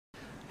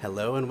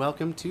Hello and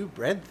welcome to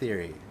Bread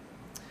Theory.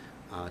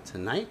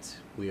 Tonight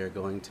we are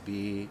going to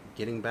be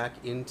getting back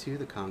into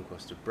the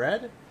Conquest of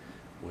Bread.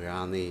 We're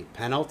on the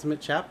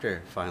penultimate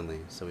chapter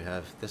finally, so we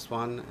have this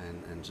one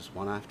and just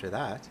one after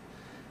that.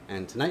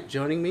 And tonight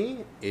joining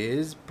me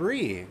is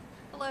Bree.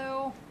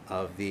 Hello.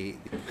 Of the...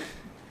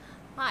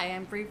 Hi,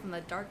 I'm Bree from the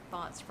Dark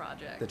Thoughts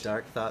Project. The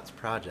Dark Thoughts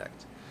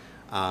Project.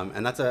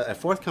 And that's a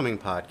forthcoming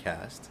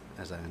podcast,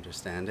 as I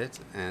understand it,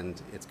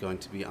 and it's going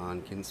to be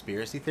on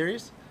conspiracy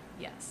theories?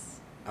 Yes.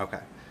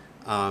 Okay.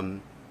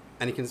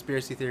 Any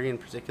conspiracy theory in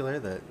particular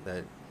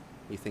that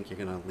you think you're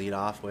going to lead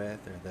off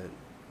with, or that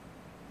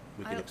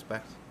we could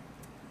expect?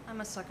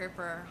 I'm a sucker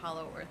for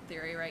Hollow Earth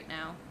theory right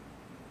now.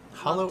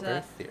 Hollow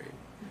Earth theory?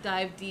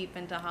 Dive deep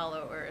into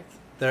Hollow Earth.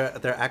 There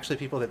are actually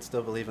people that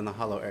still believe in the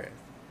Hollow Earth.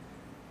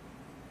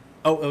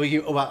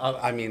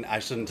 I mean, I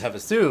shouldn't have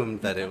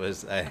assumed that it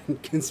was a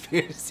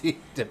conspiracy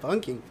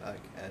debunking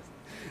podcast.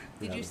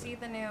 Did you see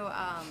the new,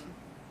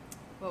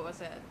 what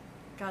was it?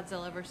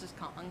 Godzilla versus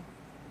Kong?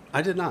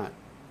 I did not.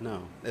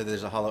 No.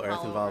 There's a Hollow Earth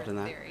Hollow Involved Earth in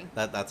that? theory.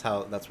 That's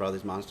where all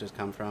these monsters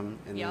come from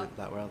in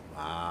that world?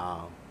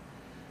 Wow.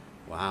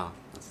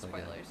 That's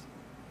Spoilers.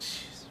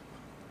 Jeez.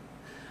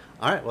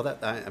 All right, well,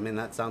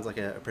 that sounds like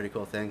a pretty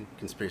cool thing.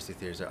 Conspiracy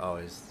theories are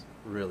always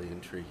really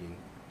intriguing,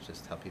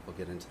 just how people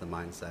get into the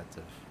mindset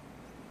of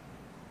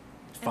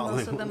following.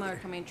 And most of them are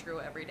coming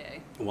true every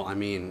day. Well, I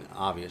mean,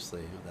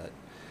 obviously, that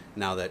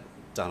now that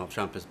Donald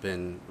Trump has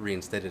been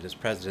reinstated as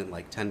president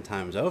like 10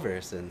 times over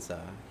since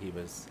he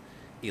was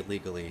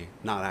illegally,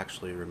 not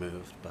actually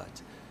removed,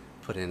 but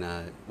put in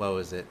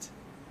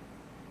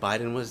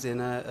Biden was in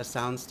a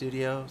sound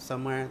studio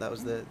somewhere.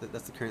 That's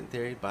the current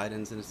theory.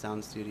 Biden's in a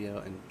sound studio,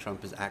 and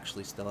Trump is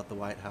actually still at the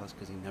White House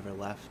because he never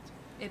left.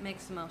 It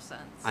makes the most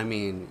sense. I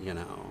mean,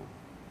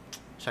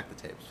 check the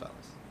tapes,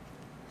 fellas.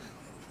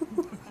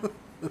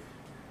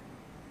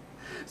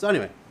 So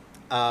anyway,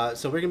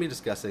 so we're going to be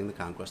discussing the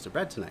Conquest of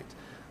Bread tonight.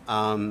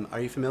 Are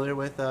you familiar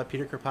with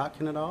Peter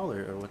Kropotkin at all,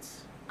 or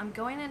what's... I'm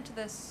going into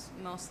this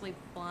mostly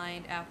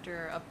blind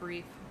after a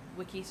brief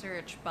wiki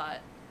search,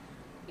 but,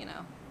 you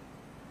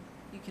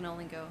can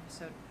only go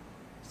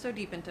so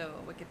deep into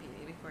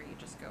Wikipedia before you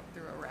just go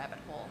through a rabbit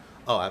hole.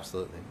 Oh,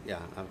 absolutely.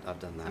 Yeah, I've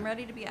done that. I'm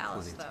ready to be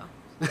Alice, though.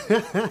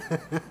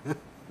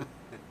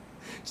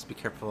 Just be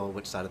careful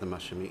which side of the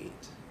mushroom you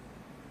eat.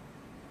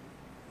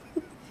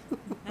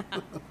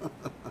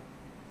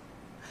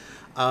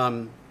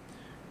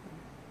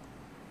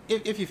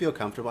 If you feel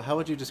comfortable, how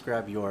would you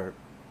describe your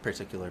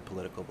particular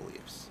political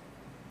beliefs?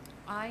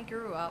 I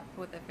grew up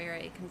with a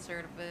very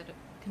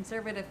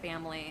conservative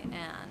family,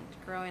 and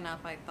growing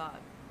up I thought,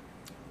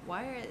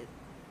 why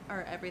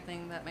are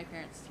everything that my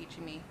parents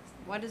teaching me,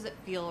 why does it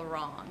feel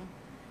wrong?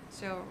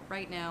 So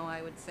right now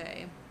I would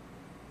say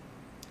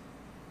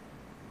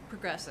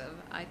progressive.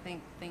 I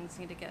think things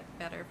need to get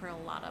better for a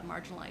lot of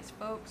marginalized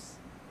folks.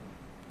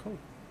 Cool.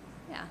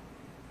 Yeah.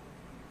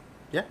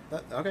 Yeah,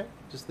 okay.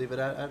 Just leave it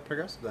at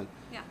progressive then.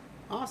 Yeah.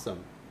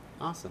 Awesome.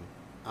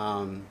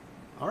 All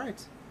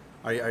right.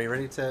 Are you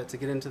ready to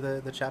get into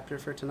the chapter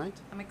for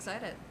tonight? I'm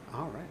excited.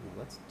 All right, well,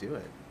 let's do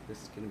it.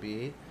 This is going to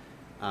be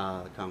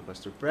the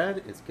Conquest of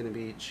Bread. It's going to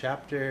be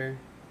chapter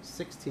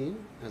 16,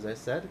 as I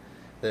said.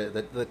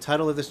 The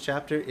title of this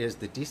chapter is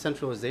The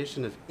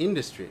Decentralization of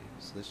Industry,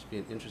 so this should be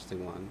an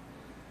interesting one.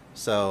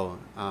 So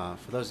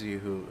for those of you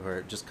who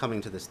are just coming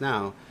to this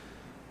now,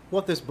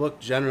 what this book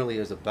generally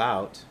is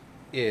about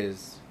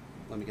is,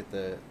 let me get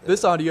the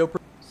this audio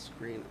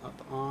screen up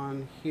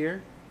on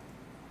here.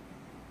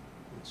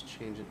 Let's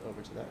change it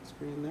over to that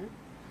screen there.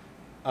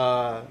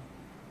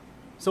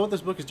 So what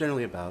this book is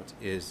generally about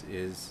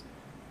is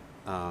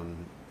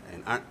an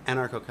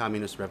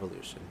anarcho-communist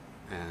revolution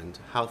and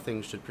how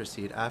things should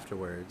proceed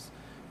afterwards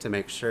to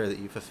make sure that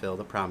you fulfill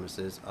the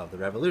promises of the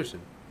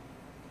revolution.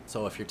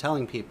 So if you're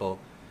telling people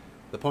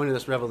the point of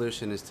this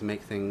revolution is to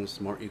make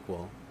things more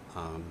equal,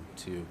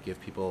 to give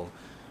people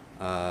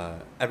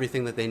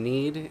everything that they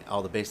need,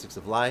 all the basics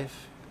of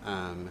life,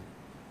 and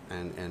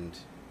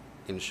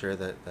ensure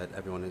that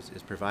everyone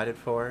is provided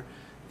for,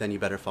 then you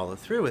better follow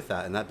through with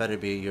that, and that better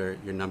be your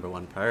number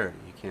one priority.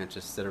 You can't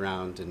just sit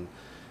around and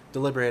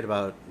deliberate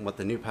about what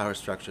the new power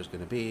structure is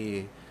going to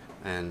be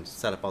and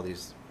set up all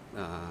these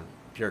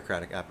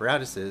bureaucratic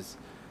apparatuses,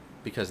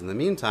 because in the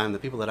meantime, the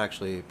people that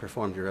actually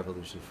performed your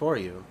revolution for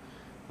you,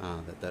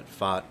 that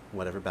fought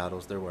whatever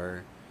battles there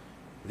were,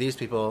 these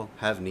people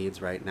have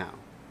needs right now.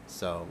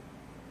 So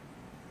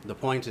the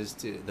point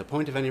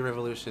of any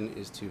revolution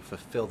is to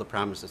fulfill the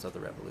promises of the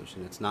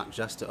revolution. It's not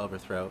just to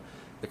overthrow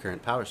the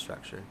current power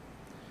structure.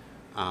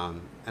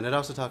 And it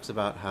also talks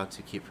about how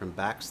to keep from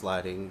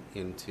backsliding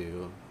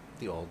into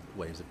the old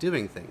ways of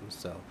doing things.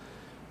 So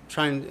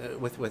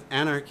with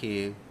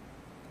anarchy,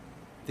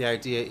 the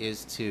idea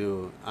is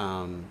to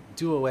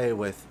do away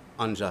with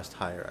unjust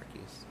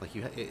hierarchies. Like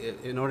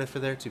in order for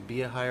there to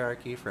be a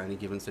hierarchy for any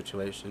given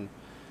situation,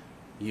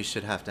 you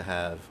should have to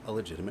have a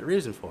legitimate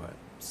reason for it.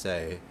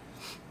 Say,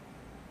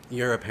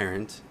 you're a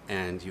parent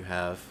and you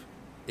have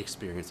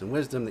experience and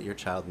wisdom that your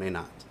child may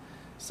not.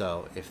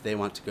 So if they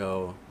want to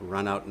go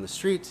run out in the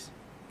street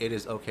it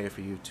is okay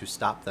for you to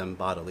stop them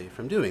bodily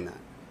from doing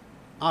that,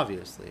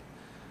 obviously.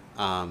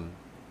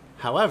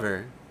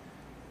 However,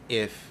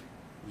 if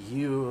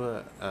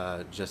you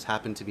just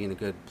happen to be in a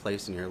good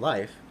place in your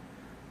life,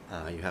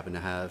 you happen to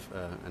have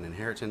an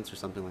inheritance or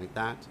something like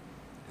that,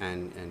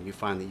 and you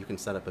find that you can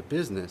set up a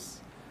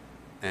business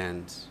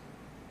and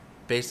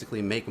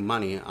basically make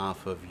money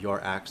off of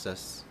your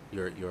access,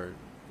 your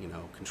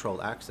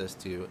controlled access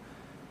to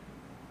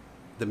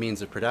the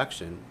means of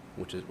production,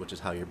 which is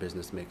how your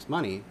business makes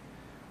money.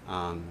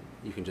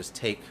 You can just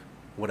take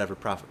whatever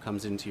profit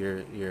comes into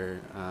your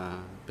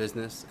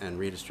business and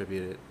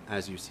redistribute it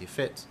as you see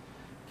fit,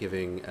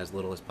 giving as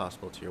little as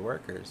possible to your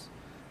workers.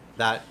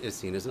 That is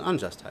seen as an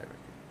unjust hierarchy.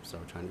 So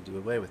we're trying to do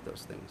away with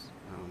those things,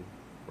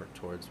 work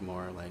towards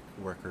more like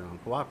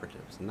worker-owned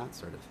cooperatives and that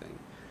sort of thing,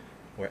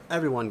 where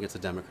everyone gets a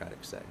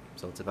democratic say.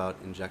 So it's about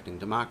injecting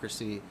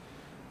democracy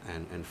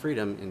and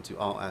freedom into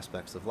all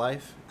aspects of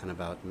life, and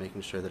about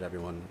making sure that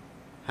everyone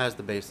has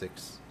the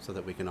basics so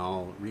that we can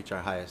all reach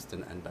our highest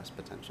and best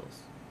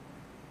potentials,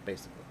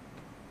 basically.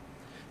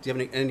 Do you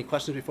have any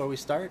questions before we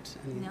start?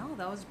 No,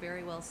 that was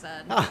very well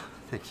said. Oh,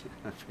 thank you.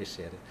 I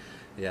appreciate it.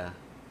 Yeah.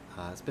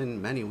 It's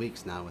been many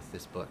weeks now with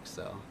this book,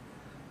 so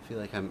I feel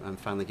like I'm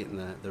finally getting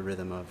the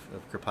rhythm of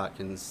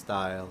Kropotkin's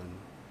style and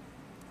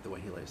the way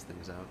he lays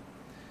things out.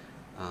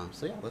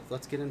 So yeah,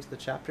 let's get into the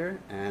chapter,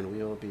 and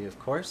we will be, of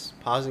course,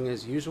 pausing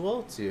as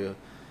usual to,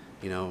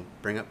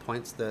 bring up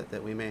points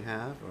that we may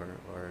have,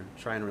 or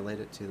try and relate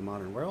it to the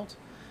modern world.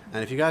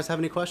 And if you guys have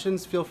any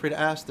questions, feel free to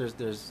ask.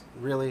 There's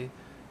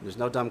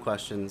no dumb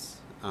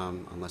questions,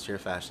 unless you're a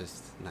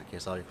fascist. In that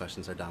case, all your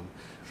questions are dumb.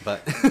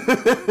 But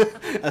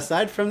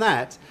aside from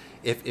that,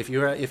 if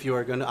you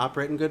are going to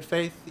operate in good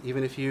faith,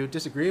 even if you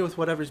disagree with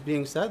whatever's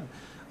being said,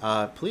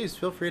 please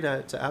feel free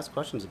to ask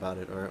questions about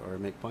it or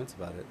make points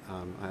about it.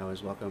 I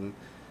always welcome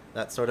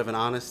that sort of an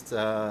honest,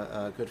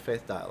 good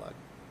faith dialogue.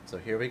 So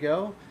here we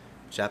go.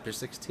 Chapter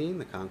 16,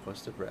 The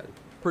Conquest of Bread.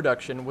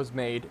 Production was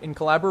made in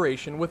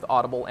collaboration with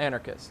Audible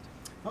Anarchist.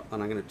 Oh,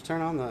 and I'm going to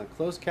turn on the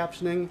closed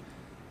captioning.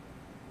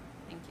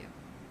 Thank you.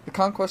 The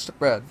Conquest of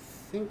Bread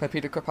by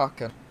Peter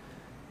Kropotkin.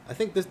 I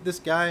think this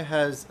guy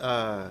has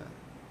a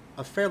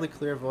fairly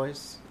clear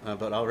voice,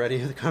 but already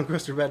The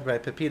Conquest of Bread by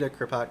Peter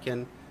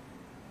Kropotkin.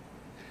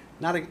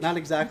 Not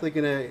exactly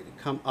going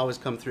to always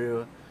come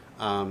through.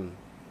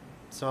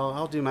 So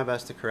I'll do my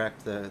best to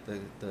correct the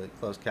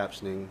closed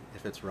captioning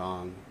if it's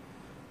wrong.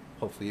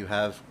 Hopefully you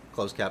have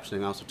closed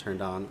captioning also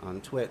turned on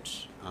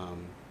Twitch.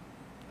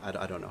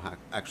 I don't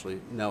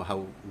know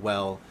how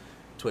well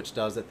Twitch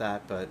does at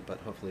that, but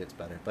hopefully it's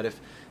better. But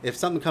if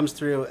something comes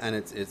through and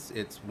it's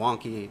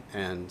wonky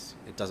and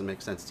it doesn't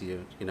make sense to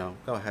you,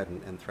 go ahead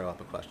and throw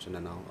up a question,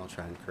 and I'll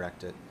try and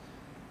correct it.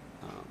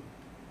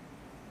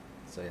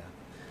 So yeah.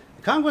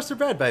 The Conquest of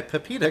Bread by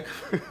Peter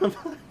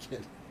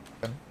Kropotkin.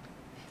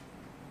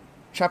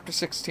 Chapter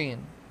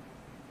 16.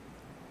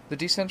 The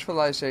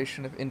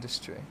Decentralization of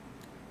Industry.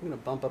 I'm going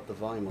to bump up the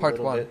volume a Part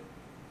little 1. bit.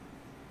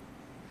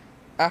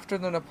 After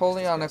the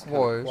Napoleonic This guy's kinda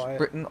Wars, quiet.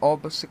 Britain all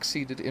but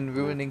succeeded in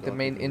ruining the feel like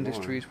main even more.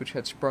 industries which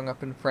had sprung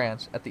up in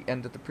France at the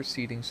end of the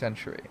preceding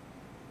century.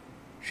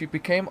 She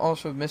became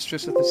also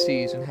mistress of the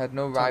seas and had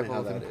no Tell me rival how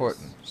of that is,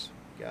 importance.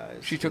 guys.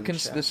 She took in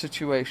into chat. the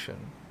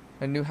situation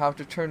and knew how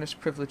to turn its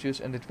privileges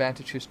and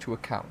advantages to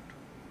account.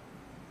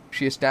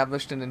 She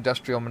established an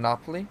industrial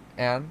monopoly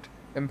and,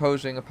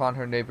 imposing upon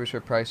her neighbors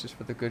her prices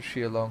for the goods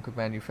she alone could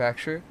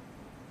manufacture,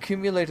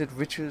 accumulated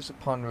riches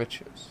upon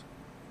riches.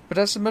 But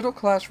as the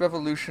middle-class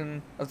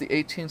revolution of the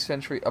 18th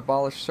century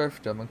abolished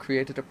serfdom and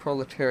created a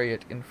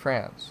proletariat in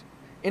France,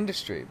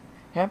 industry,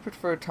 hampered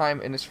for a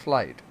time in its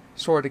flight,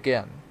 soared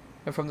again,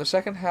 and from the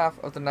second half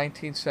of the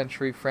 19th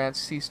century France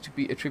ceased to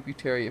be a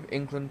tributary of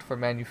England for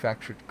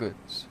manufactured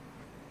goods.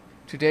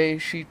 Today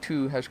she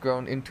too has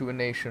grown into a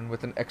nation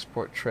with an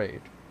export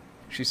trade.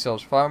 She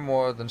sells far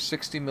more than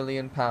 £60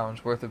 million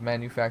worth of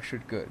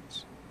manufactured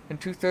goods, and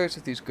 2/3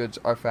 of these goods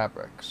are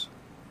fabrics.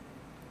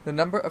 The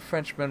number of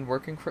Frenchmen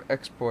working for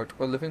export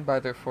or living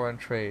by their foreign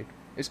trade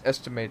is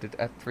estimated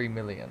at 3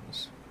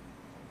 millions.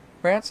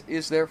 France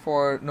is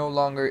therefore no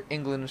longer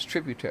England's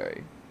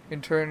tributary.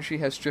 In turn, she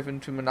has striven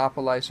to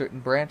monopolize certain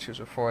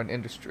branches of foreign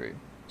industry,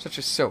 such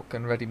as silk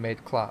and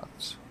ready-made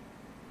cloths,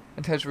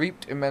 and has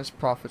reaped immense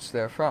profits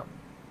therefrom.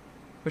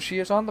 But she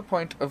is on the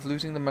point of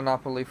losing the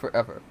monopoly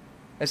forever,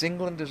 as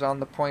England is on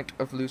the point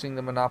of losing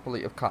the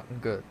monopoly of cotton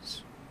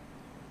goods.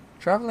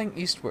 Traveling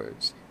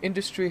eastwards,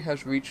 industry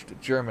has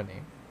reached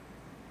Germany.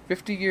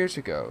 50 years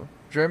ago,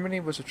 Germany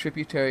was a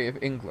tributary of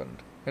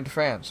England, and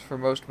France for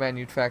most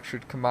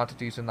manufactured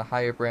commodities in the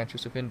higher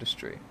branches of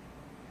industry.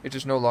 It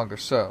is no longer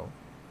so.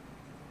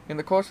 In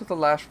the course of the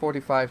last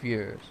 45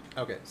 years...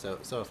 Okay, so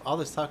if all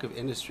this talk of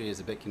industry is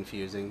a bit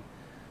confusing,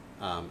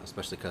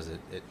 especially because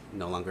it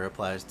no longer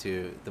applies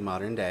to the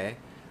modern day,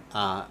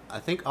 I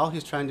think all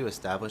he's trying to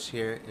establish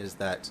here is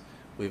that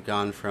we've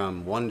gone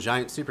from one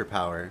giant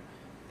superpower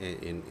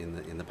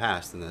in the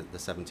past, in the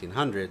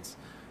 1700s,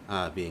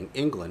 being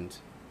England,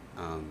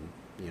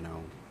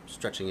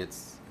 stretching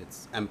its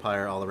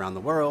empire all around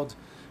the world,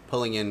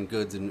 pulling in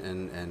goods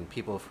and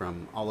people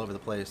from all over the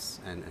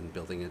place and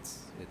building its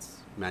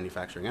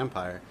manufacturing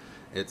empire.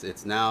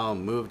 It's now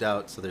moved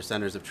out, so there's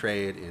centers of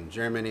trade in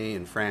Germany,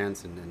 in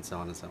France, and so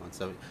on and so on.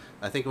 So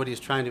I think what he's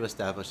trying to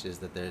establish is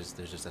that there's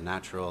just a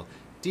natural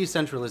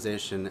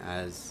decentralization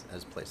as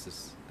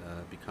places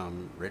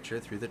become richer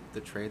through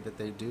the trade that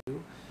they do.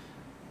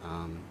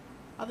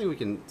 I think we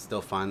can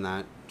still find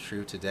that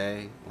true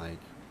today. Like,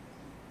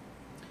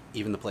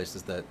 even the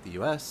places that the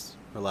U.S.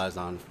 relies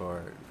on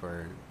for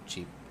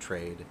cheap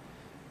trade,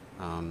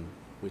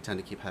 we tend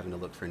to keep having to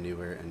look for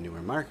newer and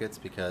newer markets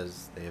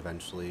because they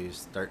eventually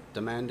start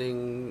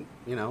demanding,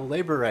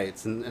 labor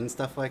rights and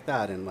stuff like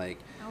that. And like,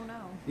 Oh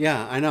no.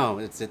 yeah, I know,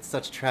 it's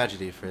such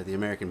tragedy for the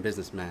American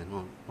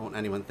businessman. Won't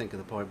anyone think of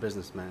the poor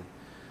businessman?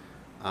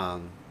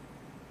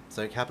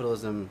 So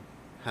capitalism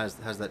has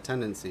that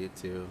tendency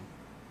to.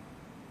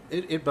 We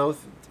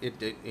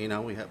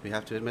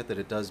have to admit that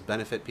it does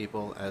benefit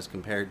people as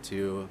compared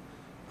to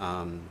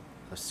a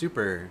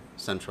super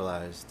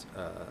centralized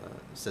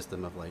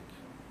system of like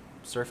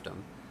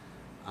serfdom,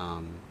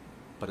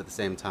 but at the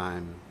same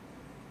time,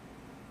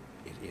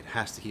 it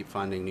has to keep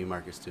finding new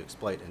markets to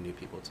exploit and new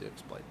people to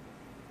exploit.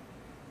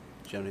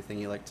 Do you have anything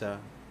you'd like to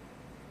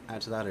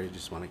add to that, or you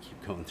just want to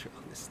keep going through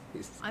all this?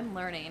 I'm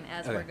learning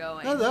as Okay. we're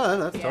going. No,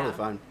 that's totally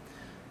Yeah.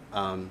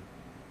 fine.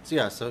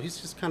 So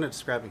he's just kind of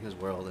describing his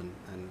world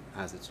and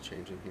as it's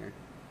changing here.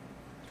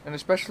 And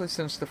especially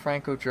since the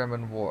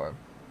Franco-German War,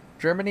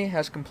 Germany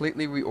has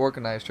completely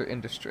reorganized her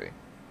industry.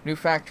 New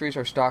factories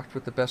are stocked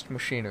with the best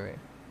machinery.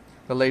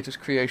 The latest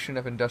creation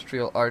of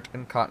industrial art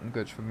and cotton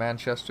goods from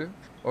Manchester,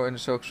 or in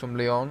silks from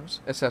Lyons,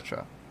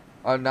 etc.,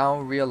 are now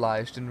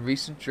realized in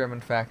recent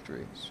German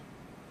factories.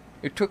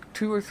 It took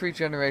 2 or 3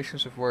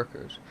 generations of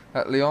workers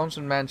at Lyons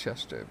and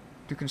Manchester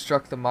to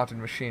construct the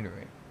modern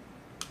machinery,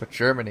 but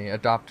Germany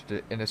adopted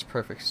it in its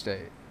perfect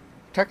state.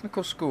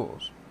 Technical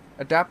schools,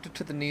 adapted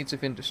to the needs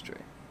of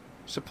industry,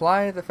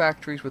 supply the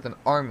factories with an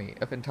army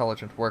of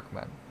intelligent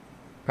workmen,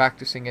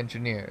 practicing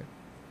engineers,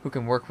 who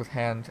can work with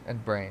hand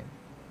and brain.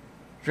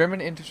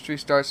 German industry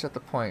starts at the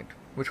point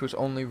which was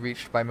only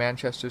reached by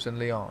Manchester's and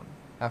Lyon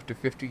after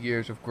 50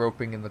 years of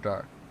groping in the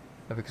dark,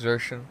 of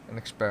exertion and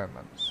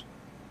experiments.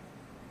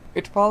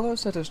 It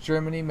follows that as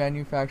Germany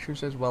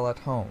manufactures as well at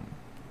home,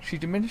 she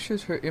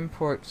diminishes her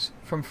imports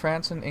from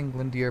France and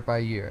England year by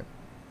year.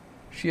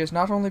 She has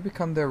not only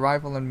become their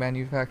rival in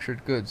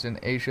manufactured goods in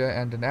Asia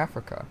and in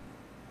Africa,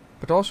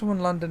 but also in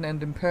London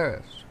and in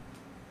Paris.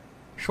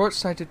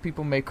 Short-sighted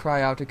people may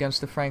cry out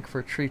against the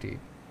Frankfurt Treaty.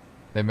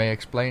 They may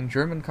explain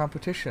German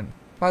competition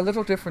by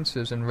little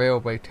differences in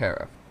railway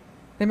tariff.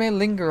 They may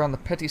linger on the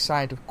petty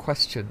side of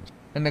questions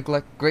and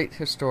neglect great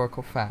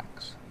historical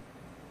facts.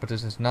 But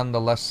it is none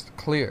the less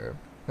clear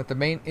that the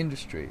main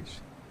industries,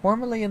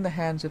 formerly in the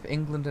hands of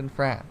England and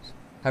France,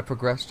 have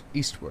progressed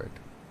eastward,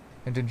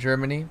 and in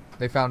Germany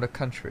they found a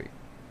country,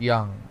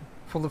 young,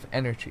 full of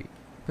energy,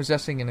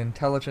 possessing an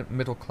intelligent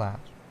middle class,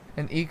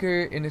 and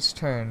eager in its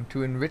turn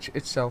to enrich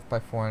itself by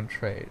foreign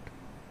trade.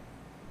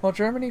 While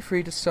Germany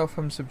freed itself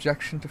from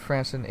subjection to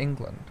France and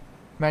England,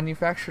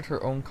 manufactured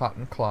her own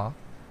cotton cloth,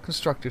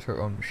 constructed her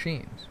own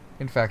machines,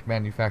 in fact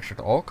manufactured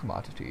all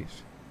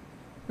commodities,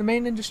 the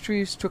main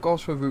industries took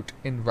also root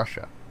in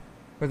Russia,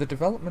 where the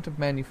development of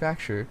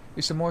manufacture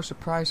is the more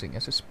surprising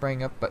as it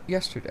sprang up but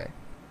yesterday.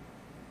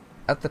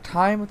 At the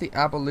time of the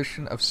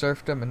abolition of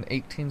serfdom in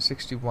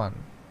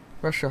 1861,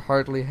 Russia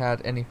hardly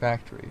had any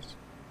factories.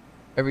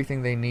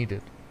 Everything they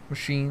needed,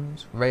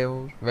 machines,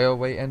 rails,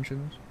 railway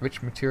engines,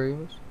 rich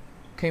materials,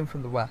 came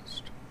from the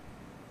West.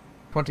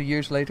 20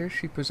 years later,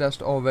 she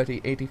possessed already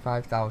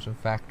 85,000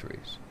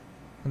 factories,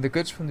 and the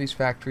goods from these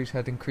factories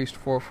had increased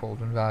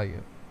fourfold in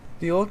value.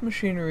 The old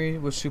machinery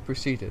was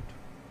superseded,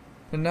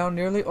 and now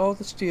nearly all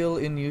the steel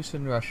in use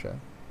in Russia,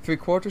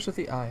 3/4 of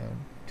the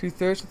iron,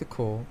 2/3 of the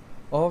coal,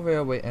 all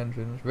railway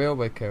engines,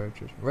 railway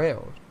carriages,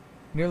 rails,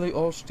 nearly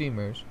all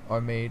steamers are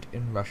made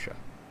in Russia.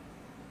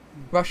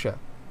 Russia,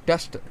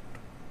 destined,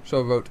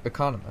 so wrote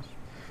economists,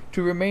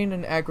 to remain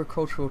an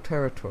agricultural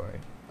territory.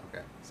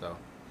 Okay, so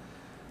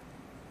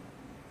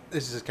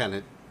this is kind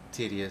of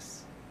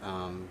tedious.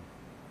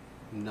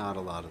 Not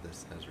a lot of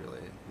this has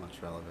really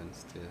much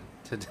relevance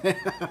to today.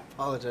 I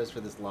apologize for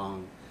this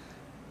long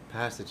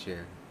passage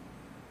here.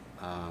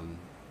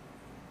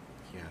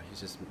 Yeah, he's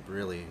just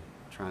really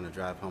trying to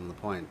drive home the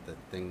point that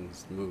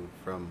things move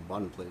from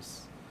one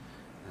place,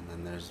 and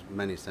then there's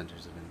many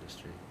centers of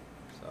industry.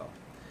 So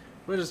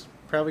we're just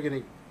probably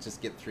going to just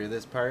get through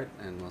this part,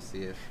 and we'll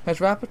see if Has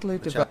rapidly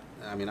developed.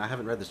 I mean, I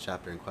haven't read this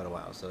chapter in quite a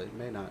while, so it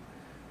may not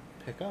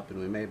pick up,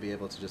 and we may be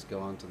able to just go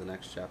on to the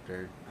next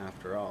chapter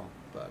after all,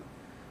 but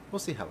we'll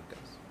see how it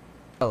goes.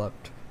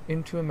 Developed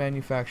into a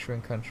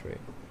manufacturing country.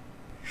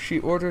 She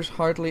orders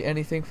hardly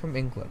anything from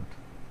England,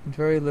 and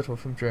very little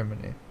from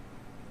Germany.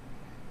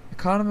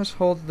 Economists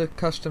hold the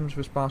customs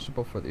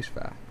responsible for these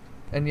facts,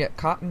 and yet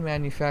cotton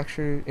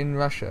manufactured in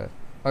Russia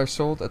are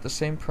sold at the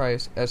same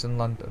price as in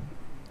London.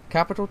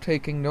 Capital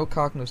taking no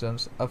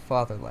cognizance of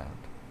fatherland,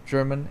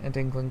 German and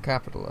England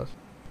capitalists,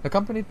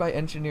 accompanied by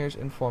engineers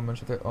and foremen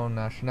of their own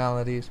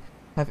nationalities,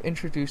 have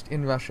introduced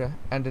in Russia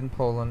and in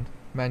Poland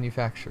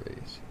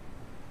manufactories,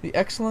 the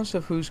excellence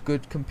of whose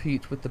goods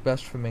compete with the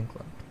best from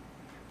England.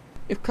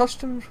 If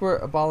customs were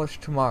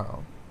abolished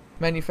tomorrow,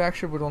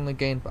 manufacture would only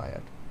gain by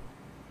it.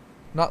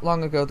 Not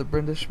long ago the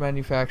British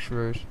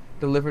manufacturers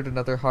delivered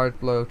another hard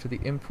blow to the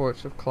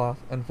imports of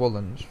cloth and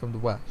woolens from the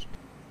West.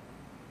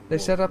 They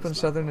set up in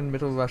southern and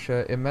middle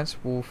Russia immense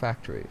wool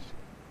factories,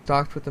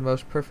 stocked with the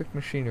most perfect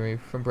machinery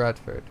from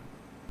Bradford,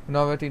 and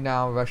already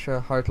now Russia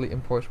hardly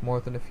imports more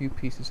than a few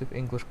pieces of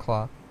English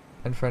cloth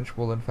and French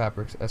woolen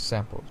fabrics as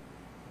samples.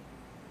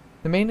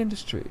 The main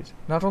industries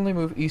not only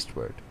move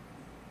eastward,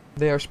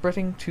 they are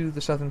spreading to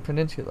the southern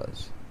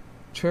peninsulas.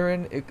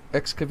 Turin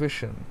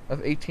excavation of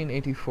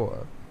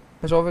 1884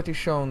 has already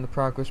shown the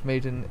progress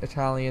made in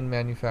Italian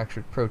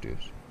manufactured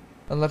produce,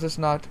 and let us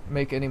not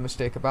make any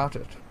mistake about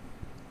it.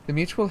 The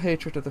mutual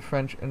hatred of the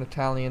French and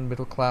Italian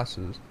middle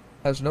classes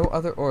has no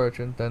other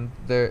origin than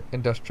their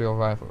industrial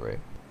rivalry.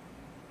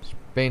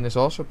 Spain is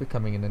also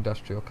becoming an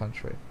industrial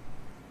country.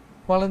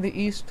 While in the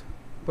east,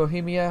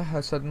 Bohemia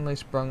has suddenly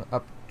sprung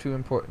up to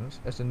importance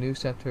as a new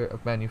center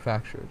of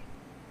manufactures,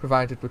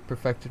 provided with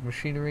perfected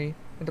machinery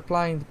and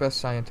applying the best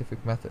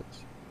scientific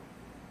methods.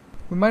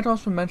 We might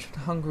also mention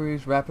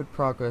Hungary's rapid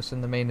progress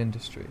in the main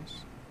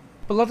industries.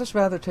 But let us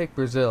rather take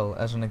Brazil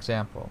as an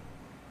example.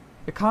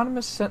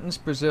 Economists sentence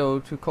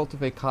Brazil to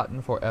cultivate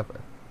cotton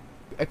forever,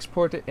 to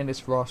export it in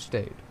its raw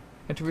state,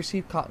 and to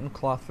receive cotton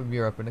cloth from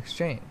Europe in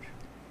exchange.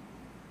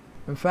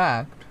 In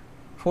fact,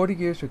 40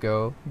 years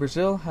ago,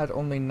 Brazil had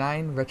only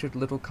 9 wretched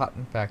little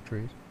cotton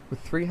factories with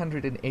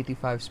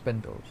 385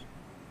 spindles.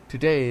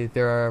 Today,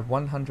 there are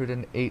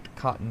 108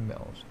 cotton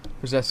mills,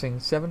 possessing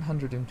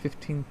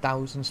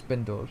 715,000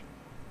 spindles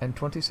and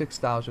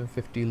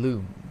 26,050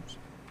 looms.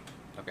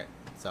 Okay,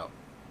 so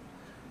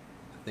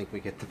I think we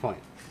get the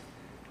point.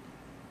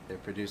 They're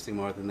producing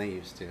more than they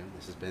used to.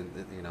 This has been,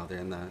 they're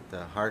in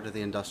the heart of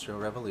the Industrial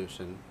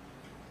Revolution,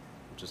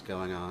 which is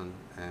going on,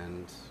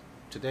 and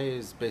today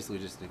is basically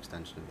just an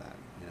extension of that,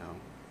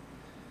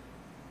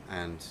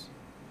 And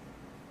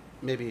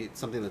maybe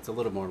something that's a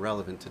little more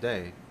relevant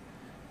today,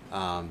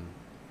 I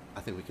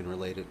think we can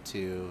relate it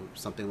to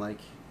something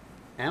like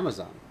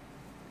Amazon,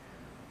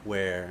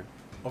 where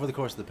over the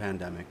course of the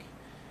pandemic,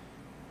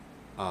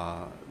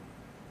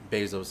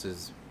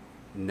 Bezos's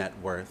net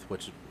worth,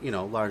 which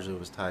largely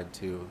was tied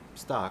to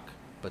stock,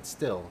 but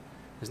still,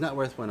 his net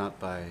worth went up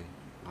by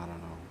I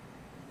don't know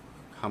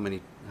how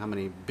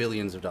many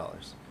billions of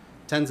dollars,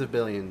 tens of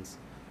billions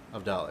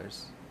of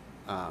dollars,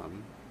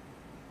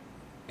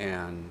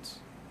 and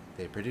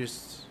they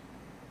produced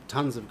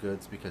tons of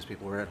goods because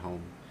people were at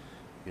home.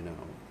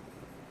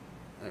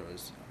 There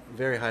was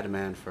very high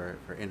demand for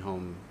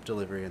in-home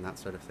delivery and that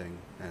sort of thing,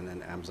 and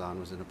then Amazon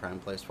was in a prime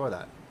place for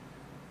that.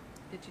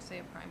 Did you say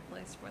a prime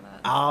place for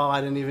that? Oh,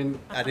 I didn't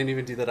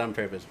even do that on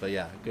purpose, but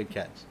yeah, good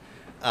catch.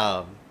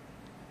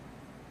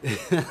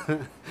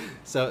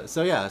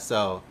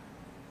 So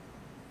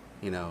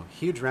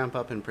huge ramp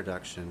up in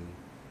production,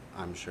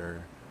 I'm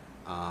sure.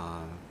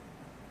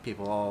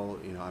 People all,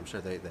 I'm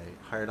sure they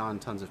hired on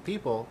tons of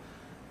people.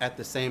 At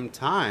the same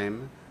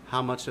time,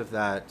 how much of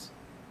that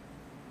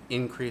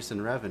increase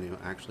in revenue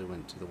actually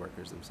went to the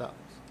workers themselves?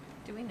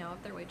 Do we know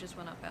if their wages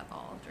went up at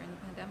all during the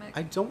pandemic?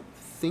 I don't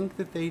think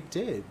that they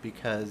did,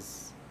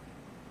 because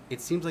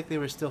it seems like they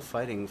were still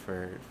fighting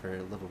for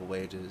livable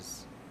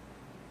wages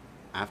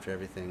after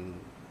everything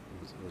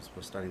was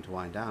starting to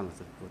wind down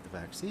with the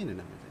vaccine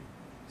and everything.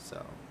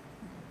 So,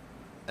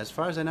 as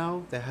far as I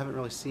know, they haven't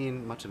really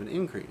seen much of an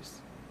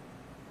increase.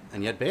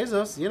 And yet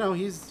Bezos,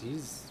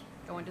 he's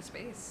Going to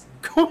space.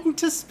 Going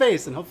to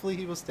space, and hopefully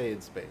he will stay in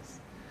space.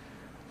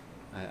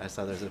 I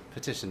saw there's a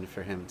petition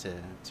for him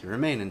to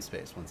remain in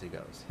space once he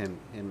goes.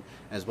 Him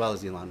as well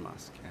as Elon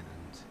Musk. And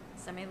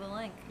Send me the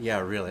link. yeah,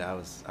 really, I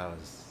was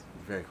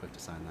very quick to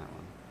sign that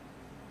one.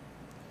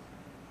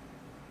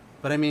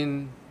 But I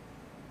mean,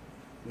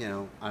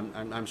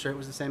 I'm sure it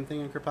was the same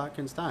thing in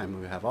Kropotkin's time.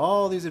 We have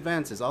all these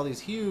advances, all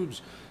these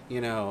huge,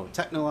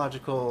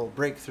 technological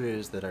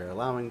breakthroughs that are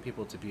allowing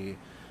people to be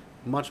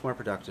much more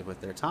productive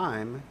with their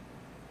time,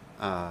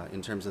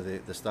 in terms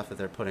of the stuff that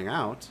they're putting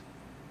out,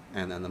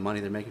 and then the money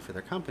they're making for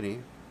their company.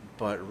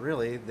 But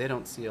really, they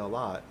don't see a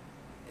lot,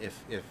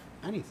 if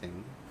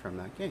anything, from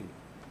that gain.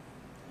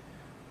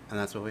 And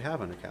that's what we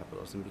have under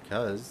capitalism,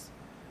 because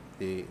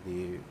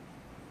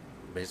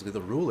basically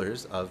the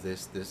rulers of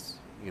this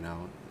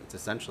it's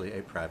essentially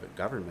a private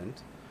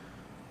government.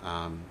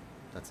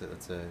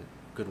 That's a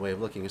good way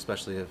of looking,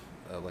 especially if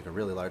like a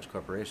really large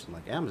corporation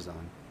like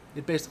Amazon,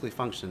 it basically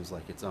functions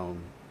like its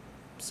own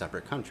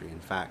separate country. In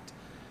fact,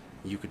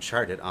 you could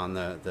chart it on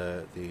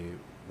the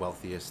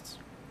wealthiest,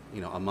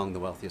 among the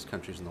wealthiest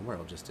countries in the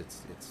world, just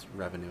its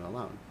revenue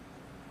alone.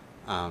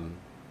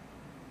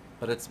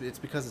 But it's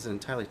because it's an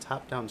entirely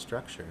top-down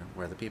structure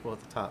where the people at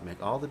the top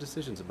make all the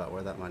decisions about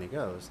where that money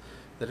goes,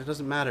 that it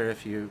doesn't matter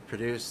if you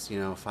produce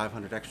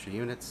 500 extra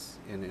units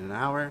in an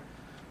hour.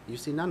 You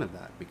see none of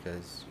that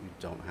because you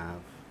don't have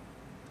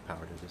the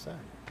power to decide.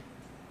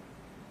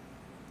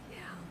 Yeah.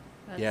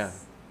 That's Yeah.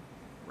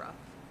 rough.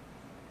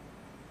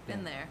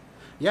 Been there.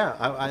 Yeah,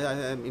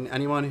 I mean,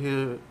 anyone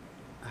who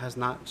has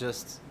not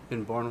just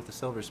been born with a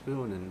silver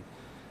spoon and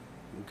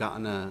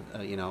gotten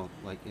you know,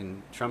 like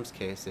in Trump's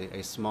case,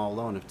 a small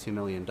loan of $2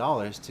 million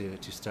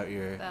to start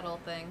your That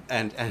old thing.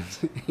 and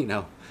you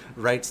know,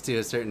 rights to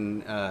a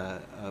certain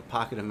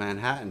pocket of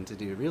Manhattan to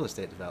do real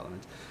estate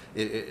development.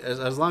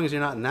 As long as you're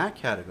not in that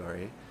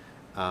category,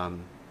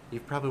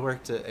 you've probably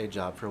worked a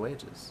job for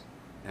wages,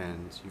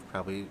 and you've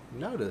probably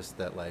noticed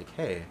that, like,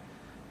 hey,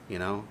 you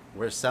know,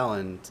 we're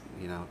selling,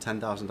 you know,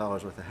 $10,000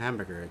 worth of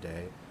hamburger a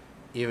day,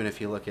 even if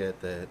you look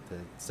at the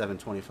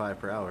 $7.25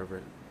 per hour,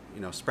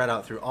 you know, spread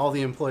out through all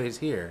the employees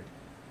here,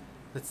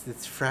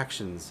 it's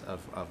fractions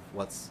of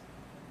what's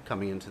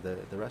coming into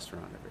the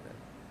restaurant every day.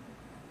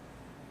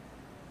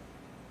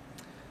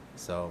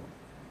 So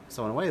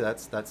in a way,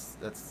 that's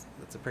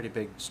a pretty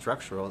big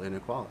structural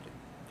inequality,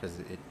 because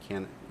it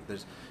can't,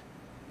 there's,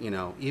 you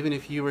know, even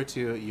if you were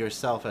to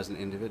yourself as an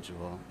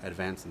individual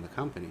advance in the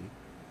company,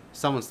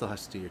 someone still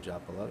has to do your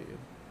job below you.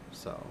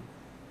 So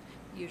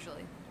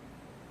Usually.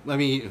 I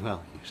mean,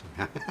 well, usually.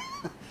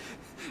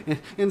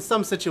 In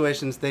some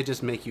situations, they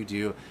just make you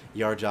do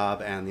your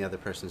job and the other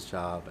person's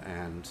job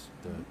and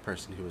the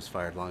person who was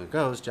fired long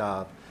ago's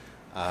job,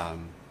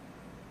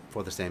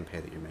 for the same pay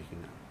that you're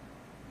making now.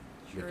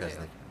 Sure Because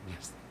do. they can,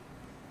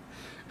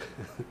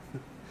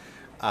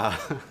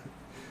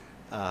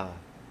 yes.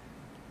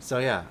 So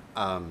yeah,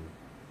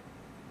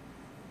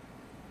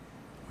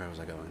 where was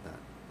I going with that?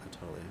 I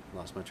totally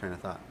lost my train of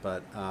thought.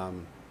 But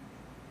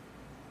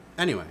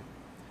anyway,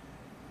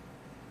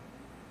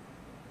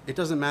 it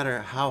doesn't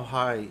matter how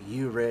high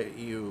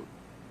you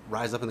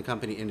rise up in the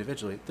company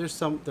individually.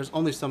 There's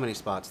only so many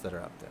spots that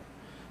are up there.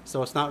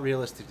 So it's not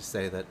realistic to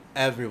say that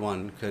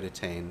everyone could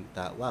attain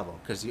that level,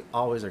 because you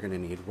always are going to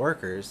need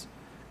workers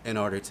in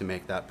order to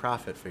make that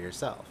profit for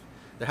yourself.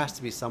 There has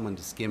to be someone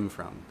to skim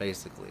from,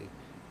 basically,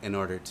 in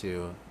order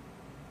to,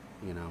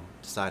 you know,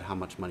 decide how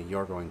much money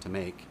you're going to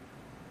make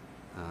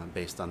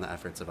based on the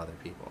efforts of other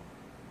people.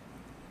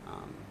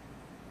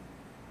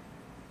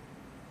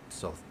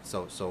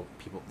 So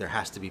people, there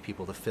has to be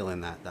people to fill in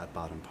that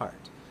bottom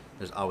part.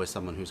 There's always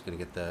someone who's going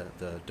to get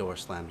the door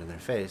slammed in their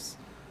face,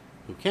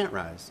 who can't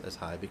rise as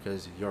high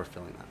because you're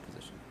filling that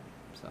position.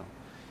 So,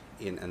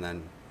 and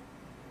then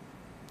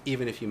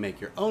even if you make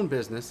your own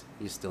business,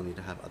 you still need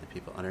to have other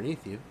people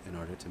underneath you in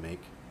order to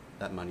make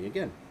that money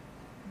again.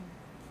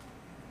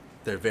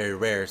 There are very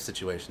rare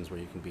situations where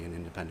you can be an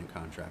independent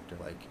contractor,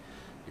 like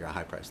you're a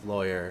high-priced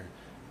lawyer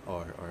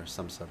or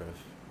some sort of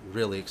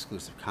really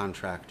exclusive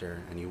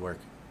contractor, and you work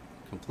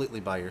completely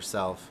by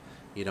yourself.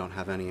 You don't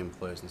have any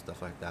employees and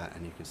stuff like that,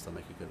 and you can still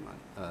make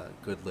a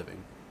good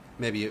living.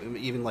 Maybe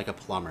even like a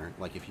plumber.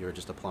 Like if you were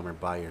just a plumber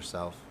by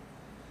yourself,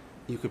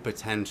 you could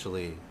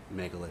potentially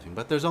make a living.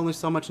 But there's only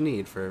so much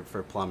need for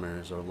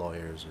plumbers or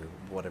lawyers or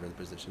whatever the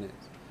position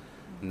is.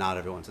 Not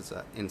everyone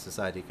in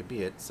society could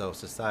be it, so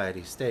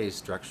society stays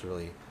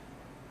structurally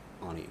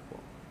unequal.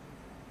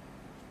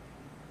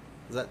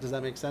 Does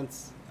that make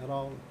sense at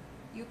all?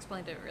 You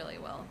explained it really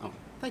well. Oh,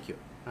 thank you.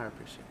 I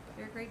appreciate that.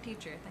 You're a great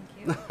teacher. Thank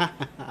you.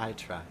 I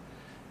try.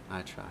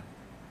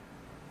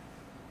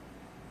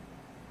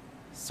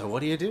 So what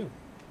do you do?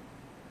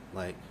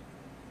 Like,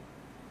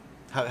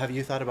 have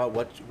you thought about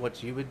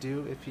what you would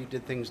do if you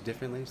did things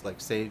differently? Like,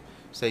 say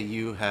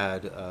you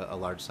had a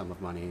large sum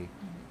of money.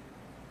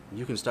 Mm-hmm.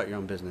 You can start your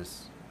own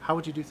business. How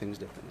would you do things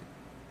differently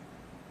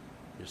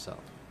yourself?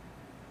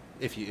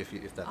 If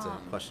that's a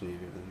question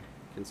you've even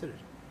considered.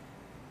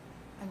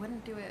 I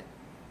wouldn't do it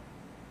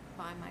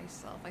by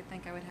myself. I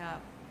think I would have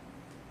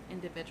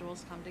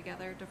individuals come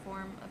together to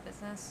form a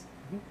business.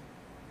 Mm-hmm.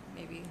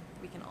 Maybe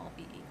we can all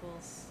be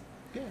equals.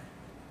 Yeah.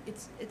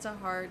 It's a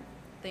hard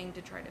thing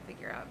to try to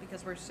figure out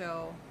because we're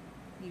so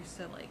used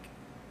to, like,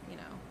 you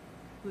know,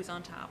 who's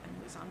on top and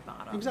who's on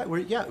bottom.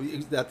 Exactly.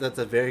 That's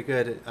a very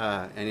good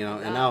and you know,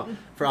 and now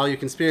for all you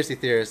conspiracy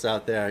theorists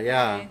out there,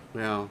 Right. you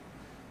know,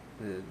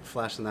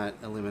 flashing that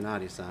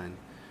Illuminati sign.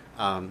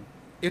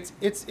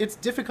 It's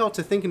difficult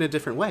to think in a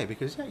different way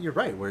because you're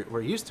right.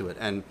 We're used to it,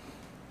 and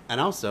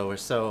also we're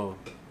so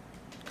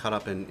caught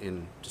up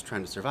in just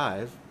trying to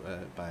survive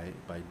by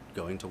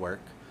going to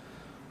work,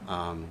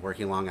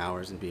 working long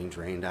hours and being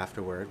drained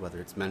afterward, whether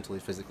it's mentally,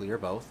 physically, or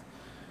both.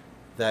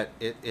 That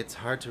it's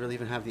hard to really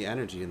even have the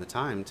energy and the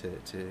time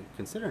to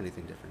consider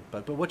anything different.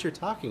 But what you're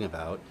talking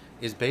about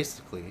is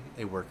basically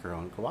a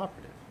worker-owned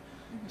cooperative.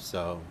 Mm-hmm.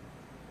 So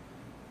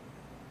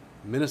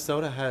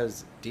Minnesota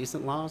has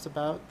decent laws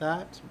about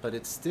that, but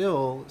it's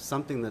still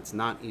something that's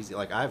not easy.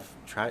 Like I've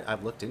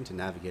looked into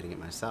navigating it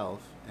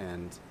myself,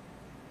 and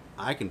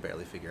I can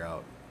barely figure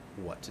out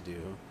what to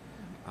do.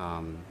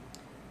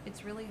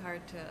 It's really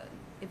hard to,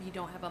 if you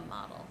don't have a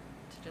model,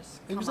 to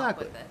just come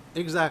Exactly. up with it.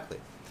 Exactly.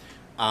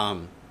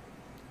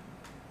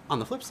 On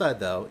the flip side,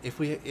 though,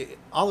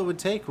 all it would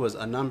take was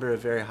a number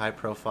of very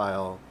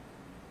high-profile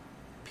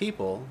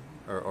people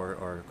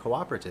or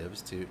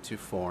cooperatives to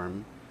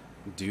form,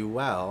 do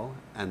well,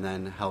 and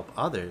then help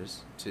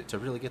others to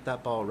really get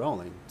that ball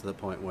rolling to the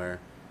point where,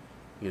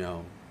 you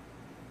know,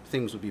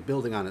 things would be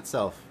building on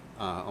itself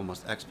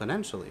almost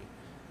exponentially,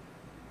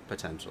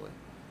 potentially.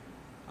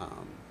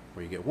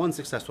 where you get one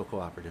successful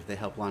cooperative, they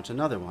help launch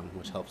another one,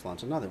 which helps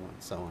launch another one,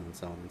 so on and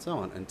so on and so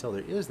on, until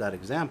there is that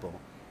example,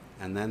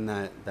 and then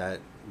that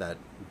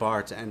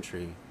bar to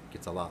entry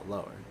gets a lot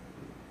lower.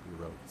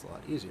 The road gets a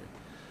lot easier.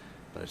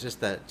 But it's just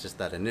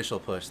that initial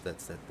push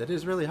that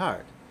is really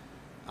hard.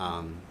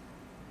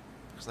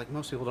 Because like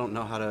most people don't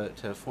know how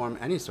to form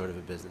any sort of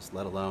a business,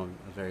 let alone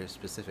a very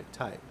specific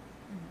type.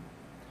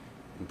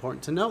 Mm-hmm.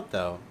 Important to note,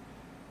 though,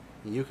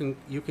 you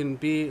can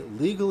be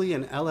legally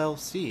an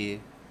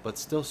LLC, but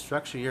still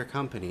structure your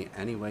company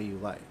any way you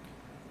like.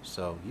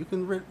 So you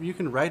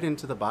can write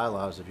into the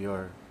bylaws of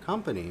your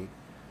company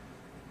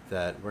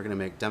that we're going to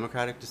make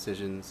democratic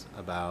decisions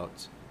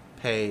about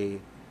pay,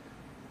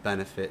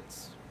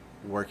 benefits,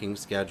 working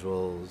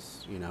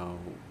schedules,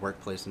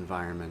 workplace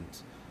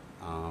environment,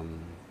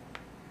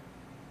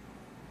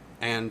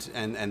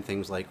 and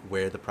things like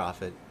where the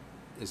profit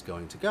is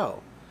going to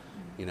go.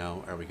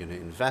 Are we going to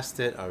invest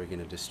it? Are we going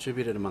to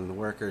distribute it among the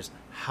workers?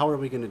 How are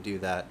we going to do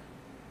that?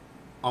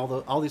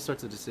 All these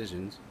sorts of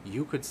decisions,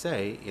 you could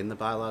say in the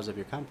bylaws of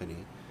your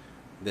company,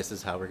 this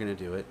is how we're going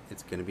to do it.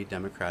 It's going to be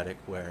democratic,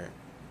 where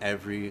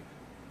every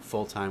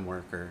full-time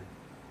worker,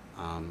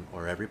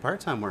 or every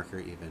part-time worker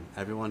even,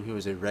 everyone who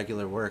is a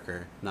regular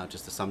worker, not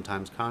just a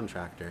sometimes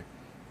contractor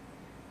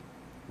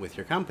with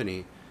your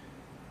company,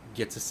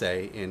 gets a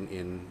say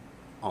in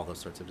all those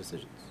sorts of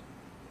decisions.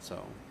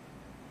 So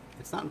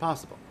it's not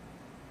impossible.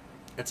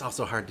 It's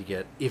also hard to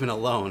get even a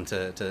loan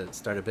to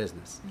start a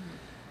business. Mm-hmm.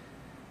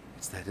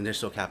 It's that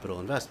initial capital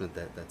investment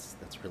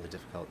that's really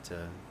difficult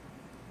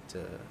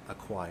to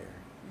acquire,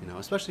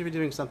 especially if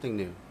you're doing something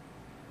new.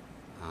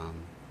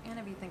 And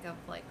if you think of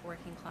like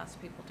working class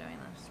people doing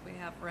this, we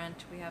have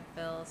rent, we have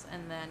bills,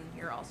 and then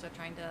you're also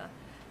trying to,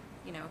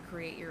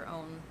 create your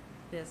own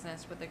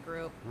business with a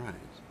group. Right.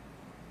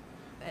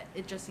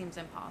 It just seems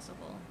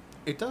impossible.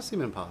 It does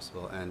seem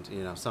impossible, and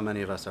so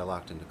many of us are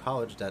locked into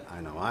college debt.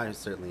 I know I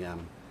certainly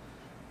am.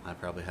 I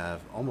probably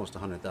have almost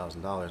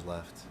 $100,000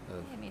 left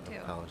of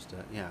college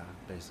debt. Yeah,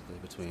 basically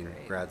between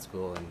grad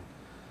school and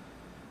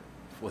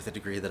with a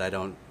degree that I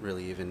don't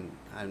really even,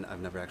 I've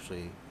never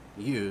actually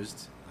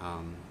used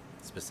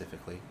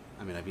specifically.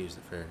 I mean, I've used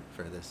it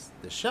for this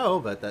show,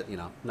 but that,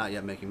 not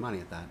yet making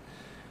money at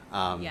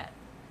that. Yet.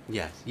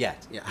 Yes,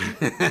 yet, yeah.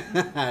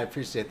 I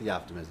appreciate the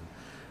optimism.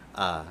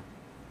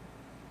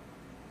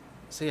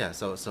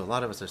 So a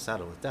lot of us are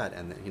saddled with debt,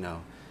 and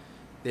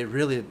they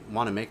really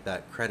want to make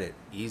that credit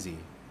easy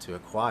to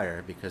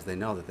acquire because they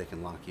know that they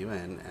can lock you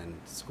in and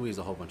squeeze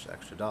a whole bunch of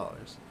extra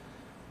dollars.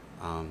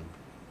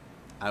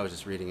 I was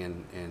just reading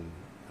in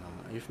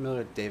are you familiar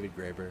with David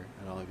Graeber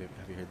at all? Have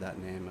you heard that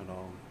name at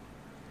all?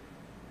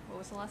 What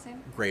was the last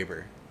name?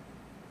 Graeber.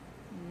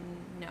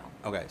 No.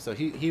 Okay, so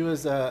he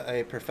was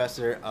a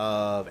professor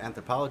of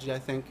anthropology, I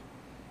think,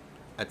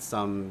 at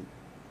some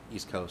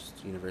East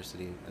Coast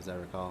university, as I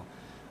recall.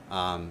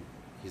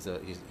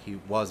 He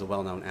was a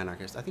well-known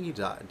anarchist. I think he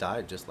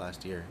died just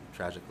last year,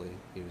 tragically.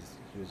 He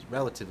was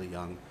relatively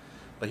young,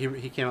 but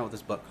he came out with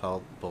this book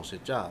called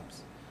Bullshit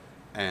Jobs,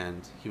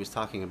 and he was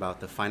talking about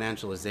the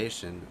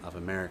financialization of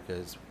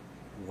America's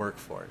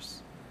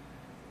workforce,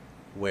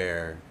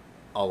 where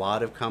a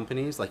lot of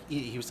companies, like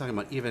he was talking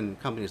about even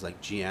companies like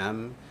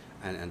GM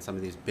and some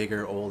of these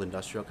bigger old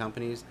industrial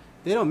companies,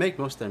 they don't make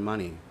most of their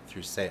money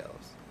through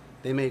sales.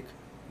 They make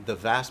the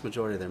vast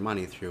majority of their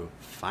money through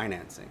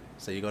financing.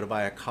 So you go to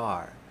buy a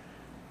car,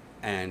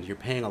 and you're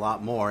paying a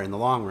lot more in the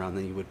long run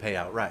than you would pay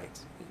outright,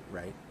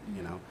 right?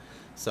 Mm-hmm.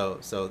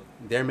 So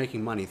they're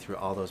making money through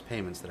all those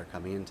payments that are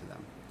coming into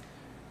them.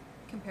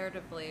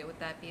 Comparatively, would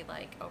that be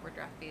like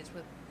overdraft fees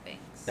with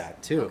banks?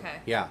 That too.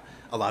 Okay. Yeah,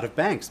 a lot of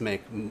banks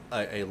make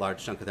a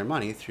large chunk of their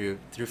money through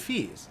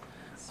fees.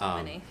 So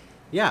many.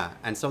 Yeah,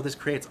 and so this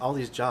creates all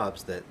these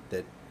jobs that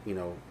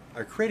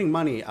are creating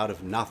money out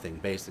of nothing,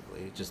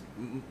 basically, just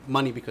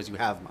money because you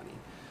have money.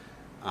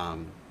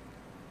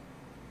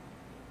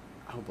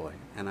 Oh boy,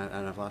 and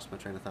I've lost my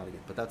train of thought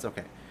again, but that's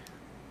okay.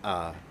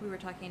 We were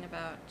talking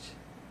about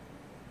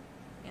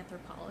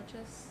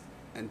anthropologists.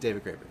 And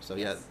David Graeber. So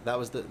yes. Yeah, that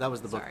was the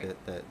book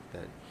that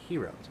he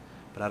wrote,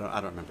 but I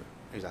don't remember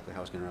exactly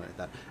how I was going to write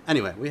that.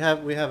 Anyway, we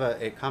have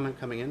a comment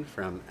coming in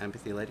from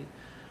Empathy Lady.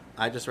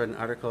 I just read an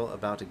article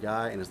about a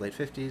guy in his late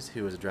 50s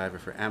who was a driver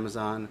for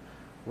Amazon,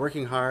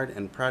 working hard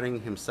and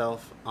priding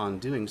himself on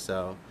doing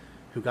so,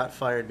 who got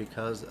fired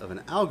because of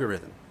an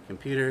algorithm.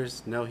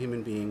 Computers, no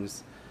human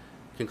beings,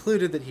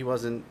 concluded that he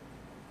wasn't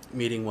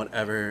meeting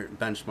whatever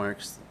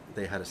benchmarks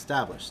they had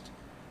established.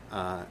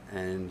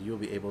 And you'll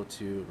be able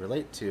to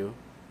relate to,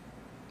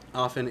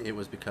 often it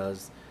was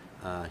because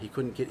he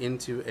couldn't get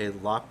into a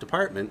locked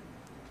department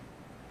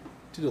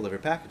to deliver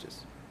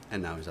packages,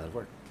 and now he's out of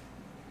work.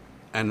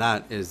 And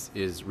that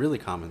is really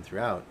common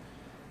throughout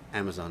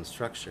Amazon's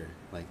structure.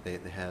 Like they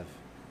have,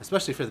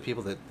 especially for the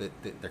people that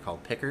they're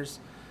called pickers.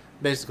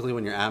 Basically,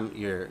 when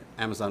your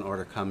Amazon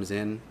order comes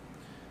in,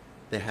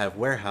 they have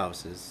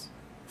warehouses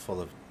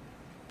full of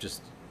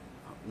just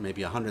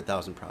maybe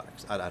 100,000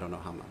 products. I don't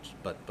know how much,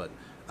 but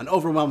an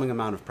overwhelming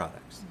amount of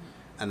products.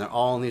 Mm-hmm. And they're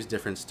all in these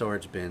different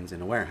storage bins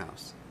in a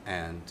warehouse.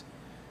 And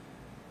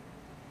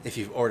if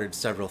you've ordered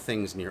several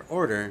things in your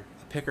order,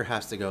 a picker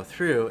has to go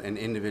through and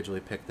individually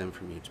pick them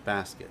from each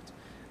basket.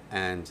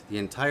 And the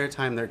entire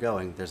time they're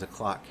going, there's a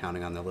clock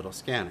counting on their little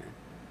scanner.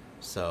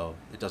 So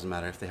it doesn't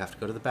matter if they have to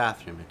go to the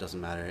bathroom. It doesn't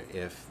matter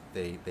if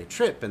they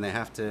trip and they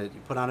have to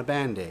put on a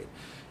Band-Aid.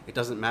 It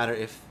doesn't matter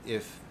if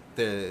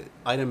the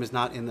item is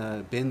not in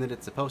the bin that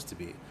it's supposed to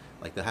be.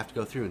 Like, they'll have to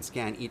go through and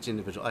scan each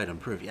individual item,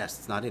 prove, yes,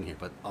 it's not in here.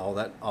 But all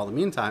the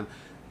meantime,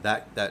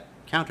 that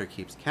counter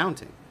keeps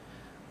counting.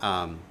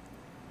 To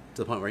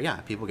the point where, yeah,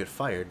 people get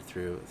fired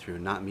through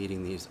not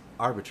meeting these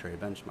arbitrary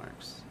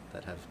benchmarks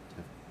that have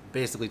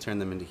basically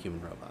turned them into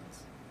human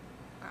robots.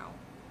 Wow.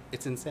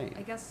 It's insane.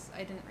 I guess I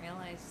didn't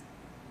realize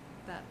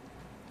that.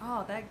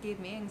 Oh, that gave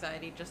me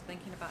anxiety just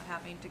thinking about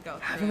having to go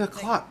through. Having a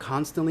clock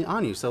constantly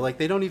on you, so like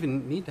they don't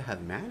even need to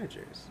have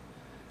managers.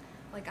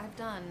 Like, I've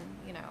done,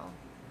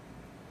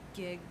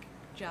 gig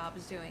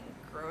jobs doing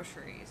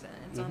groceries, and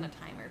it's on a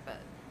timer, but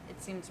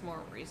it seems more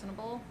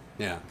reasonable.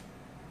 Yeah.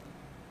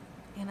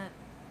 And I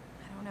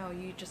don't know,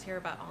 you just hear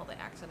about all the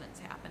accidents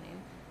happening.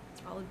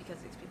 It's probably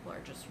because these people are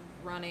just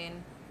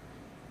running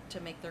to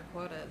make their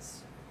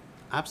quotas.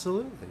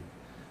 Absolutely.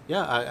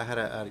 Yeah, I had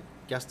a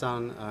guest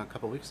on a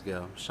couple weeks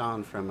ago,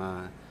 Sean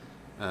from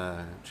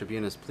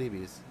Tribunus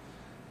Plebes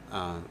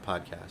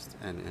podcast,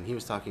 and he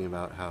was talking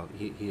about how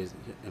he is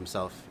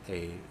himself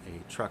a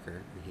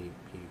trucker. He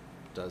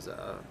does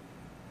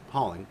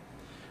hauling,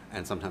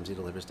 and sometimes he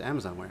delivers to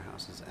Amazon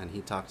warehouses. And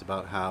he talked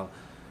about how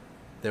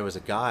there was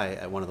a guy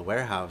at one of the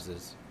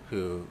warehouses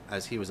who,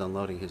 as he was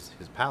unloading his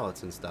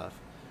pallets and stuff,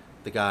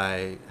 the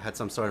guy had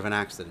some sort of an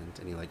accident,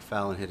 and he like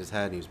fell and hit his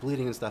head, and he was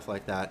bleeding and stuff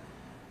like that,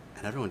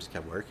 and everyone just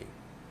kept working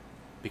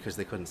because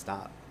they couldn't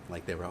stop.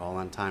 Like, they were all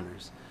on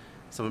timers.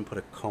 Someone put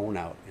a cone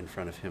out in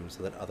front of him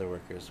so that other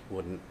workers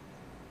wouldn't.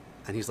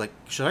 And he's like,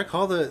 should I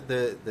call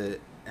the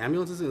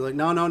ambulances? And he's like,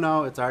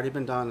 no, it's already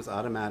been done. It's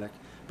automatic.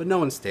 But no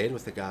one stayed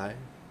with the guy.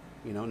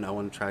 No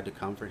one tried to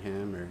comfort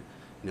him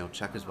or,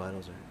 check his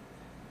vitals. Or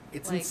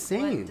it's like,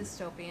 insane. What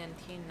dystopian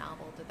teen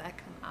novel did that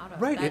come out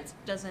of? Right.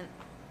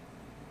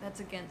 That's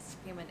against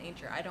human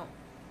nature.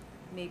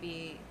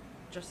 Maybe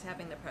just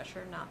having the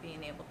pressure, not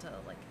being able to,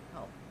 like,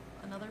 help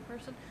another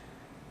person.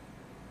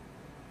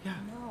 Yeah.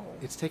 No.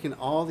 It's taken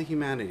all the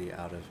humanity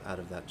out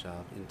of that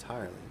job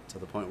entirely, to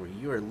the point where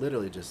you are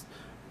literally just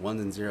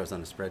ones and zeros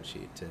on a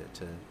spreadsheet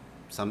to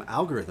some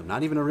algorithm.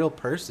 Not even a real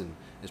person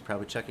is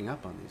probably checking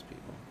up on these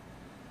people.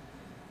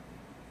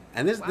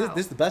 And this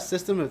is the best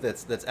system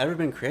that's ever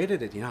been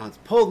created. It's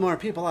pulled more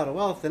people out of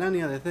wealth than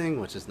any other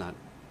thing, which is not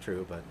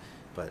true, but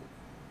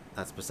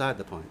that's beside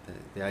the point.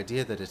 The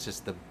idea that it's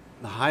just the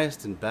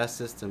highest and best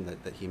system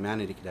that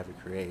humanity could ever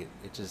create,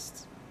 it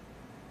just...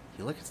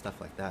 You look at stuff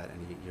like that,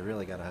 and you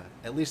really gotta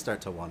at least start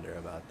to wonder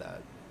about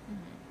that.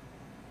 Mm-hmm.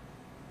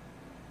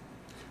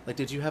 Like,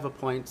 did you have a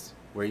point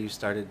where you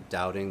started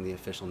doubting the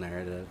official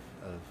narrative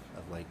of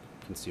like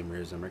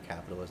consumerism or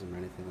capitalism or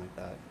anything like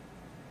that?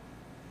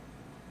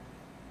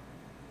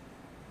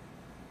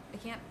 I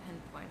can't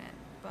pinpoint it,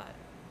 but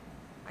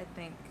I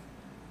think,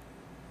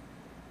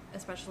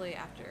 especially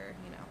after,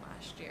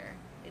 last year,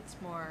 it's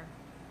more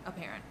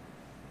apparent.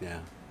 Yeah.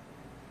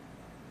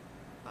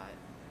 But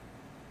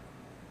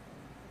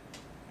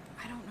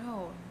I don't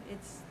know.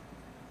 It's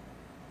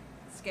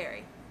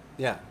scary.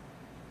 Yeah.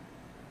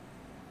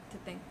 To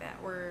think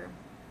that we're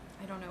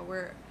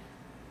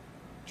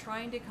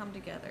trying to come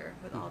together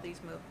with all these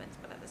movements,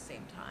 but at the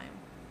same time,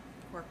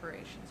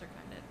 corporations are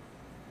kind of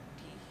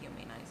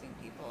dehumanizing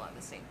people at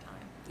the same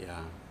time.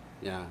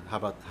 Yeah. How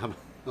about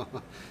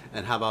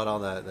and how about all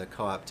the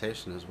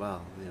co-optation as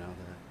well?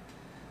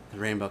 The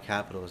rainbow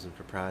capitalism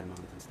for Pride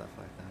Month and stuff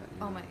like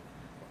that. Oh my!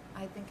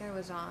 I think I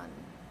was on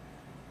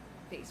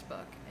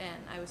Facebook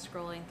and I was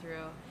scrolling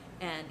through,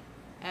 and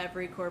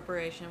every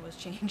corporation was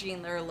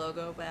changing their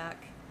logo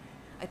back.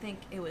 I think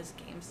it was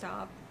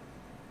GameStop.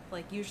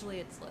 Like, usually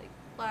it's like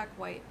black,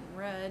 white, and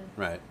red.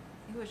 Right.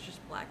 It was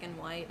just black and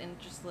white, and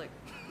just like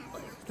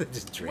They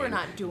just drained, we're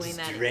not doing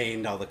that.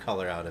 Drained all the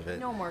color out of it.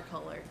 No more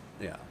color.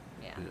 Yeah.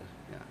 Yeah.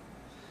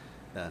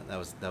 That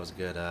was a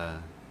good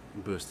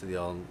boost to the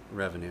old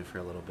revenue for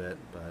a little bit,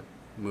 but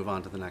move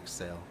on to the next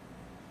sale.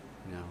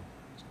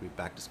 It's gonna be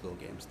back to school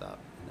GameStop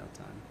in no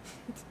time.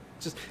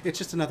 It's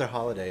just another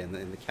holiday in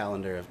the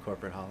calendar of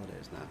corporate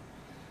holidays now.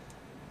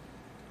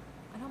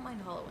 I don't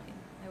mind Halloween.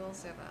 I will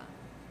say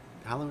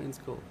that. Halloween's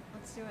cool.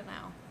 Let's do it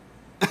now.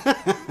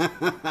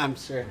 I'm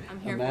sure I'm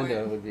here Amanda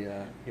for it. would be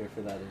here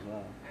for that as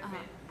well.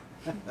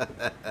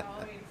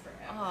 Halloween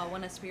forever. Oh,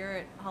 when a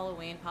spirit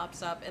Halloween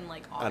pops up in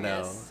like I know.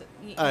 August,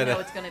 you I know know.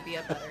 it's gonna be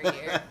a better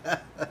year.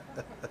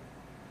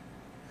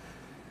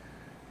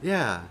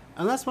 Yeah,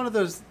 and that's one of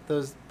those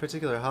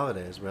particular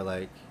holidays where,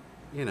 like,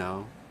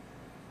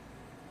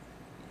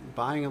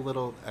 buying a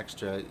little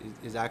extra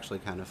is actually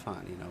kind of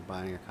fun.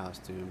 Buying a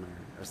costume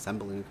or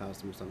assembling a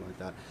costume or something like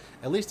that.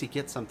 At least you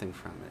get something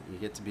from it. You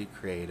get to be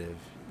creative.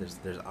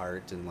 There's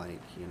art and, like,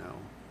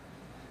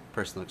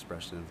 personal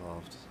expression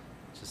involved.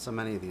 Just so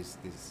many of these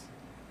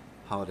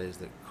holidays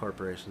that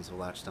corporations have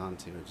latched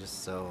onto are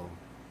just so,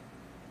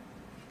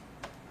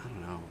 I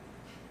don't know.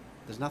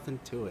 there's nothing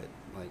to it.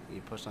 Like,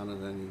 you push on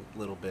it any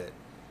little bit.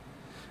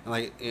 And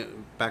like,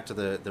 back to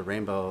the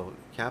rainbow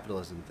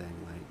capitalism thing,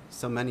 like,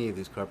 so many of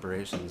these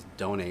corporations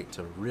donate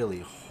to really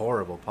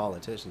horrible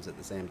politicians at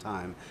the same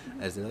time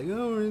as they're like,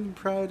 oh, we're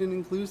proud and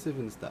inclusive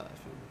and stuff.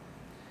 And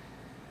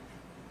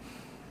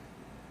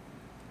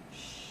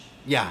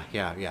yeah.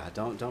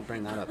 Don't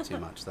bring that up too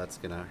much. That's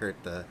gonna hurt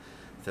the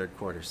third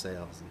quarter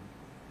sales and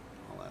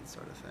all that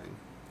sort of thing.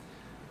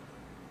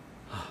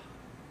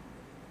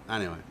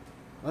 Anyway,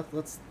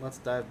 let's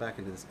dive back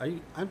into this. I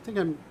think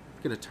I'm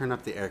gonna turn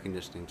up the air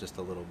conditioning just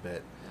a little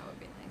bit. That would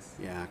be nice.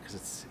 Yeah,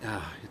 because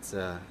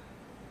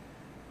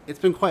it's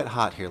been quite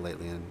hot here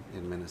lately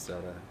in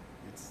Minnesota.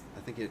 I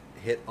think it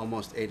hit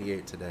almost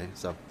 88 today.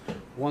 So,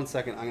 1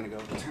 second, I'm gonna go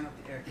turn up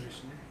the air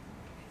conditioner.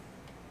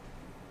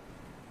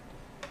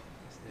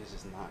 This is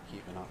just not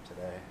keeping up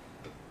today.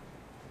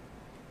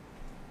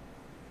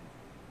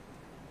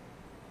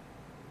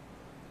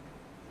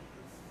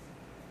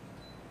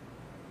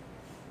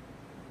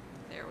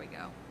 There we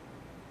go.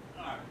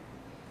 Alright.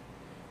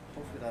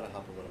 Hopefully that'll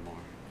help a little more.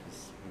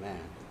 Because, man,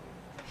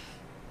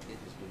 it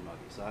has been muggy.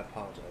 So I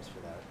apologize for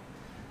that.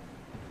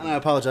 And I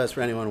apologize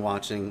for anyone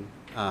watching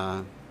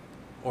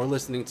or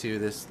listening to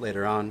this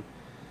later on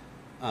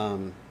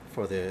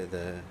for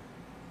the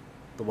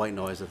white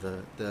noise of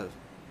the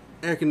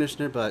air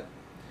conditioner, but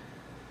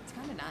It's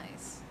kind of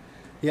nice.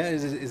 yeah,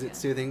 is it Yeah.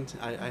 soothing?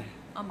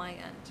 On my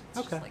end. It's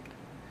Okay. Just like,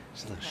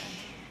 Just like,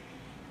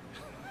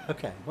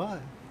 okay. okay,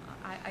 well,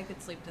 I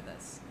could sleep to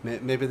this.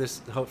 maybe there's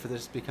hope for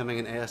this becoming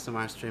an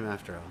ASMR stream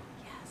after all.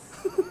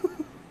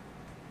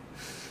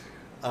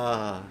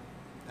 Yes.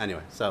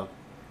 Anyway, so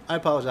I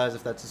apologize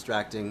if that's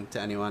distracting to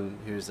anyone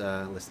who's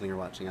listening or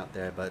watching out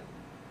there, but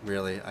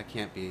really, I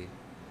can't be.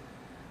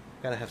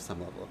 Gotta have some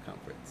level of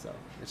comfort, so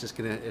it's just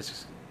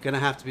gonna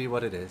have to be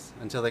what it is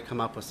until they come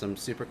up with some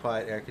super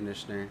quiet air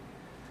conditioner.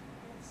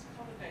 It's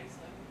called a Dyson,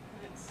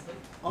 and it's like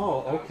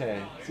Oh,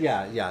 okay.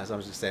 $1,000. Yeah. So I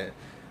was just saying,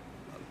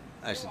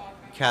 I should welcome.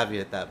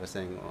 caveat that by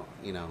saying, well,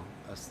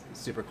 a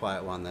super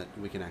quiet one that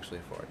we can actually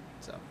afford.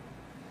 So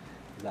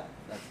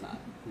that's not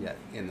yet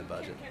in the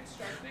budget.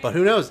 But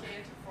who knows?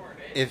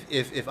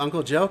 If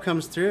Uncle Joe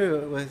comes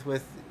through with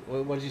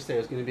what did you say? It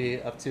was going to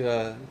be up to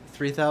a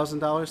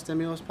 $3,000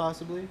 stimulus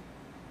possibly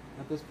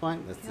at this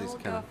point. That's He'll these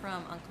go kind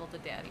from uncle to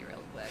daddy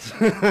real quick.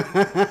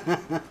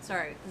 of.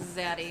 Sorry,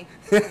 Zaddy.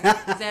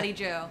 Zaddy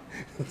Joe.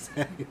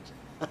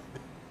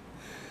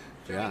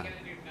 Yeah. Gonna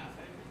do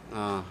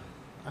nothing.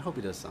 I hope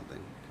he does something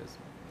because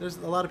there's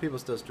a lot of people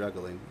still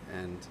struggling,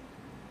 and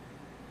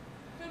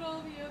But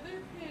all the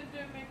other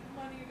pandemic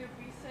money that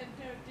we sent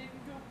out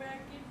didn't go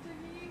back into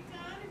the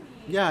economy.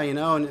 yeah,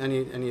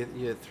 and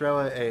you throw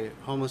a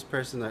homeless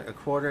person a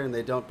quarter and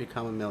they don't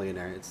become a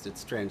millionaire. It's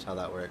strange how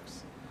that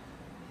works.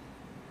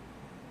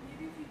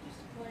 Maybe if you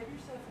just applied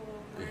yourself a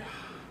little more.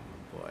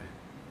 Oh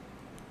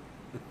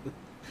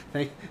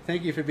boy.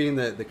 Thank you for being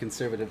the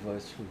conservative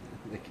voice from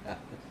the cabinet.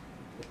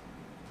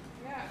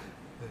 Yeah.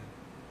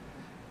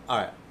 All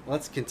right,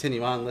 let's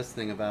continue on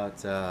listening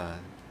about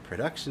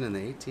production in the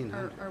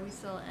 1800s. Are we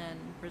still in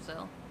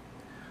Brazil?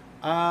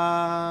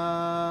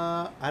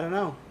 I don't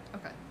know.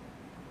 Okay.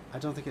 I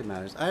don't think it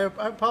matters. I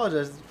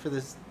apologize for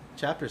this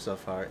chapter so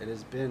far. It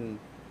has been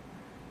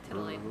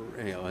Titillating.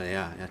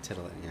 Yeah,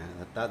 titillating.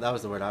 Yeah, that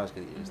was the word I was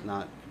going to use. Mhm.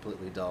 Not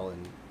completely dull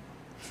and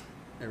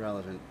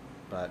irrelevant,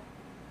 but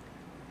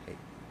hey,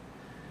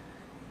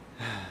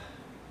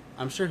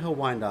 I'm sure he'll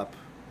wind up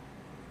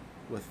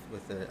with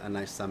a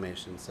nice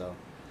summation. So,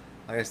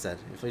 like I said,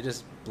 if we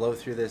just blow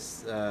through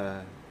this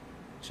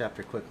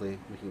chapter quickly,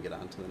 we can get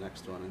on to the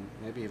next one and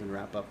maybe even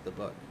wrap up the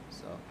book.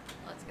 So,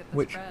 Let's get this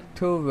Which bread.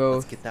 Tove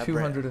Let's get that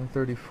bread.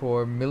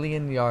 234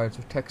 million yards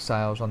of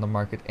textiles on the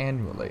market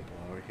annually.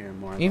 well, we're hearing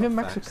more. Even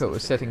about facts Mexico and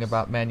is setting figures.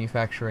 about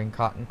manufacturing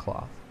cotton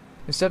cloth,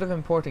 instead of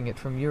importing it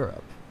from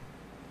Europe.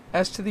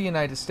 As to the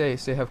United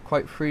States, they have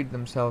quite freed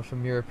themselves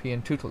from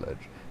European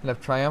tutelage and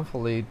have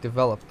triumphantly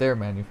developed their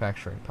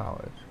manufacturing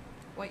powers.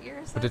 What year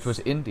is But this? it was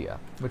India,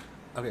 which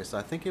Okay, so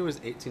I think it was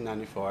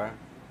 1894.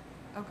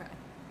 Okay.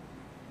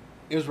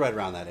 It was right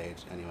around that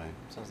age, anyway.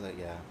 So I was like,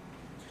 yeah,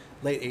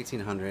 late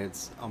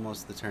 1800s,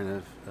 almost the turn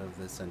of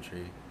the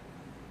century.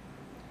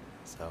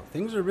 So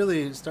things are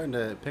really starting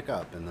to pick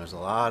up, and there's a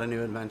lot of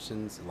new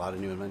inventions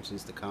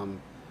to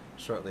come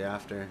shortly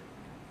after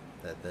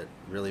that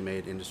really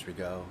made industry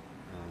go.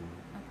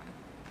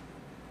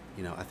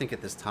 Okay. I think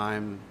at this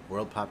time,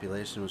 world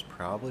population was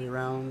probably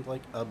around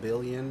like a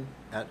billion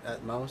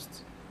at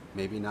most,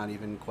 maybe not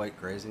even quite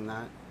grazing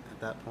that at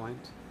that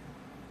point.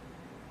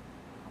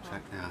 In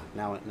fact,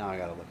 now I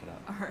gotta look it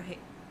up. All right.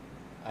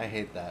 I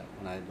hate that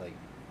when I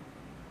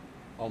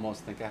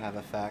almost think I have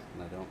a fact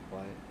and I don't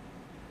quite.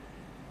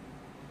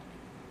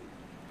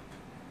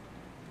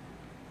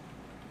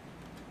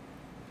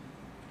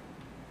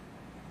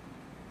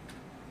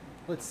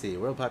 Let's see,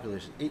 world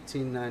population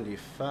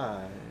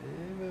 1895.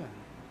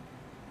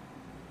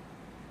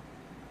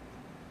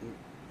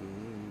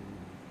 Mm-mm.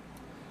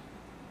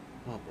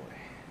 Oh boy.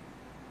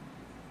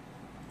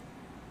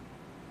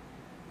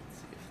 Let's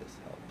see if this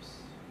helps.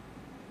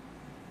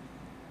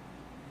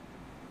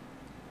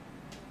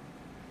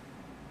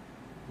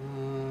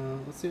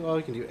 let's see. Well,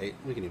 we can do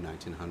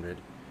 1900.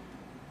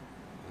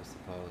 I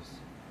suppose.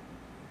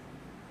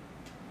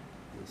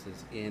 This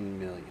is in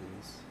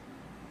millions.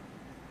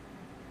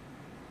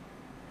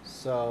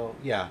 So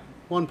yeah,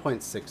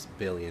 1.6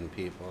 billion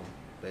people,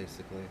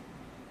 basically,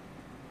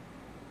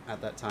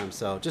 at that time.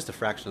 So just a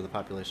fraction of the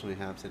population we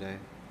have today.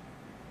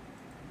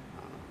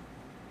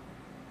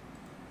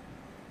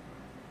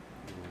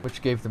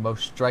 Which gave the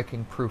most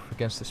striking proof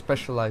against the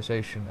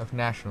specialization of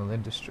national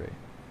industry.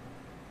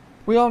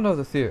 We all know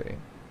the theory.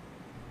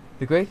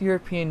 The great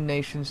European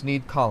nations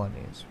need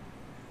colonies,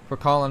 for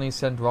colonies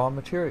send raw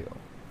material,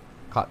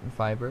 cotton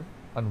fiber,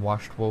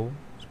 unwashed wool,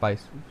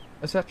 spices,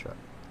 etc.,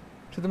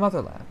 to the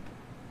motherland,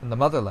 and the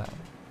motherland,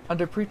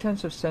 under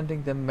pretense of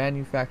sending them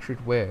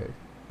manufactured wares,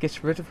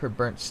 gets rid of her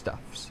burnt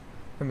stuffs,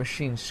 her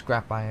machines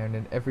scrap iron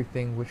and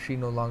everything which she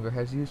no longer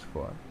has use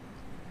for.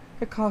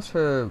 It costs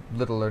her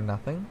little or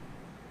nothing,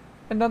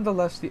 and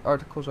nonetheless the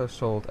articles are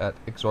sold at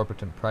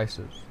exorbitant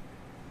prices.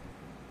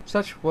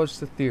 Such was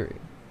the theory.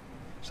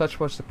 Such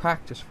was the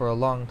practice for a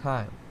long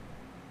time.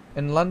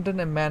 In London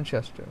and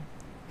Manchester,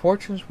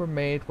 fortunes were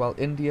made while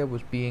India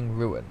was being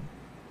ruined.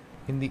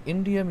 In the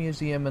India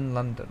Museum in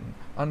London,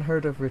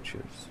 unheard of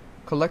riches,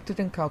 collected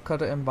in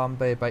Calcutta and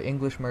Bombay by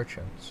English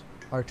merchants,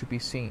 are to be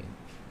seen.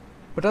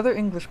 But other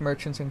English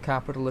merchants and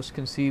capitalists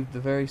conceived the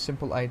very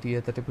simple idea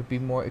that it would be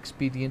more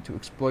expedient to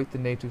exploit the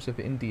natives of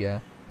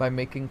India by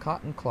making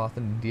cotton cloth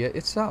in India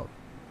itself,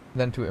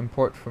 than to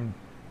import from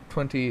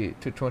 20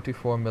 to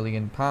 24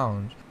 million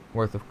pounds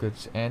worth of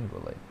goods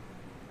annually.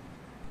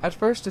 At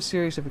first a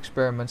series of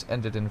experiments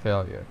ended in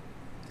failure.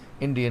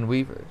 Indian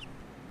weavers,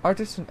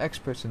 artists and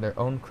experts in their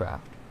own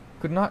craft,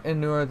 could not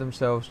inure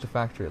themselves to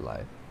factory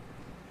life.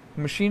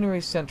 The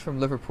machinery sent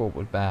from Liverpool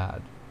was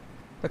bad.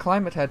 The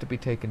climate had to be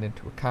taken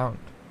into account.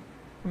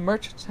 The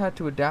merchants had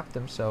to adapt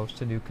themselves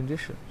to new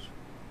conditions,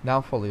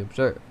 now fully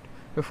observed,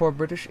 before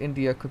British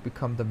India could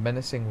become the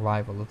menacing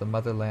rival of the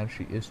motherland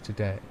she is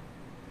today.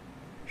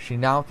 She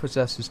now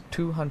possesses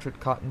 200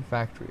 cotton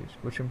factories,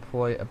 which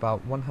employ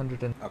about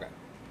 100 and... Okay.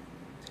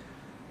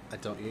 I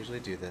don't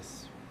usually do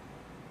this,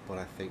 but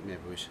I think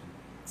maybe we should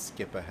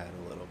skip ahead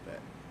a little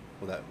bit.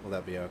 Will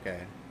that be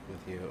okay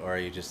with you? Or are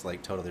you just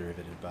like totally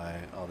riveted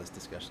by all this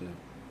discussion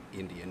of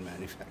Indian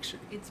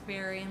manufacturing? It's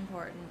very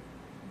important.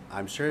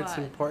 I'm sure it's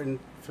but important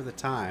for the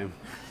time.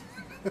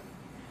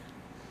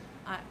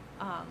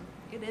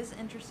 it is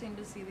interesting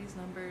to see these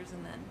numbers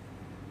and then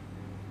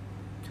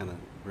Kind of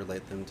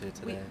relate them to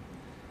today.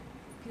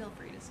 feel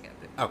free to skip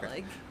it. Okay.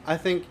 Like, I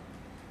think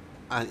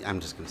I'm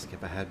just going to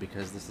skip ahead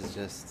because this is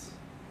just,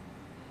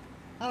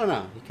 I don't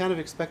know. You kind of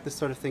expect this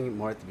sort of thing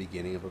more at the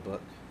beginning of a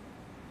book.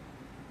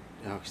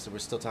 You know, so we're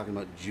still talking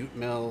about jute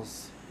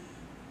mills,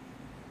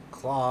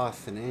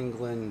 cloth in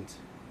England.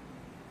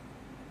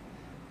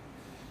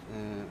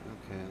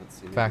 Okay, let's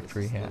see. Maybe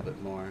factory this is a hand, little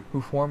bit more.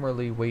 who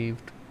formerly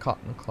weaved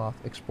cotton cloth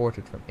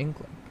exported from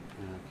England.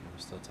 Okay, we're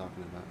still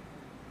talking about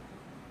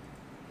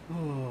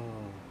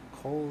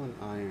coal and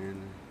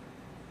iron.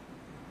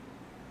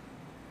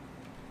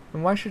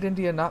 And why should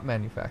India not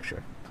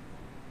manufacture?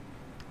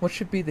 What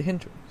should be the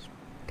hindrance?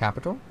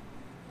 Capital?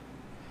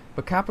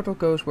 But capital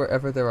goes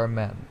wherever there are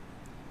men,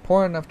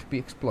 poor enough to be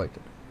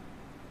exploited.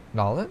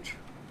 Knowledge?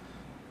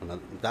 Well,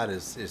 that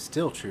is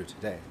still true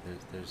today.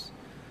 There's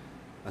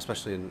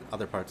especially in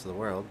other parts of the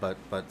world, but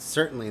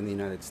certainly in the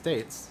United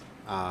States,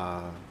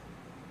 a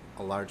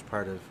large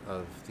part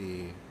of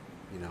the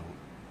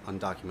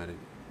undocumented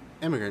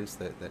immigrants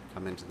that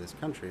come into this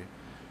country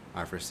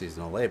are for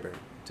seasonal labor,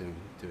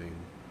 doing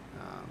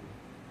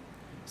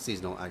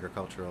seasonal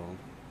agricultural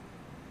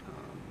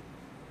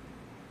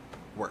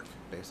work,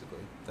 basically,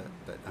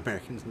 that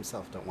Americans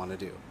themselves don't want to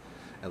do,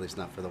 at least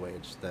not for the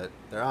wage that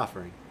they're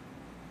offering.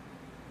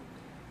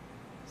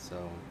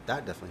 So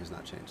that definitely has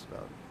not changed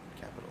about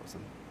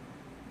capitalism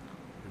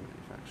and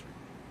manufacturing.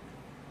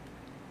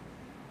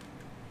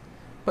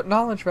 But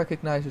knowledge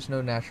recognizes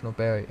no national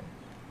barrier.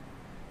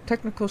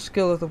 Technical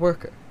skill of the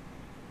worker?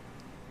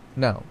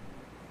 No.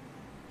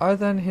 Are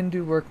then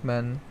Hindu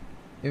workmen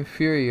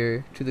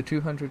inferior to the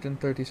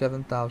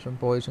 237,000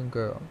 boys and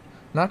girls,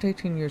 not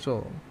 18 years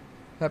old,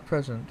 at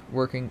present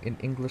working in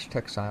English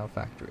textile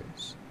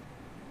factories?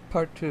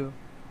 Part 2.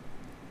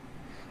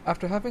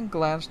 After having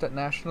glanced at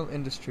national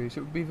industries,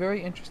 it would be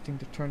very interesting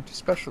to turn to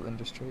special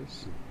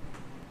industries.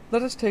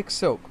 Let us take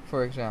silk,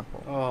 for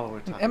example.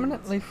 An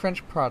eminently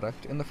French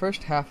product in the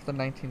first half of the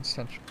 19th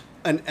century.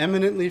 An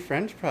eminently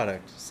French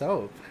product,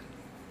 soap.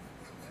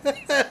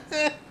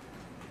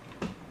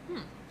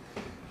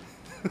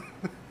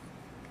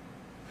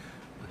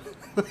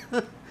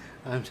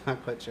 I'm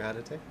not quite sure how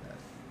to take that.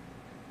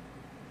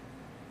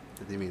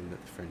 Do they mean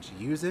that the French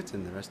use it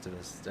and the rest of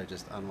us are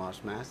just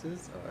unwashed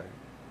masses, or?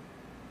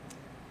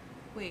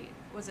 wait,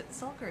 was it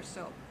silk or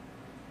soap?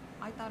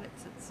 I thought it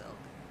said silk.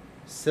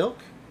 Silk?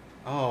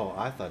 Oh,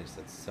 I thought he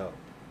said soap. Hold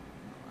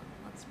on,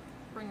 let's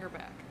bring her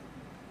back.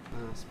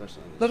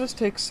 Especially. Let us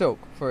take silk,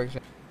 for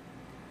example.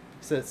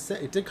 So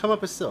it did come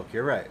up as silk.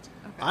 You're right.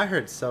 Okay. I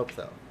heard soap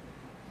though.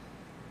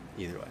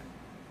 Either way,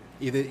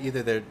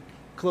 either they're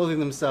clothing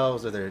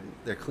themselves or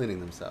they're cleaning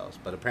themselves.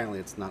 But apparently,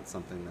 it's not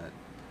something that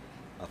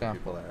other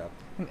people are up.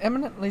 An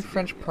eminently to do,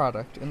 French yeah.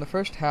 product in the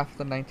first half of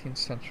the 19th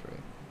century.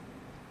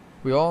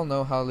 We all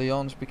know how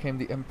Lyons became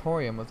the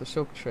emporium of the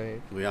silk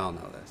trade. We all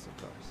know this, of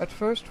course. At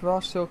first, raw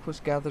silk was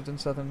gathered in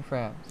southern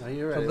France. No,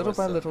 you're right. But it little was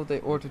by silk. little, they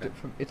ordered Okay. it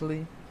from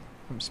Italy,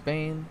 from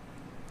Spain,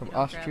 from You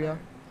don't Austria, gather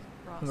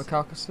raw from the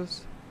silk.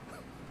 Caucasus,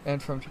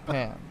 and from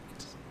Japan.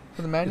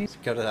 For the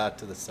Just go out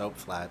to the soap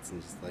flats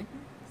and just like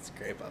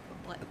scrape up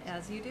a Like, bunch.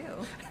 as you do.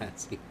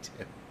 As you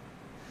do.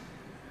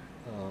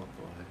 Oh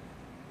boy.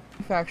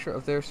 manufacture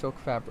of their silk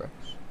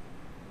fabrics.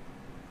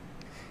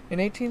 In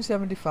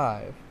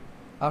 1875,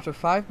 out of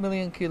 5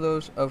 million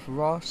kilos of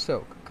raw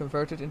silk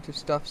converted into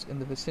stuffs in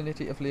the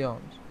vicinity of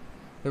Lyons,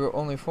 there were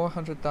only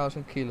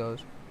 400,000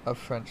 kilos of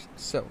French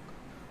silk.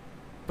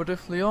 But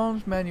if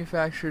Lyons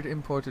manufactured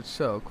imported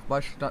silk,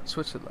 why should not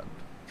Switzerland,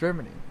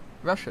 Germany,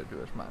 Russia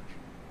do as much?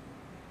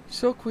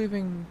 Silk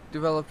weaving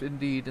developed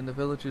indeed in the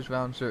villages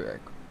round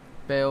Zurich.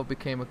 Bâle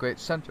became a great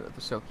center of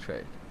the silk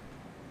trade.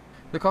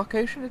 The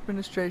Caucasian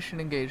administration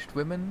engaged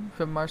women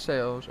from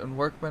Marseilles and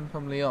workmen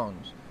from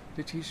Lyons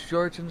to teach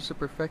Georgians the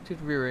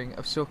perfected rearing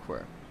of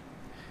silkworm,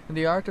 and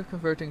the art of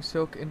converting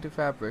silk into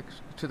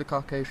fabrics to the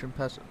Caucasian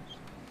peasants.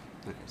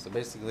 Okay, so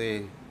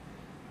basically,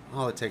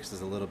 all it takes is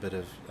a little bit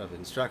of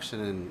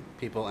instruction, and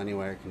people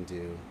anywhere can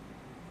do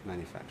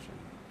manufacturing.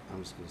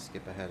 I'm just going to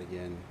skip ahead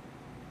again.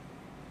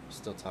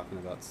 Still talking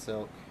about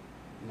silk.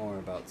 More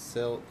about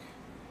silk.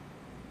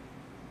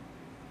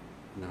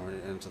 Now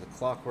we're into the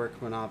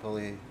clockwork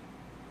monopoly.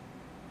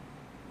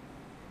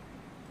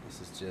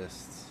 This is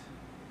just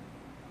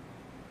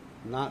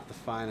not the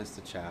finest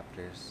of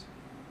chapters.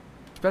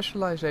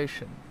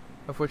 Specialization,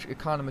 of which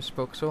economists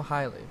spoke so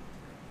highly,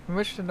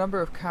 enriched a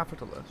number of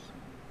capitalists,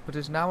 but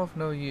is now of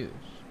no use.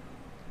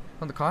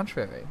 On the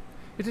contrary,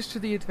 it is to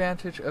the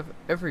advantage of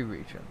every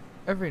region,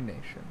 every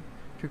nation,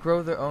 to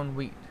grow their own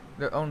wheat,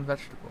 their own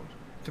vegetables,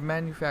 to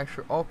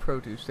manufacture all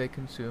produce they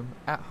consume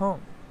at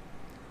home.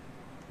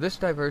 This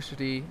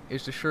diversity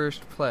is the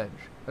surest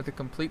pledge of the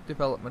complete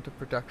development of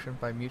production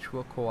by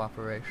mutual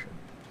cooperation.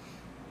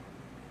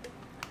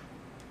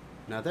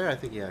 Now there, I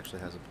think he actually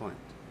has a point.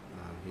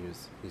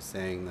 He's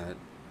saying that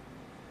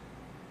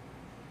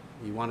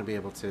you want to be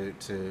able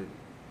to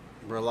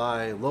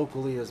rely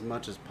locally as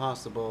much as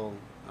possible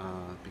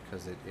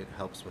because it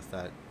helps with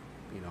that,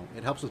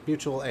 it helps with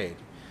mutual aid.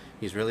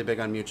 He's really big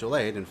on mutual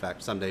aid. In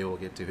fact, someday we'll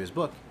get to his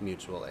book,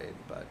 Mutual Aid.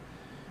 But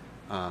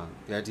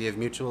the idea of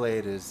mutual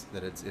aid is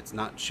that it's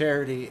not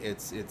charity.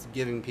 It's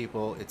giving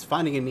people. It's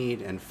finding a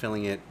need and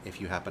filling it if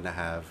you happen to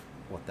have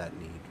what that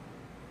need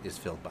is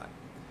filled by.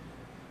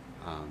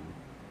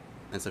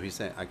 And so he's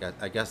saying,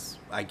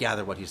 I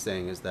gather what he's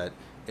saying is that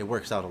it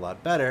works out a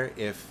lot better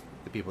if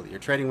the people that you're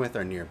trading with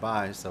are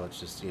nearby. So it's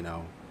just you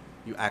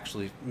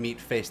actually meet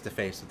face to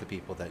face with the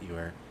people that you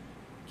are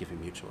giving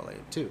mutual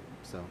aid to.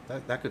 So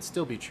that could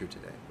still be true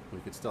today. We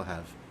could still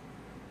have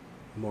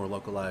more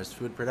localized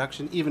food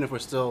production, even if we're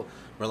still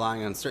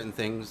relying on certain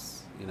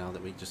things,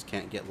 that we just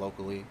can't get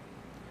locally.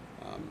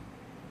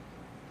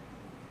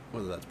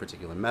 Whether that's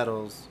particular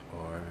metals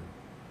or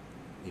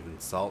even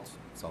salt.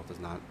 Salt is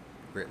not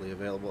greatly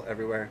available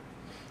everywhere.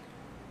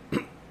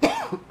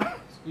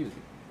 Excuse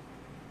me.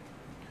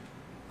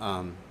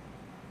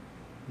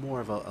 More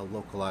of a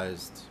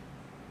localized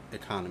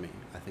economy,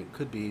 I think,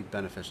 could be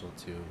beneficial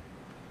to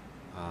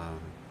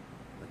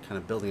kind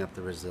of building up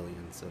the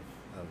resilience of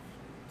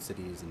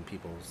cities and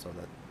people so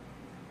that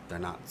they're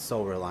not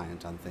so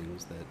reliant on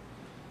things that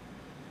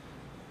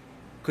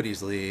could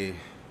easily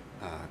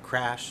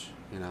crash,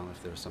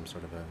 if there was some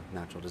sort of a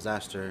natural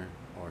disaster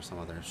or some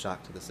other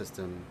shock to the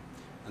system,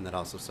 and that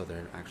also so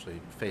they're actually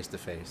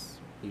face-to-face.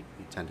 You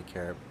tend to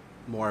care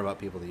more about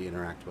people that you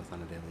interact with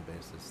on a daily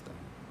basis than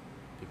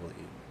people that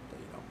you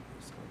don't.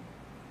 So.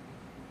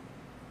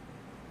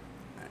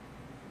 All right.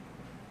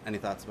 Any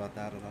thoughts about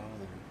that at all?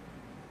 Or?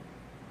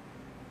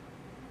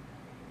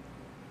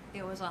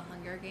 It was a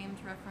Hunger Games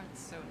reference,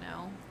 so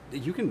no.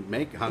 You can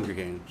make Hunger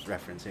Games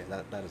reference here.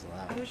 That is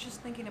allowed. I was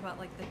just thinking about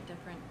like the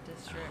different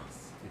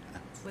districts Yeah,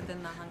 it's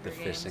within the Hunger the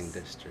Games. fishing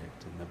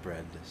district and the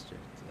bread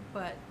district.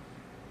 But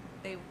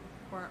they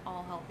weren't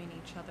all helping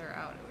each other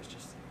out. It was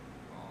just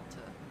all to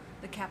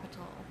the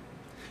capital.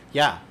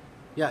 Yeah.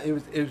 It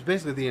was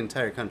basically the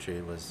entire country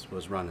was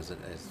run as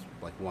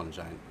like one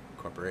giant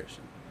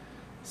corporation.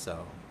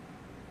 So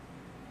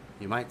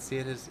you might see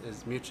it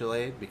as mutual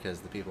aid because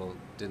the people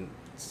didn't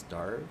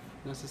starve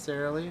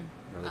necessarily,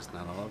 or at least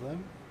not all of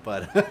them.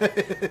 But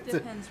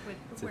Depends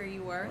where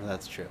you were. Well,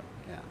 that's true.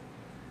 Yeah.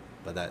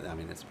 But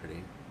it's a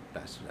pretty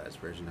bastardized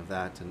version of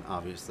that, and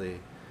obviously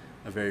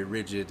a very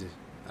rigid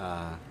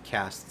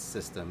caste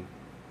system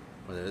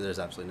where there's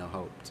absolutely no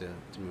hope to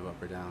move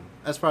up or down.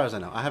 As far as I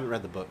know. I haven't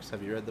read the books.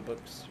 Have you read the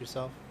books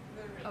yourself?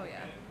 Oh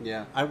yeah.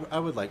 Yeah, I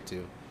would like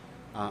to.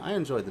 I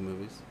enjoyed the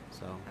movies,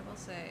 so. I will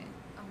say,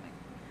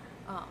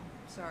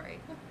 sorry,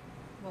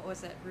 what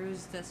was it?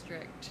 Ruse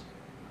District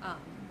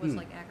was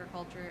like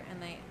agriculture,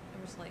 and there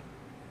was like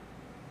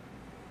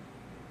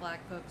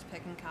black folks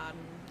picking cotton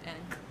and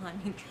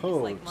climbing trees Oh,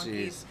 like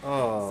monkeys. jeez.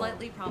 Oh.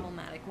 Slightly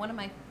problematic. One of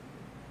my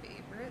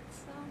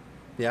favorites,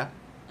 though. Yeah?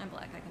 I'm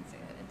black. I can say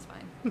it. It's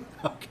fine.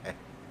 Okay.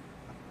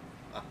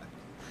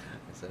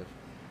 So,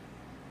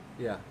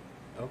 yeah.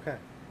 Okay.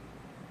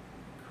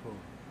 Cool.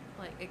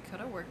 Like, it could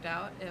have worked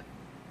out if,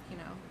 you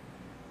know,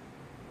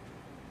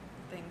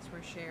 things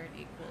were shared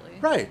equally.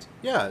 Right.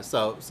 Yeah.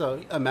 So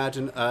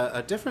imagine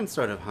a different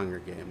sort of Hunger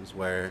Games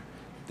where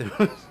there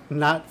was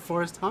not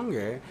forced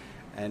hunger,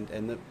 and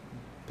the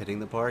pitting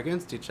the poor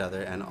against each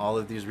other, and all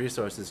of these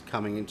resources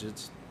coming in,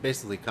 just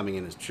basically coming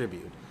in as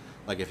tribute.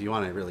 Like, if you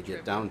want to really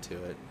get down to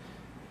it,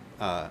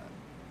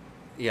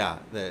 yeah,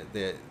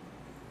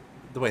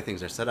 the way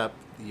things are set up,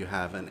 you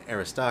have an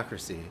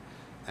aristocracy,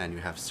 and you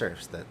have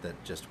serfs that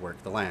just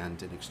work the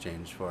land in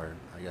exchange for,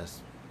 I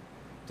guess.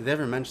 Did they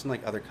ever mention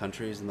like other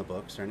countries in the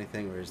books or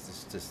anything, or is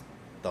this just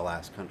the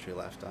last country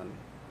left on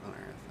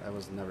Earth? I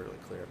was never really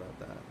clear about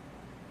that.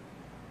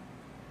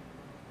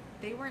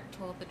 They weren't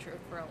told the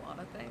truth for a lot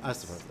of things. I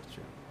suppose that's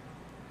true.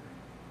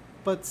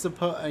 But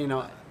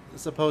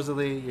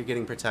supposedly you're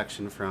getting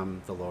protection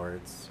from the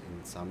lords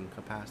in some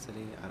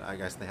capacity. I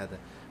guess they had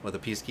the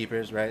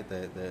peacekeepers, right?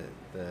 The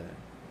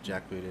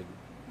jackbooted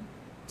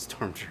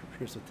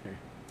stormtroopers with their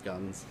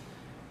guns.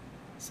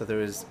 So there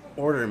was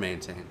order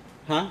maintained.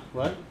 Huh?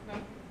 What?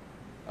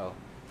 Oh.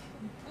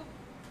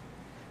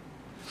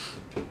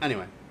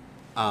 Anyway,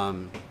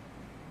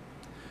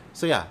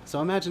 so yeah,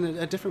 so imagine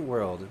a different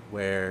world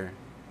where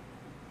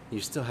you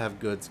still have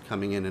goods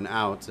coming in and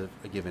out of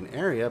a given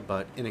area,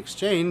 but in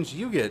exchange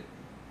you get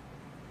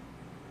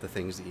the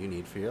things that you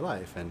need for your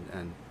life,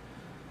 and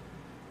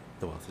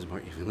the wealth is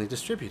more evenly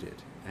distributed,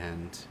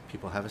 and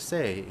people have a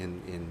say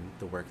in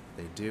the work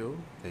that they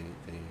do. They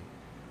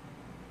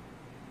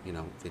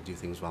they do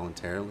things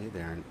voluntarily.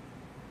 They aren't,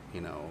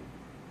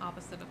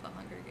 Opposite of the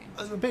Hunger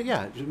Games. But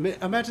yeah,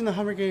 imagine the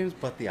Hunger Games,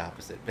 but the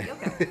opposite.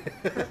 Okay,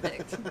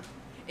 perfect.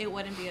 It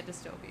wouldn't be a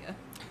dystopia.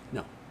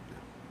 No,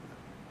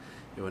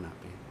 it would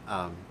not be.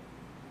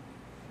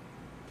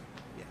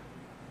 Yeah.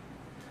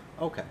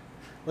 Okay,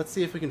 let's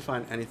see if we can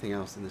find anything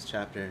else in this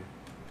chapter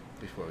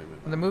before we move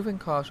on. The moving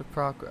cause of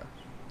progress.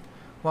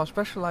 While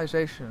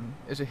specialization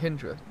is a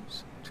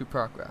hindrance to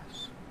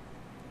progress,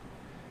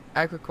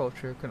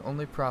 agriculture can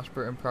only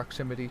prosper in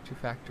proximity to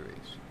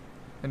factories,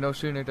 and no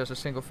sooner does a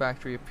single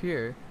factory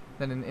appear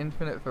than an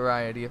infinite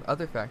variety of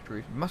other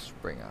factories must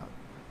spring up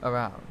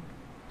around,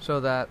 so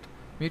that,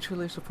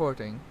 mutually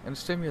supporting and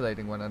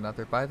stimulating one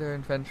another by their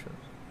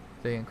inventions,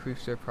 they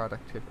increase their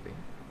productivity.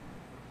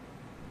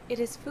 It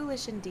is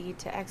foolish indeed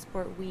to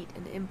export wheat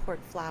and import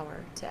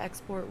flour, to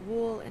export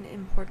wool and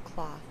import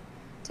cloth,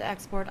 to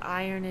export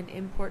iron and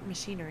import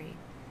machinery,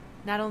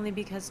 not only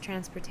because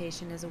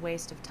transportation is a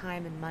waste of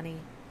time and money,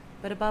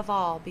 but above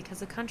all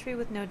because a country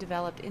with no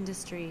developed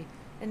industry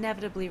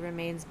inevitably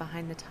remains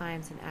behind the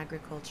times in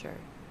agriculture,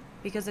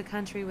 because a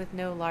country with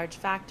no large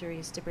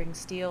factories to bring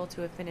steel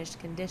to a finished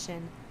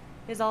condition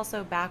is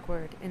also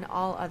backward in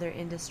all other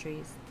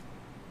industries,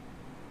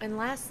 and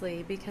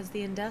lastly, because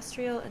the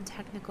industrial and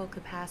technical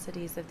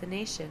capacities of the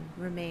nation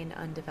remain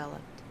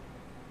undeveloped.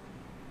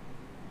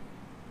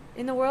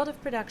 In the world of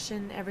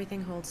production,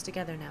 everything holds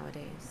together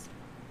nowadays.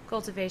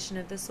 Cultivation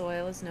of the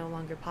soil is no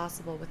longer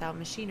possible without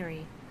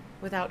machinery,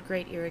 without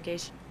great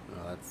irrigation.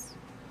 Well, that's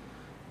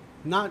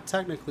not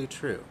technically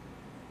true.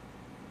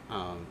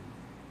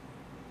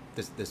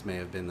 This may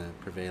have been the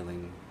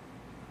prevailing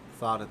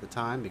thought at the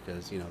time,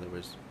 because there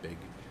was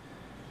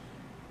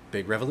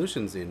big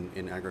revolutions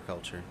in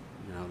agriculture.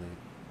 They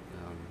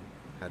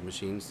had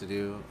machines to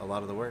do a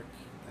lot of the work,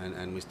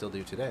 and we still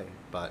do today.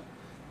 But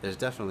there's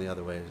definitely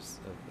other ways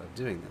of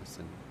doing this,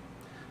 and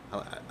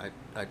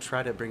I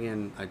try to bring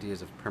in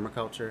ideas of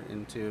permaculture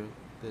into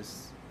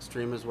this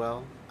stream as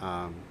well.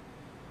 And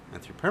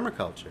through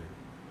permaculture,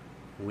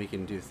 we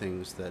can do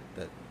things that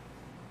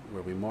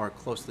where we more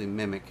closely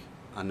mimic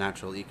a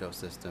natural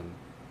ecosystem,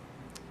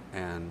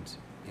 and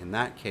in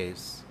that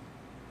case,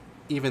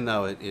 even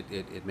though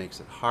it makes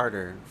it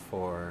harder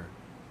for,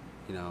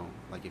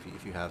 like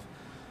if you have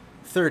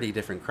 30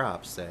 different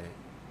crops, say,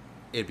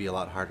 it'd be a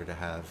lot harder to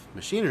have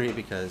machinery,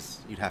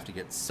 because you'd have to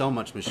get so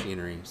much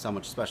machinery, so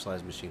much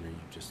specialized machinery,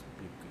 you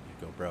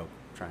go broke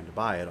trying to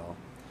buy it all.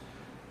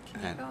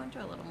 Can you go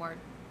into a little more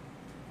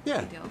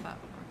Yeah. detail about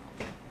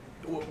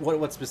permaculture?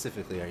 What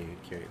specifically are you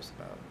curious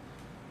about?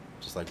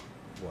 Just like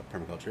what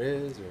permaculture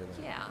is, or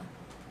Yeah.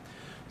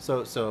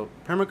 So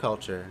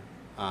permaculture,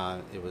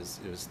 it was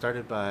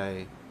started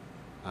by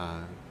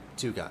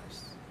two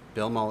guys,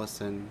 Bill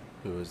Mollison,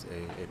 who was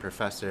a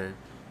professor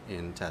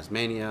in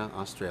Tasmania,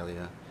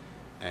 Australia,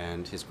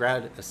 and his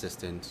grad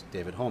assistant,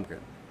 David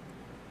Holmgren.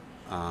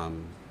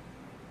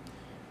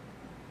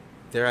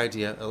 Their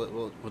idea,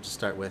 we'll just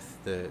start with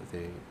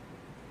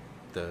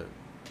the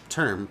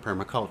term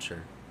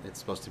permaculture. It's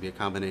supposed to be a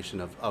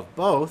combination of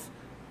both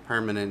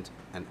permanent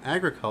and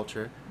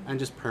agriculture, and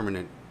just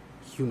permanent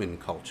human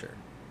culture,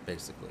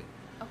 basically.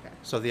 Okay.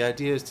 So the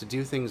idea is to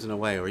do things in a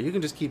way where you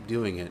can just keep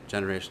doing it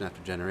generation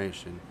after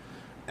generation,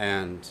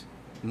 and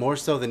more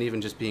so than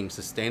even just being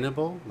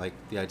sustainable. Like,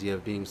 the idea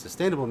of being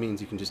sustainable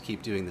means you can just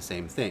keep doing the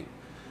same thing.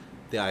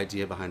 The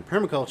idea behind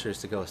permaculture is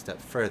to go a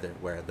step further,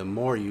 where the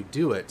more you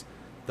do it,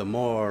 the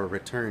more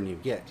return you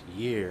get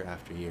year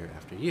after year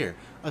after year,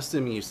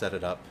 assuming you set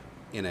it up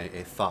in a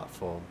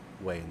thoughtful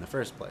way in the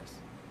first place.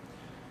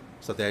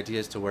 So the idea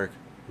is to work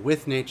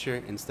with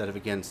nature instead of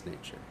against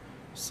nature.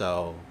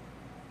 So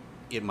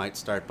it might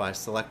start by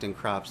selecting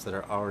crops that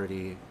are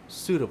already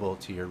suitable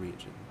to your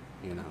region.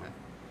 You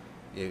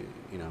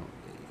know,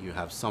 you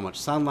have so much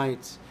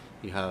sunlight,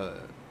 you have,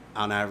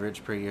 on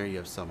average per year, you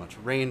have so much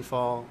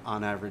rainfall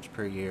on average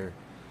per year.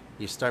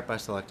 You start by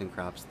selecting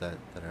crops that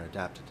are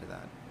adapted to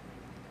that.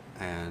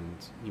 And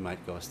you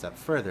might go a step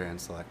further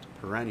and select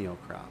perennial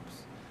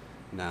crops.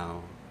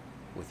 Now,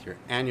 with your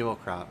annual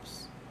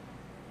crops,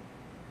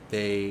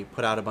 they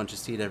put out a bunch of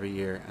seed every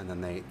year, and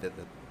then the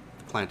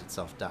plant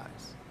itself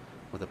dies.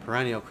 With a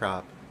perennial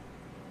crop,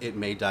 it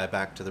may die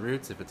back to the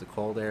roots if it's a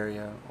cold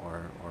area,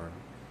 or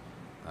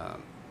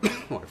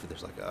or if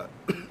there's like a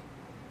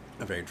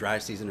very dry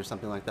season or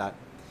something like that.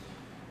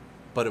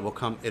 But it'll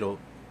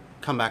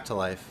come back to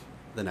life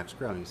the next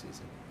growing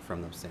season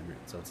from those same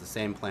roots. So it's the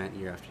same plant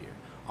year after year.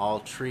 All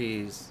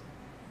trees,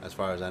 as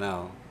far as I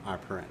know, are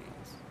perennials.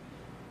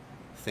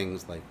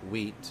 Things like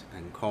wheat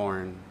and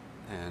corn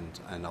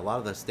and a lot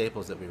of the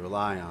staples that we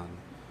rely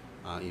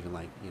on, even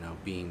like,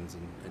 beans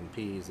and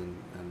peas and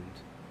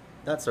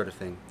that sort of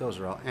thing, those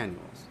are all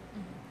annuals.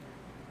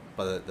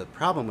 But the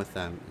problem with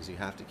them is you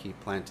have to keep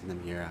planting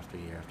them year after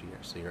year after year.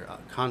 So you're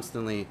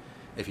constantly,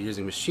 if you're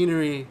using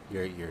machinery,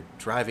 you're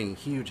driving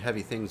huge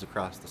heavy things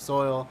across the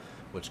soil,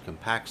 which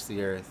compacts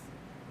the earth,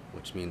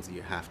 which means that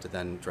you have to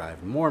then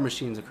drive more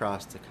machines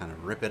across to kind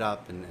of rip it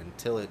up and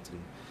till it.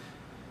 And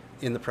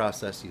in the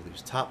process, you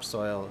lose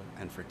topsoil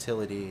and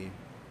fertility,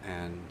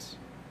 and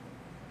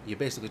you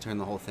basically turn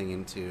the whole thing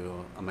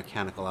into a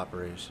mechanical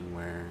operation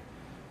where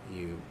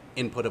you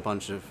input a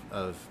bunch of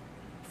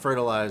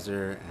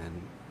fertilizer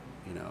and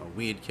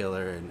weed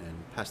killer and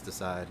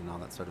pesticide and all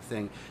that sort of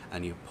thing,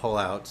 and you pull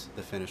out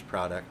the finished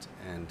product,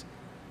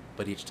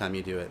 but each time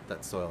you do it,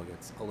 that soil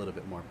gets a little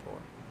bit more poor.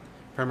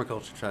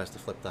 Permaculture tries to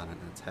flip that on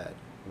its head,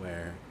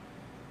 where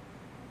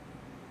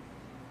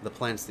the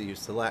plants that you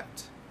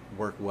select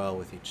work well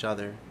with each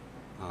other.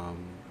 I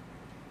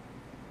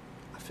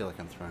feel like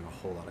I'm throwing a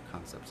whole lot of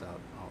concepts out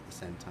all at the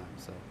same time,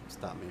 so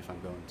stop me if I'm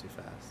going too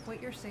fast.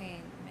 What you're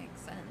saying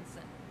makes sense,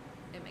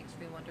 and it makes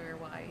me wonder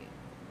why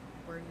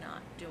we're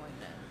not doing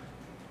it.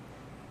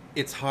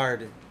 It's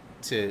hard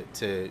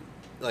to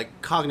like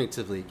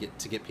cognitively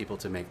get people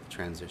to make the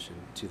transition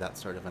to that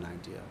sort of an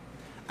idea.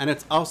 And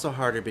it's also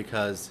harder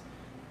because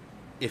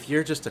if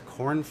you're just a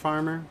corn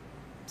farmer,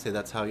 say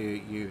that's how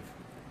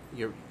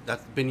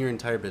that's been your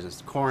entire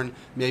business. Corn,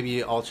 maybe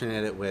you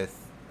alternate it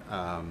with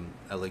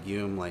a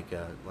legume like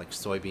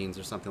soybeans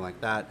or something like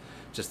that,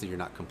 just that you're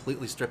not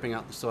completely stripping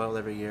out the soil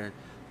every year,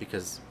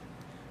 because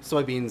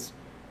soybeans,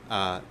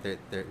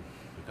 they're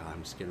God,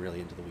 I'm just getting really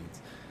into the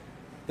weeds.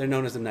 They're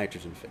known as a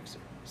nitrogen fixer.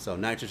 So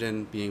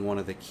nitrogen being one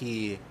of the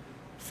key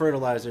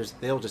fertilizers,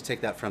 they'll just take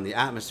that from the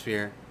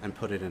atmosphere and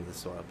put it into the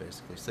soil,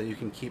 basically. So you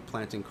can keep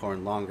planting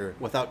corn longer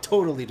without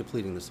totally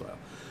depleting the soil.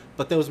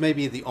 But those may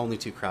be the only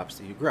two crops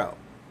that you grow.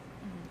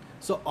 Mm-hmm.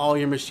 So all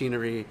your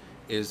machinery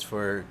is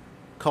for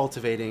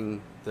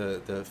cultivating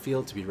the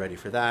field to be ready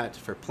for that,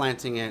 for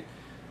planting it,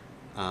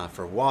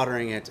 for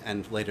watering it,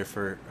 and later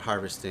for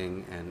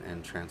harvesting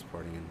and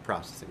transporting and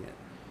processing it.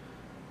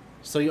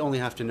 So you only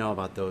have to know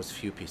about those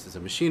few pieces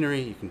of machinery.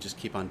 You can just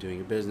keep on doing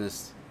your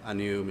business. A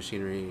new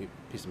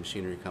piece of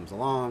machinery comes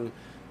along,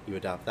 you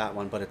adopt that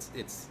one, but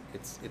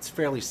it's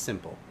fairly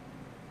simple.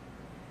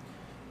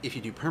 If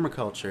you do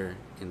permaculture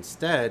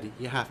instead,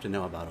 you have to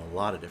know about a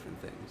lot of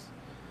different things.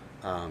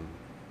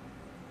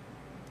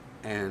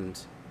 And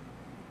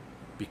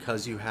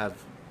because you have,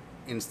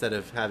 instead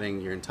of having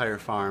your entire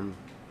farm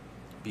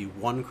be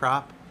one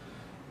crop,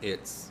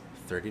 it's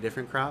 30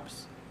 different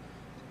crops.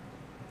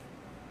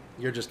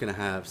 You're just going to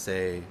have,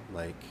 say,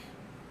 like,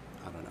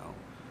 I don't know,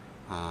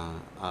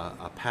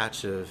 a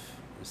patch of,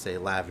 say,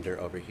 lavender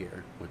over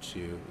here, which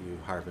you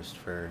harvest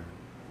for,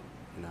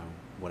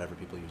 whatever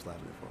people use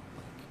lavender for,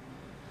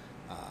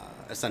 like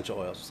essential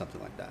oils or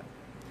something like that.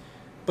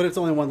 But it's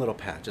only one little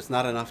patch. It's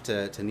not enough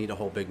to need a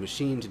whole big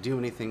machine to do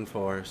anything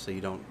for, so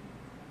you don't,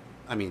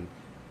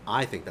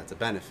 I think that's a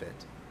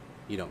benefit.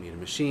 You don't need a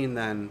machine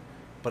then,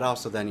 but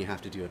also then you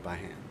have to do it by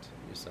hand.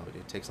 So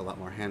it takes a lot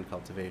more hand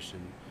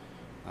cultivation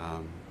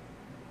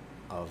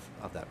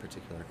of that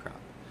particular crop.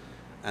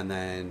 And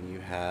then you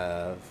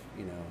have,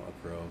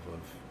 a grove of,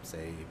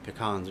 say,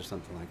 pecans or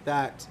something like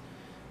that.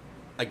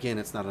 Again,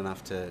 it's not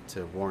enough to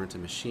warrant a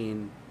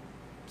machine,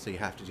 so you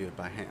have to do it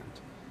by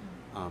hand.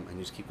 And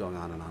you just keep going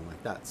on and on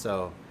like that.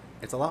 So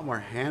it's a lot more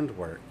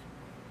handwork.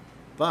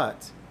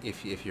 But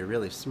if you're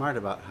really smart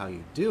about how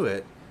you do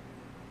it,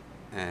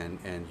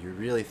 and you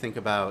really think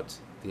about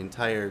the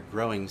entire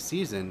growing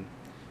season,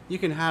 you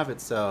can have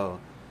it so,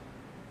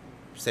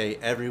 say,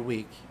 every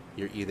week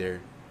you're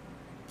either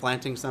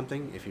planting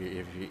something, if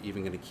you're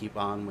even going to keep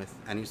on with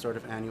any sort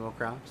of annual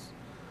crops,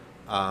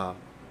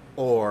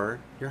 or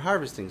you're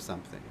harvesting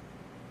something.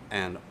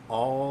 And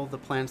all the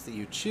plants that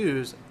you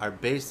choose are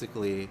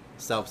basically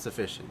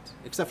self-sufficient,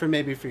 except for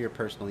maybe for your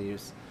personal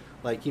use.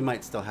 Like you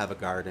might still have a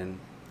garden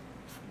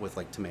with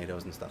like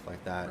tomatoes and stuff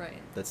like that,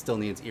 Right. that still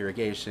needs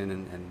irrigation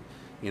and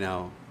you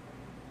know,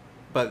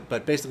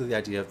 but basically the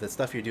idea of the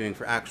stuff you're doing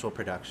for actual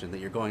production that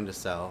you're going to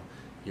sell,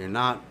 you're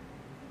not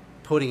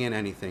putting in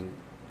anything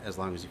as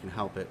long as you can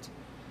help it.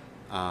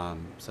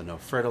 So no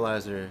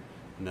fertilizer,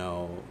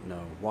 no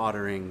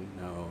watering,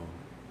 no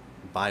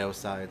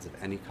biocides of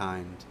any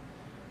kind.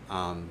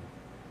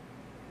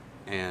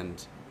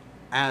 And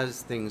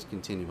as things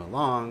continue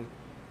along,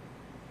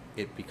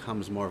 it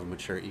becomes more of a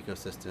mature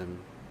ecosystem.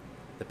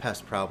 The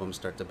pest problems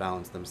start to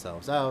balance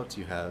themselves out.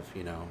 You have,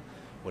 you know,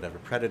 whatever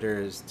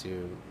predators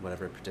to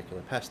whatever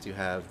particular pest you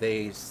have,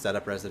 they set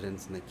up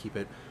residence and they keep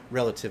it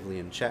relatively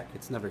in check.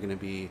 It's never going to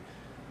be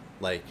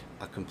like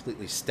a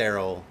completely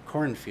sterile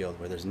cornfield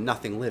where there's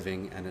nothing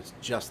living and it's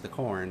just the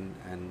corn,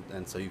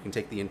 and so you can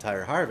take the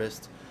entire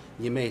harvest.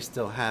 You may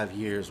still have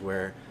years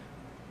where,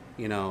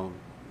 you know,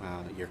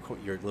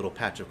 your little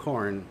patch of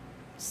corn,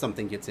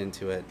 something gets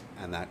into it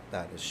and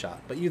that is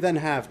shot. But you then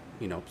have,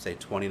 you know, say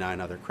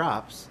 29 other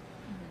crops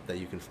that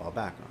you can fall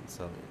back on.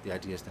 So the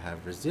idea is to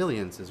have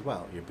resilience as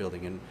well. You're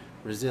building in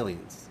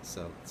resilience.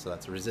 So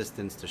that's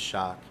resistance to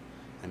shock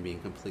and being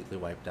completely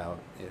wiped out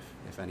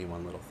if any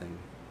one little thing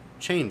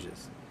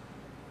changes.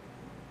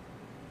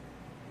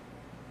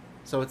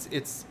 So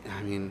it's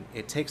I mean,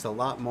 it takes a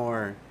lot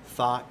more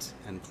thought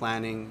and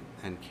planning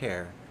and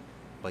care,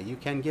 but you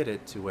can get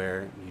it to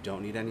where you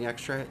don't need any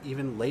extra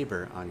even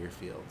labor on your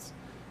fields.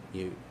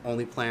 You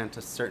only plant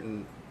a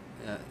certain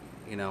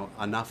you know,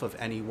 enough of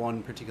any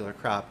one particular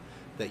crop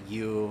that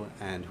you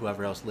and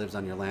whoever else lives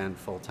on your land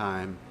full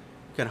time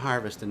can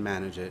harvest and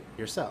manage it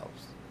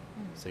yourselves.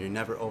 So you're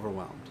never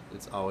overwhelmed.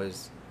 It's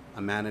always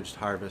a managed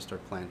harvest or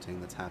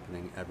planting that's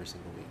happening every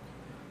single week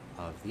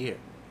of the year.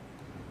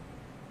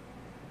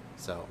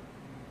 So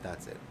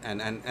that's it.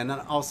 And then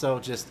also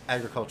just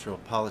agricultural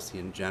policy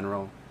in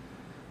general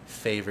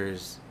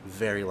favors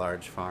very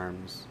large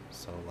farms.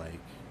 So like,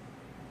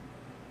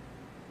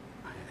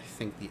 I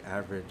think the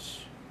average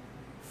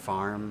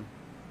farm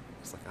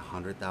is like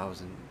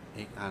 100,000.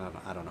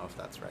 I don't know if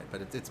that's right,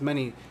 but it's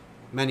many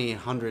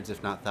hundreds,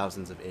 if not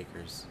thousands, of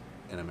acres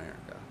in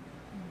America.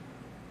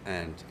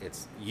 And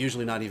it's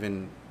usually not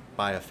even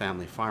by a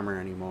family farmer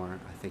anymore.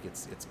 I think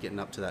it's getting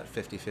up to that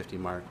 50-50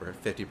 mark where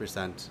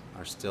 50%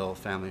 are still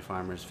family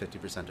farmers,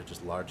 50% are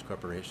just large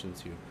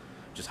corporations who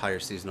just hire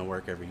seasonal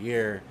work every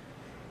year.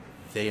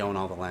 They own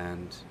all the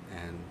land,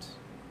 and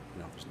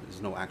you know,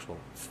 there's no actual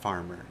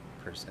farmer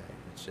per se.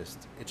 It's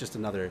just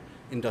another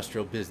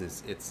industrial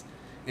business. It's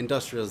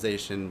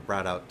industrialization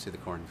brought out to the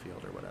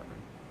cornfield or whatever.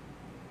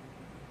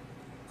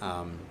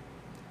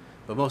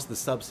 But most of the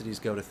subsidies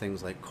go to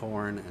things like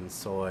corn and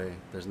soy.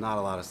 There's not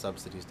a lot of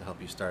subsidies to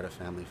help you start a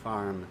family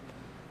farm.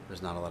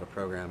 There's not a lot of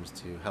programs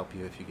to help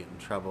you if you get in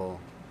trouble.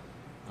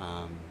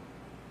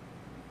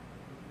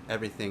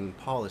 Everything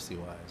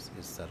policy-wise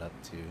is set up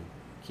to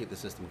keep the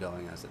system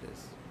going as it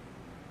is.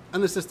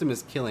 And the system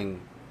is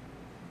killing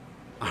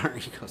our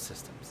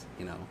ecosystems,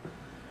 you know.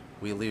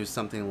 We lose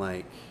something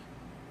like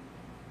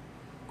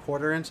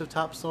quarter inch of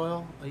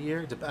topsoil a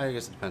year. I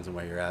guess it depends on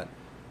where you're at.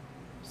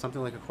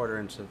 Something like a quarter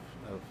inch of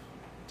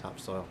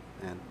topsoil,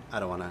 and I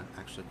don't want to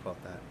actually quote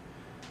that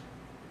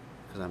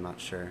because I'm not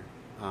sure.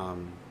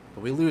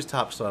 But we lose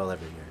topsoil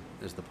every year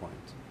is the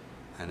point.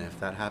 And if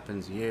that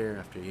happens year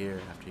after year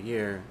after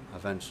year,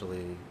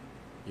 eventually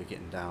you're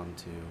getting down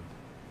to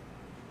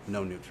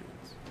no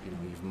nutrients. You know,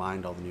 you've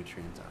mined all the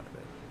nutrients out of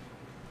it.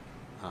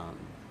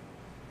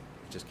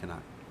 You just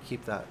cannot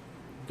keep that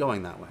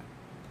going that way.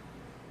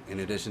 In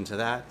addition to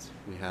that,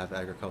 we have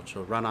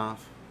agricultural runoff,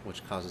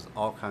 which causes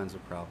all kinds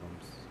of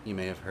problems. You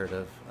may have heard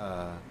of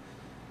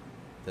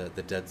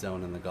the dead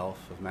zone in the Gulf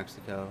of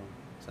Mexico.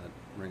 Does that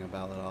ring a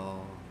bell at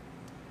all?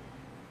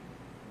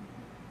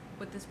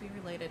 Would this be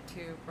related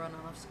to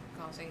runoffs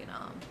causing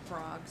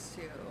frogs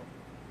to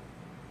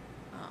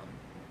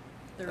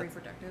their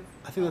reproductive?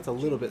 I think that's a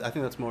little bit. I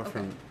think that's more Okay.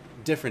 from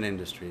different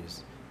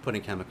industries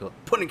putting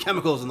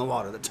chemicals in the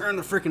water that turn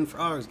the freaking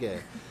frogs gay,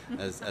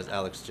 as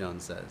Alex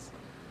Jones says.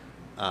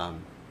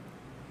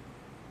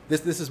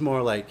 This is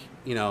more like,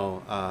 you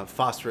know,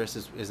 phosphorus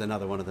is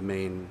another one of the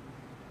main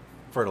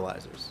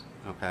fertilizers.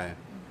 Okay.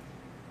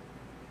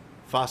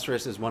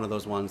 Phosphorus is one of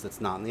those ones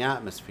that's not in the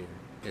atmosphere.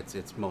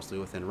 It's mostly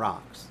within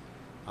rocks.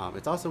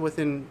 It's also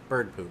within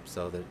bird poop.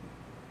 So that,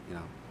 you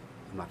know,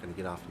 I'm not going to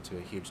get off into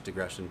a huge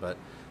digression, but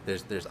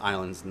there's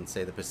islands in,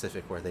 say, the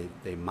Pacific where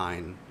they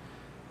mine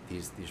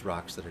these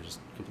rocks that are just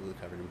completely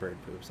covered in bird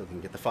poop, so they can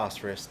get the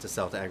phosphorus to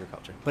sell to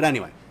agriculture. But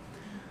anyway,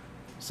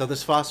 so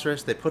this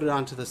phosphorus, they put it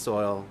onto the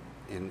soil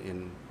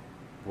in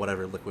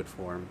whatever liquid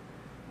form,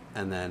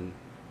 and then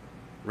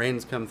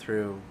rains come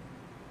through.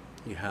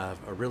 You have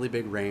a really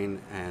big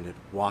rain, and it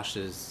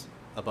washes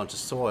a bunch of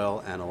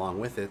soil, and along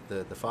with it,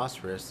 the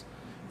phosphorus,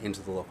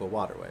 into the local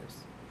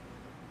waterways,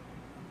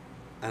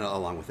 and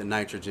along with the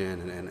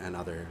nitrogen and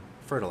other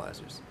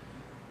fertilizers.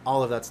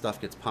 all of that stuff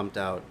gets pumped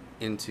out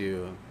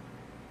into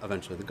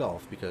eventually the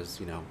Gulf because,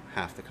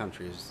 half the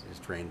country is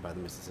drained by the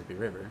Mississippi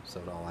River, so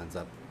it all ends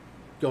up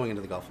going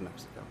into the Gulf of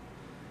Mexico.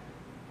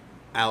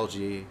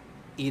 Algae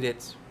eat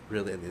it,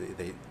 really,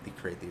 they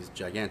create these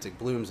gigantic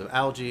blooms of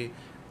algae,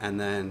 and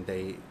then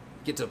they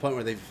get to a point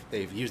where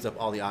they've used up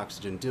all the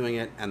oxygen doing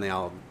it, and they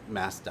all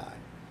mass die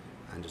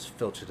and just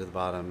filter to the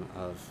bottom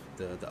of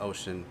the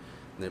ocean.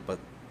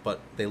 But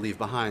they leave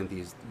behind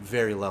these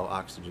very low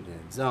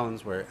oxygenated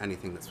zones where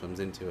anything that swims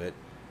into it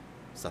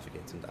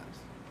suffocates and dies.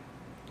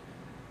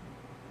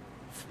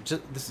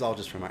 This is all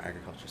just from our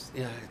agriculture.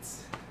 Yeah,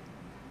 it's...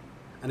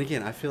 And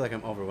again, I feel like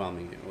I'm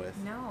overwhelming you with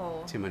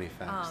too many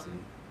facts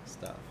and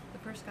stuff. The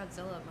first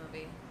Godzilla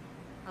movie,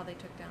 how they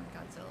took down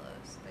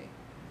Godzilla's,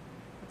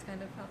 that's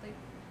kind of how they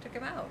took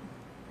him out.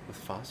 With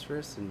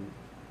phosphorus and...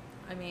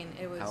 I mean,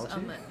 it was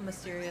algae? a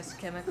mysterious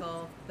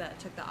chemical that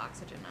took the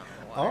oxygen out of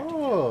the water to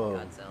Oh,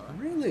 kill Godzilla.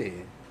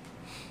 really?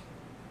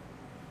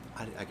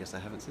 I guess I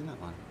haven't seen that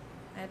one.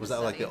 I had Was to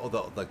that like study.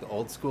 the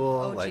old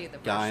school, OG, the like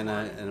first guy in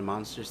one. a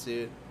monster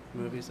suit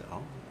movies?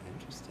 Oh,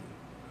 interesting.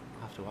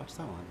 I'll have to watch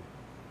that one.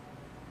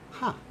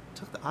 Huh?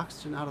 Took the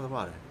oxygen out of the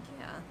water.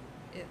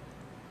 Yeah,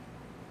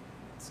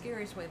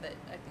 scariest way that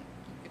I think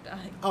you could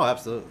die. Oh,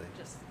 absolutely.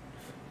 Just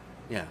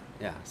Yeah,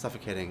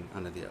 suffocating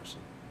under the ocean.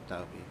 That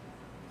would be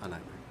a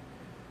nightmare.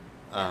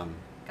 yeah.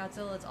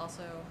 Godzilla is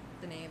also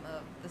the name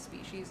of the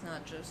species, it's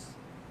not just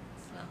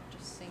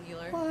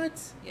singular.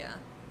 What? Yeah.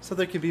 So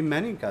there could be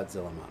many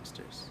Godzilla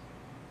monsters.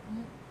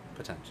 Mhm.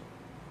 Potential.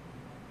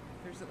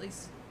 There's at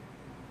least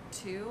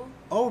 2.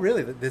 Oh,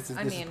 really? This is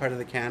I mean- part of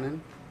the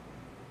canon?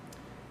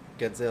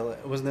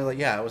 Godzilla. Wasn't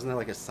there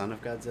like a son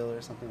of Godzilla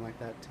or something like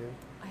that too?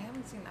 I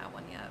haven't seen that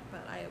one yet,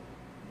 but I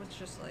was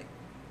just like,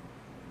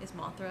 is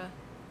Mothra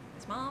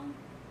his mom?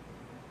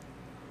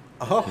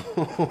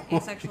 Oh.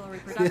 Asexual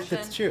reproduction.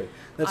 That's true.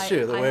 That's I-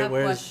 true. I have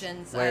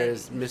questions.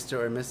 Where's Mr.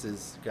 or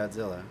Mrs.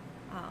 Godzilla?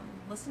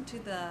 Listen to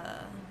the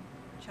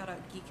shout out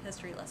geek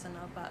history lesson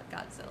about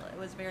Godzilla. It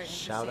was very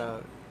interesting. Shout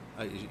out.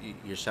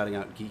 You're shouting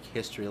out Geek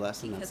History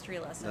Lesson? Geek That's- history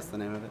lesson. That's the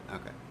name of it?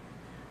 Okay.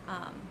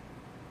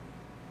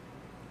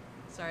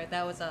 Sorry,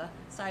 that was a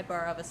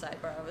sidebar of a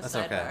sidebar of a That's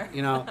sidebar.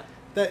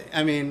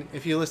 okay.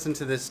 If you listen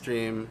to this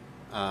stream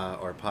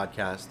or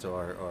podcast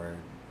or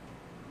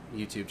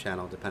YouTube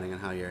channel, depending on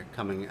how you're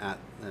coming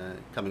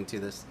to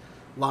this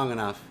long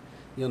enough,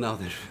 you'll know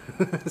that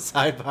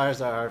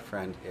sidebars are our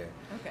friend here.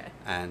 Okay.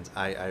 And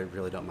I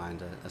really don't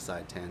mind a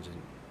side tangent,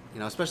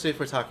 especially if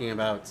we're talking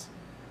about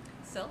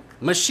Silk?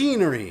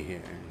 machinery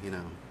here.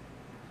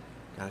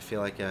 God, I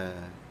feel like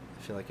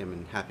I'm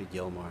in Happy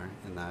Gilmore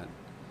in that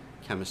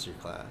chemistry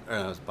class, or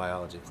no, it was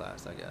biology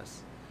class, I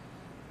guess.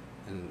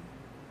 And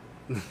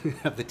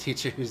have the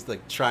teacher who's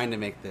like trying to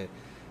make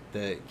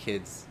the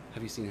kids.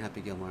 Have you seen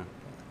Happy Gilmore?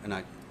 Or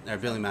not? Or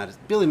Billy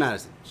Madison? Billy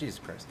Madison. Jesus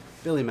Christ.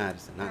 Billy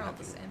Madison. Not They're all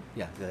Happy the Gilmore. same.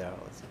 Yeah, they are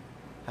all the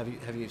same.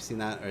 Have you seen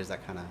that, or is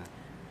that kind of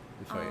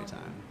before your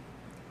time?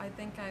 I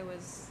think I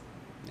was.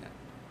 Yeah.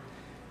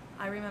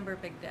 I remember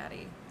Big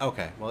Daddy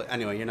Okay. Well,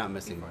 anyway, you're not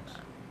missing before much.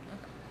 that.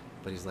 Okay.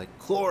 But he's like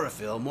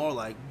chlorophyll, more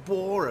like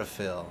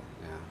borophyll.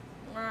 Yeah.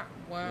 Wah,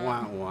 wah.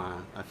 Wah wah.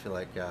 I feel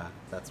like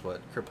that's what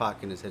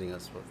Kropotkin is hitting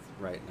us with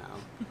right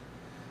now.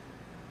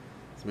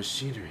 It's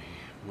machinery,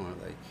 more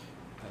like,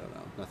 I don't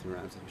know, nothing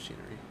rhymes with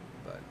machinery.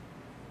 But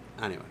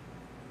anyway.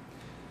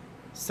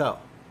 So,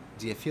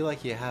 do you feel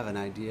like you have an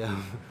idea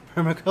of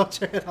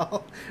permaculture at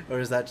all? Or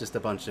is that just a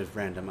bunch of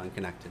random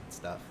unconnected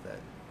stuff that...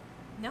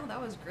 No,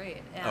 that was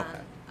great. And Okay.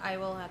 I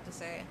will have to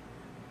say,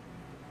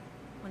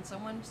 when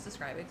someone's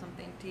describing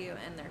something to you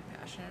and they're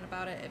passionate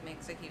about it, it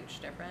makes a huge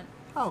difference.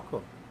 Oh,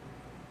 cool.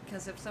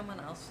 Because if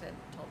someone else had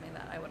told me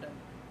that, I would have,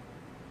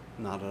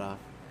 Nodded off.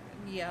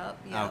 yep,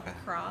 Okay.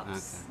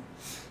 crops. Okay.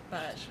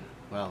 But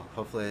Well,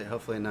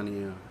 hopefully none of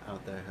you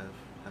out there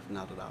have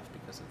nodded off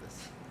because of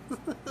this.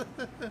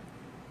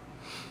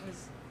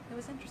 it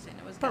was interesting.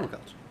 It was good.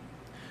 Permaculture.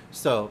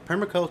 So,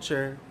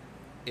 permaculture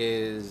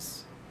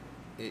is,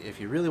 if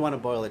you really want to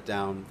boil it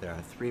down, there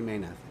are 3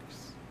 main ethics.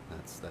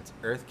 That's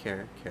earth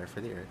care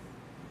for the earth,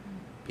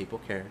 people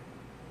care,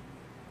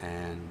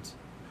 and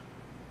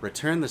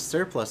return the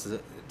surplus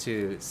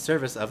to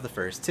service of the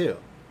first 2,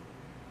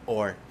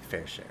 or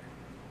fair share.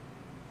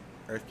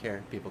 Earth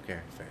care, people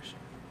care, fair share.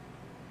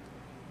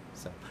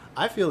 So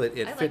I feel it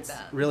I like fits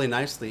that. really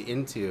nicely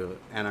into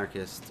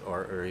anarchist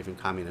or even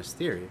communist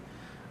theory,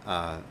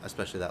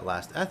 especially that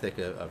last ethic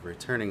of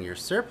returning your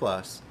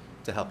surplus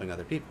to helping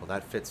other people.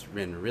 That fits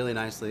in really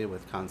nicely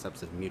with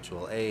concepts of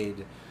mutual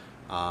aid,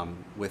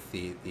 with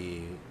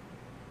the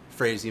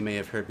phrase you may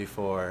have heard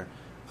before,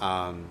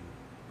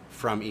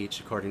 from each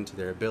according to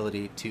their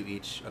ability, to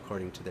each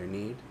according to their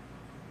need.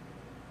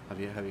 Have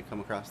you come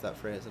across that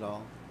phrase at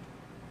all?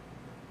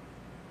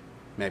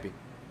 Maybe.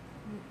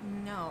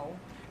 No.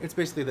 It's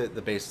basically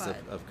the basis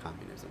But- of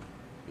communism.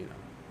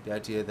 The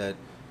idea that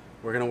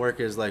we're going to work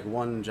as like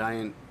one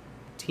giant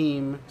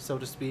team, so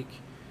to speak,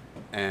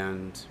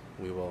 and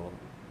we will,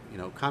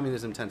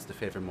 communism tends to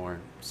favor more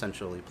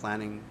centrally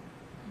planning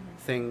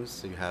things.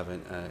 So you have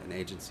an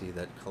agency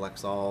that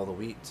collects all the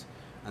wheat,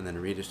 and then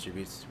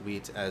redistributes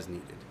wheat as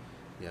needed.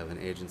 You have an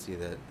agency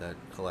that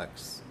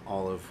collects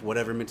all of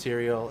whatever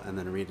material and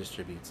then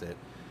redistributes it,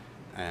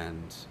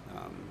 and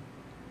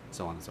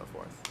so on and so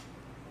forth.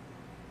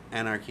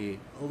 Anarchy,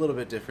 a little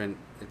bit different.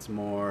 It's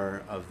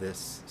more of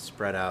this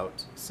spread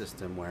out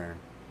system where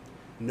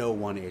no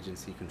one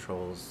agency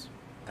controls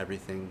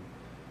everything.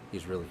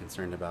 He's really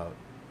concerned about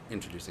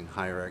introducing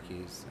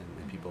hierarchies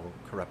and people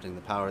corrupting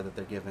the power that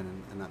they're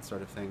given and that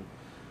sort of thing.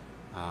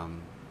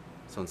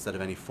 So instead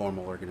of any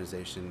formal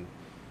organization,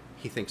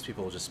 he thinks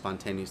people will just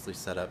spontaneously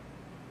set up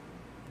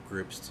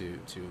groups to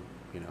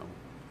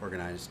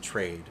organize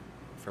trade,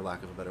 for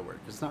lack of a better word.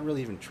 'Cause it's not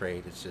really even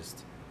trade, it's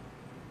just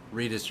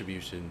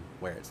redistribution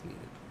where it's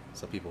needed.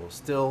 So people will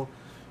still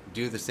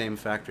do the same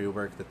factory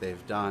work that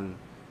they've done,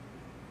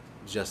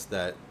 just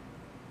that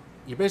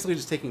you're basically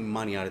just taking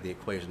money out of the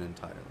equation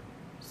entirely.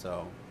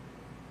 So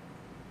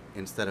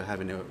instead of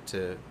having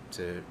to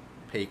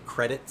pay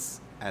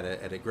credits at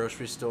a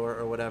grocery store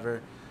or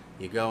whatever,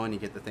 you go and you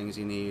get the things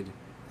you need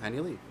and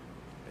you leave,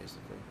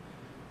 basically.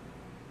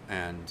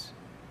 And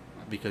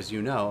because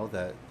you know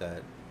that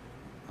that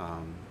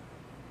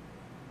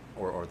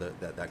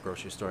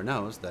grocery store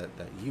knows that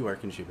you are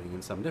contributing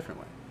in some different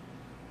way.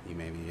 You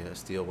may be a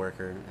steel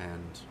worker,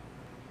 and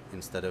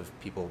instead of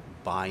people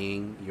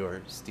buying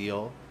your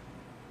steel,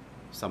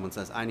 someone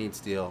says, I need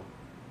steel,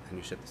 and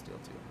you ship the steel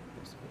to you,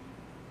 basically.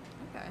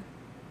 Okay.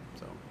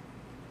 So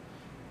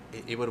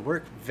it would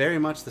work very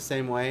much the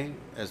same way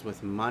as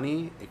with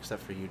money,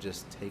 except for you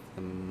just take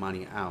the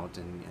money out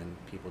and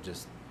people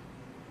just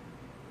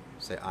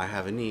say, I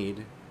have a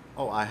need.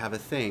 Oh, I have a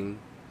thing.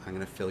 I'm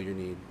going to fill your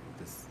need with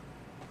this.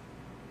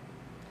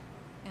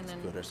 And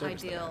good or in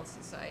service ideal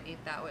society,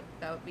 that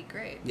would be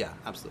great. Yeah,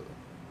 absolutely.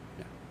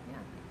 Yeah. Yeah.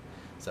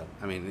 So,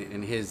 I mean,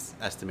 in his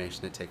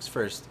estimation, it takes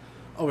first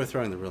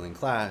overthrowing the ruling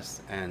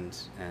class and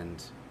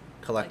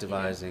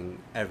collectivizing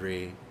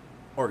every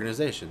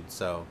organization.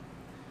 So,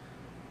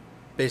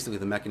 basically,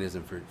 the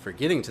mechanism for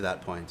getting to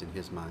that point in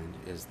his mind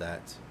is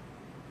that,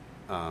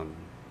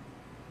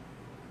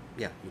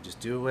 you just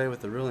do away with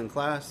the ruling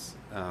class.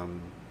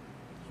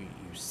 You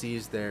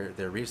seize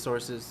their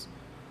resources.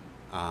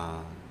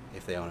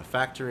 If they own a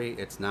factory,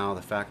 it's now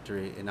the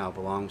factory. It now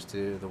belongs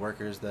to the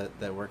workers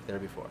that worked there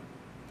before.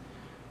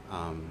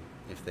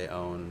 If they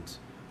owned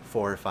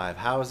 4 or 5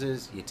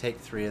 houses, you take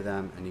 3 of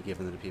them and you give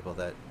them to people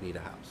that need a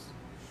house.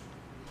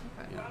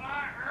 Okay. Yeah. But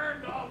I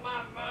earned all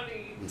my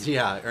money.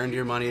 Yeah, earned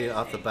your money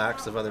off the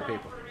backs of other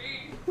people.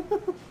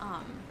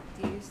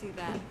 Do you see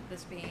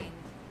this being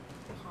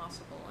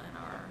possible in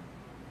our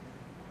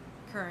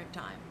current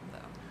time, though?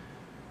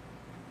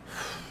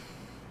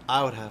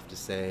 I would have to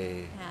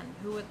say And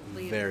who would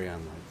lead very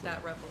unlikely.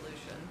 that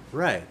revolution?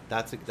 Right.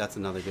 That's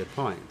another good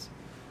point,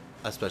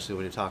 especially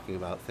when you're talking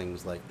about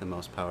things like the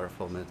most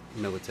powerful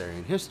military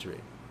in history,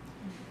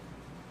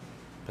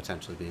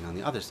 potentially being on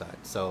the other side.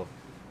 So,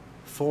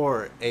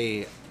 for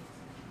a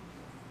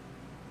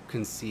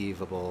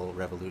conceivable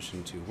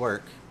revolution to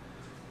work,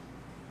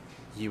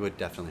 you would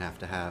definitely have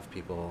to have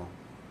people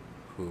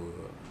who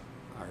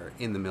are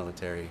in the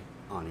military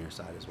on your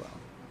side as well.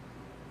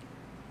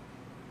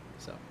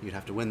 So you'd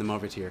have to win them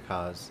over to your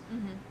cause.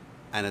 Mm-hmm.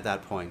 And at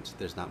that point,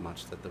 there's not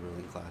much that the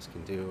ruling class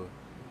can do,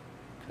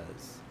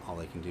 because all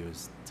they can do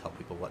is tell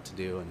people what to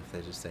do, and if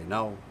they just say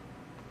no,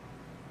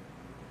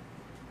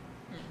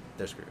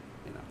 they're screwed,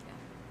 you know.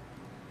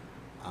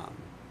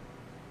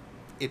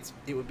 Yeah.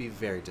 It would be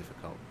very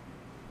difficult.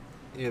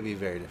 It would be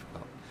very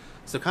difficult.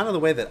 So kind of the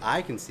way that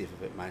I conceive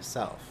of it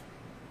myself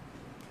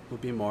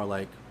would be more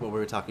like what we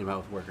were talking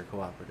about with worker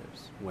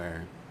cooperatives,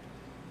 where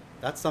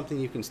that's something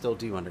you can still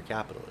do under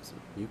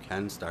capitalism. You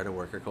can start a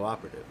worker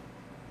cooperative.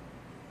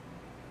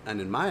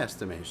 And in my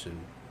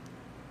estimation,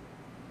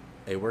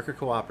 a worker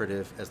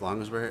cooperative, as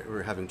long as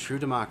we're having true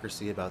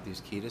democracy about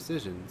these key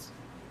decisions,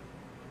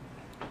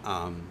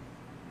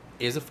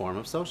 is a form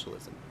of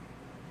socialism.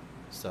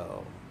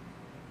 So,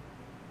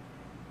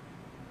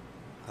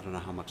 I don't know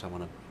how much I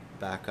want to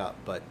back up,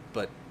 but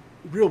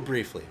real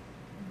briefly,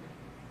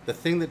 the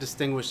thing that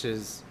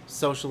distinguishes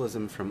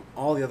socialism from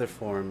all the other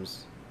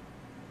forms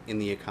in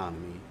the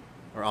economy,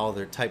 or all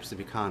other types of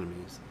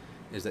economies,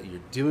 is that you're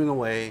doing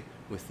away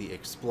with the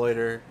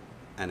exploiter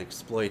and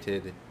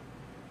exploited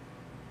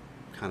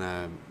kind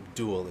of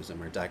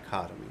dualism or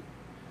dichotomy.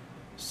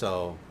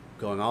 So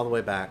going all the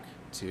way back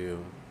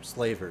to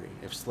slavery,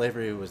 if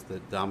slavery was the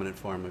dominant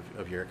form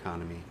of your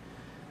economy,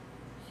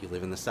 you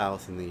live in the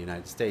South in the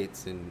United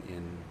States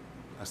in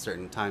a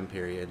certain time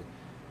period,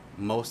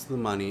 most of the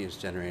money is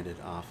generated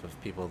off of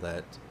people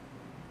that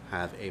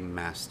have a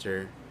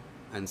master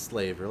and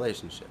slave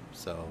relationship.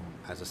 So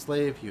as a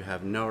slave, you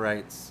have no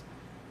rights,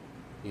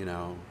 you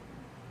know,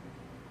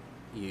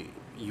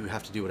 you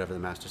have to do whatever the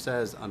master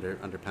says under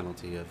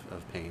penalty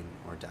of pain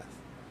or death.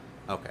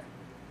 Okay.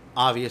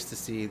 Obvious to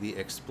see the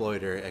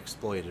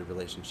exploiter-exploited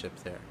relationship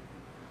there.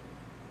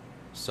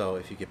 So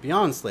if you get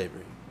beyond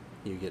slavery,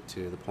 you get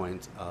to the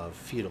point of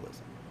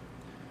feudalism,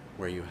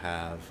 where you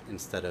have,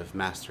 instead of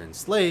master and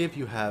slave,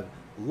 you have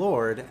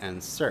lord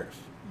and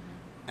serf,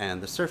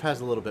 And the serf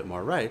has a little bit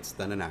more rights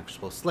than an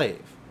actual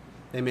slave.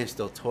 They may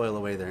still toil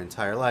away their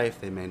entire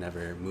life. They may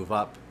never move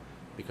up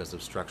because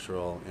of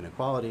structural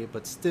inequality,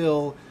 but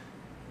still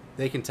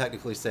they can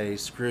technically say,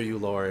 screw you,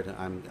 Lord,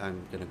 I'm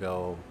going to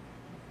go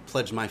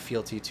pledge my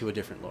fealty to a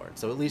different Lord.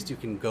 So at least you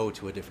can go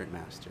to a different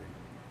master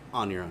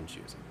on your own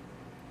choosing.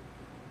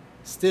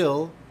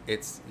 Still,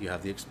 you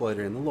have the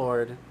exploiter and the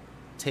Lord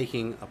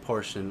taking a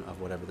portion of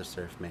whatever the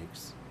serf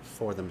makes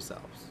for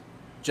themselves,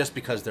 just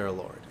because they're a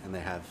Lord and they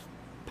have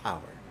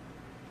power.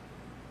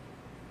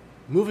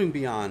 Moving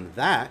beyond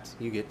that,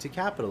 you get to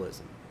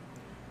capitalism,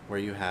 where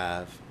you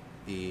have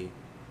the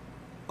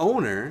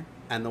owner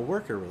and the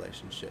worker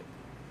relationship.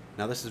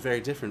 Now, this is very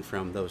different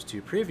from those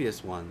two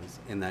previous ones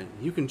in that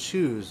you can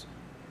choose,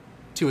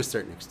 to a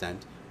certain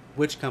extent,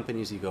 which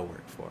companies you go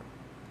work for.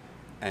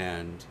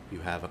 And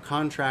you have a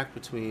contract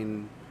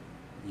between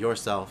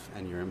yourself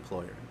and your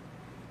employer.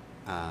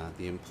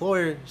 The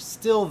employer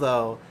still,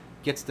 though,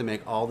 gets to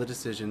make all the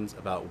decisions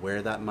about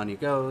where that money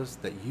goes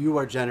that you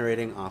are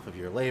generating off of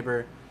your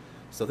labor.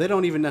 So they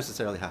don't even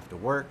necessarily have to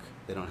work.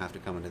 They don't have to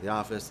come into the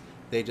office.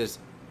 They just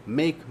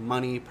make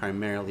money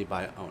primarily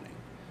by owning.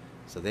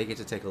 So they get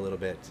to take a little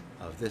bit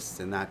of this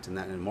and that and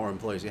that. And the more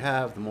employees you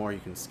have, the more you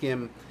can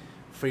skim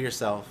for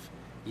yourself.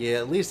 You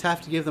at least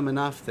have to give them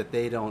enough that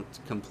they don't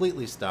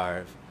completely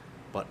starve.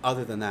 But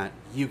other than that,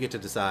 you get to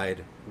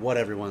decide what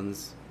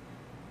everyone's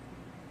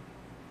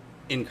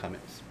income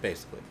is,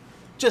 basically,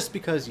 just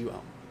because you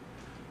own.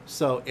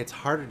 So it's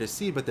harder to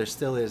see, but there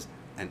still is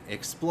an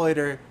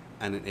exploiter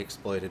and an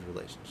exploited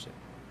relationship.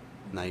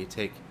 Now you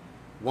take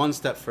one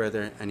step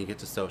further and you get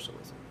to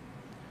socialism.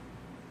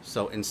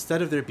 So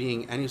instead of there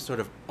being any sort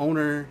of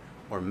owner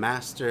or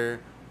master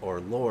or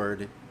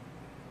lord,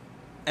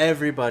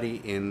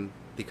 everybody in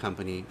the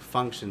company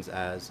functions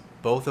as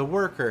both a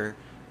worker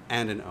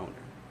and an owner.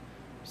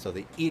 So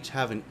they each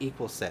have an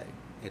equal say.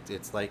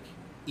 It's like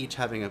each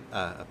having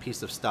a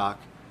piece of stock,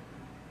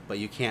 but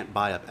you can't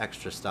buy up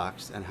extra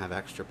stocks and have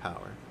extra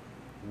power.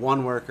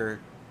 One worker,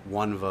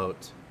 one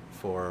vote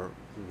for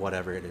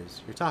whatever it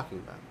is you're talking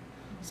about.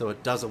 So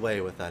it does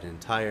away with that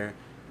entire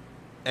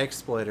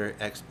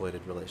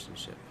exploiter-exploited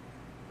relationship.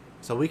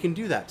 So we can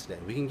do that today.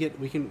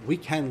 We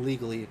can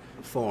legally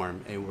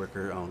form a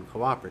worker-owned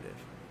cooperative.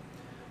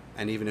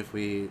 And even if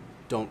we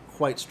don't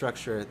quite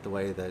structure it the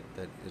way that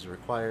is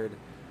required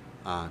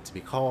to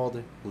be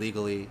called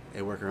legally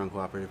a worker-owned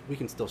cooperative, we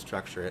can still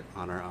structure it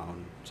on our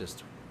own,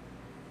 just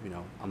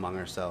among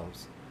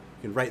ourselves.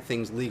 We can write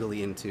things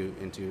legally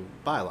into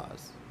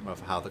bylaws of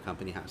how the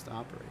company has to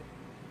operate,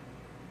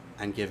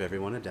 and give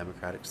everyone a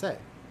democratic say.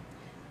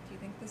 Do you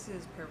think this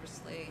is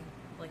purposely,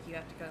 like you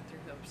have to go through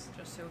hoops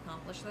just to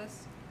accomplish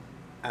this?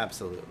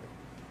 Absolutely.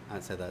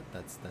 I'd say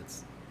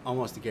that's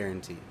almost a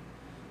guarantee.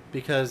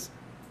 Because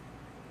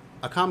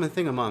a common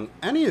thing among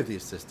any of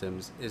these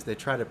systems is they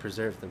try to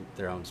preserve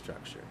their own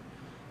structure.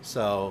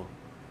 So,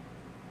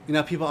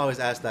 people always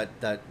ask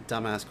that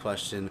dumbass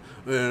question,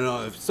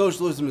 if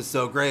socialism is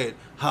so great,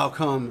 how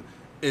come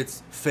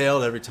it's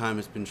failed every time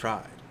it's been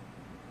tried?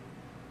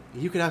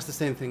 You could ask the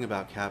same thing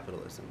about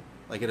capitalism.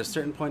 Like at a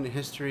certain point in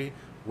history,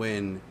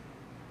 when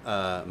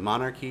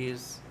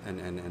monarchies and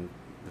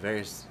the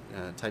various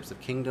types of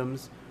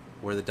kingdoms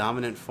were the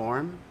dominant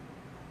form,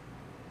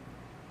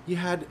 you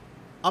had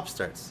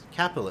upstarts,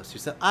 capitalists, who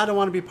said, "I don't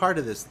want to be part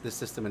of this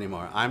system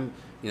anymore.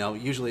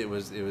 Usually it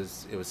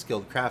was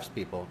skilled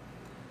craftspeople.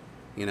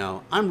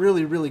 I'm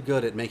really, really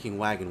good at making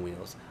wagon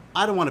wheels.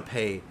 I don't want to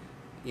pay,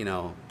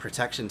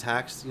 protection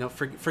tax.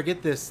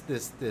 Forget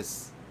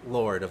this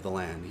lord of the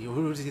land.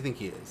 Who does he think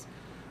he is?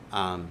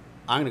 I'm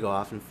going to go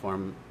off and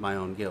form my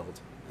own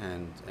guild,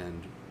 and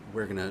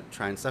we're going to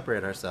try and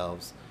separate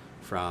ourselves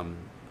from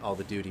all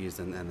the duties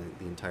and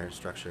the entire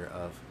structure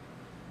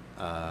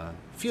of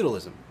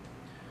feudalism."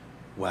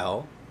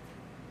 Well,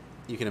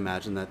 you can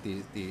imagine that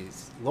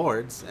these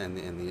lords and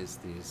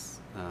these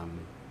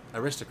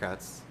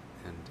aristocrats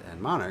and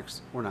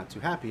monarchs were not too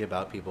happy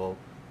about people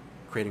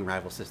creating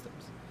rival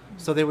systems.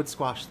 So they would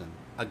squash them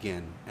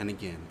again and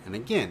again and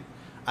again.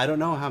 I don't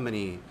know how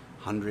many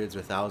hundreds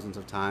or thousands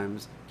of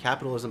times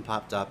capitalism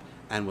popped up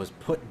and was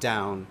put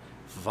down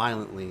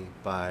violently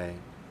by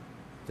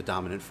the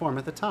dominant form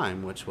at the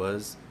time, which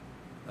was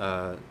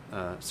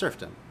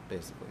serfdom,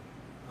 basically,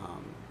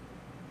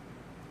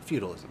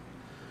 feudalism.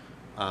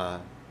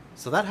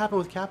 So that happened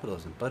with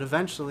capitalism, but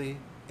eventually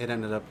it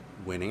ended up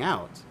winning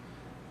out.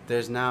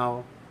 There's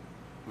now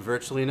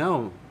virtually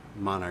no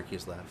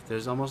monarchies left.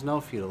 There's almost no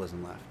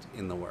feudalism left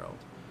in the world,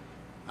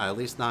 at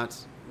least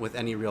not with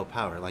any real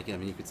power.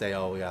 You could say,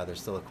 oh yeah,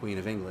 there's still a Queen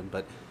of England,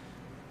 but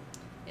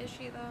Is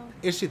she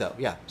though? Is she though?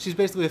 Yeah, she's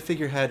basically a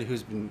figurehead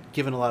who's been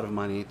given a lot of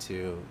money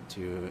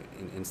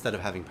instead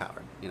of having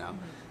power.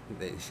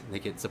 Mm-hmm. They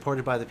get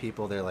supported by the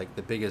people. They're like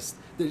the biggest.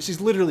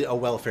 She's literally a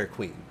welfare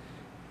queen.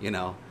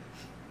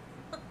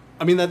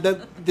 I mean,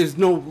 that there's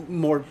no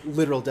more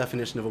literal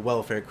definition of a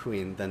welfare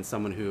queen than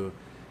someone who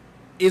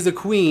is a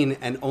queen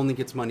and only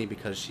gets money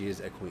because she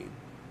is a queen.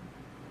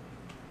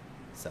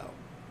 So,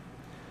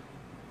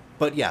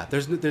 But yeah,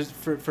 there's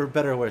for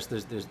better or worse,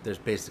 there's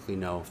basically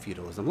no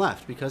feudalism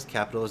left because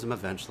capitalism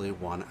eventually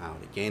won out.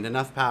 It gained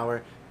enough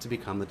power to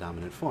become the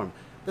dominant form.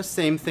 The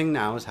same thing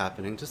now is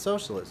happening to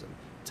socialism.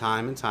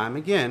 Time and time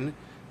again,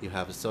 you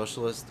have a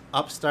socialist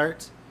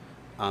upstart.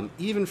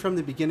 Even from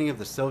the beginning of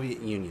the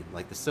Soviet Union,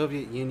 like the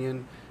Soviet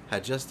Union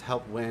had just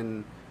helped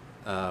win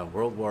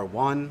World War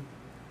I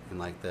in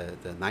like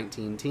the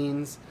 19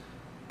 teens,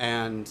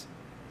 and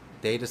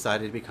they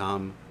decided to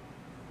become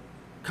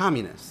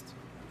communist.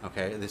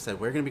 Okay, they said,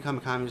 we're going to become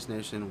a communist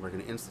nation, we're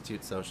going to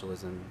institute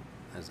socialism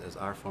as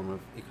our form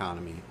of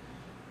economy,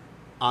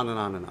 on and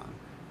on and on.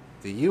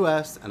 The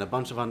US and a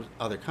bunch of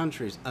other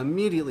countries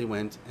immediately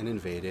went and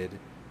invaded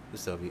the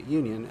Soviet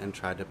Union and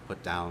tried to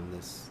put down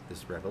this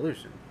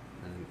revolution.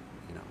 And,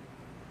 you know,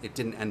 it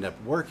didn't end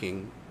up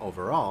working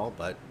overall,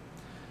 but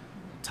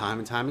time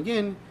and time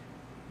again,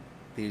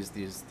 these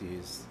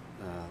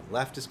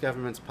leftist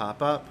governments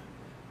pop up,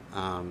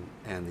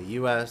 and the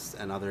US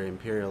and other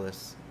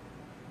imperialists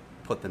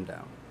put them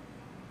down.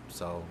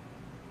 So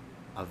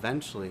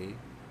eventually,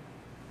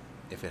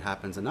 if it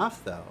happens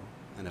enough though,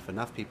 and if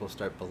enough people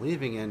start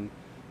believing in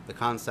the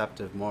concept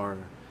of more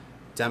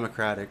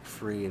democratic,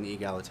 free, and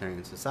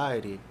egalitarian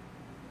society,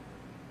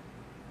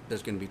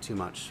 there's going to be too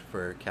much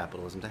for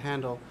capitalism to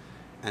handle,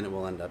 and it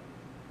will end up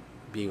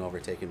being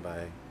overtaken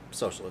by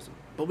socialism.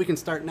 But we can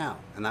start now,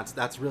 and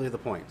that's really the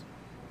point.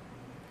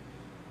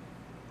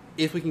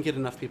 If we can get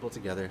enough people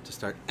together to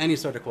start any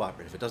sort of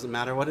cooperative, it doesn't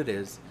matter what it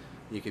is.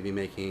 You could be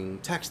making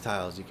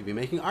textiles, you could be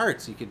making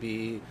arts, you could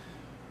be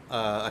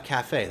a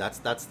cafe. That's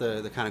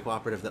the kind of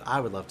cooperative that I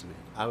would love to make.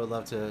 I would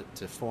love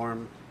to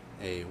form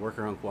a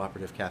worker-owned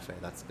cooperative cafe.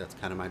 That's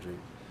kind of my dream.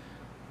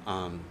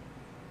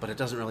 But it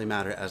doesn't really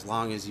matter as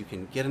long as you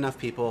can get enough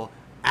people,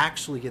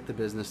 actually get the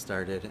business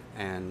started,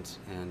 and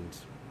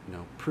you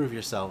know, prove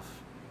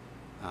yourself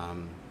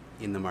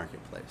in the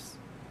marketplace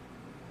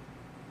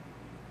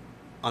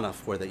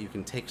enough where that you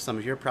can take some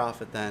of your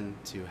profit then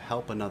to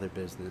help another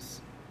business,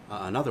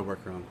 another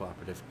worker-owned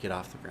cooperative, get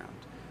off the ground.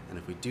 And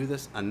if we do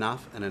this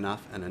enough and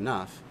enough and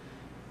enough,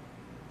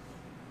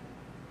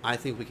 I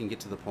think we can get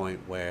to the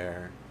point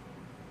where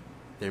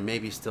there may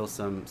be still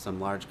some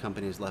large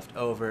companies left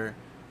over,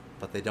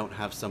 but they don't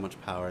have so much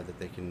power that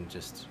they can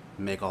just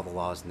make all the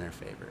laws in their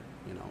favor.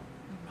 You know,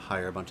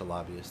 hire a bunch of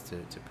lobbyists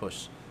to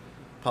push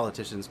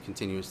politicians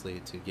continuously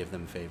to give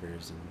them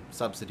favors and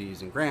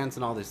subsidies and grants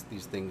and all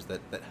these things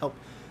that help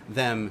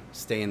them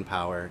stay in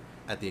power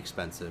at the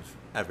expense of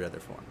every other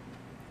form.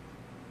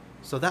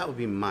 So that would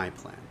be my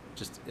plan.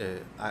 Just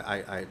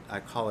I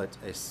call it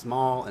a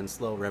small and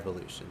slow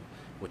revolution,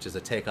 which is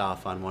a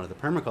takeoff on one of the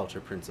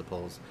permaculture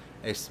principles,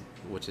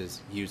 which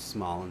is use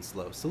small and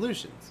slow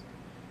solutions.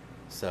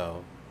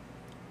 So,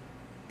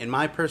 in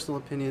my personal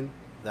opinion,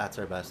 that's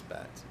our best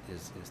bet,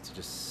 is to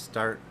just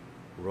start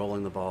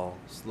rolling the ball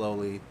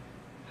slowly,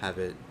 have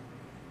it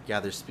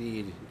gather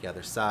speed,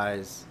 gather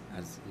size,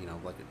 as you know,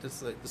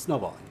 just like the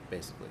snowballing,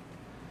 basically,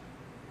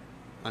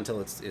 until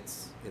it's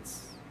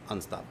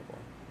unstoppable,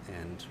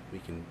 and we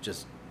can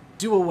just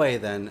do away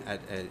then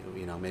at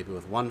you know, maybe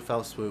with one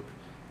fell swoop,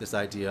 this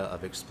idea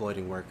of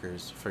exploiting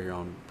workers for your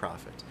own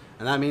profit.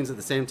 And that means at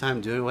the same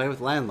time doing away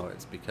with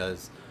landlords,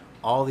 because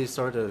all these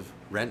sort of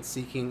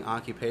rent-seeking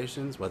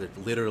occupations, whether it's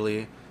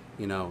literally,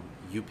 you know,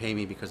 you pay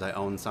me because I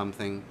own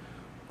something,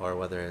 or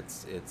whether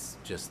it's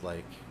just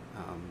like,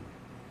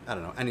 I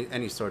don't know,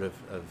 any sort of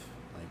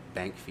like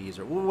bank fees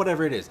or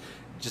whatever it is,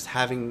 just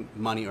having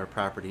money or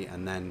property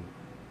and then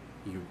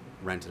you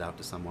rent it out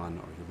to someone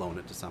or you loan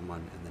it to someone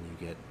and then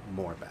you get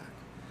more back.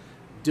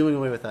 Doing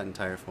away with that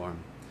entire form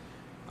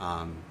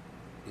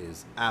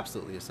is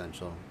absolutely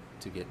essential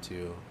to get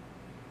to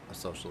a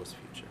socialist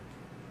future,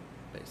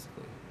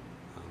 basically.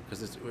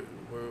 Because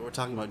we're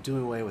talking about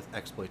doing away with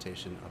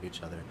exploitation of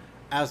each other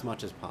as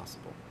much as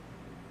possible,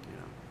 you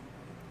know.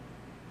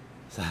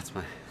 So that's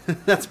my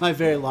that's my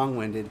very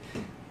long-winded,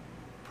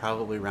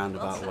 probably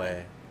roundabout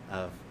way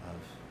of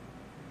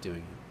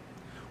doing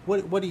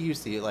it. What do you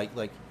see?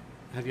 Like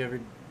have you ever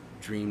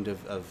dreamed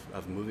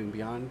of moving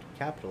beyond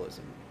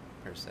capitalism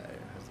per se?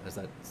 Is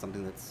that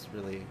something that's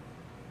really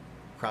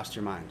crossed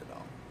your mind at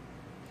all?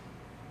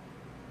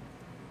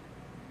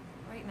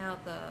 Right now,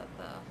 the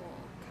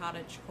whole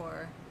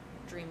cottagecore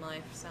dream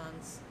life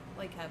sounds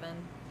like heaven.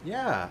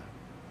 Yeah.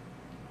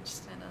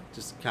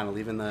 Just Kind of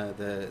leaving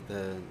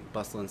the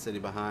bustling city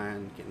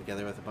behind, getting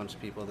together with a bunch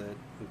of people that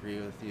agree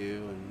with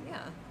you, and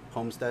yeah,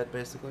 homestead,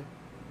 basically.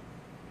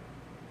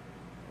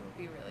 it would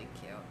be really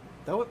cute.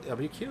 That'd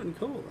be cute and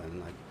cool,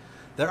 and like,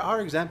 there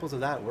are examples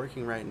of that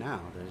working right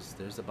now.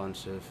 There's a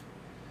bunch of,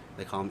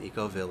 they call them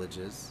eco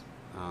villages,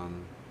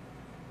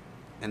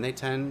 and they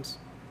tend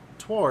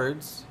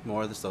towards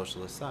more the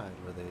socialist side,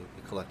 where they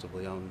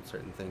collectively own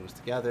certain things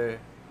together.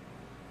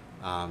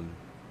 I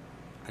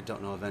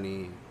don't know of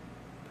any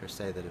per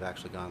se that have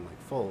actually gone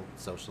like full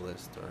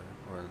socialist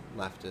or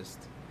leftist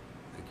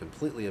and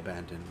completely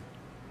abandoned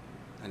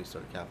any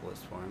sort of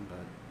capitalist form,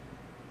 but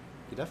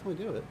you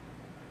definitely do it.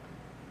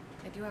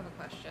 I do have a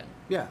question.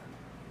 Yeah.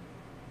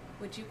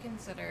 Would you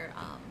consider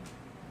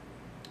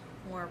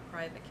more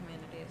private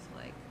communities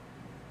like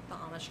the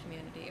Amish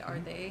community, are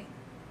Mhm. they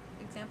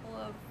example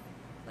of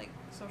like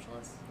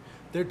socialists?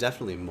 They're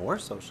definitely more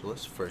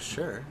socialist for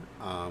sure.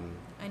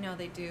 I know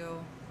they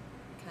do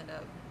kind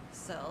of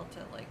sell to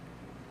like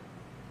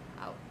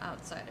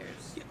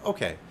outsiders. Yeah,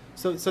 okay,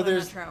 so But I'm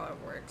there's not sure how it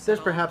works. there's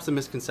at all. perhaps a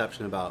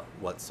misconception about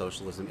what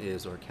socialism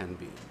is or can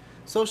be.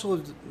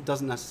 Socialism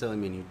doesn't necessarily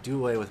mean you do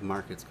away with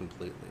markets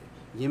completely.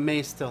 You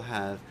may still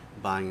have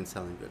buying and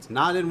selling goods.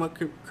 Not in what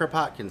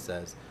Kropotkin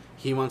says.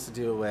 He wants to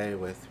do away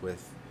with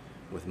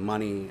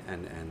money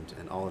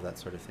and all of that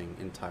sort of thing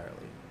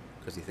entirely,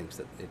 because he thinks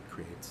that it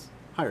creates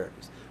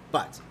hierarchies.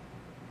 But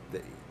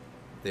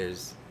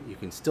you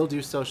can still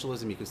do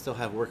socialism. You can still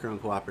have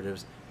worker-owned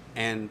cooperatives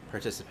and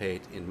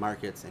participate in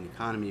markets and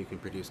economy. You can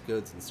produce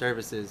goods and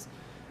services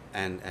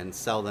and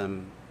sell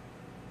them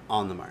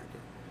on the market.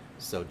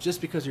 So just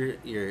because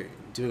you're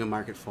doing a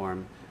market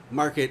form,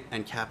 market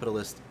and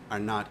capitalist are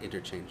not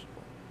interchangeable.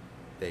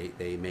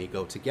 They may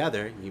go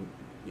together. You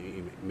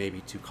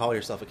maybe to call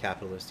yourself a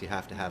capitalist, you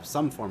have to have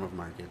some form of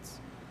markets,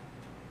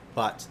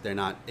 but they're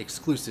not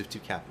exclusive to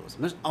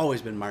capitalism. There's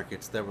always been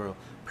markets. There will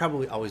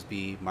probably always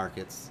be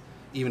markets,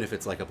 even if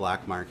it's like a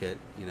black market.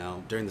 You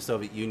know, during the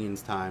Soviet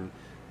Union's time,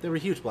 there were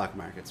huge black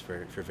markets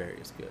for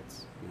various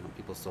goods. You know,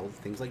 people sold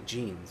things like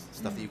jeans,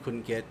 stuff that you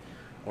couldn't get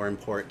or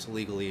import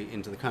legally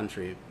into the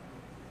country,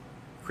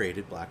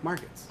 created black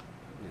markets.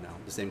 You know,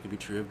 the same could be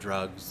true of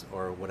drugs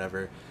or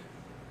whatever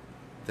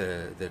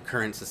the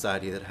current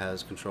society that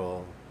has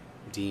control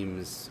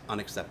deems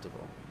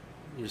unacceptable.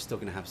 You're still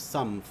going to have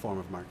some form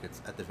of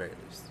markets at the very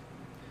least.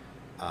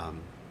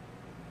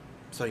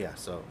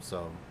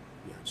 So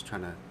just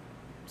trying to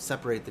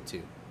separate the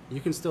two. You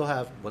can still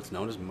have what's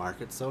known as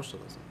market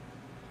socialism,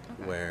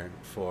 Okay. where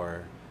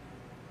for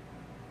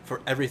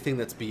everything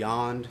that's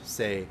beyond,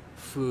 say,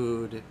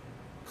 food,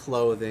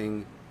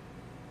 clothing,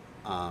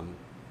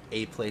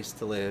 a place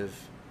to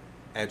live,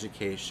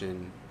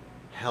 education,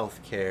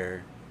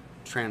 healthcare,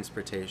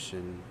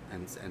 transportation,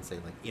 and say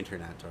like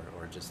internet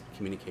or just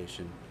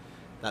communication,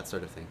 that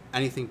sort of thing.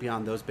 Anything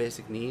beyond those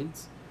basic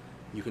needs,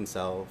 you can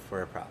sell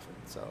for a profit.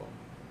 So,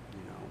 you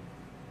know,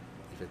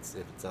 if it's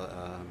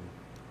a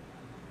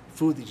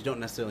food that you don't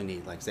necessarily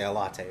need, like say a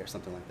latte or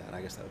something like that,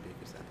 I guess that would be a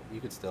good example.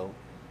 You could still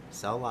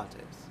sell lattes.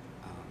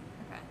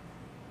 Okay.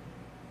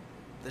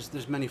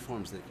 There's many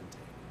forms that it can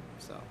take.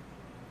 So,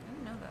 I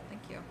didn't know that.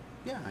 Thank you.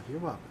 yeah, you're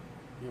welcome.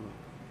 You're welcome.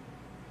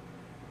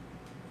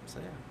 So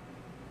yeah.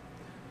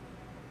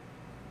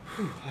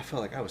 Whew, I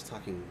felt like I was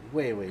talking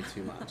way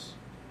too much.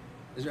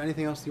 Is there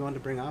anything else you wanted to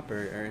bring up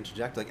or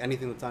interject? Like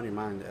anything that's on your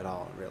mind at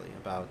all, really,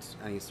 about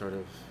any sort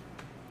of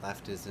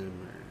leftism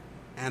or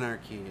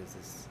anarchy?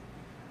 Is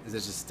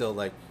this just still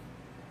like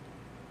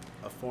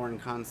a foreign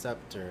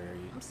concept, or?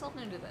 I'm still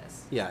new to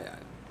this, Yeah.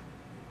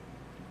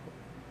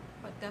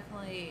 but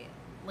definitely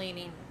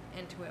leaning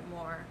into it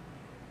more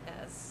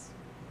as,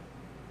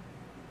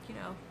 you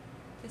know,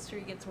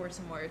 history gets worse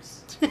and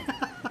worse.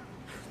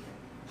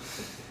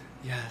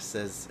 Yes,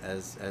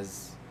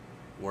 as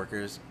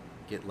workers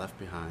get left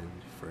behind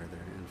further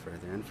and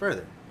further and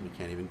further. We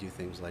can't even do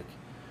things like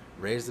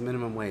raise the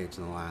minimum wage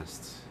in the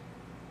last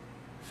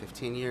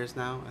 15 years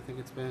now. I think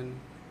it's been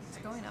It's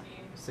going up.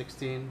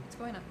 16. It's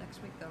going up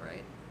next week, though,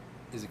 right?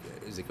 Is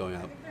it going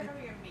I up? think they're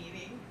having a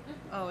meeting.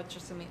 Oh, it's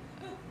just a me.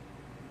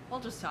 We'll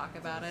just talk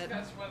about it.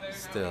 Discuss whether or not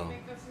Still. we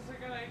think this is a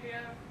good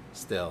idea.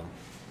 Still,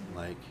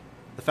 like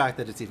the fact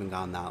that it's even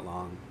gone that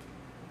long,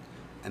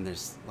 and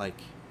there's like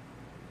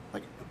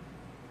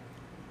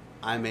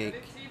I But make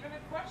it's even a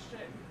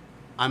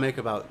question.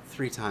 about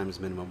 3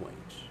 times minimum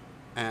wage,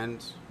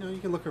 and you know you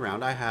can look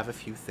around. I have a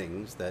few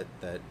things that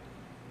I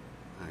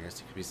guess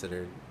you could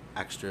consider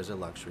extras or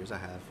luxuries.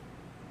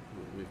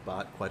 We've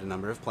bought quite a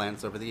number of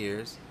plants over the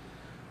years.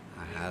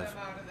 I Leave have them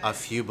out of a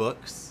this. few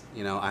books.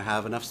 You know, I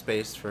have enough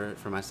space for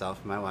myself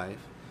and my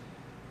wife.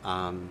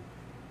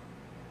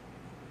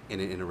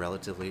 In a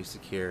relatively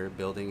secure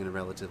building, in a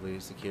relatively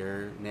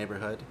secure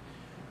neighborhood.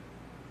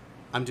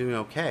 I'm doing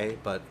okay,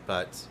 but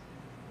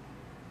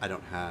I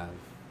don't have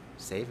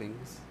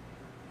savings.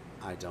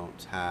 I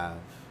don't have,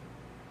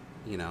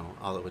 you know,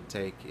 all it would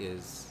take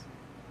is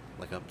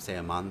like say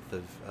a month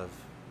of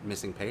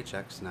missing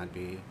paychecks, and I'd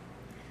be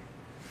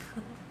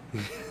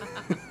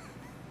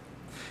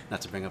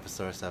not to bring up a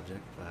sore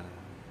subject, but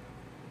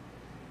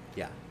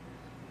yeah,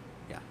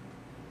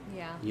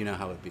 Yeah. you know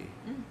how it'd be.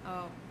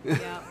 Oh,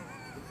 yeah.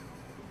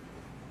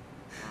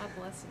 God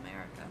bless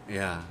America.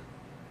 Yeah,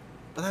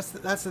 but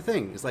that's the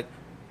thing. It's like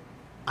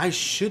I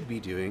should be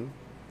doing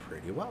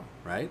pretty well,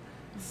 right?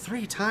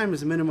 3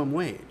 times minimum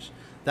wage.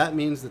 That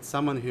means that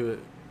someone who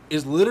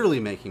is literally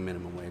making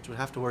minimum wage would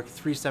have to work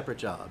 3 separate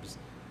jobs.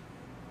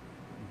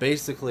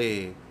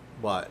 Basically,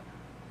 what,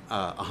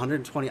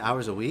 120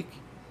 hours a week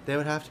they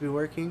would have to be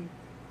working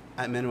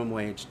at minimum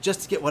wage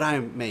just to get what I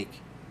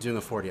make doing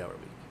a 40-hour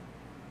week.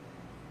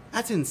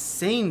 That's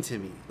insane to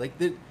me. Like,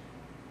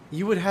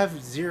 you would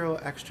have 0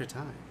 extra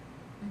time.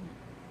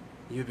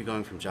 You would be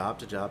going from job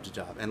to job to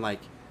job. And, like,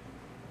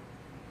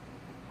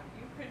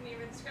 You couldn't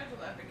even schedule schedule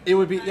that because it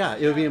would be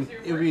sometimes it would be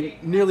jobs you're it would be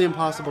working nearly 12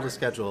 impossible to hours.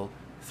 schedule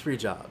 3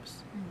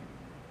 jobs.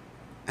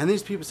 And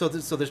these people, so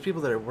there's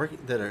people that are working,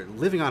 that are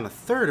living on a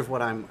third of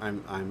what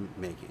I'm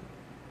making.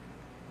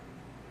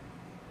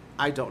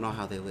 I don't know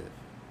how they live.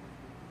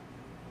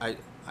 I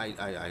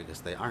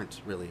guess they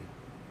aren't really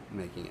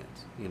making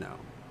it, you know.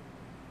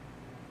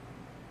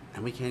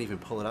 And we can't even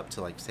pull it up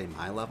to, like, say,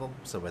 my level,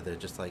 so where they're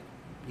just, like,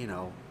 you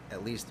know,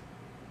 at least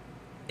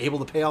able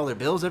to pay all their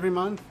bills every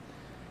month,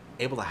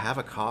 able to have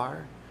a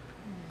car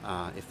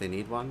if they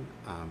need one,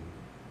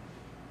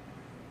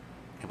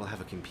 able to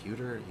have a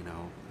computer, you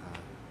know.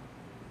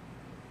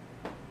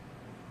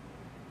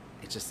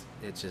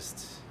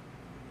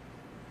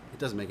 It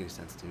doesn't make any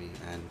sense to me,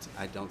 and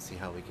I don't see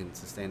how we can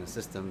sustain a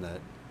system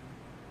that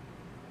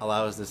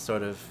allows this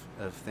sort of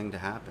thing to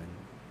happen.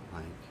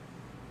 Like,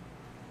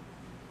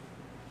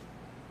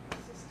 The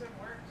system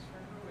works for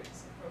who it's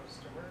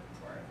supposed to work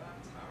for.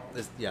 That's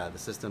how. the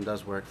system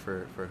does work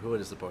for who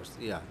it is supposed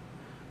to. Yeah,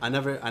 I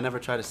never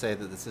try to say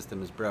that the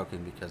system is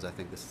broken, because I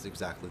think this is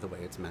exactly the way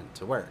it's meant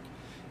to work.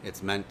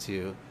 It's meant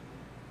to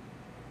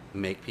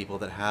make people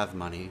that have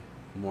money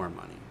more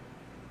money,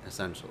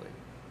 essentially.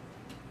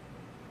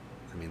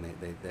 I mean,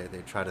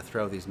 they try to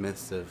throw these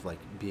myths of, like,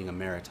 being a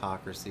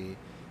meritocracy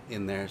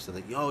in there, so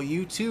that,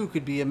 you too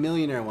could be a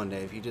millionaire one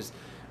day if you just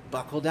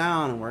buckle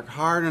down and work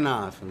hard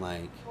enough, and,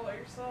 like,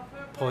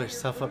 Pull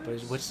yourself up.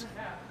 which,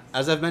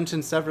 as I've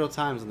mentioned several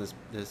times in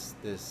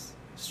this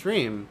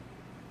stream,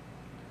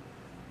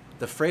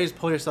 the phrase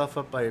 "pull yourself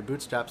up by your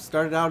bootstraps"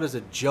 started out as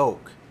a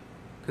joke,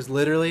 because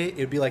literally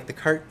it'd be like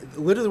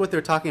literally what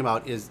they're talking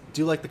about is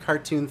do like the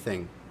cartoon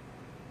thing,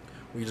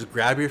 where you just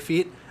grab your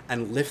feet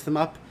and lift them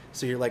up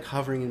so you're, like,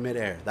 hovering in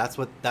midair. That's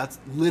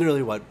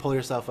literally what "pull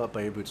yourself up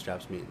by your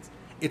bootstraps" means.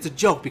 It's a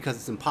joke because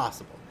it's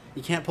impossible.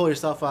 You can't pull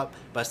yourself up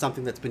by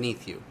something that's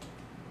beneath you.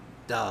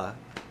 Duh.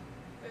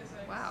 Physics.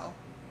 Wow.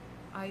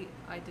 I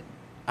didn't.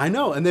 I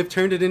know, and they've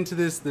turned it into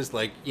this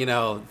like, you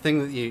know, thing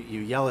that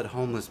you yell at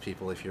homeless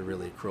people if you're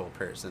really a cruel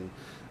person,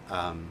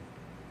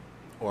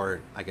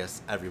 or I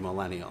guess every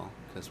millennial,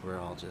 because we're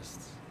all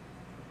just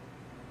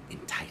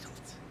entitled.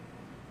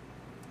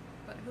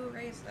 But who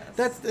raised us?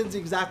 That's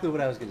exactly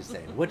what I was going to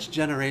say. Which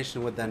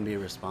generation would then be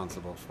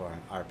responsible for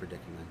our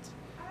predicament,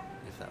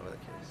 if that were the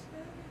case?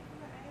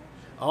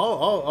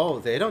 Oh,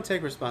 they don't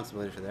take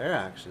responsibility for their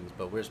actions,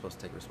 but we're supposed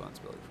to take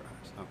responsibility for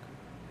ours.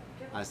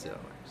 Okay. I see how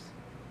it works.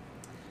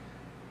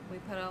 We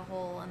put a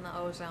hole in the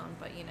ozone,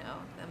 but you know,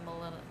 the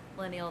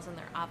millennials and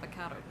their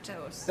avocado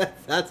toast.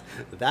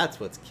 That's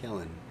what's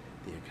killing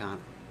the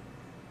economy.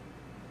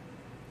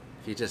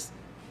 If you just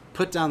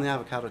put down the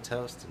avocado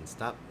toast and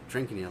stop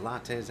drinking your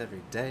lattes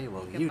every day,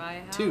 well, you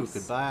too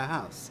could buy a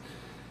house.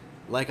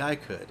 Like I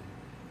could,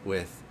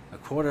 with a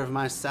quarter of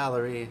my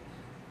salary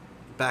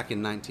back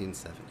in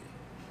 1970.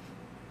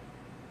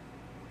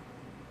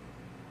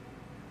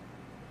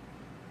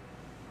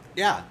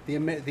 Yeah, the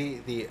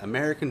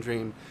American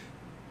dream,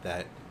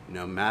 that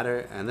no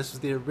matter, and this was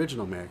the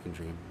original American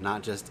dream,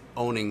 not just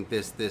owning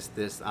this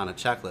on a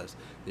checklist.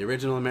 The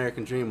original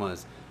American dream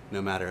was,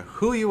 no matter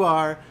who you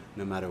are,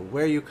 no matter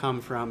where you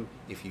come from,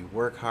 if you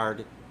work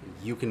hard,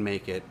 you can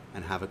make it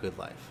and have a good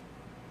life.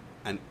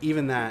 And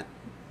even that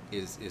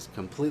is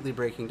completely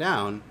breaking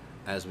down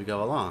as we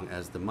go along,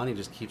 as the money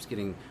just keeps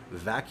getting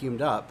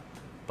vacuumed up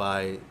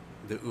by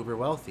the uber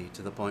wealthy,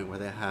 to the point where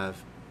they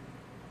have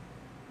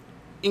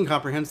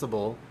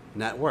incomprehensible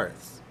net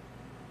worths.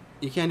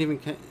 You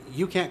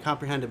can't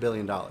comprehend $1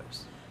 billion.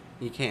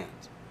 You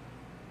can't.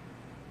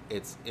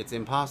 It's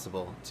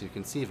impossible to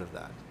conceive of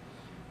that.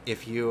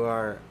 If you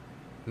are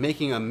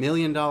making $1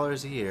 million a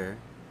year,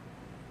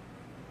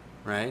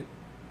 right?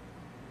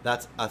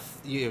 It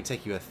would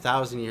take you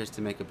 1,000 years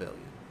to make $1 billion.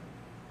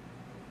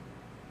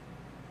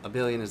 $1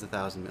 billion is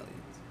 1,000 millions.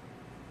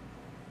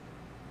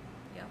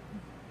 Yep.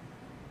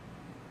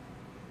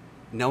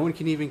 No one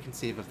can even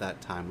conceive of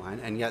that timeline,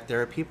 and yet there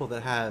are people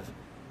that have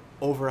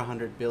over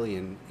 100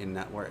 billion in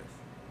net worth.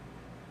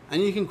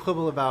 And you can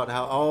quibble about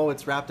how,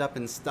 it's wrapped up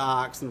in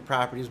stocks and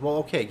properties. Well,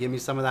 okay, give me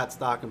some of that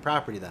stock and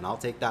property then. I'll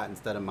take that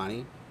instead of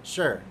money.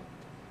 Sure.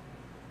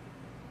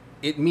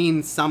 It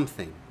means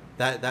something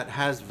that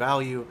has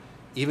value,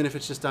 even if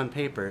it's just on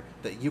paper,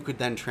 that you could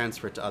then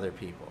transfer to other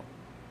people.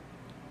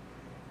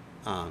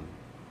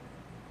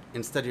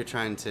 Instead, you're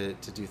trying to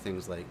do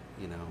things like,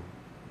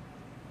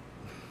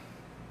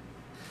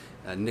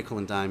 nickel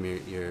and dime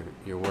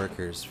your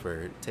workers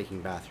for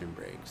taking bathroom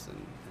breaks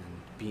and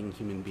being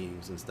human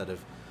beings instead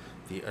of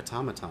the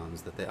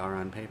automatons that they are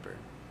on paper.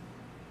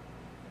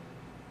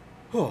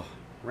 Oh,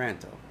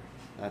 rant over.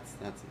 That's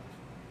enough.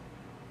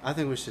 I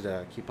think we should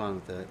keep on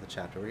with the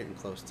chapter. We're getting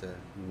close to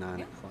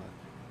 9 o'clock.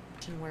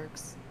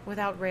 Works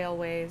without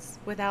railways,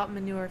 without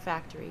manure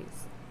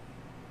factories.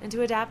 And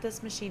to adapt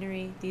this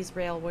machinery, these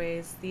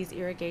railways, these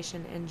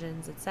irrigation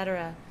engines,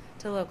 etc.,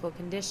 to local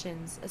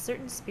conditions, a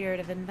certain spirit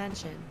of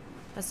invention,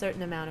 a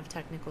certain amount of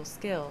technical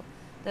skill,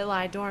 that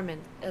lie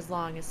dormant as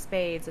long as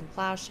spades and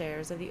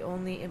plowshares are the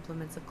only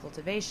implements of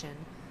cultivation,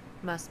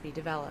 must be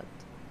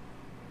developed.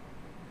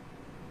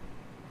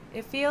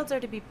 If fields are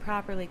to be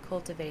properly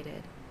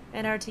cultivated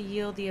and are to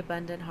yield the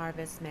abundant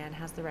harvests man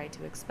has the right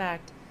to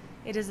expect,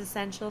 it is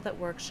essential that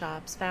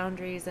workshops,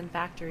 foundries, and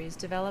factories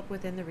develop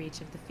within the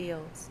reach of the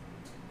fields.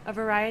 A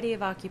variety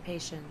of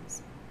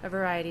occupations, a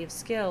variety of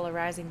skill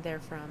arising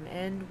therefrom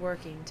and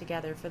working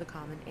together for the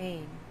common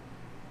aim.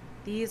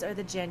 These are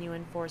the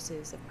genuine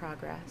forces of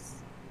progress.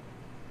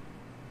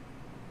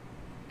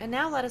 And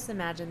now let us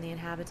imagine the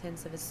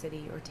inhabitants of a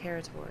city or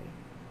territory,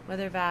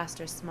 whether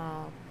vast or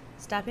small,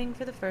 stepping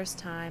for the first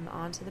time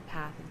onto the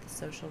path of the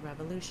social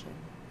revolution.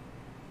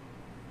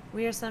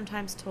 We are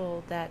sometimes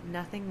told that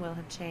nothing will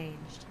have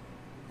changed,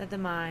 that the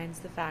mines,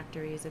 the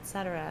factories,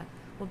 etc.,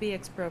 will be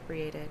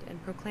expropriated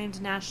and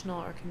proclaimed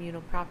national or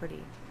communal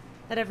property,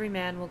 that every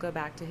man will go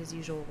back to his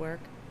usual work,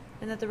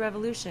 and that the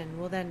revolution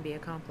will then be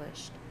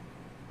accomplished.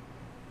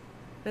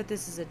 But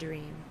this is a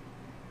dream.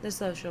 The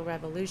social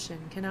revolution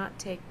cannot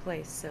take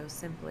place so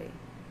simply.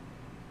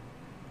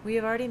 We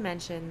have already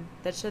mentioned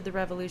that should the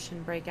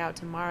revolution break out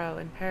tomorrow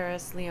in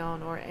Paris,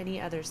 Lyon, or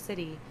any other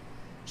city,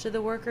 should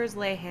the workers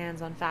lay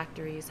hands on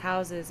factories,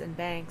 houses, and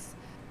banks,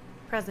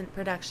 present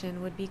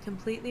production would be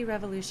completely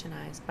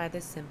revolutionized by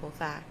this simple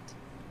fact.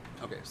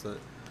 Okay, so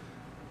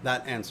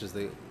that answers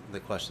the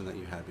question that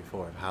you had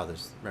before of how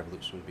this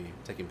revolution would be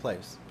taking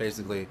place.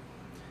 Basically,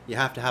 you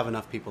have to have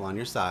enough people on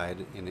your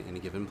side in a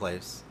given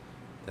place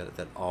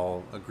that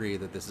all agree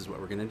that this is what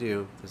we're going to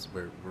do.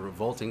 We're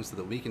revolting so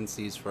that we can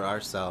seize for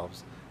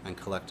ourselves and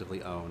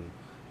collectively own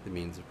the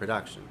means of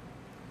production.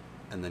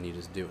 And then you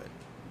just do it,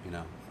 you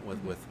know.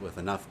 With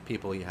enough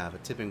people, you have a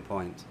tipping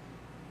point.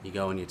 You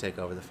go and you take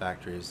over the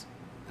factories,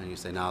 and you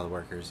say, now the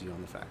workers, you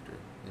own the factory.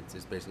 It's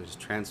basically just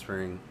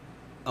transferring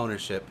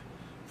ownership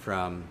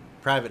from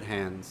private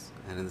hands,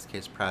 and in this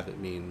case, private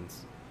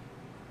means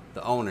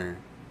the owner,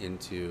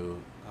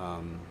 into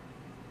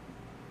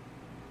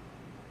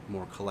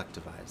more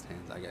collectivized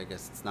hands. I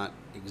guess it's not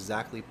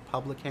exactly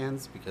public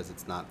hands because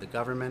it's not the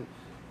government,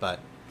 but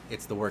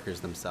it's the workers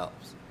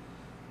themselves.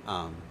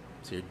 So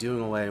you're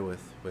doing away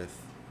with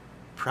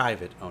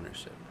private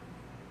ownership.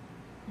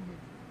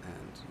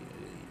 And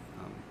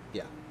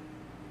yeah,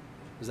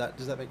 does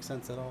that make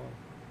sense at all?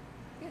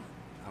 Yeah.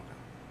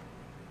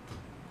 Okay.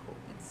 Cool.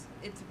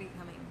 It's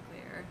becoming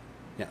clearer.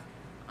 Yeah.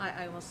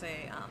 I will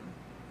say,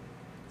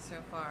 so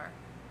far,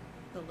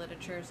 the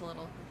literature is a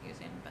little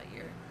confusing, but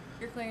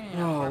you're clearing it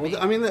up for me.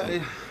 Well,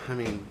 I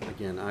mean,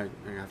 again, I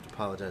have to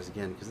apologize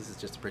again because this is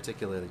just a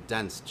particularly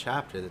dense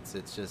chapter.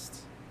 It's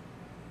just,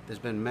 there's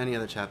been many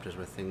other chapters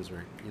where things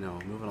were,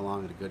 moving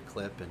along at a good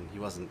clip, and he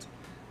wasn't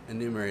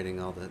enumerating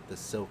all the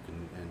silk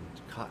and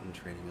cotton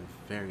trading of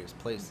various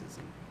places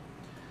and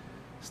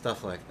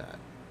stuff like that.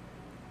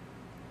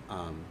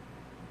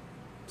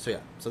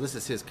 So this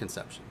is his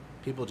conception.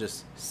 People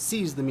just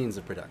seize the means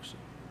of production.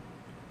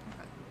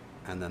 Okay.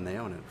 And then they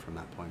own it from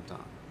that point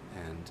on.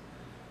 And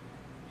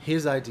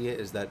his idea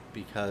is that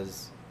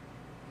because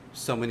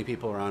so many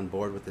people are on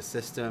board with the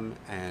system,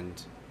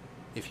 and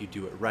if you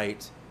do it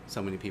right,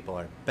 so many people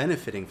are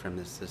benefiting from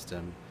this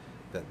system,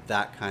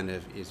 that kind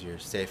of is your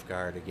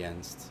safeguard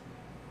against,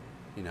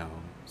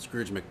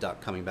 Scrooge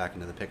McDuck coming back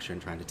into the picture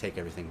and trying to take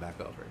everything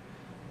back over,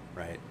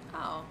 right?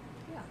 Oh,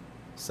 yeah.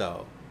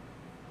 So,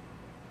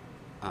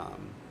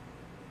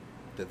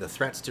 the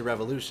threats to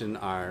revolution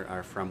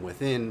are from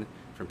within,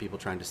 from people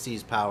trying to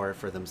seize power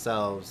for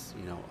themselves,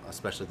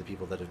 especially the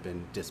people that have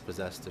been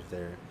dispossessed of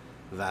their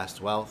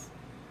vast wealth,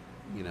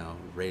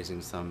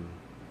 raising some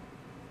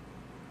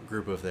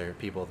group of their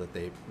people that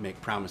they make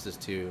promises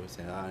to,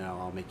 say,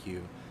 I'll make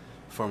you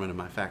foreman of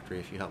my factory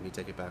if you help me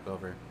take it back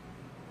over.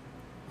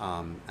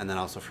 And then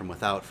also from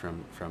without,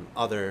 from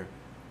other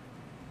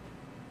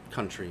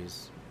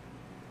countries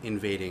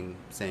invading,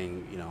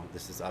 saying,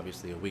 this is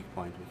obviously a weak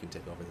point, we can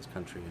take over this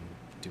country and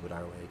do it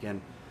our way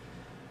again.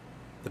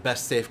 The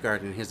best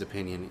safeguard, in his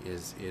opinion,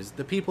 is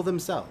the people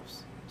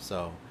themselves.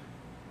 So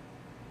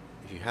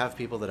if you have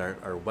people that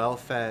are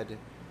well-fed,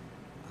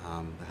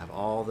 that have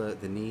all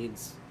the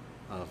needs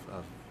of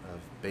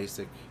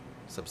basic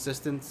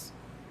subsistence,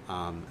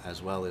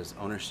 as well as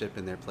ownership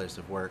in their place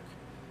of work,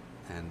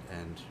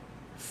 and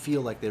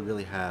feel like they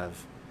really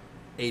have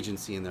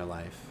agency in their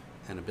life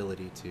and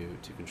ability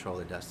to control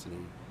their destiny,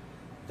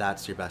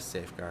 that's your best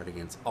safeguard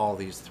against all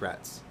these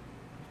threats,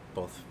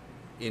 both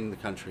in the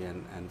country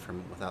and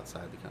from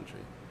outside the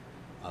country,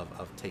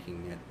 of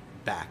taking it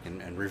back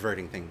and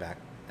reverting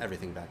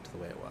everything back to the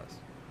way it was.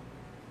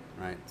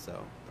 Right?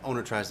 So the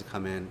owner tries to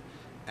come in,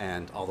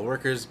 and all the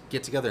workers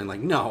get together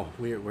and no,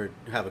 we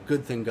have a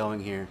good thing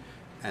going here,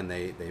 and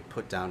they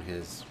put down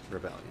his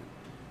rebellion.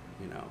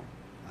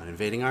 An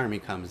invading army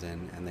comes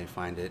in, and they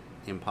find it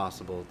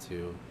impossible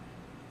to,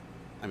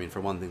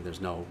 for one thing,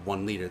 there's no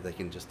one leader they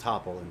can just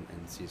topple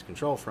and seize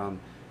control from.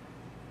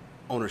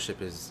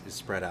 Ownership is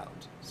spread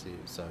out,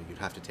 so you'd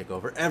have to take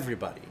over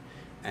everybody,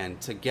 and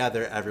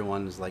together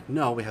everyone's like,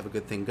 no, we have a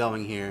good thing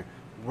going here,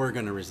 we're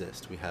going to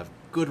resist, we have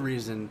good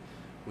reason,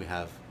 we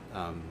have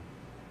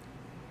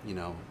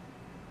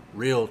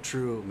real,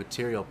 true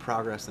material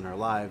progress in our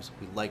lives,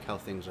 we like how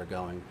things are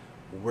going,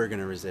 we're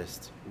going to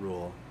resist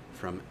rule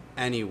from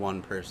any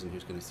one person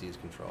who's going to seize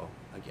control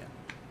again.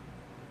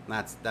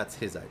 And that's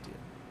his idea.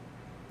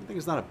 I think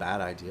it's not a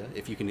bad idea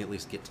if you can at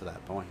least get to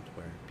that point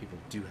where people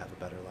do have a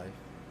better life,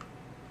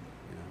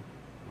 you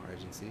know, more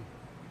agency.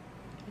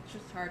 It's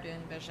just hard to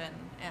envision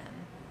in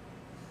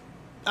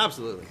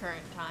Absolutely.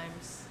 current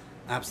times.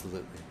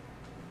 Absolutely.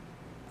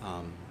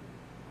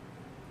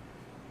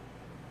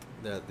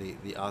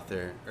 The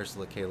author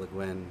Ursula K. Le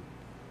Guin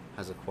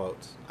has a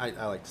quote. I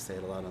like to say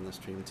it a lot on the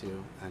stream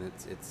too, and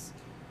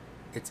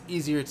it's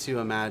easier to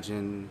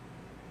imagine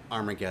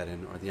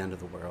Armageddon or the end of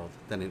the world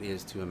than it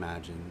is to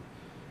imagine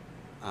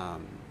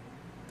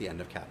the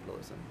end of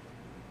capitalism.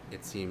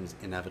 It seems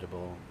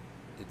inevitable.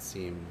 It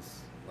seems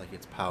like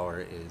its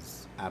power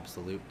is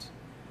absolute.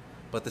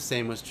 But the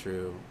same was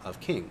true of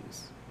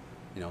kings.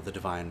 You know, the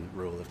divine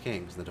rule of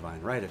kings, the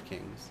divine right of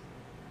kings.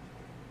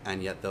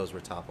 And yet those were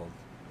toppled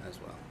as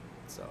well.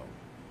 So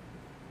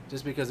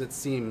just because it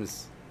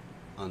seems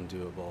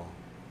undoable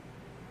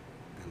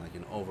and like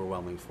an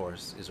overwhelming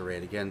force is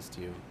arrayed against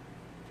you,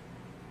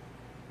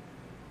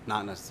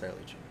 not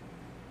necessarily true.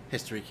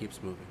 History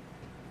keeps moving.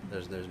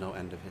 There's no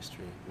end of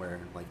history where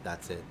like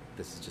that's it.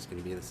 This is just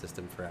going to be the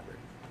system forever.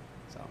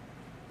 So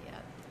Yeah.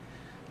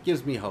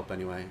 gives me hope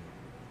anyway.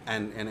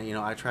 And you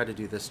know, I try to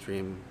do this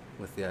stream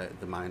with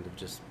the mind of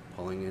just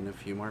pulling in a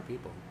few more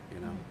people, you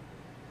know,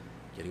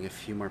 getting a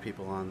few more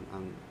people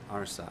on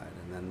our side,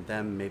 and then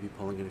them maybe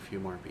pulling in a few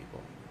more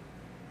people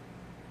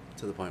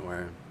to the point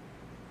where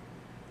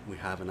we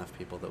have enough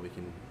people that we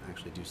can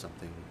actually do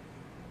something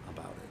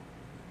about it.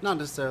 Not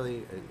necessarily,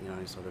 you know,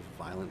 any sort of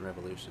violent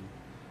revolution.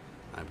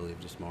 I believe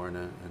just more in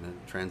a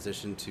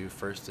transition to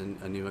first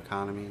a new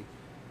economy,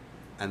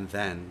 and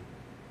then,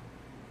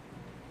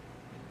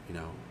 you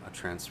know, a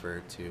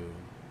transfer to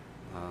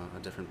a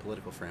different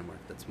political framework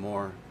that's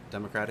more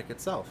democratic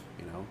itself,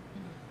 you know,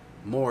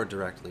 more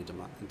directly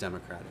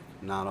democratic,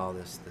 not all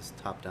this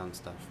top-down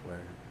stuff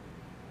where,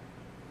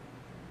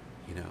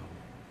 you know,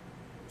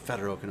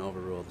 federal can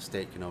overrule, the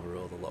state can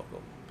overrule the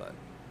local, but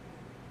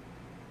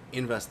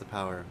invest the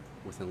power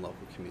within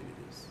local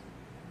communities,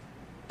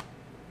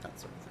 that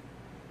sort of thing.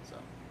 So,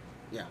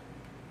 yeah.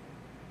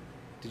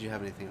 Did you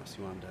have anything else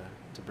you wanted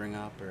to bring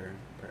up or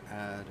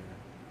add? Or?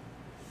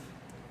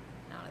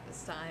 Not at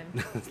this time.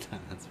 That's fine.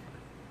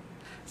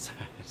 Sorry.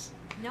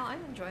 No,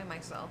 I'm enjoying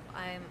myself.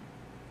 I've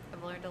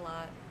learned a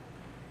lot.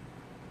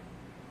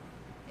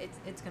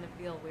 It's gonna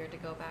feel weird to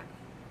go back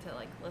to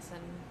like listen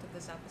to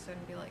this episode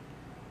and be like,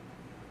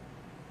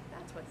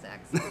 that's what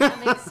Zach said.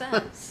 That makes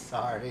sense.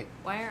 Sorry.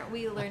 Why aren't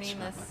we learning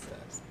I'll try this my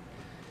best.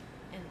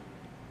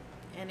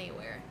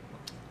 anywhere?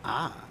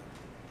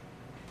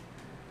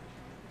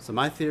 So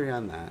my theory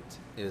on that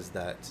is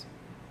that,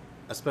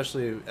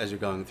 especially as you're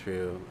going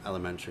through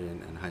elementary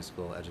and high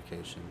school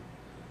education,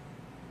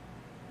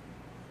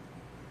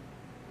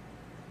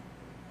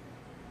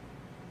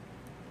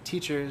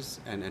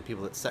 teachers and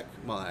people that set,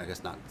 well, I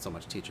guess not so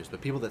much teachers,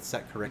 but people that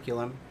set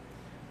curriculum,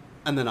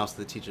 and then also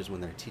the teachers when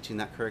they're teaching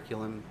that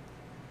curriculum,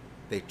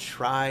 they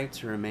try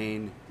to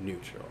remain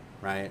neutral,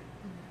 right?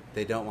 Mm-hmm.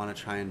 They don't want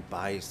to try and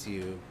bias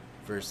you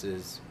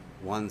versus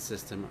one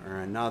system or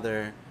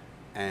another,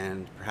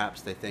 and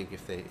perhaps they think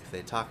if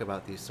they talk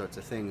about these sorts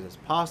of things as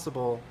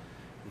possible,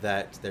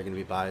 that they're going to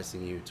be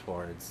biasing you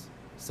towards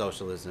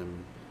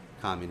socialism,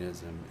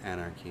 communism,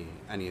 anarchy,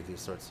 any of these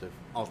sorts of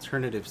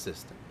alternative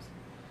systems.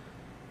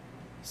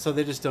 So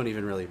they just don't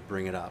even really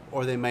bring it up,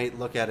 or they might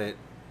look at it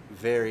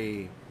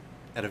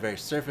at a very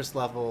surface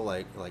level,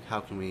 like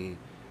how can we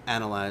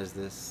analyze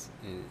this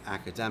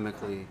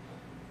academically,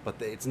 but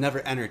it's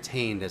never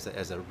entertained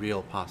as a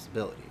real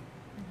possibility.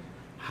 Mm-hmm.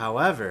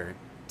 However,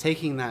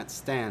 taking that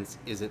stance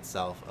is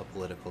itself a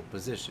political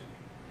position.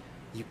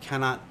 You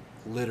cannot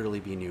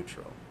literally be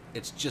neutral.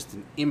 It's just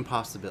an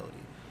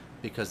impossibility,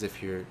 because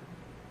if you're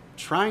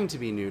trying to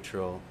be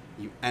neutral,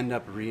 you end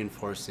up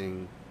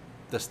reinforcing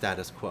the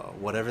status quo,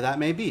 whatever that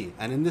may be.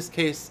 And in this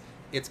case,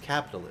 it's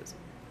capitalism.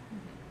 Mm-hmm.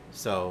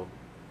 So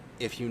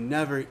if you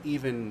never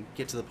even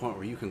get to the point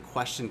where you can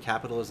question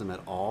capitalism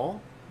at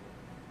all,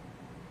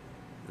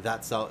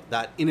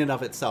 that in and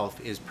of itself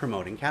is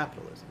promoting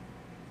capitalism.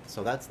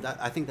 So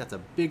I think that's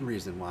a big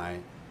reason why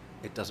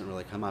it doesn't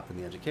really come up in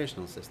the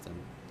educational system.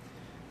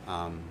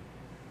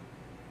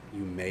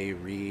 You may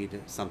read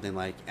something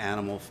like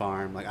Animal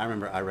Farm. Like I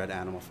remember I read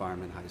Animal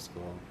Farm in high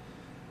school.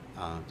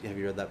 Have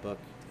you read that book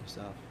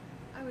yourself?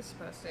 I was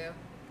supposed to.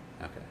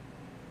 Okay.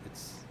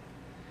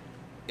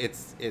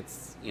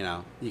 It's you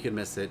know, you could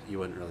miss it, you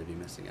wouldn't really be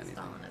missing anything.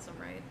 Stalinism,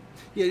 right?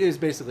 Yeah, it is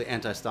basically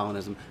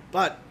anti-Stalinism,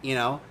 but you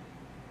know,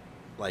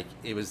 like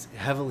it was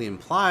heavily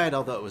implied,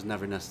 although it was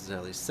never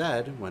necessarily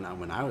said when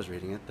I was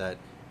reading it, that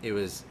it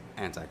was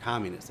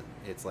anti-communism.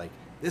 It's like,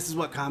 this is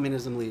what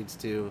communism leads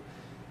to,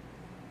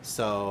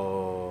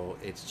 so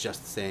it's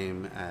just the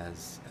same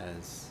as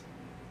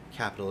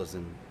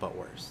capitalism, but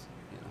worse.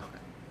 You know.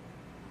 Okay.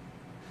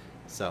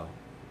 So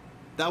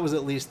that was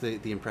at least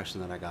the impression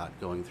that I got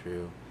going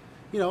through,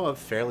 you know, a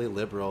fairly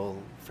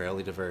liberal,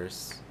 fairly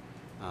diverse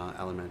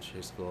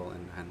elementary school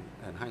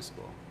and high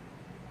school.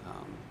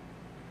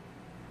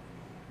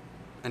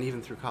 and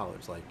even through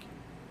college, like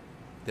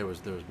there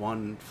was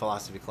one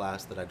philosophy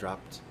class that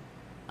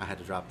I had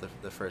to drop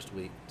the first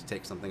week to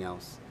take something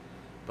else,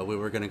 but we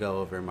were going to go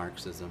over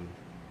Marxism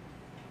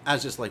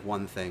as just like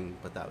one thing,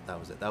 but that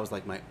was it. That was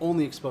like my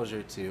only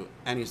exposure to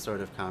any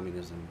sort of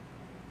communism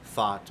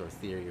thought or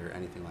theory or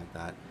anything like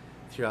that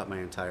throughout my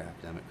entire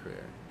academic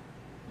career.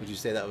 Would you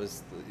say that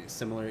was a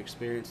similar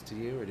experience to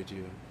you, or did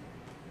you?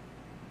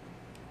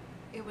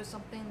 It was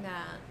something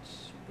that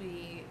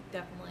we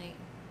definitely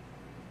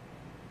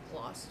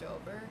glossed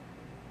over.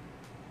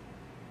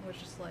 It was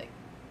just like,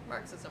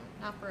 Marxism,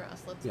 not for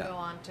us. Let's Yeah. go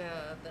on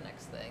to the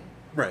next thing.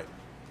 Right.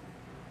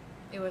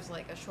 It was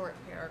like a short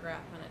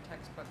paragraph in a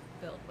textbook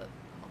filled with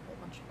a whole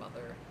bunch of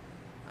other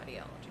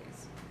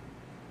ideologies.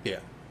 Yeah.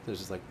 There's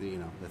just like the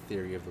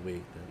theory of the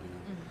week.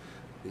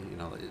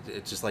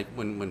 It's just like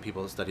when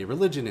people study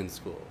religion in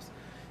schools,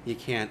 you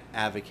can't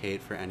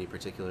advocate for any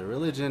particular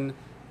religion.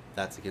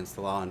 That's against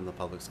the law in the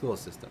public school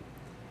system.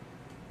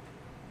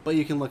 But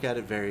you can look at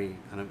it very,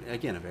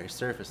 again, a very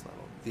surface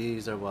level.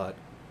 These are what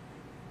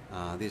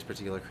these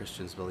particular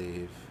Christians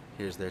believe.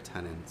 Here's their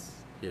tenets.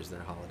 Here's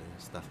their holidays.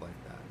 Stuff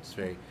like that. It's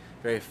very,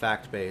 very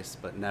fact-based,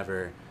 but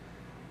never.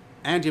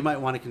 And you might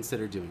want to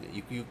consider doing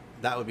it. You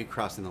that would be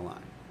crossing the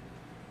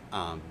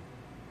line.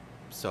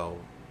 So,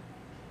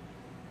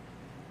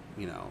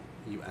 you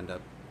end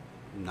up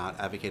not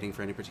advocating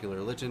for any particular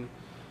religion.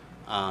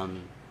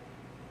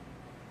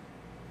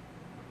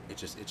 It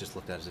just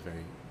looked at as a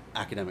very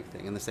academic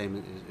thing, and the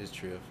same is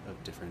true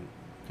of different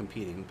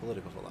competing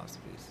political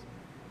philosophies.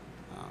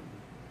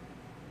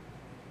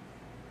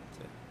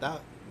 So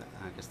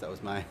I guess that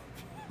was my,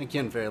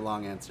 again, very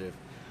long answer of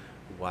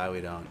why we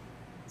don't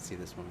see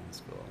this more in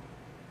school.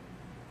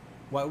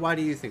 Why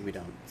do you think we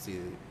don't see?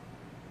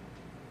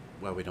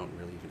 Why we don't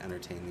really even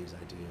entertain these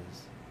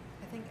ideas?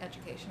 I think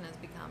education has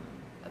become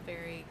a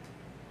very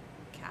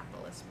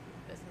capitalist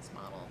business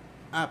model.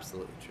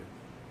 Absolutely true.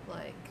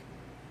 Like,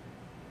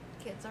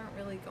 kids aren't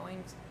really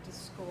going to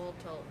school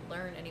to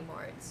learn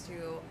anymore. It's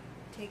to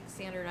take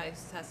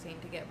standardized testing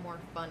to get more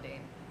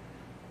funding.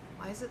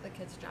 Why is it the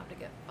kids' job to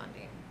get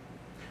funding?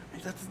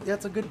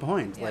 That's a good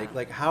point. Yeah.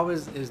 Like how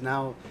is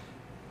now?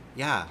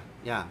 Yeah.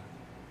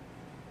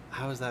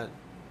 How is that?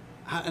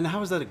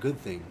 How is that a good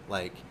thing?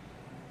 Like,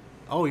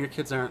 oh, your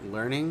kids aren't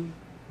learning.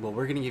 Well,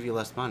 we're going to give you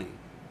less money,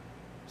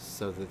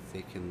 so that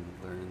they can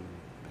learn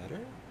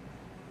better.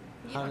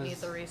 You don't need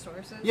the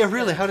resources. Yeah,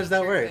 really. to How does teach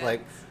that your work? kids.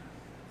 Like,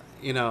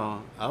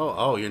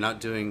 you're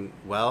not doing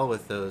well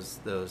with those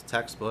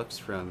textbooks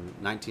from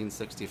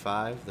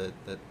 1965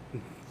 that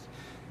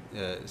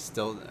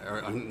still,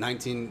 or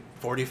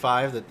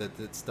 1945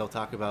 that still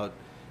talk about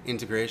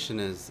integration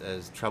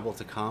as trouble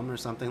to come or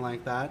something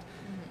like that.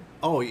 Mm-hmm.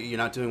 Oh, you're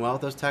not doing well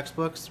with those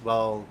textbooks?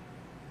 Well,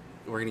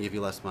 we're going to give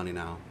you less money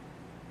now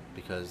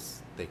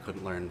because they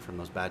couldn't learn from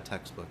those bad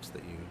textbooks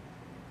that you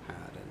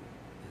had.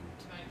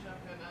 Can I jump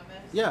in on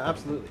this? Yeah,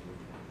 absolutely.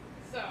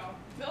 So,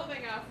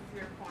 building off of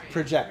your point.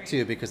 Project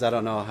too, because I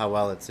don't know how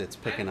well it's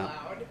picking I'm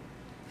up. loud.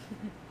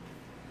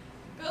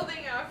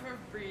 Building off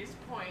of Bree's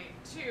point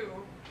too,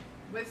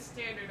 with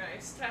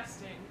standardized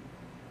testing,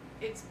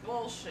 it's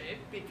bullshit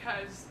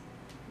because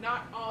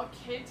not all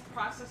kids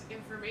process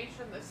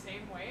information the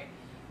same way,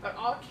 but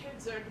all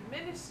kids are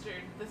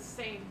administered the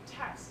same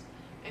test.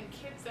 And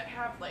kids that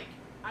have like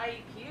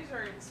IEPs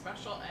or in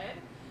special ed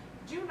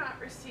do not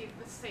receive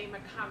the same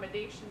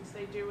accommodations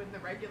they do in the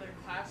regular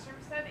classroom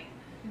setting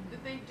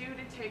that they do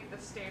to take the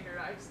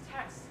standardized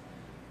test.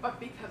 But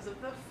because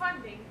of the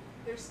funding,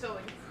 they're still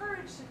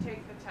encouraged to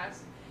take the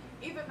test,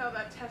 even though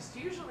that test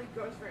usually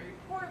goes very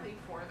poorly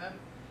for them,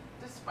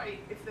 despite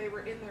if they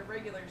were in their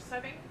regular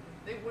setting,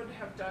 they would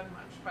have done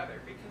much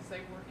better because they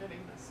were getting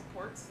the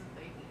supports that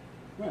they need.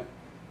 Right.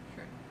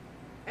 Sure.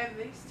 And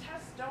these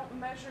tests don't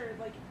measure,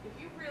 like,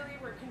 if you really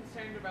were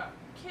concerned about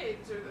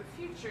kids or the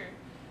future,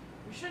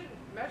 you shouldn't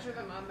measure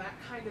them on that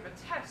kind of a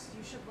test.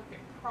 You should look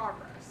at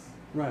progress.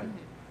 Right.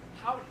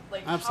 How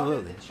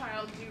Absolutely. did the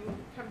child do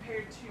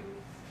compared to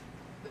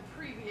the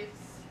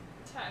previous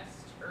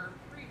test or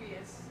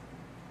previous,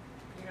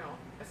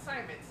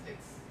 assignments?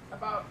 It's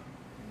about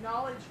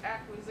knowledge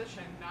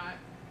acquisition, not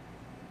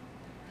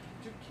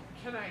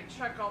can I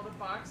check all the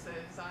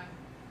boxes on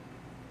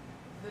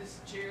this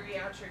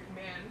geriatric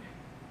man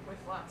with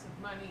lots of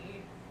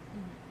money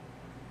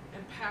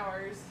and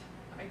powers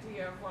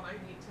idea of what I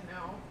need to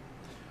know.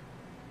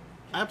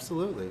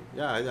 Absolutely.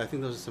 Yeah, I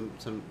think those are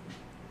some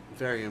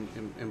very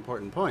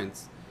important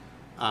points.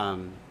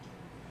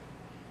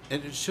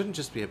 It shouldn't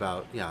just be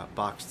about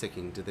box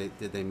ticking. Did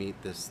they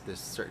meet this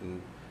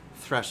certain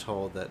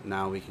threshold that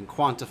now we can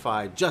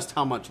quantify just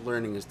how much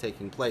learning is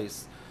taking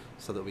place,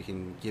 so that we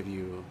can give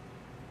you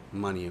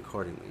money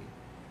accordingly.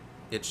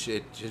 It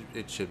should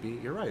be.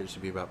 You're right. It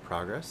should be about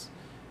progress,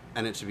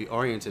 and it should be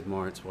oriented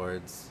more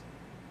towards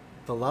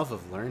the love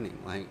of learning.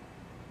 Like,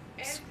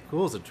 And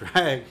school's a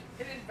drag.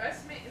 an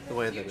investment in The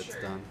way future. that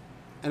it's done.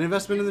 An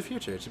investment in the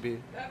future. It should be.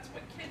 That's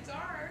what kids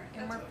are.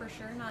 And That's we're what- for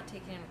sure not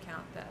taking into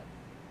account that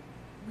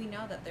we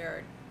know that there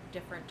are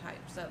different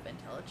types of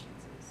intelligences.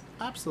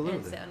 Absolutely.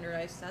 And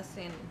standardized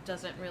testing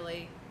doesn't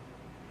really,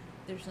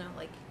 there's no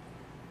like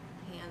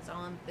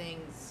hands-on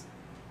things.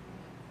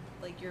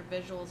 Like your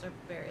visuals are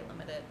very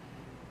limited.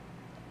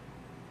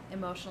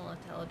 Emotional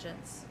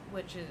intelligence,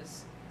 which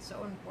is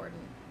so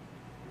important.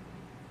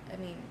 I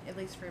mean, at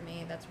least for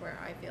me, that's where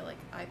I feel like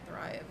I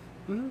thrive.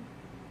 Hmm.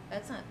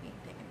 That's not being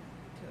taken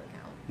into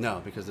account.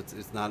 No, because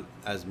it's not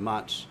as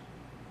much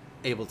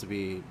able to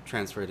be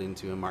transferred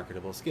into a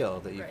marketable skill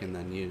that you can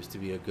Right. then use to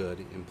be a good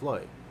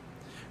employee.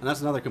 And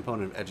that's another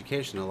component of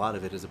education. A lot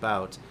of it is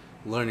about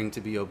learning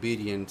to be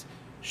obedient,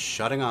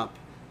 shutting up,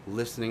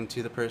 listening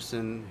to the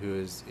person who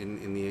is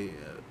in the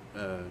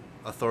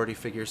authority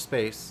figure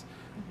space,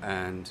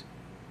 and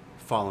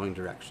following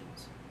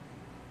directions,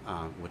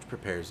 which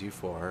prepares you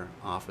for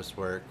office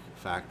work,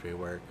 factory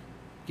work,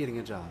 getting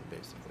a job,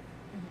 basically.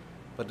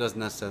 But it doesn't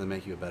necessarily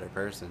make you a better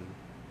person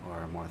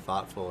or a more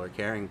thoughtful or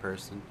caring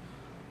person.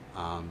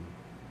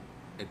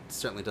 It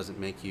certainly doesn't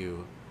make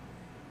you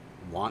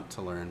want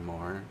to learn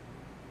more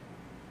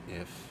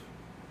if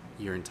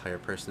your entire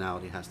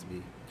personality has to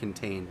be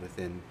contained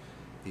within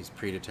these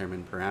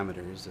predetermined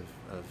parameters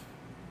of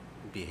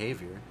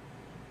behavior.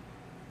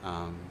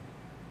 So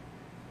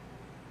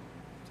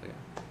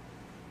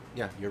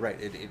yeah, you're right.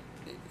 It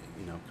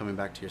coming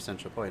back to your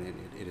central point,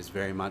 it is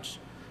very much,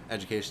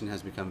 education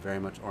has become very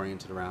much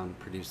oriented around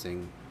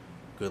producing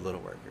good little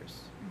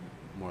workers,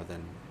 more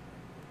than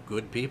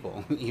good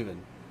people,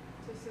 even.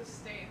 To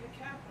sustain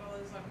the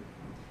capitalism.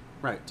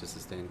 Right, to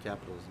sustain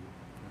capitalism,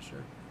 for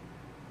sure.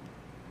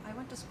 I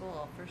went to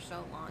school for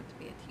so long to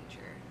be a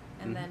teacher,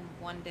 and Mhm. then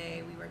one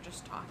day we were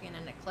just talking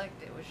and it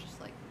clicked. It was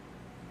just like,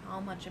 how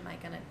much am I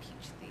gonna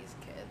teach these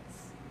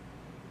kids?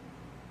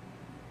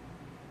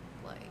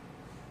 Like,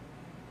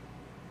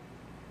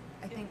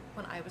 I think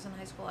when I was in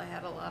high school, I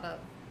had a lot of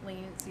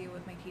leniency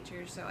with my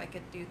teachers, so I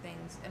could do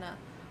things in a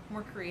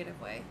more creative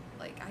way.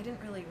 Like, I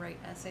didn't really write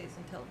essays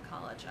until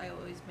college. I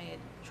always made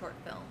short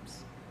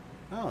films.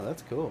 Oh,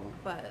 that's cool.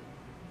 But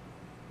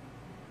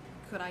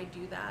could I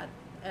do that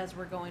as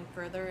we're going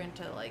further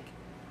into, like,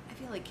 I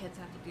feel like kids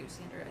have to do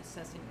standardized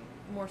testing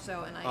more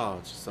so, and Oh,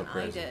 it's just so than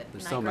crazy. I did.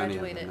 There's and so I many of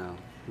graduated them now.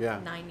 Yeah,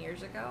 9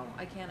 years ago.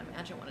 I can't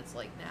imagine what it's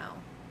like now.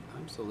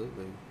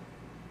 absolutely.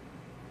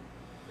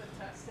 The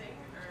testing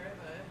or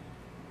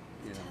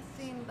the. You know.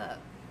 Testing the,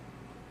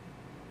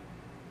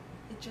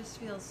 it just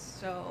feels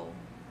so,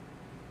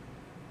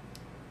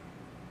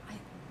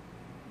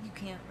 you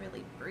can't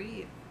really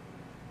breathe.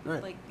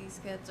 Right. Like, these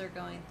kids are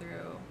going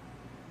through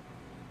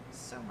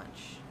so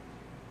much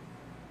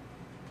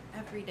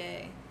every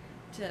day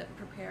to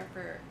prepare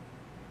for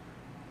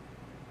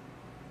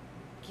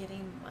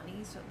getting money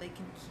so they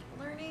can keep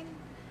learning.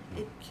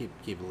 It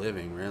keep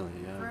living, really.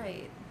 Yeah.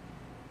 right.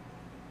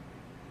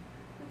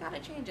 We gotta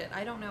change it.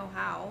 I don't know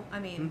how. I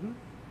mean, Mhm.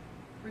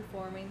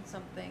 reforming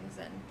some things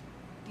and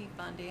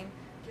defunding.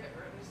 Get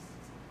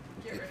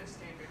rid of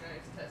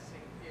standardized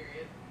testing,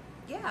 period.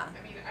 Yeah.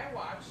 I mean, I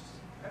watched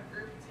a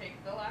group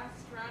take the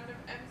last round of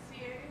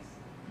MCAs.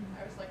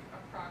 I was like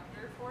a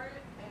proctor for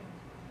it, and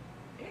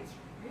it's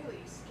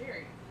really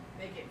scary.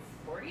 They get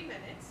 40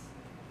 minutes.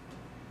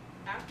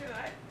 After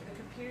that, the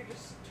computer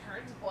just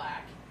turns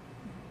black.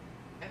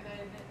 And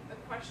then the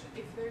question,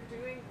 if they're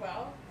doing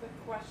well, the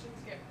questions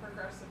get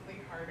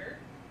progressively harder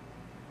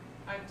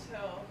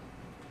until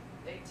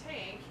they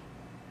tank,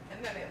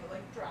 and then it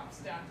like drops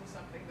down to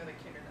something that a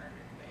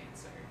kindergartner can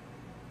answer.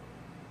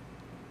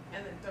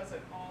 And then does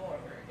it all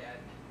over again.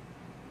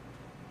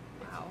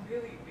 Wow. It's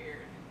really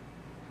weird.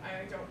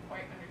 I don't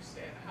quite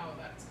understand how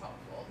that's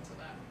helpful to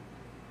them.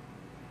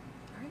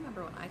 I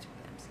remember when I took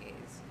the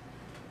MCAs,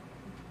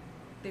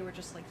 they were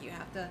just like, you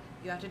have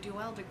to do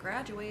well to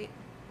graduate.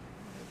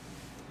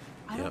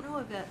 I don't Yep. know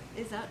if that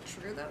is that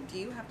true though. Do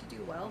you have to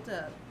do well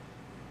to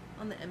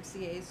on the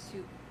MCAs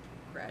to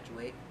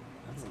graduate?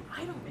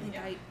 I don't think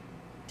Yeah. I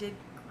did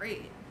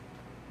great.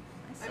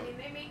 I I still mean,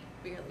 they make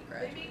barely They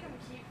graduated. make them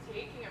keep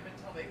taking them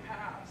until they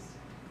pass,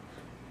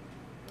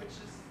 which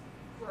is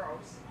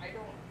gross. I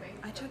don't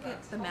think I took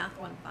that's the math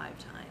helpful. one 5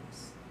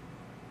 times.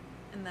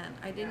 And then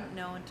I didn't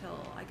know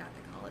until I got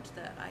to college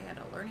that I had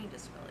a learning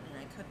disability and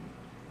I couldn't,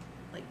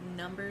 like,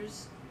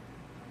 numbers.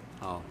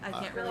 Oh, I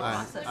can't really I,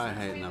 process I it.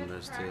 hate We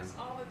numbers too. practice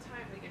all the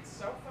time. We get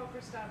so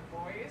focused on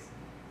boys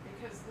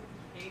because the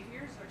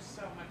behaviors are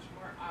so much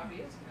more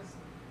obvious. Because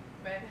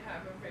men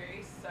have a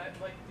very set,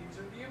 like, these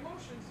are the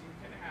emotions you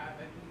can have,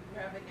 and you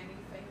having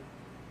anything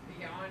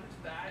beyond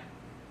that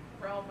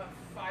realm of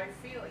 5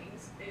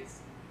 feelings is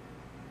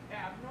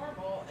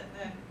abnormal. And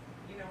then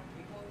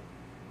people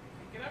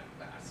pick it up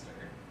faster.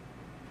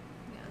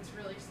 Yeah. It's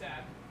really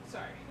sad.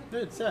 Sorry.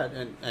 It's sad,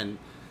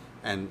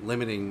 and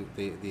limiting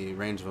the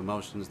range of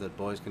emotions that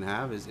boys can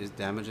have is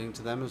damaging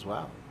to them as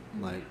well.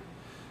 Mhm. Like,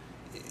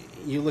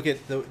 you look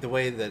at the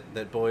way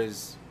that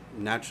boys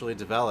naturally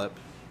develop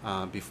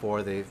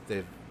before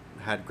they've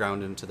had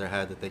ground into their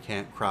head that they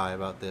can't cry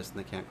about this and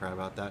they can't cry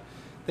about that.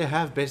 They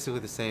have basically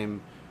the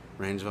same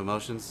range of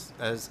emotions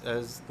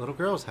as little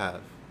girls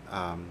have.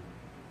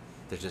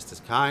 They're just as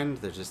kind,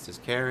 they're just as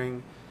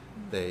caring,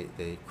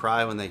 They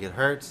cry when they get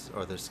hurt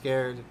or they're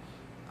scared.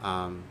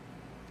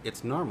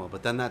 It's normal,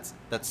 but then that's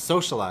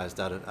socialized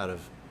out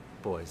of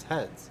boys'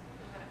 heads.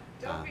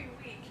 Don't be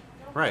weak.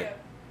 Don't right.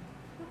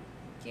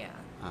 Be Yeah.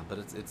 But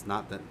it's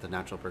not the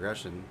natural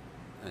progression.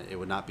 It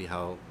would not be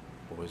how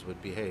boys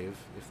would behave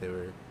if they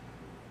were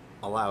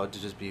allowed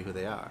to just be who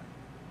they are.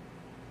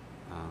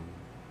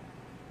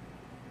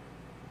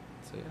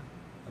 So yeah,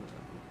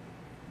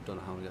 don't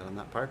know how we got on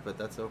that part, but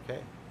that's okay.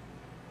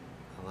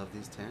 I love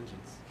these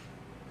tangents.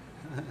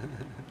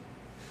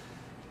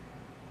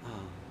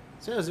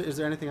 So is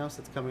there anything else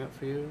that's coming up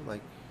for you?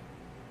 Like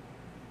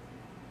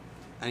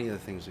any of the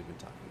things we've been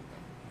talking about?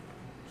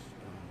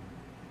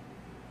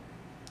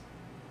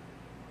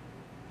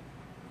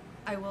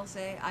 I will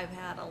say I've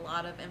had a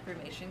lot of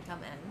information come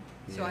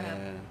in, so I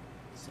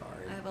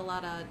have a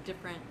lot of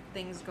different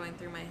things going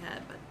through my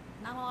head, but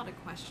not a lot of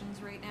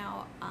questions right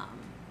now.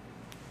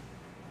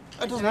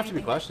 It doesn't have to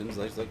be questions.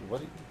 Like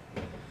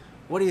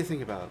what do you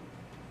think about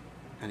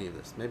any of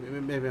this?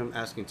 Maybe I'm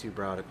asking too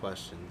broad of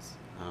questions.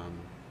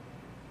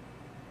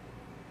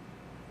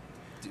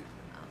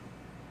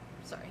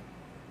 Sorry.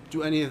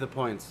 Do any of the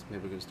points,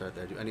 maybe we can start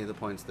there, do any of the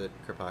points that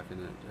Kropotkin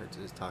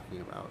is talking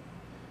about,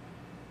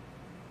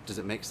 does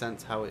it make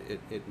sense how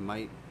it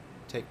might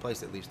take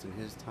place, at least in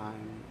his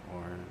time,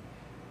 or?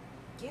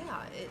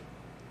 Yeah,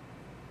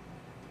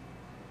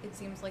 it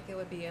seems like it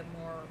would be a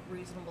more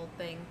reasonable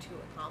thing to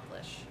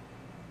accomplish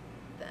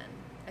then.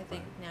 I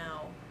think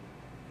now,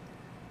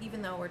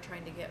 even though we're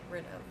trying to get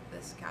rid of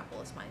this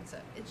capitalist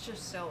mindset, it's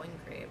just so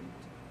engraved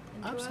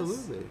into us.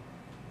 Absolutely.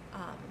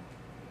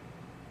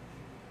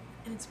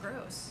 And it's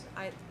gross.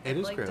 I'd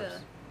is like gross.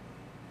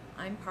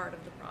 I'm part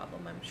of the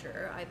problem, I'm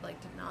sure. I'd like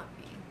to not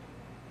be.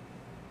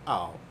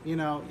 Oh, you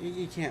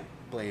can't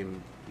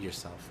blame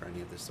yourself for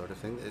any of this sort of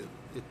thing.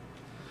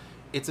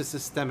 It's a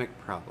systemic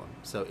problem.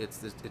 So it's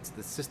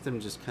the system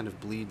just kind of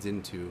bleeds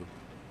into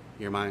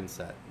your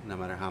mindset, no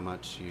matter how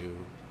much you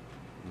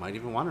might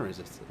even want to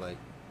resist it. Like,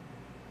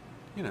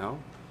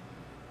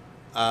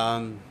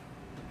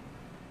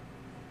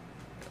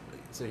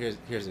 so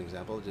here's an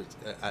example. Just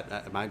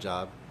at my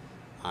job,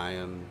 I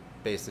am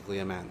basically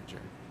a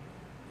manager.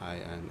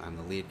 I'm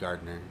the lead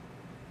gardener,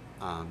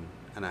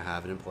 and I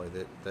have an employee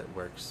that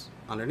works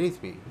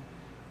underneath me,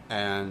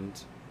 and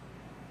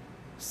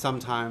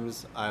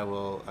sometimes I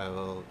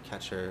will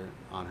catch her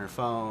on her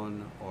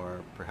phone,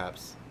 or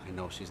perhaps I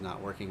know she's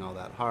not working all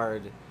that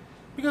hard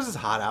because it's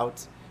hot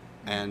out,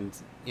 and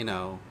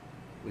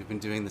we've been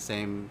doing the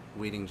same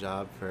weeding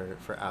job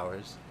for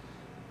hours,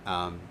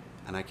 and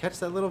I catch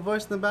that little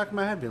voice in the back of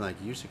my head being like,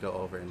 you should go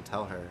over and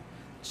tell her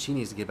she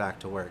needs to get back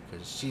to work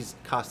because she's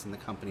costing the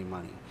company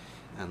money,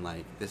 and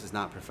like this is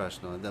not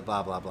professional, and blah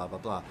blah blah blah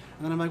blah.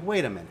 And then I'm like,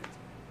 wait a minute,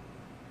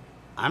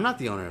 I'm not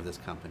the owner of this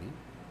company.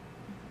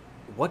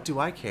 What do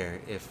I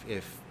care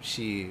if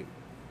she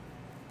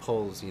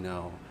pulls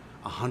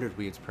 100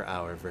 weeds per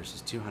hour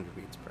versus 200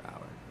 weeds per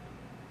hour?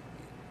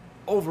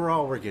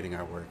 Overall, we're getting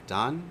our work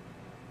done.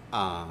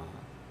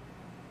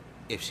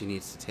 If she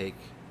needs to take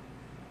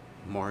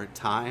more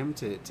time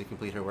to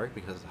complete her work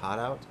because it's hot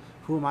out,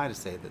 who am I to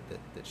say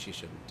that she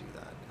shouldn't do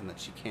that and that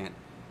she can't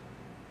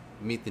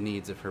meet the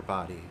needs of her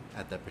body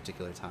at that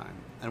particular time?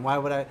 And why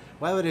would I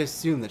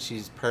assume that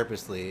she's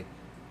purposely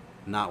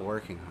not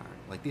working hard?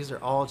 Like, these are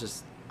all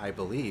just, I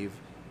believe,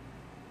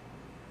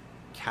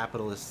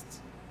 capitalist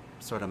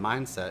sort of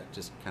mindset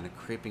just kind of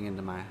creeping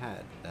into my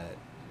head that,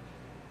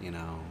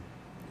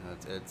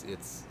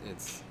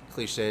 it's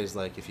cliches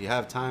like, if you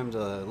have time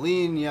to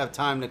lean, you have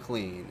time to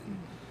clean.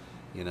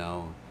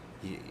 And,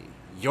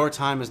 your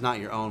time is not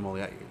your own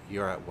while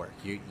you're at work.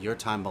 Your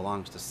time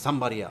belongs to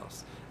somebody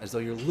else, as though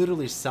you're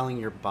literally selling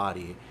your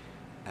body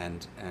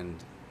and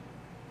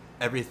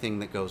everything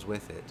that goes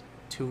with it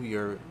to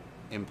your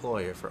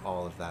employer for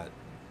all of that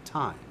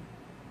time,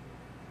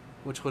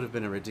 which would have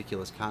been a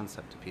ridiculous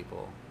concept to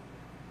people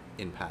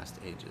in past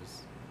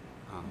ages.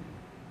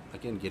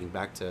 Again, getting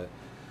back to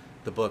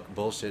the book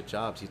Bullshit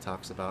Jobs, he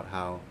talks about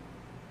how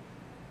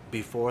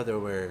before there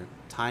were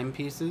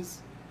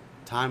timepieces,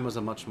 time was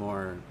a much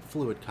more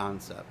fluid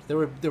concept. There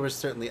were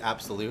certainly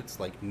absolutes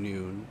like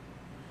noon,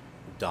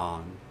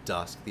 dawn,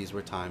 dusk. These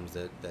were times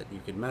that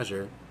you could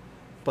measure,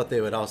 but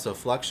they would also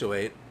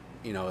fluctuate.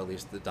 At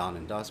least the dawn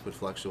and dusk would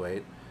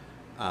fluctuate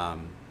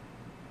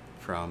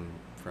from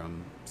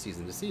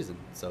season to season.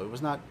 So it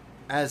was not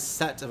as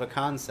set of a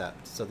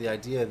concept. So the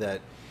idea that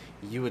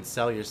you would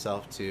sell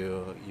yourself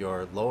to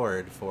your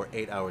lord for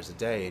 8 hours a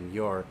day and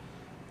your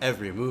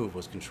every move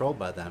was controlled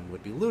by them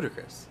would be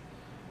ludicrous.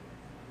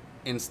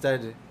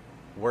 Instead,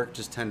 work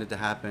just tended to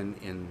happen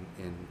in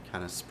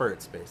kind of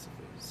spurts,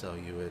 basically. So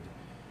you would,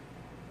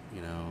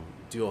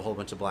 do a whole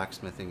bunch of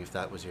blacksmithing if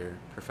that was your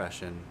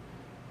profession,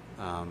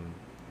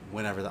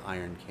 whenever the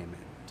iron came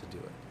in to do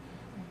it.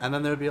 And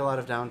then there would be a lot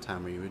of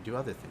downtime where you would do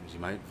other things. You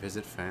might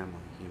visit family.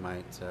 You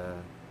might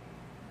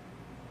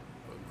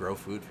grow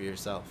food for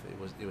yourself.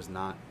 It was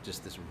not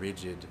just this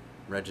rigid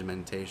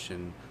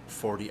regimentation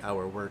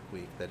 40-hour work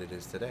week that it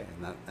is today.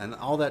 And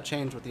all that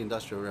changed with the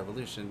Industrial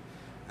Revolution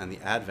and the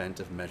advent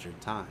of measured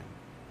time.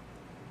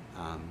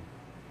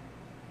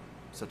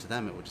 So to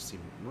them, it would just seem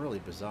really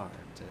bizarre.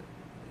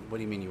 What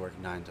do you mean you work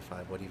 9 to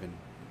 5?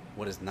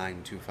 What is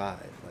 9 to 5?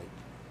 Like,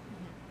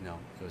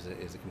 it was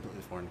a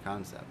completely foreign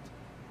concept.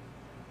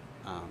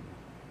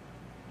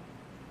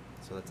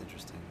 So that's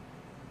interesting.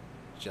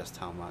 Just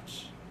how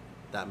much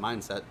that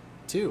mindset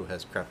too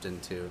has crept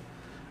into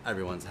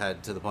everyone's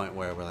head to the point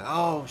where we're like,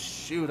 oh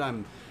shoot,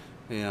 I'm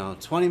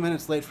 20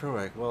 minutes late for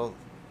work. Well,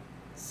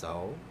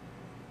 so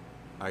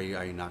are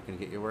you not going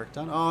to get your work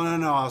done? Oh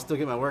no, I'll still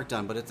get my work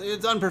done, but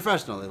it's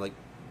unprofessional. They're like,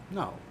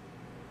 no,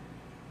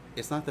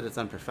 it's not that it's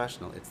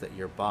unprofessional, it's that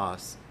your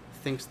boss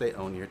thinks they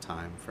own your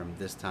time from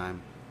this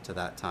time to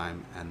that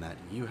time, and that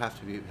you have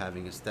to be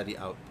having a steady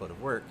output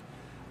of work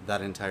that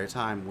entire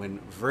time, when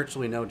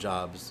virtually no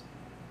jobs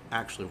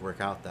actually work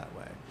out that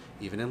way.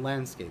 Even in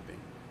landscaping,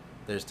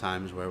 there's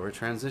times where we're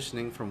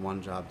transitioning from one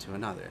job to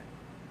another.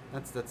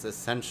 That's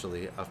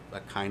essentially a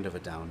kind of a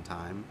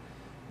downtime,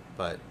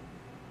 but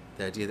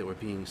the idea that we're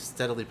being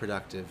steadily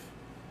productive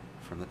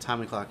from the time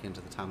we clock in to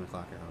the time we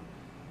clock out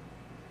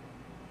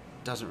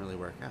doesn't really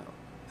work out.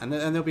 And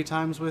there'll be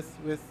times with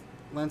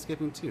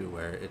landscaping too,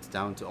 where it's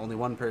down to only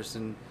one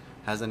person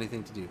has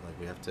anything to do. Like,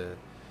 we have to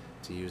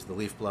use the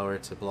leaf blower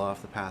to blow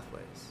off the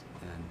pathways,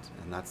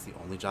 and that's the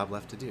only job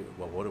left to do.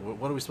 Well, what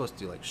are we supposed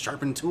to do? Like,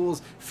 sharpen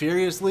tools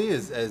furiously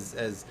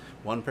as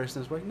one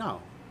person is working?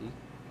 No.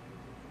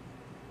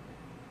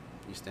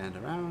 You stand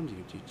around,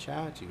 you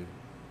chat, you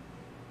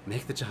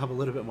make the job a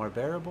little bit more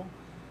bearable,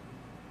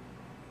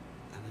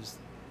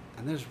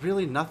 and there's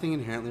really nothing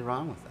inherently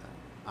wrong with that,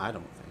 I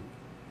don't think.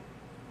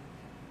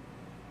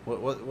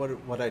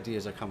 What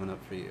ideas are coming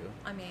up for you?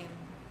 I mean,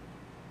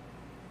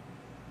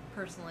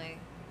 personally,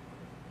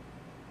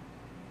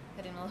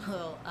 hitting a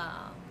little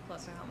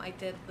closer home, I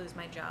did lose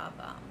my job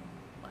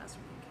last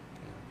week.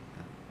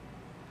 Yeah.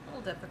 A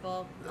little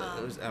difficult.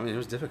 It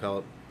was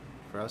difficult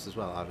for us as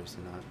well.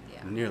 Obviously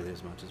not nearly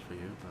as much as for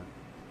you,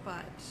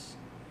 but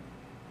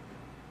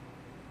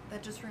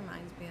that just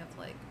reminds me of,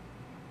 like,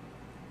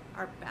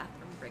 our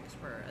bathroom breaks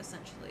were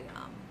essentially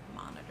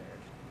monitored.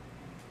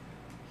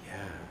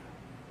 Yeah.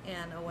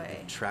 In a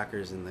way.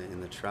 Trackers in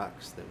the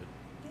trucks that would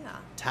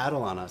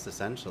tattle on us,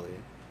 essentially.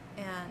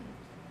 And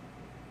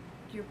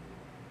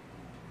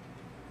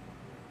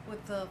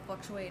with the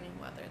fluctuating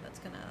weather, that's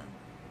going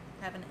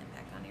to have an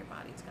impact on your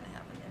body. It's going to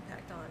have an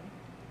impact on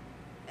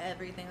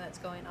everything that's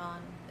going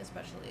on,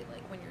 especially,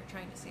 like, when you're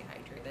trying to stay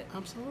hydrated.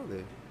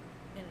 Absolutely.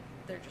 And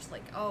they're just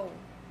like, oh,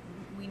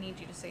 we need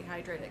you to stay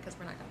hydrated because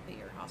we're not going to pay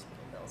your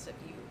hospital bills if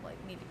you,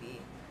 like, need to be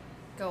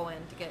going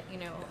to get,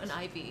 an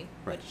IV,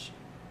 right, which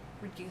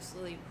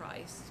ridiculously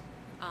priced.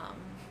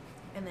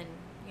 And then,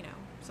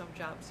 some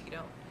jobs you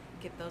don't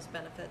get those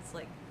benefits,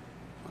 like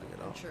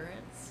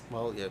insurance.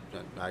 Well, yeah,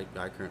 I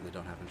currently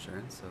don't have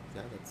insurance, so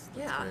that's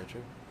very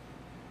true.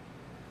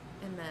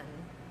 And then,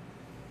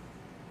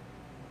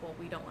 well,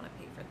 we don't want to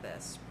pay for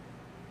this,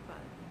 but,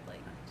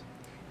 like,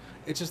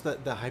 it's just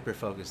that the hyper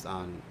focus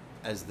on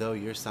as though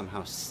you're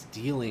somehow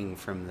stealing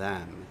from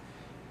them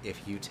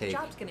if you take the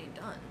job's getting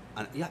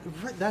done. Yeah,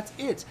 right, that's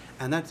it,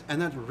 and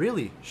that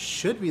really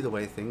should be the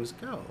way things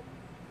go.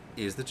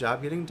 Is the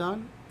job getting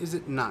done? Is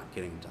it not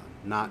getting done?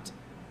 Not,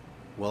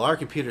 well, our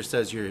computer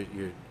says you're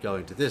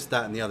going to this,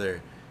 that, and the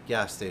other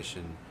gas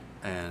station,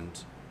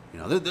 and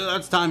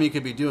that's time you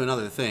could be doing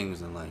other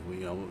things, and, like,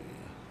 oh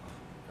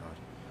God,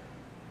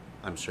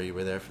 I'm sure you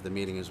were there for the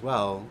meeting as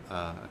well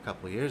a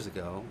couple of years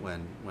ago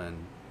when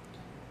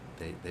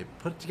they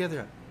put together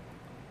a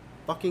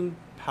fucking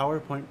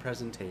PowerPoint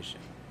presentation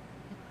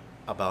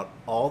about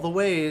all the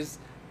ways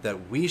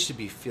that we should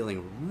be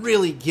feeling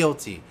really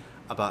guilty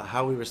about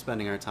how we were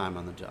spending our time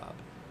on the job.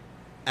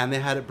 And they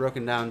had it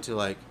broken down to,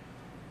 like,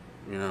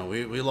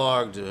 we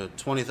logged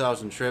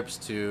 20,000 trips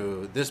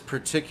to this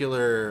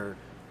particular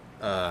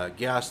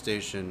gas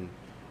station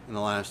in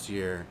the last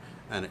year,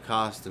 and it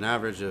cost an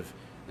average of,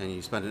 and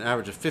you spent an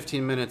average of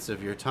 15 minutes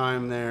of your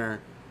time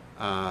there,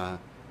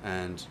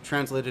 and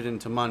translated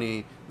into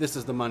money. This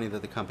is the money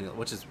that the company,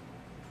 which is,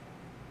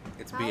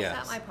 it's BS. How is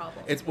that my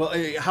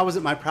problem? How is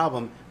it my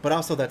problem? But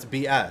also, that's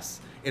BS.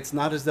 It's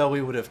not as though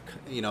we would have,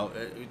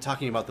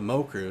 talking about the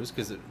Mo crews,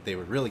 because they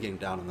were really getting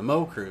down on the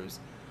Mo crews.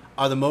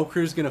 Are the Mo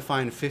crews going to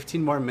find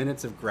 15 more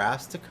minutes of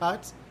grass to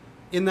cut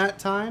in that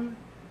time?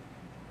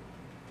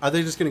 Are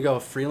they just going to go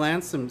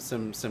freelance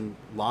some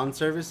lawn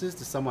services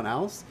to someone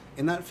else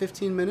in that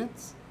 15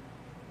 minutes?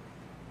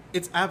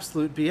 It's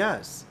absolute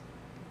BS.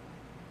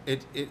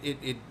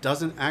 It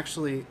doesn't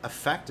actually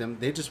affect them.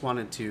 They just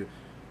wanted to...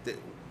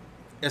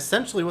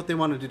 Essentially what they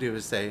wanted to do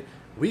is say,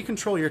 we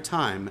control your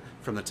time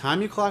from the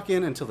time you clock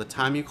in until the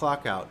time you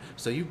clock out.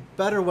 So you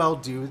better well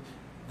do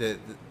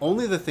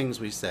only the things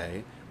we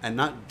say and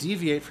not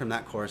deviate from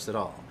that course at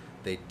all.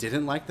 They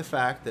didn't like the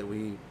fact that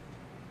we,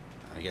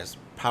 I guess,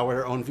 powered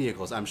our own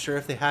vehicles. I'm sure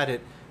if they had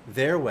it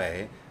their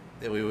way,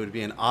 that we would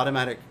be in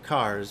automatic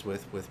cars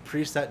with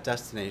preset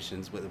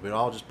destinations that we'd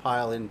all just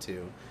pile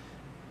into,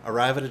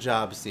 arrive at a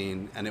job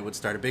scene, and it would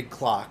start a big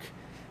clock,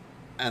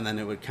 and then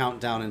it would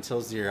count down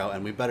until 0,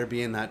 and we better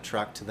be in that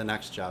truck to the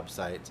next job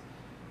site,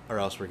 or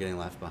else we're getting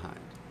left behind.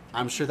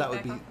 I'm sure that would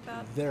piggyback be off of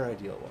that? their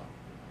ideal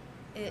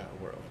It,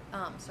 world.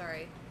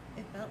 sorry.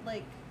 It felt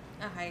like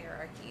a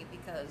hierarchy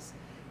because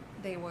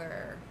they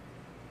were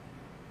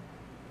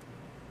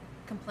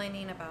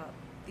complaining about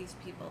these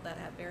people that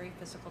have very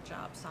physical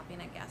jobs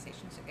stopping at gas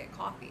stations to get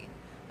coffee,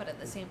 but at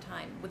the same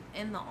time,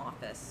 within the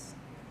office,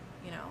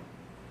 you know,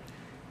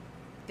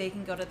 they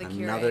can go to the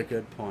Another Keurig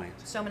good point.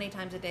 so many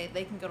times a day.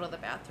 They can go to the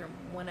bathroom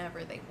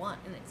whenever they want,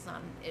 and it's not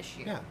an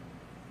issue. Yeah.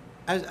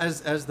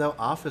 As though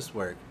office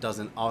work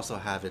doesn't also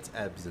have its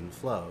ebbs and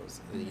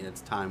flows. Mm-hmm. It's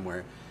time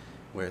where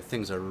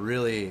things are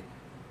really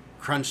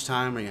crunch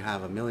time, where you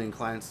have a million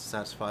clients to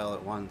satisfy all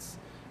at once,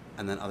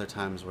 and then other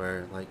times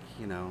where, like,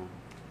 you know,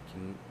 you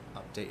can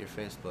update your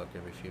Facebook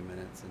every few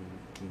minutes and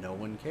no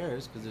one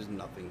cares because there's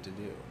nothing to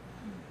do.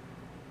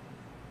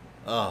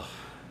 Oh.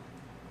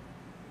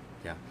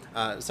 Yeah.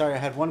 Sorry, I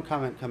had one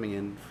comment coming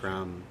in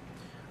from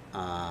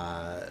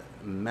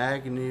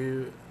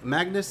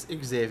Magnus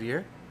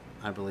Xavier.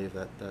 I believe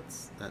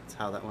that's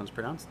how that one's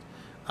pronounced.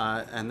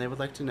 And they would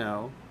like to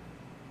know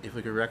if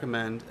we could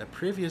recommend a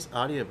previous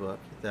audiobook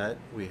that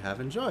we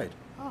have enjoyed.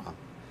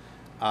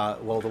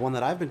 Well, the one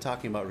that I've been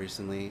talking about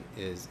recently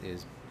is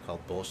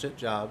called Bullshit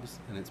Jobs,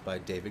 and it's by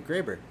David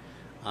Graeber.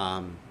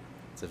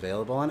 It's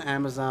available on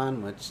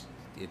Amazon, which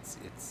it's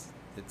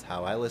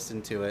how I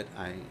listen to it.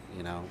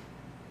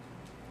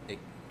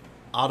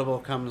 Audible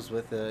comes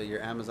with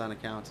your Amazon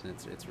account, and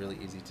it's really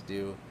easy to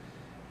do.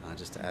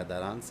 Just to add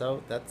that on,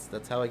 so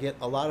that's how I get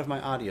a lot of my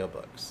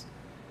audiobooks.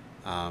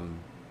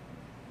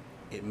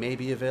 It may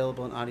be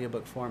available in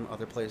audiobook form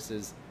other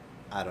places,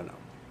 I don't know.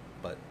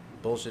 But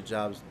Bullshit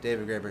Jobs,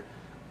 David Graeber,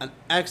 an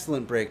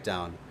excellent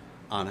breakdown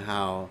on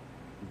how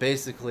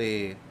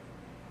basically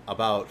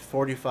about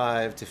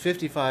 45 to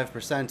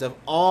 55% of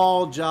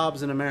all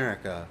jobs in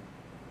America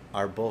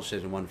are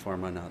bullshit in one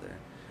form or another.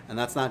 And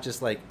that's not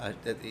just like,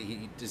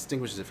 he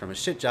distinguishes it from a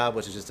shit job,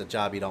 which is just a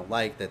job you don't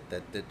like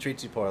that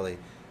treats you poorly.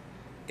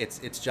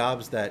 It's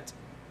jobs that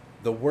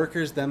the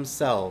workers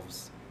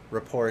themselves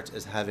report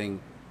as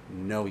having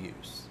no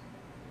use.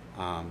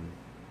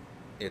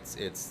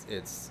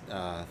 It's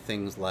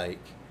things like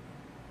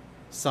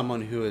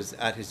someone who is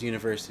at his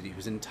university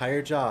whose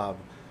entire job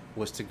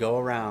was to go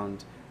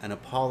around and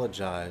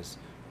apologize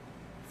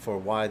for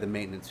why the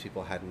maintenance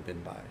people hadn't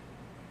been by.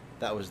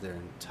 That was their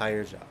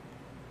entire job.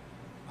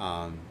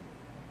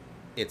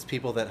 It's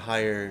people that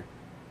hire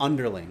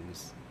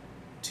underlings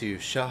to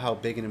show how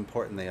big and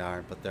important they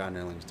are, but their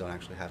underlings don't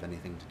actually have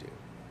anything to do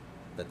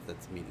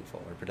that's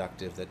meaningful or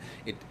productive.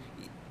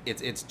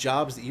 It's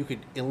jobs that you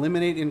could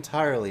eliminate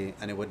entirely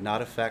and it would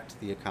not affect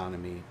the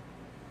economy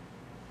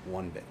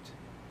one bit.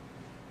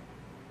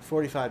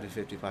 45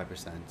 to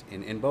 55%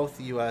 in both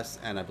the U.S.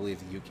 and I believe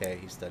the UK.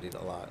 He studied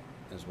a lot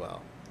as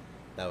well.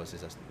 That was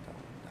his estimate. No,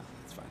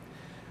 that's fine.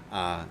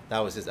 That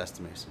was his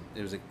estimation.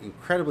 It was an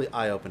incredibly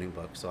eye-opening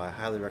book, so I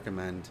highly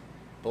recommend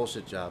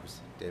Bullshit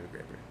Jobs, David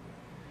Graeber.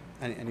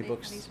 Any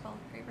books? How do you spell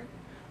Graeber?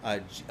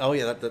 Oh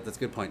yeah, that's a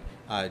good point.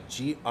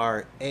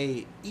 Graeber.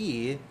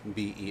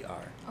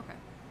 Okay.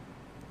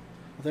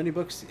 Are there any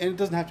books? And it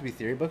doesn't have to be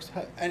theory books.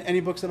 Any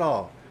books at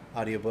all?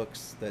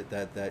 Audiobooks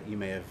that you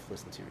may have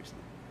listened to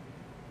recently.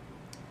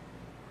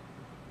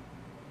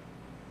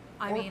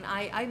 I mean,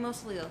 I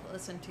mostly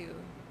listen to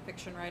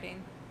fiction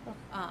writing.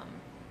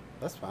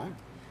 That's fine.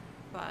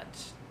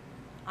 But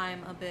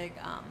I'm a big,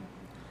 I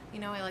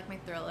like my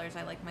thrillers,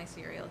 I like my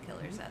serial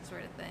killers, that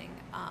sort of thing.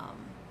 I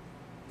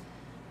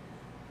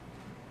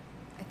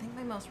think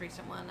my most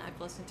recent one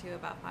I've listened to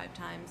about 5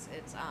 times.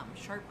 It's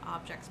Sharp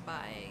Objects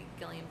by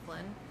Gillian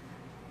Flynn.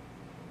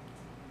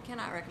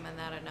 Cannot recommend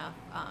that enough.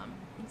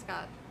 It's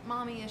got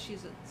mommy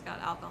issues, it's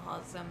got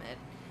alcoholism, it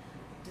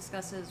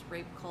discusses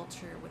rape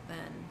culture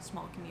within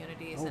small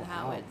communities and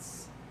how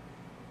it's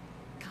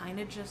kind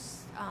of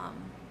just,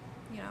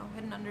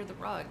 hidden under the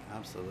rug.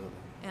 Absolutely.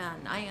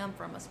 And I am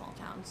from a small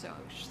town, so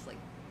it's just like,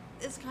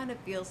 this kind of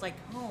feels like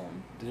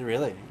home. Did it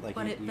really?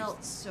 But it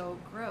felt so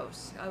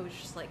gross. I was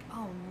just like,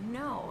 oh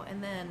no.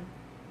 And then...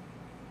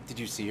 Did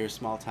you see your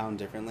small town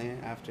differently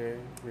after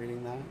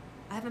reading that?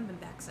 I haven't been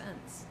back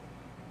since.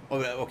 Oh,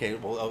 okay.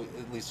 Well,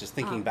 at least just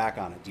thinking back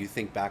on it. Do you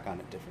think back on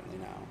it differently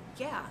now?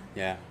 Yeah.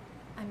 Yeah.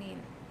 I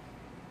mean,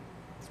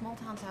 small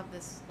towns have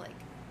this, like,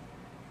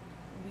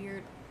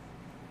 weird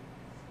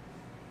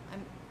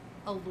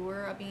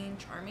allure of being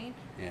charming.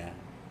 Yeah.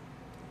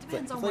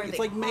 Depends on it's where like, they it's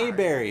like are.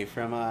 Mayberry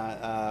from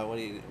what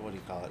do you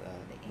call it?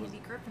 The Andy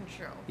Griffin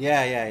Show.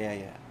 Yeah.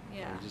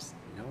 Yeah. Or just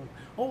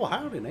oh,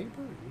 howdy neighbor.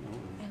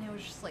 And it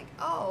was just like,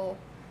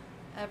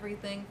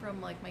 everything from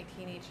like my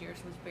teenage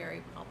years was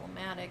very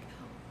problematic.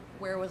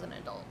 Where was an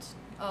adult?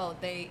 Oh,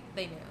 they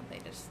knew. They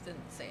just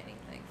didn't say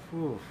anything.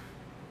 Whew.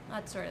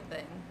 That sort of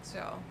thing.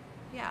 So,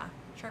 yeah,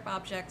 Sharp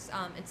Objects.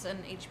 It's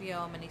an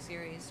HBO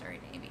miniseries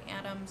starring Amy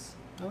Adams.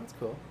 Oh, that's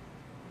cool.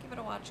 Give it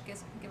a watch,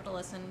 give it a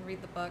listen,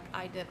 read the book.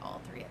 I did all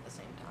 3 at the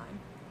same time.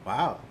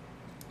 Wow.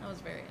 I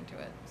was very into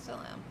it. Still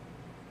am.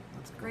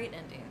 That's cool. Great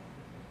ending.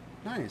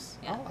 Nice.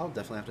 Yeah. I'll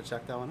definitely have to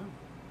check that one out.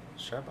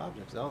 Sharp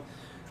Objects. I'll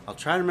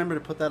try to remember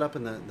to put that up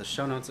in the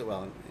show notes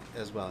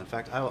as well. In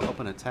fact, I will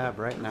open a tab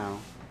right now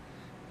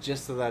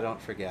just so that I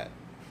don't forget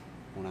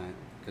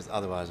because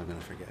otherwise I'm going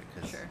to forget.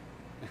 Sure.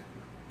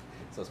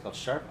 So it's called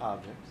Sharp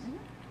Objects. Mhm.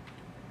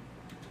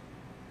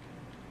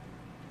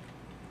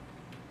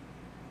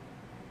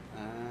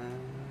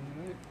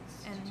 Right.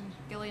 And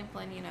Gillian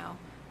Flynn, you know,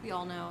 we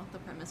all know the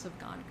premise of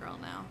Gone Girl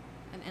now.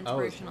 An Oh,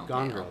 it's inspirational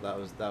Gone tale.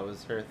 Girl. That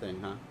was her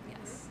thing, huh?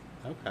 Yes.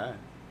 Okay.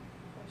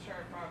 The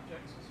Sharp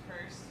Objects was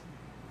first.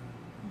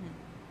 Mhm.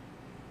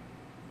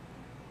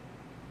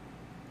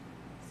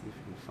 See if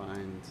we can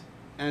find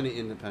any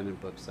independent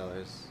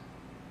booksellers.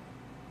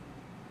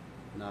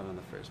 Not on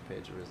the first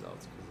page of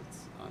results because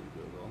it's on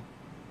Google.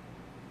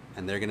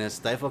 And they're going to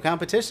stifle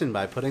competition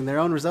by putting their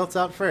own results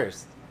out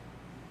first.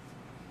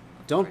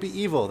 Of Don't be course.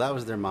 evil. That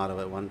was their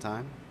motto at one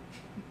time.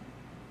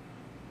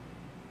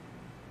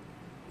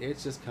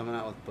 It's just coming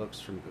out with books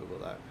from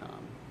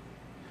Google.com.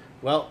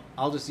 Well,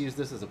 I'll just use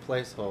this as a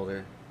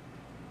placeholder.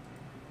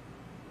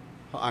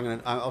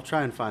 I'll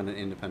try and find an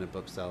independent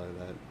bookseller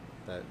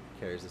that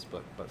carries this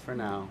book. But for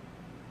now,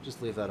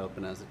 just leave that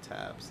open as a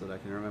tab so that I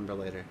can remember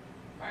later.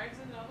 Barnes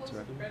and Noble's To a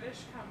recommend?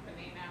 British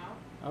company now.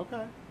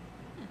 Okay.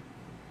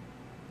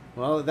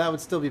 Well, that would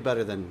still be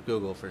better than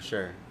Google for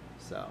sure.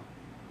 So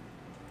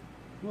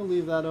we'll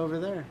leave that over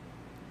there.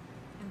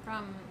 And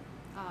from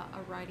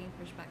a writing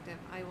perspective,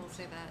 I will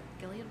say that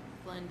Gillian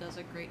Flynn does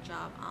a great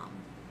job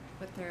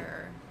with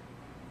her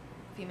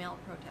female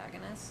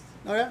protagonists.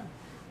 Oh yeah.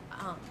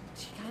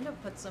 She kind of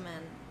puts them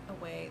in a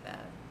way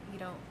that you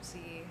don't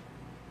see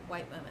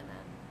white women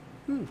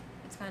in.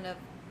 It's kind of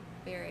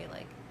very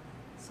like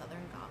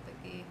Southern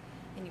Gothic-y,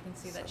 and you can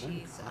see that Southern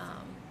she's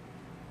Gothic.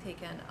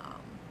 taken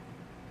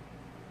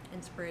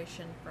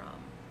inspiration from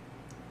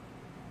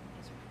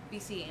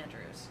B.C.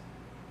 Andrews.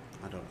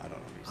 I don't know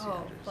B.C. Oh,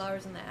 Andrews.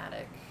 Flowers in the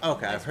Attic.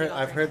 Okay, Nice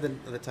I've Big heard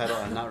Drink. the title.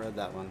 I've not read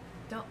that one.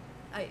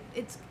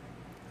 It's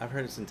I've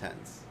heard it's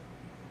intense.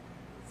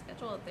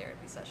 schedule a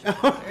therapy session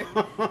after.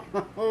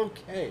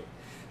 Okay.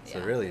 So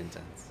Yeah. really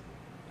intense.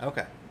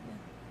 Okay. Yeah.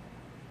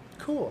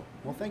 Cool.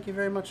 Well, thank you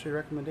very much for your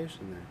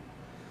recommendation there.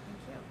 Thank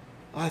you.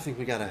 I think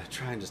we gotta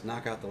try and just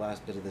knock out the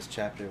last bit of this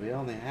chapter. We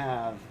only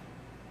have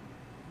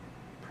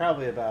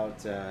probably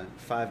about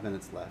 5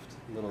 minutes left.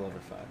 A little over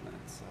 5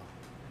 minutes. So,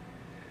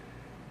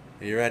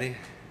 are you ready?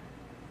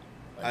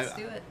 Let's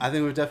do it. I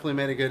think we've definitely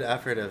made a good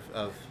effort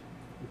of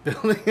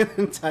building an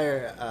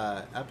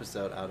entire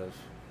episode out of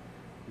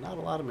not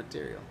a lot of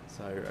material.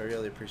 So I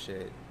really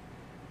appreciate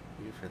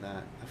you for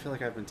that. I feel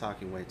like I've been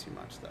talking way too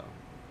much though.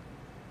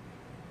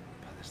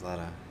 But there's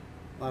a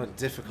lot of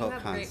difficult You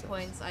have concepts. great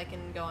points. I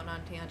can go on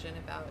tangent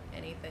about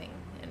anything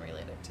and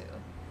relate it to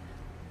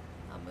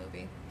a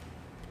movie.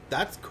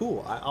 That's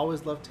cool. I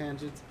always love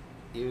tangents,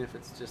 even if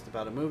it's just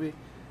about a movie.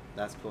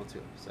 That's cool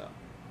too. So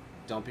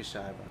don't be shy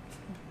about it.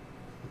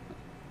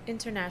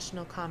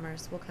 International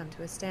commerce will come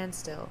to a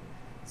standstill.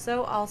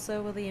 So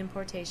also will the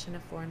importation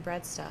of foreign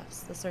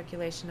breadstuffs, the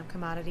circulation of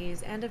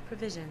commodities and of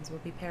provisions will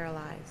be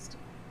paralyzed.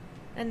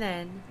 And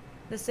then,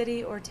 the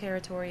city or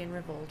territory in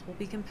revolt will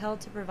be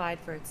compelled to provide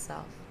for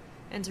itself,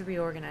 and to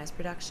reorganize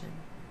production.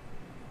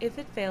 If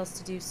it fails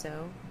to do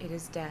so, it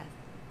is death.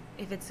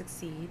 If it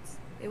succeeds,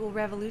 it will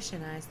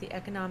revolutionize the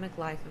economic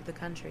life of the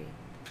country.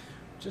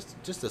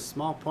 Just a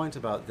small point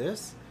about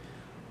this.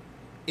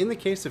 In the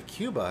case of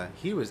Cuba,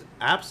 he was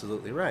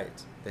absolutely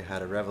right. They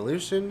had a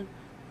revolution.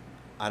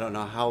 I don't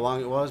know how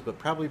long it was, but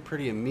probably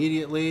pretty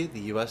immediately the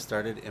U.S.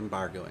 started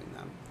embargoing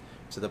them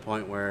to the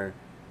point where,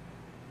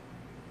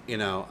 you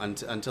know,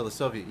 until the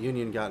Soviet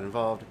Union got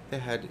involved, they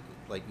had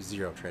like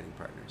 0 trading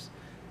partners.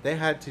 They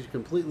had to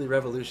completely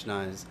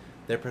revolutionize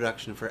their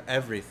production for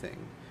everything,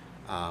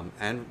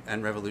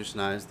 and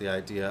revolutionize the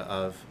idea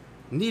of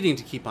needing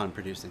to keep on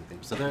producing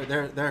things. So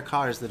there are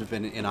cars that have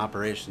been in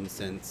operation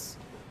since,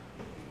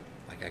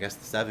 like, I guess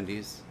the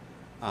 70s,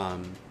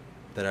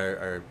 that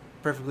are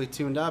perfectly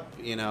tuned up,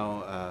 you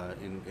know,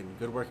 in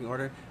good working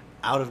order,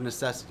 out of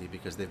necessity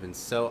because they've been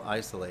so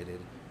isolated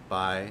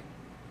by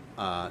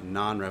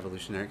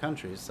non-revolutionary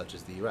countries such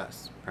as the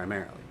U.S.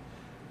 primarily.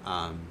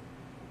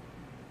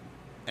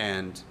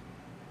 And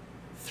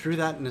through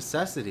that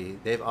necessity,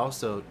 they've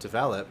also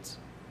developed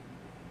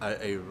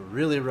a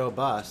really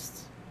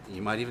robust,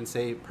 you might even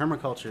say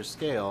permaculture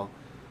scale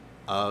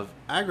of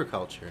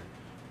agriculture,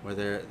 where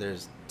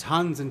there's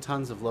tons and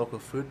tons of local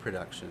food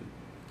production,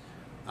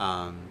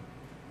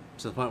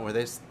 to the point where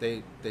they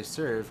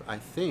serve, I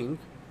think,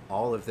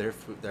 all of their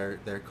food,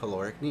 their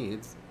caloric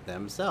needs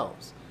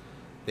themselves.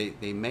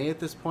 They may at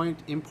this point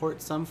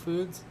import some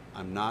foods.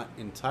 I'm not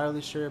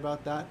entirely sure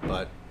about that,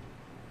 but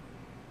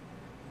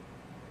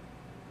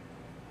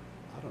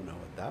I don't know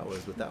what that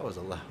was, but that was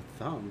a loud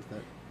thump. My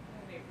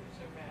neighbors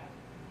are bad.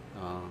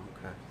 Oh,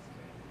 okay.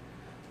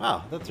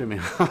 Wow, that threw me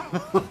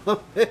off a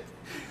little bit.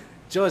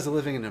 Joys of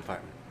living in an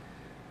apartment.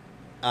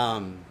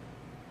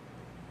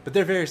 But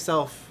they're very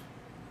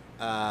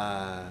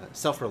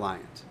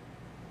self-reliant.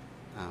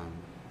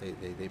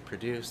 They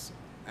produce,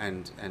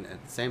 and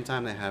at the same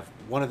time they have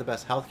one of the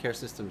best healthcare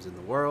systems in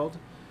the world.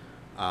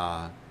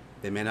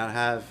 They may not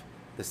have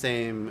the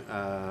same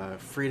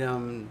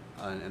freedom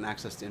and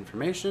access to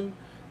information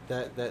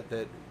that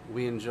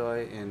we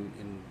enjoy in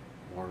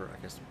more,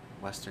 I guess,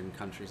 Western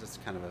countries. That's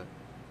kind of a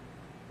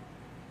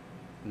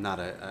not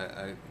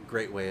a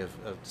great way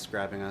of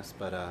describing us,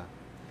 but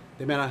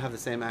they may not have the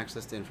same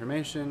access to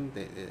information.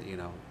 You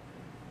know,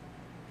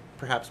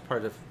 perhaps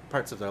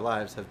parts of their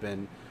lives have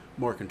been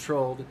more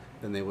controlled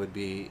than they would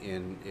be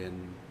in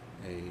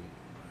a,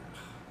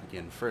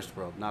 again, first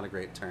world, not a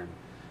great term,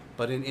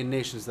 but in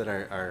nations that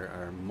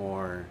are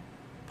more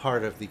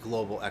part of the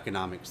global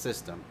economic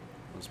system.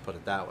 Let's put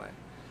it that way.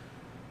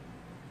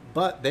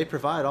 But they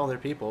provide all their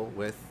people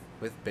with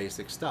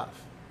basic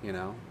stuff. You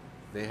know,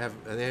 they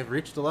have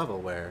reached a level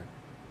where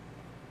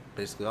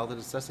basically all the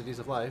necessities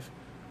of life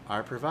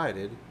are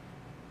provided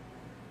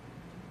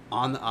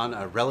on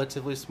a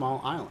relatively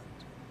small island.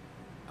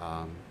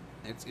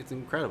 It's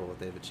incredible what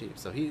they've achieved.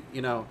 So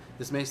you know,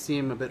 this may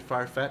seem a bit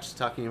far-fetched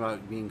talking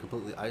about being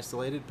completely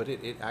isolated, but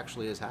it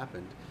actually has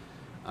happened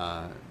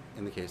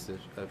in the case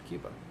of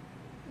Cuba.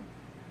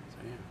 So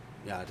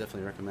yeah, I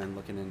definitely recommend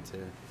looking into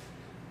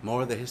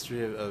more of the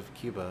history of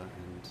Cuba.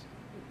 And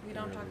We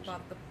don't talk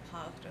about the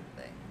positive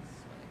things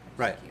when it comes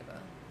Right. to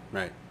Cuba.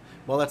 Right.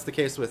 Well, that's the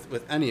case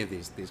with any of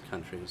these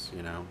countries,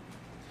 you know.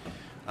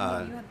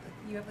 Well,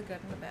 you have the good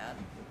and the bad.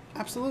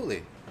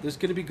 Absolutely. There's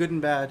going to be good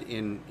and bad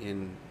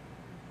in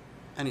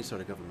any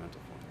sort of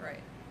governmental form.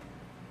 Right.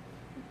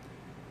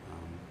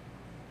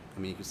 I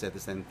mean, you could say the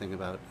same thing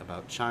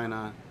about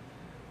China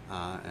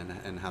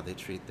and how they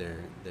treat their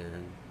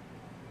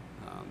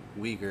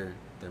Uyghur,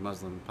 their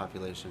Muslim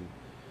population.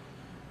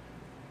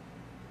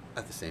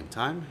 At the same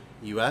time,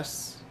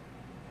 U.S.,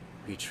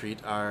 we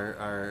treat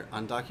our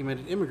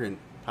undocumented immigrant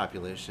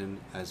population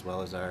as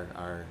well as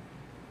our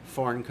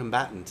foreign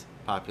combatant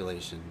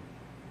population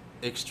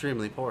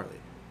extremely poorly.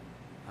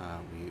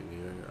 We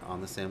are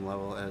on the same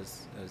level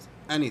as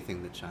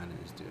anything that China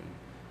is doing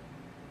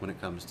when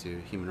it comes to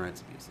human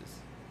rights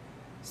abuses.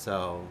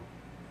 So,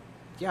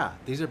 yeah,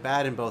 these are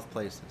bad in both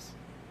places.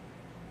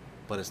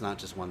 But it's not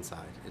just one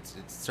side. It's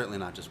certainly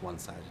not just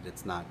one-sided.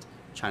 It's not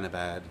China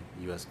bad,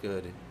 U.S.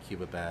 good,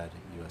 Cuba bad,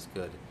 U.S.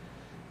 good.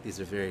 These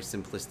are very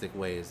simplistic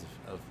ways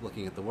of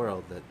looking at the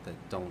world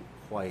that don't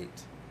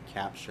quite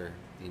capture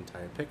the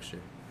entire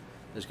picture.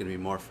 There's going to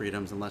be more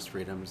freedoms and less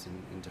freedoms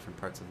in different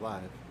parts of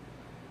life,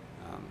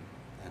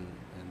 and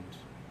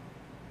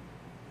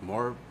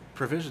more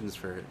provisions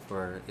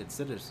for its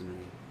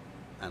citizenry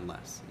and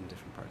less in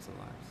different parts of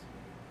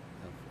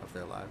of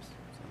their lives.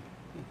 So,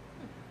 yeah.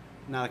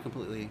 Not a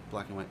completely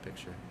black and white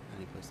picture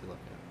any place to look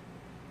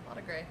at. A lot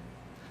of gray.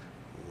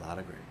 A lot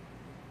of gray.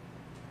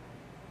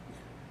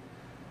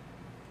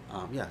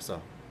 Yeah,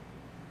 so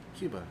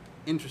Cuba,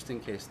 interesting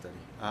case study.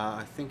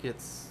 I think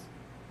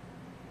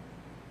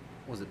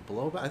was it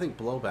Blowback? I think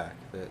Blowback,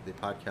 the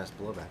podcast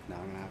Blowback. Now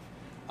I'm going to have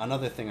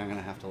another thing I'm going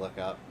to have to look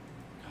up.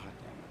 God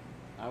damn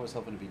it. I was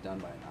hoping to be done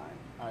by 9.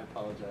 I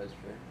apologize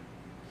for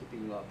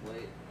keeping you up late.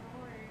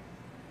 Don't worry.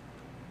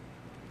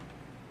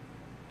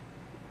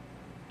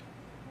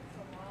 That's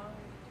a long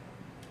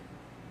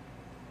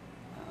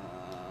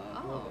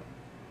Oh.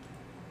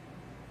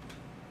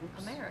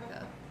 Oops.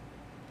 America.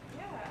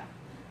 Yeah.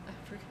 I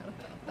forgot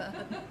about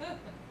that.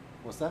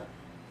 What's that?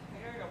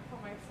 I gotta go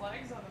put my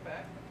flags on the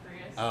back of the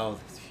Prius. Oh,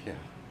 yeah.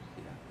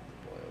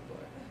 Boy, oh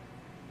boy.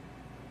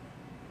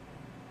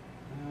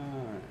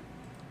 Alright.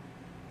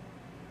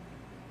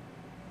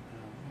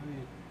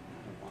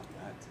 I don't want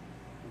that.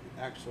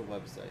 The actual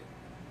website.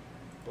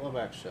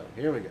 Blowback show.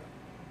 Here we go.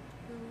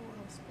 Who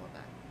hosts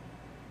Blowback?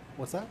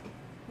 What's that?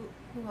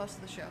 Who hosts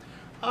the show?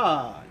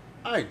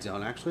 I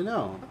don't actually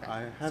know. Okay. I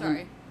haven't.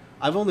 Sorry.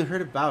 I've only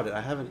heard about it.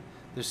 I haven't.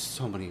 There's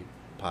so many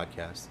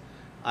podcasts.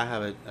 I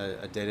have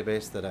a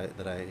database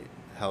that I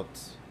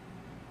helped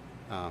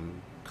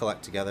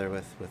collect together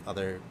with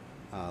other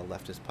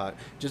leftist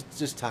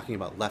just talking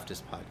about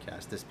leftist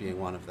podcasts. This being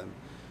one of them.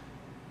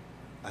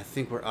 I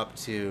think we're up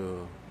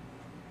to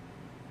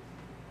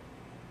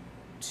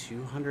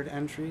 200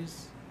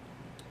 entries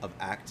of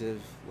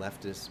active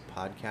leftist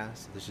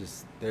podcasts.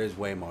 There's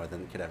way more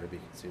than could ever be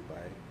consumed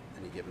by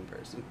any given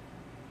person.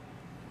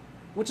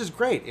 Which is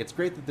great. It's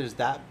great that there's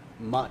that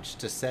much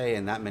to say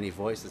and that many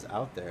voices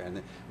out there,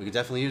 and we could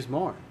definitely use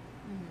more.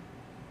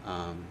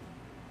 Mm-hmm.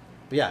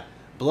 But yeah,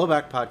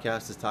 Blowback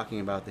Podcast is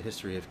talking about the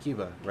history of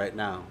Cuba right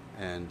now,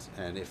 and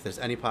if there's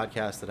any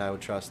podcast that I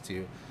would trust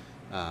to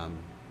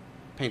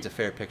paint a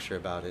fair picture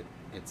about it,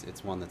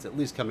 it's one that's at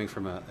least coming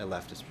from a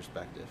leftist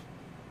perspective.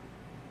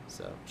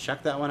 So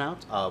check that one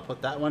out. I'll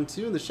put that one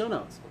too in the show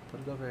notes. I'll put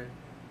it over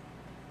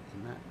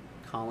in that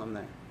column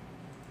there.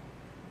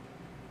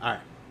 All right.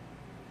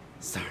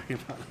 Sorry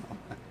about all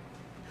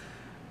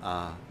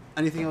that.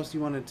 Anything else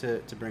you wanted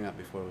to bring up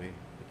before we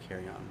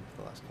carry on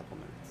for the last couple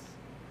minutes?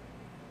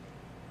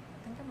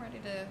 I think I'm ready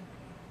to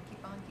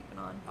keep on keeping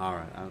on. All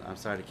right. I'm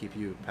sorry to keep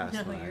you past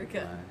No, what you're I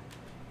good.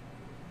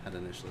 had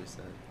initially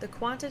said. The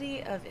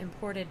quantity of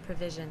imported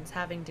provisions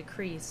having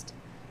decreased,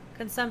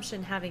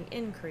 consumption having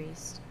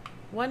increased,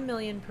 1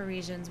 million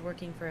Parisians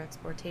working for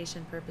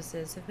exportation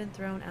purposes have been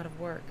thrown out of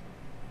work.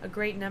 A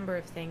great number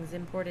of things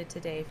imported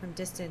today from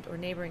distant or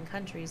neighboring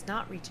countries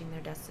not reaching their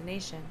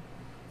destination.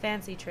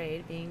 fancy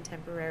trade being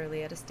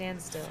temporarily at a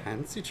standstill.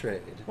 Fancy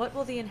trade. What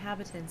will the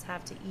inhabitants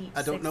have to eat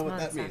I don't 6 know what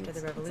months that after the means.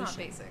 It's not revolution?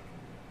 basic.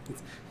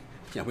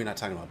 Yeah, we're not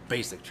talking about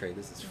basic trade.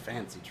 This is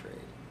fancy trade.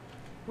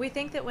 We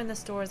think that when the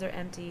stores are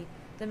empty,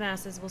 the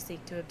masses will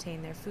seek to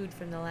obtain their food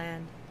from the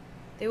land.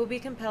 They will be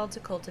compelled to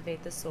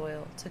cultivate the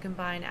soil, to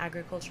combine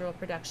agricultural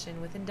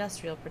production with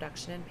industrial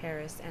production in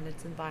Paris and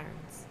its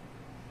environs.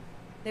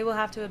 They will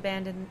have to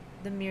abandon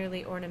the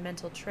merely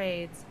ornamental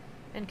trades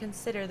and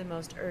consider the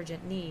most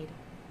urgent need,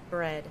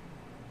 bread.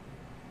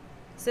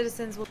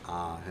 Citizens will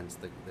Hence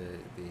the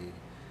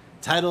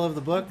title of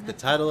the book, the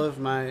title of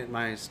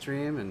my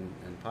stream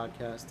and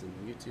podcast and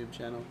YouTube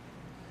channel,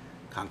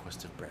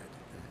 Conquest of Bread.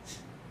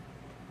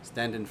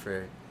 Standing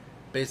for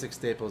basic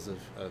staples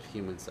of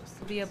human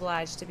sustenance. be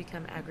obliged to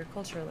become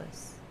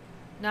agriculturalists,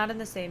 not in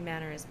the same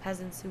manner as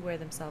peasants who wear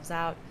themselves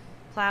out,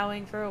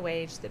 plowing for a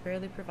wage that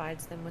barely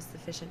provides them with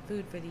sufficient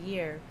food for the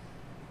year,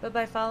 but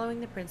by following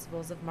the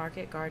principles of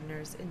market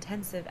gardeners,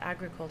 intensive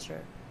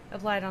agriculture,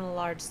 applied on a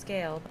large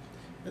scale.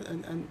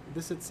 And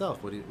this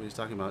itself, what he's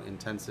talking about,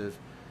 intensive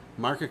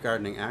market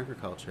gardening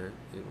agriculture,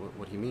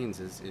 what he means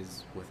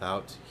is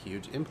without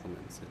huge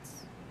implements.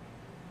 It's,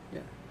 yeah,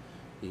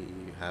 you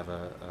have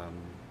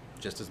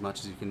just as much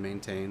as you can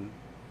maintain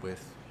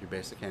with your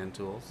basic hand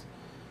tools,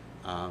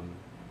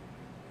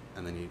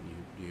 and then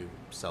you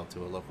sell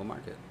to a local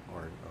market,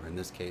 or in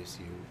this case,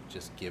 you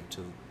just give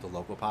to the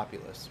local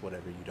populace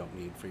whatever you don't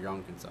need for your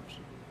own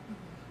consumption.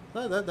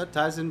 Well, that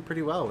ties in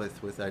pretty well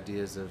with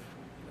ideas of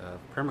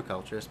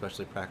permaculture,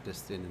 especially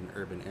practiced in an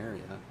urban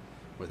area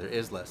where there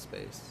is less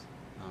space.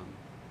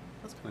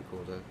 That's kind of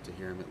cool to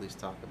hear him at least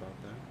talk about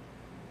that.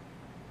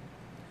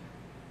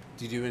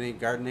 Do you do any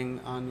gardening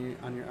on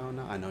your own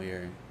now? I know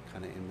you're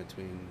kind of in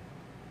between.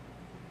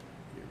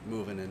 You're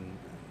moving and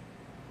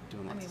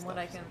doing lots of stuff. What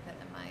I can fit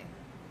in my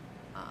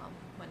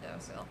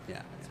windowsill.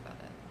 Yeah, That's about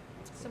it.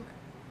 That's cool. Some,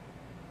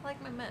 I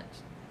like my mint.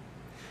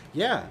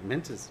 Yeah,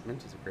 mint is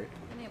a great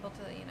one. Been able to,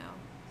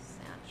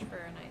 snatch for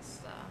a nice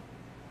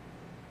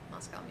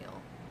Moscow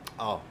Mule.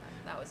 Oh,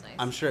 That was nice.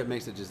 I'm sure it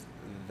makes it just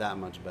that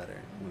much better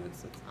when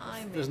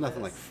there's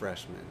nothing like this.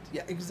 fresh mint.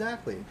 Yeah,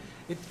 exactly.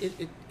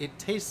 It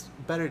tastes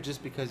better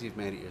just because you've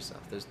made it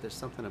yourself. There's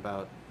something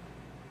about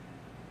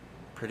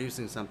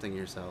producing something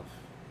yourself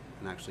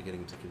and actually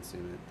getting to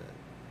consume it that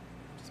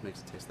just makes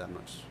it taste that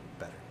much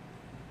better.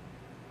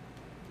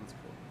 That's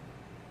cool.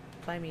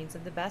 By means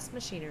of the best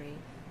machinery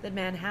that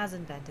man has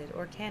invented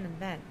or can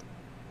invent.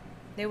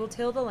 They will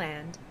till the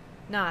land,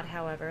 not,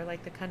 however,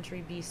 like the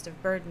country beast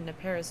of burden a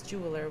Paris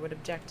jeweler would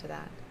object to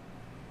that.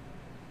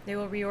 They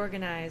will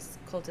reorganize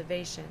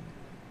cultivation,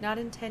 not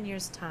in 10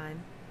 years'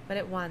 time, but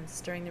at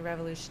once during the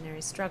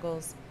revolutionary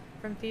struggles,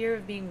 from fear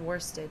of being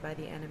worsted by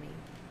the enemy.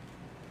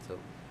 So,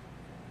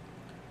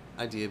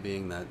 idea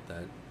being that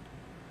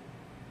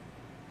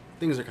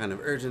things are kind of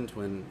urgent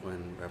when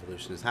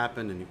revolution has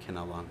happened and you can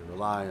no longer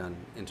rely on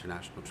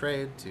international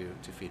trade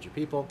to feed your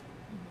people.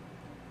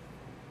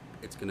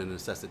 It's going to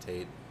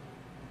necessitate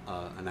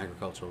an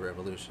agricultural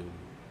revolution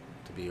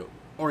to be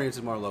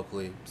oriented more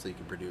locally so you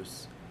can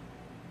produce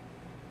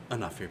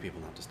enough for your people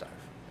not to starve,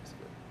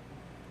 basically.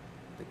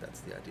 I think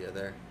that's the idea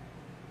there.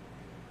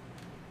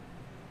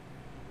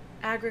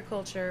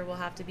 Agriculture will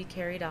have to be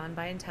carried on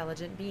by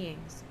intelligent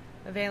beings,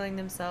 availing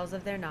themselves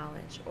of their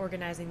knowledge,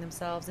 organizing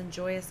themselves in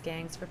joyous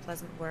gangs for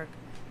pleasant work,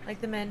 like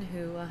the men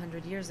who,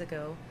 100 years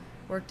ago,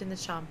 worked in the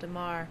Champ de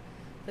Mars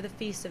for the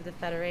Feast of the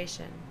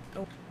Federation.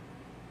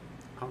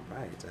 All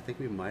right, I think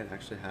we might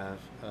actually have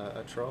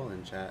a troll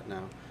in chat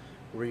now.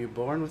 Were you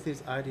born with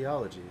these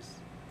ideologies?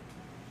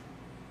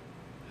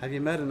 Have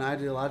you met an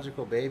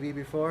ideological baby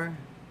before?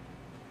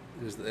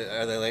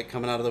 Are they like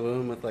coming out of the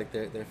womb with like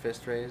their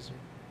fist raised or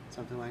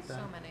something like that?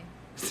 So many.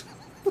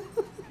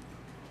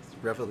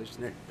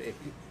 Revolutionary babies.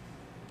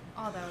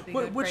 Oh, that would be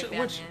good. Great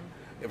band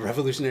name.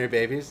 Revolutionary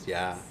babies?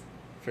 Yeah,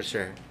 for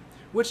sure.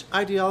 Which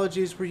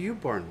ideologies were you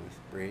born with,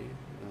 Bree?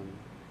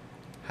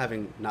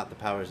 Having not the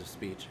powers of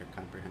speech or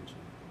comprehension.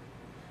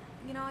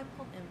 I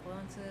pulled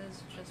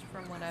influences just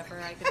from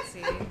whatever I could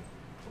see.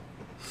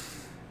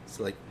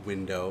 So like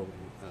window,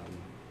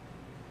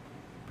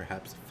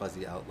 perhaps a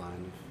fuzzy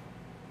outline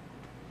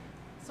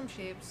of Some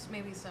shapes,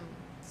 maybe some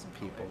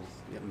people. colors.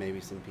 Yeah,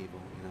 maybe some people,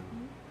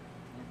 Mm-hmm.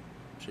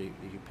 I'm sure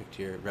you picked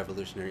your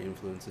revolutionary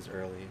influences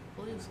early.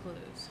 Blue's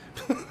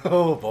Clues.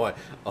 Oh boy.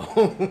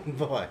 Oh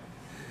boy.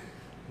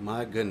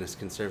 My goodness,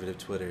 conservative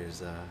Twitter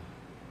is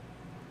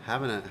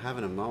having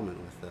a moment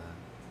with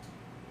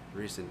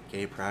recent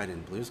gay pride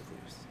and Blue's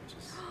Clues, which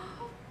is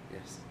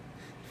yes,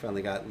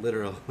 finally got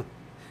literal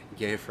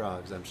gay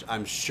frogs.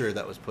 I'm sure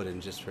that was put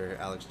in just for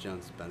Alex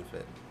Jones'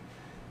 benefit.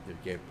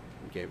 The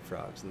gay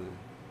frogs and the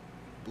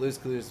Blue's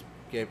Clues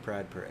gay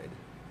pride parade,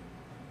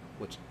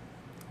 which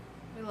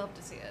We love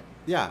to see it.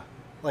 yeah,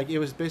 like it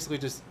was basically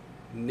just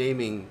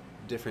naming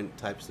different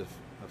types of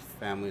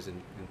families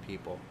and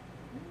people.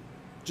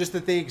 Just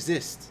that they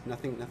exist,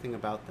 nothing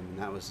about them, and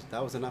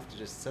that was enough to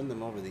just send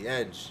them over the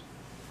edge.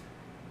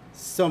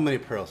 So many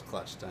pearls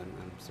clutched.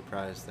 I'm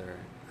surprised there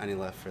are any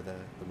left for the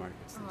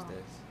markets these Oh.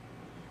 days.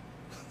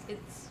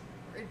 It's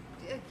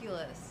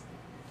ridiculous.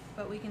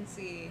 But we can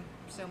see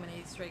so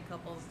many straight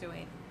couples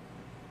doing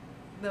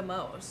the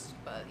most,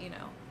 but you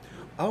know.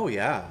 Oh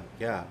yeah,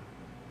 yeah.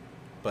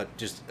 But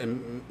just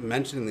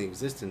mentioning the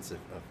existence of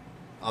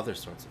other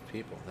sorts of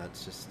people,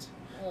 that's just...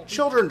 Well,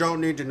 Children don't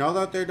need to know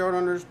that. They don't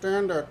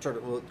understand that sort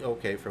of... Well,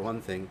 okay, for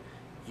one thing,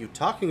 you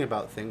talking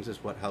about things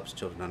is what helps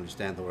children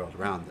understand the world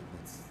around them.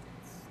 That's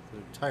the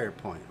entire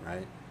point,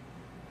 right?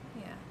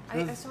 Yeah.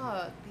 I saw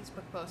a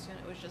Facebook post and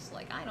it was just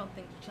like, I don't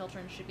think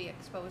children should be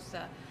exposed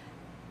to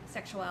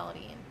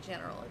sexuality in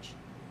general.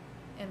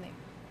 And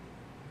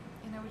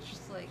I was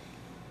just like,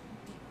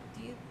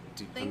 do you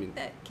think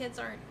that kids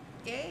aren't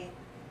gay?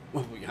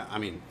 Well, yeah, I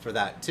mean, for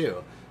that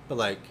too. But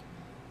like,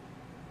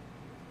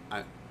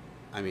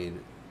 I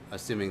mean,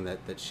 assuming that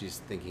she's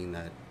thinking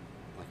that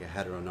like a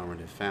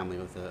heteronormative family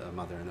with a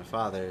mother and a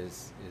father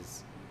is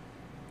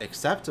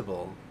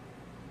acceptable,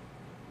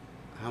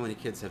 how many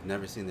kids have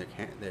never seen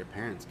their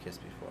parents kiss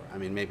before? I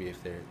mean, maybe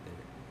if their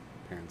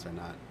parents are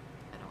not...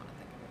 I don't want to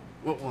think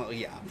of it. Well,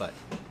 yeah, but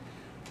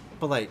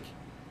like,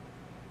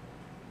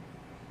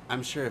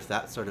 I'm sure if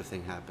that sort of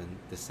thing happened,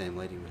 the same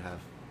lady would have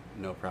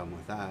no problem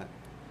with that.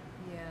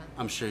 Yeah.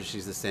 I'm sure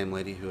she's the same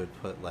lady who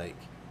would put like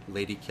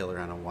lady killer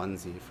on a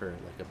onesie for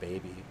like a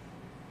baby,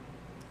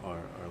 or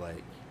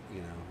like,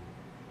 you know,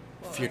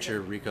 Well, future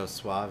Rico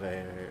Suave,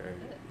 or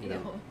you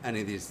know,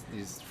 any of these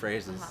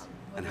phrases, What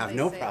and do have they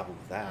no say problem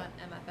with that.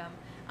 on MFM.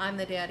 I'm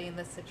the daddy in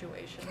this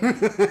situation.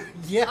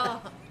 Yeah.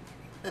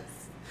 Oh.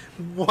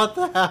 What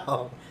the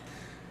hell?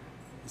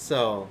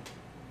 So,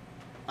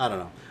 I don't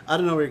know. I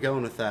don't know where you're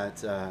going with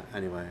that.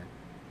 Anyway,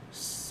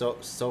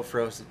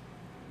 Sophros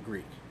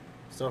Greek.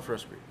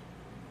 Sophros Greek.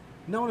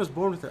 No one is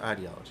born with their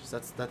ideologies.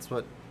 That's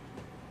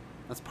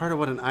part of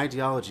what an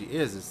ideology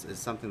is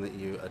something that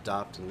you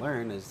adopt and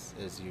learn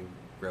as you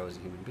grow as a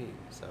human being.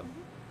 So,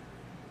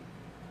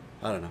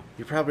 I don't know.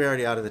 You're probably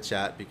already out of the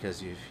chat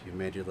because you've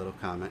made your little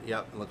comment.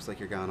 Yep, it looks like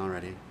you're gone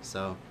already.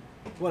 So,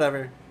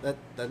 whatever. That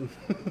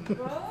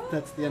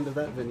that's the end of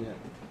that vignette.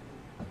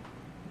 I'm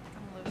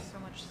gonna lose so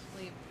much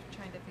sleep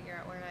trying to figure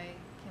out where I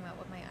came out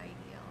with my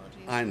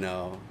ideologies. I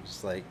know.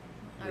 Just like,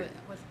 I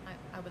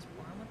was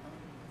born with them.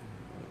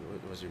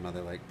 was your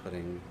mother like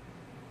putting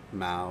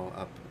Mao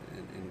up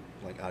in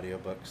like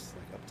audiobooks,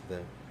 like up to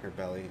her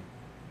belly?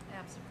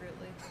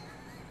 Absolutely.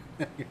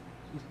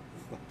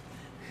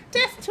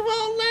 Death to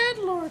all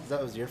landlords.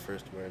 That was your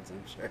first words,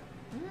 I'm sure.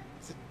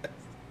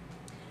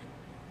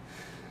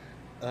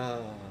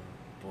 Oh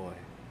boy.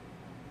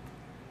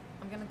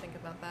 I'm gonna think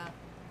about that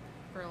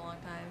for a long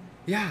time.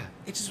 Yeah,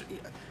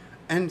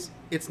 and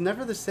it's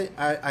never the same.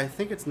 I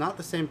think it's not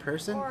the same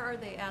person. Or are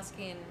they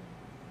asking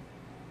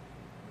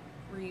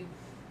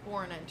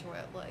reborn into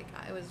it? Like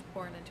I was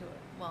born into it.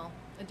 Well,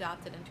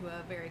 adopted into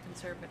a very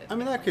conservative. I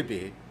mean, family. that could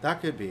be.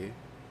 That could be.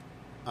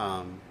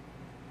 And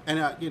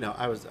you know,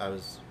 I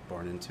was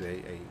born into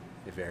a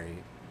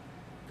very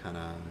kind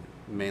of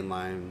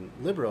mainline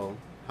liberal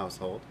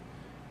household.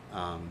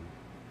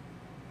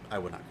 I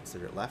would not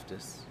consider it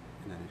leftist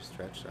in any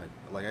stretch.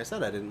 Like I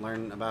said, I didn't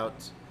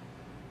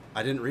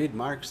read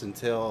Marx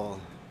until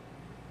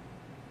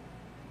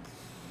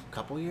a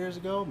couple years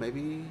ago,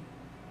 maybe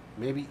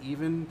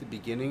even the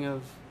beginning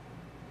of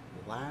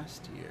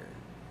last year.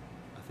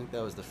 I think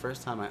that was the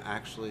first time I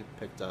actually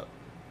picked up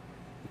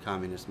the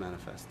Communist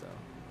Manifesto.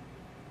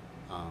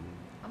 How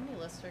many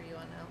lists are you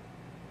on now?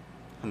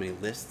 How many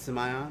lists am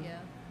I on? Yeah.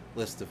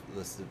 List of what?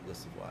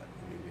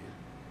 I mean,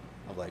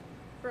 of like...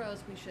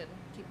 Bros, we should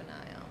keep an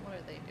eye on. What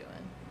are they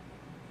doing?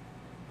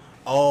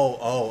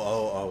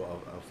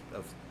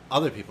 Of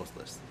other people's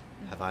lists.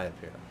 Have I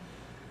appeared on?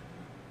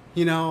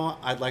 You know,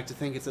 I'd like to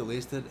think it's at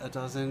least a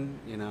dozen.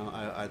 You know,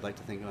 I'd like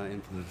to think my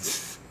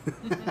influence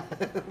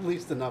at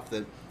least enough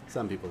that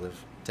some people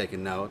have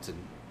taken note.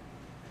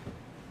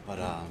 But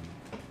I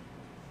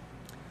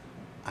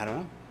don't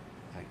know.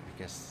 I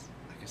guess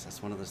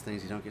that's one of those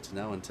things you don't get to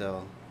know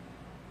until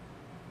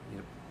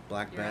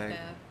black You're at bag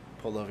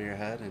pulled over your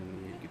head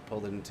and you get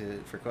pulled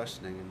into for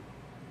questioning and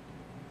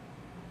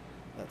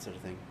that sort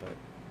of thing. But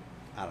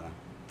I don't know.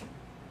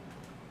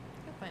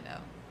 You'll find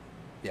out.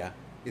 Yeah.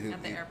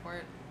 At the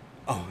airport.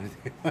 Oh,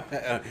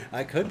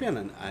 I could be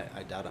on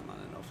I doubt I'm on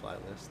a no-fly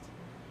list,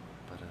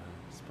 but I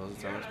suppose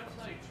it's always possible.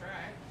 Until you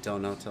try.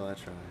 Don't know till I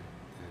try,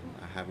 and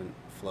I haven't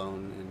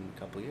flown in a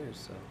couple years,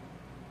 so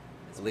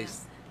at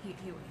least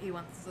He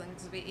wants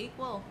things to be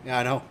equal. yeah,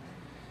 I know.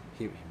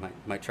 He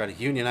might try to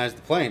unionize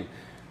the plane.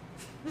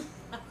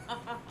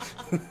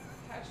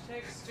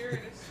 Hashtag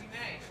stewardess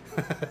unite.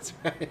 That's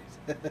right.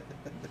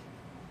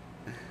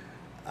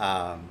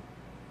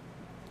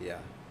 Yeah.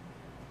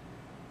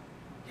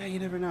 Yeah, you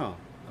never know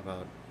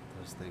about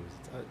those things.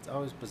 It's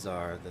always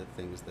bizarre, the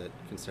things that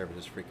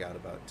conservatives freak out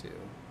about too. It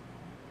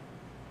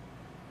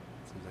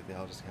seems like they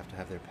all just have to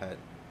have their pet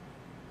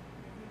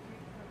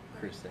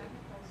crusade.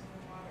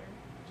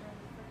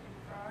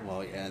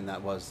 Well, yeah, and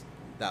that was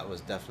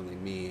definitely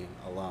me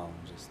alone.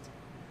 Just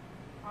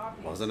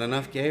wasn't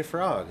enough gay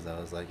frogs. I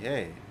was like,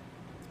 hey,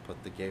 let's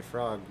put the gay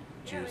frog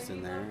juice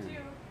in there.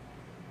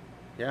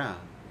 Yeah,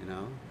 you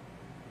know.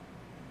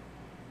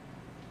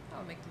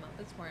 I'll make them up.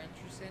 It's more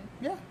interesting.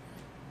 Yeah.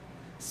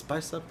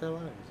 Spice up their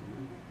lives.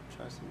 You know?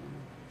 Try something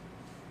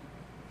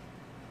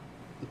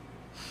new.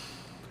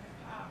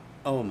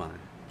 Oh my.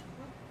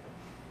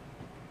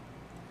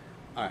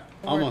 All right.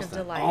 A Almost work of done.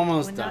 delight,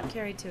 Almost when done. not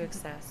carried to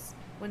excess,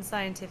 when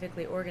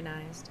scientifically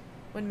organized,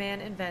 when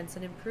man invents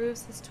and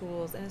improves his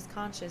tools and is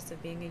conscious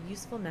of being a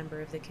useful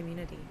member of the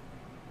community.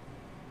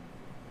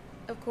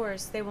 Of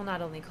course, they will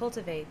not only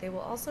cultivate, they will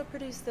also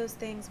produce those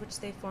things which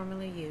they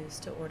formerly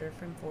used to order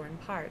from foreign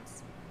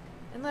parts.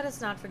 And let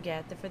us not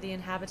forget that for the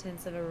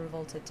inhabitants of a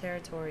revolted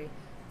territory,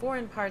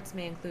 foreign parts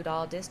may include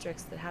all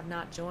districts that have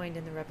not joined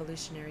in the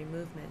revolutionary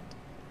movement.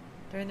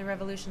 During the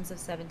revolutions of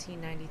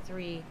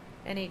 1793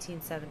 and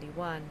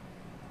 1871,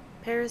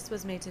 Paris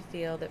was made to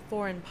feel that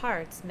foreign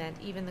parts meant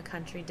even the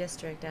country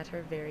district at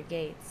her very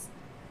gates.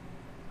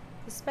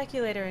 The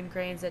speculator in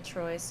grains at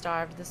Troyes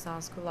starved the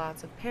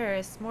sans-culottes of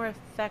Paris more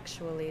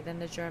effectually than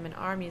the German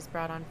armies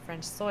brought on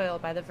French soil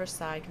by the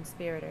Versailles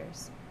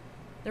conspirators.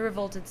 The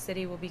revolted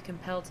city will be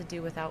compelled to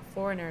do without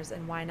foreigners,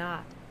 and why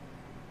not?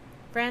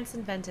 France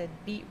invented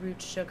beetroot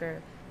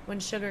sugar when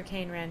sugar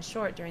cane ran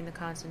short during the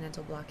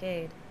Continental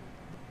blockade.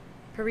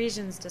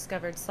 Parisians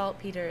discovered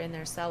saltpeter in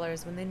their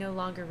cellars when they no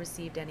longer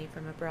received any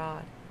from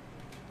abroad.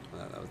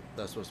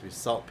 That's supposed to be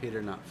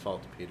saltpeter, not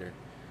faultpeter.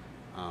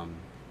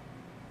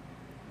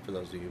 For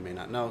those of you who may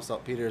not know,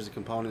 saltpeter is a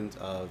component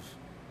of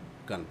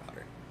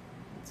gunpowder.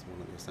 It's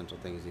one of the essential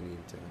things you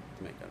need to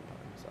make gunpowder.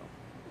 So,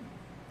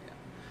 yeah.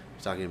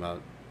 If you're talking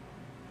about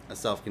a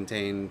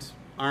self-contained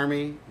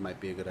army, it might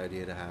be a good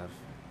idea to have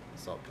a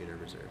saltpeter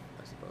reserve,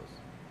 I suppose.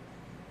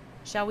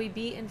 Shall we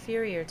be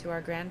inferior to our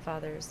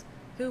grandfathers,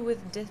 who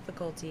with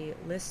difficulty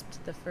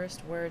lisped the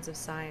first words of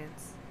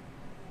science?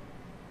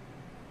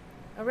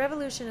 A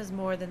revolution is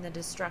more than the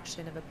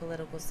destruction of a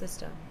political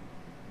system.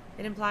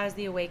 It implies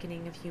the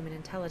awakening of human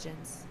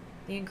intelligence,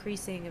 the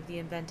increasing of the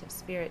inventive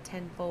spirit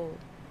tenfold,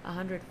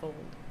 100-fold.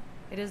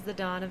 It is the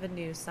dawn of a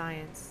new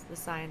science, the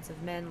science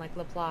of men like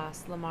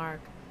Laplace, Lamarck,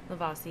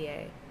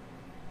 Lavoisier.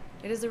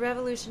 It is a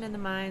revolution in the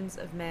minds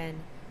of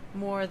men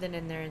more than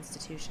in their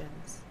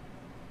institutions.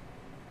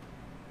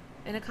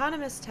 And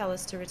economists tell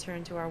us to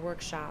return to our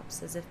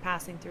workshops as if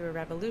passing through a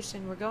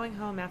revolution were going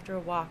home after a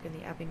walk in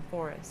the Epping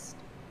forest.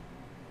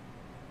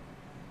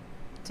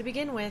 To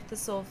begin with, the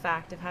sole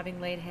fact of having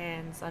laid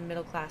hands on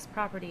middle-class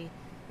property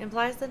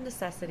implies the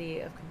necessity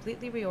of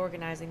completely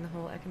reorganizing the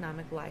whole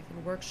economic life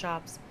in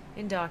workshops,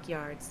 in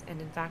dockyards, and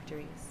in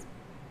factories.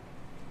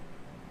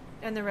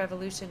 And the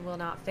revolution will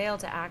not fail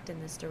to act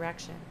in this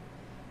direction.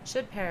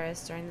 Should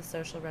Paris, during the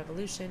social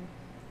revolution,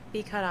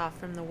 be cut off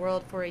from the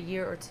world for a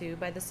year or two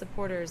by the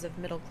supporters of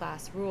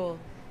middle-class rule,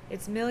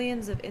 its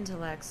millions of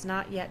intellects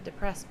not yet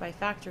depressed by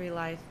factory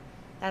life,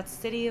 that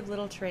city of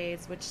little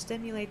trades which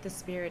stimulate the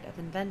spirit of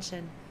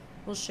invention,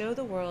 will show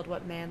the world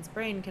what man's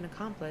brain can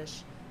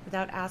accomplish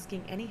without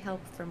asking any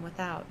help from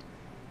without,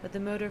 but the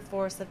motor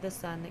force of the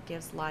sun that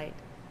gives light,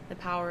 the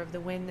power of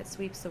the wind that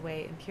sweeps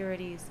away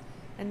impurities,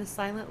 and the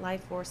silent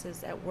life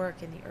forces at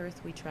work in the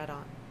earth we tread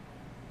on.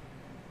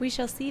 We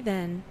shall see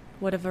then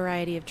what a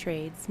variety of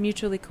trades,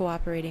 mutually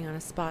cooperating on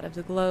a spot of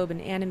the globe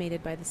and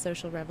animated by the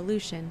social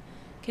revolution,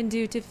 can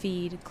do to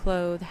feed,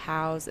 clothe,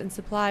 house, and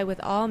supply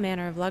with all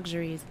manner of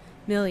luxuries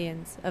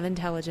millions of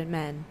intelligent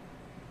men.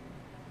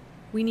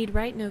 We need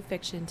write no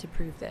fiction to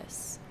prove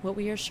this. What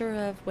we are sure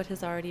of, what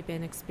has already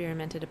been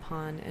experimented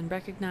upon and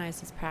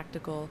recognized as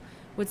practical,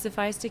 would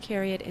suffice to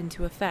carry it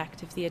into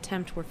effect if the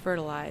attempt were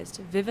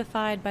fertilized,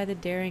 vivified by the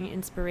daring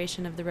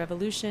inspiration of the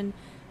revolution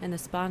and the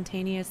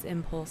spontaneous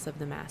impulse of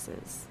the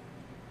masses.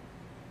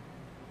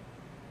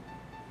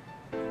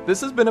 This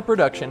has been a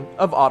production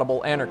of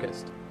Audible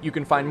Anarchist. You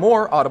can find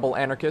more Audible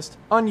Anarchist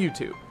on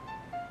YouTube.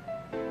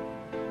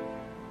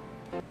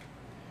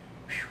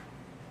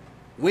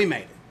 We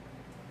made it.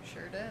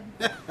 Sure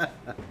did.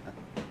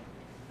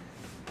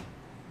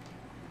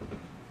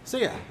 So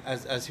yeah,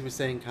 as he was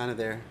saying, kind of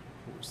there,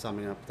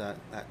 summing up that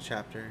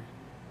chapter,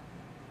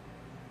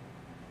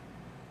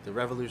 the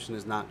revolution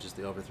is not just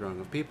the overthrowing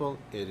of people;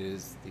 it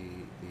is the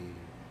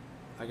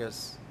I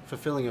guess,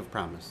 fulfilling of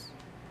promise.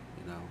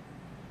 You know,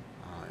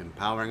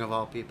 empowering of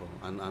all people,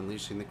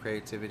 unleashing the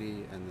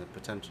creativity and the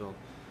potential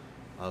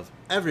of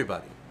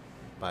everybody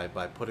by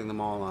putting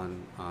them all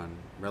on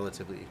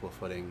relatively equal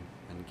footing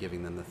and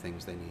giving them the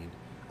things they need,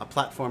 a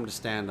platform to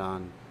stand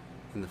on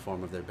in the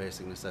form of their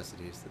basic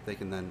necessities that they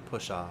can then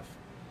push off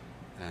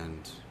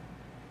and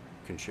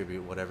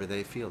contribute whatever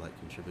they feel like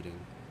contributing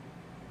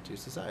to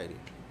society.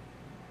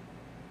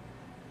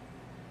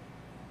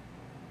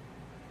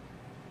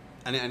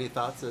 Any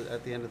thoughts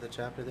at the end of the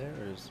chapter there,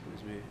 or as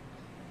we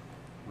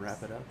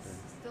wrap it up?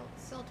 Or?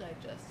 Still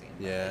digesting.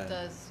 But Yeah. it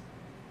does.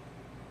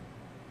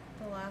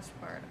 The last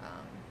part.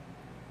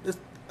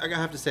 I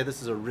have to say,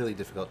 this is a really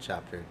difficult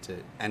chapter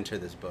to enter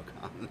this book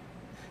on,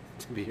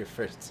 to be your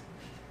first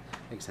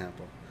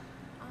example.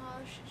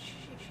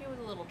 She was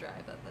a little dry,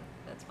 but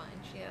that's fine.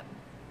 She had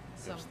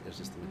some There's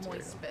just the material.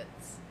 moist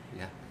bits.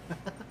 Yeah.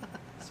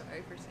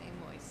 Sorry for saying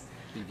moist.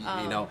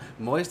 You know,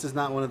 moist is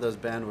not one of those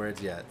banned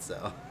words yet,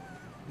 so.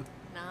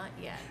 Not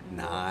yet.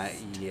 Not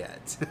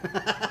yet.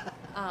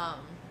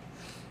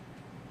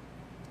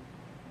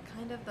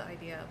 Kind of the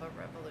idea of a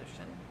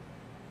revolution.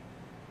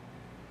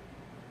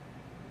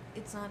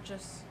 It's not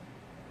just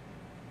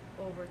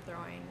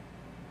overthrowing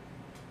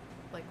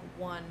like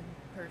one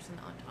person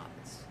on top.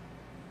 It's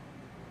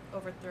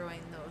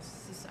overthrowing those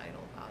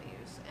societal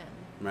values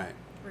and Right.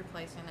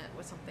 replacing it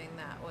with something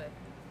that would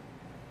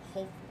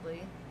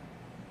hopefully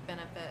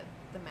benefit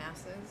the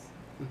masses.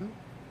 Mm-hmm.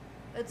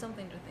 It's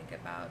something to think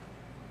about.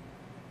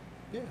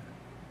 Yeah.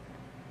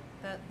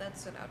 That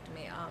stood out to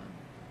me.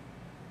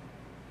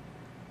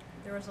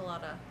 There was a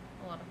lot of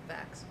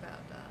facts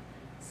about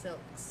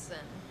silks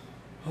and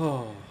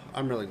Oh,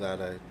 I'm really glad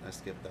I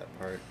skipped that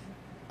part.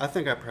 I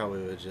think I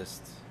probably would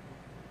just,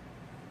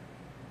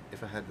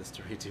 if I had this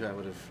to redo, I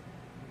would have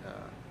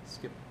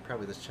skipped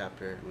probably this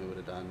chapter, and we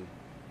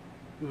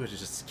would have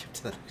just skipped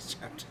to the next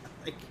chapter.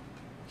 Like,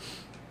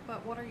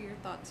 But what are your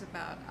thoughts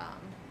about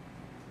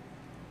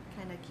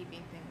kind of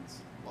keeping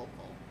things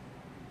local?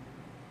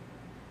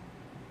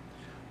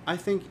 I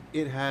think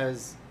it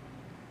has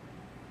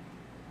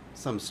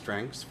some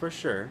strengths for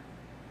sure.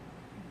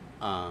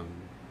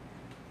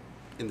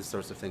 In the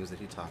sorts of things that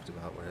he talked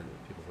about, where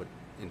people would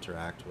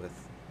interact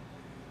with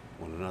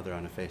one another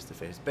on a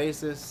face-to-face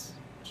basis,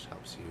 which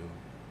helps you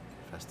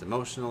invest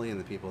emotionally in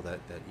the people that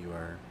you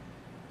are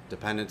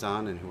dependent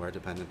on and who are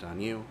dependent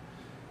on you.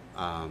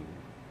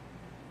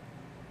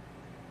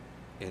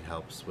 It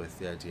helps with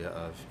the idea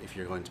of if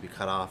you're going to be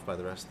cut off by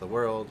the rest of the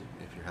world,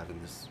 if you're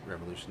having this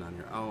revolution on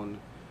your own,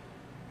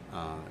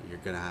 you're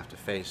going to have to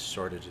face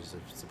shortages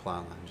of supply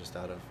line just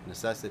out of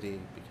necessity,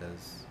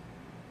 because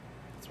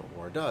that's what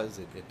war does.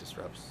 It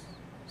disrupts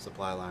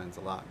supply lines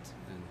a lot,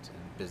 and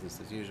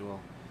business as usual.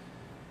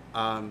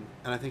 And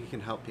I think it can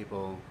help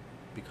people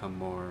become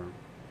more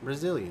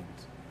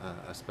resilient,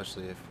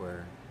 especially if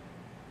we're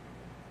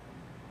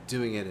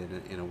doing it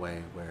in a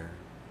way where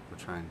we're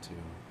trying to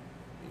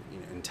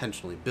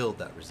intentionally build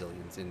that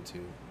resilience into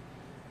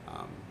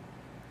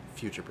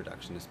future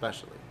production,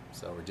 especially.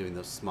 So we're doing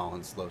those small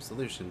and slow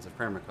solutions of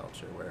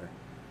permaculture where,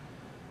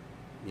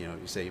 you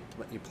say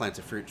you plant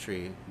a fruit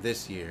tree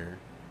this year,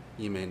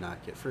 you may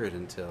not get fruit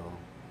until,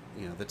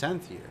 the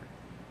 10th year.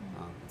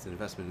 It's an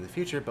investment in the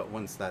future, but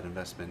once that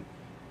investment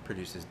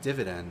produces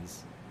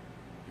dividends,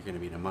 you're going to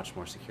be in a much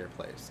more secure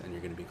place, and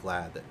you're going to be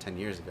glad that 10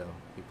 years ago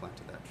you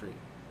planted that tree.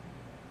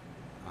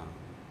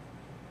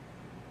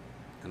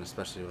 And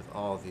especially with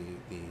all the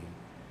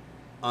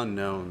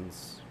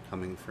unknowns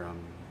coming from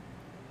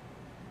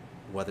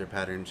weather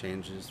pattern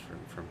changes,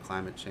 from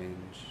climate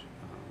change.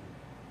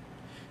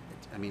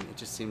 It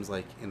just seems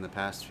like in the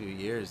past few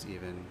years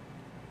even,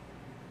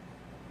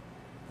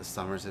 the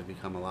summers have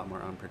become a lot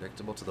more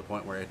unpredictable, to the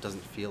point where it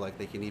doesn't feel like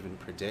they can even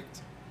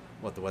predict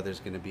what the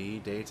weather's going to be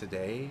day to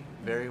day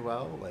very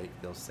well. Like,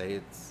 they'll say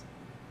it's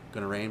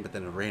going to rain, but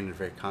then it'll rain in a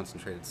very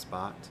concentrated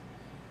spot,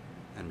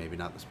 and maybe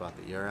not the spot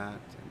that you're at.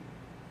 And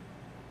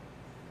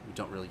we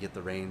don't really get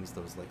the rains,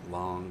 those like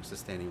long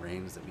sustaining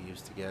rains that we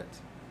used to get.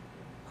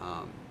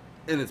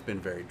 And it's been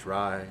very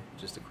dry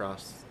just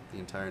across the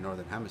entire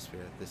northern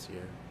hemisphere this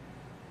year,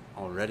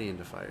 already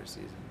into fire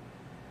season.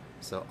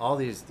 So all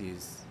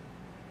these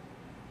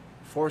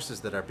forces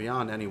that are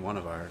beyond any one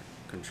of our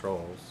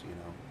controls,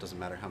 doesn't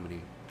matter how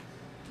many,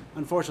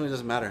 unfortunately, it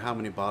doesn't matter how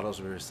many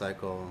bottles we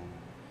recycle.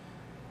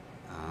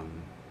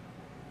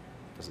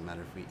 Doesn't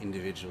matter if we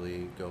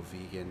individually go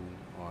vegan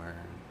or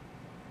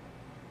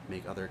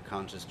make other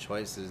conscious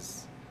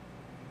choices.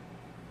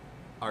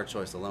 Our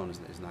choice alone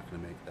is not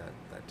going to make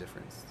that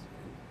difference.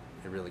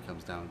 It really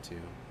comes down to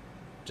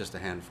just a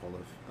handful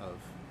of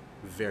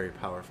very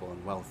powerful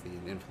and wealthy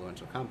and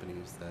influential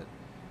companies that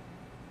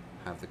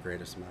have the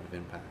greatest amount of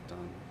impact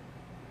on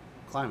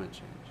climate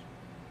change.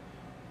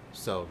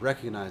 So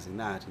recognizing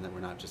that, and that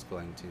we're not just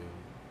going to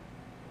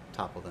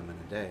topple them in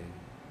a day,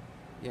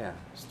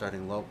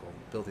 starting local,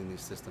 building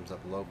these systems up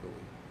locally,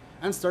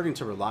 and starting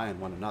to rely on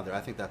one another. I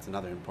think that's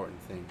another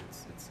important thing.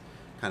 It's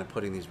kind of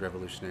putting these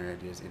revolutionary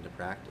ideas into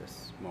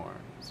practice more.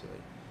 So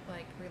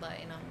like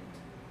relying on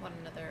one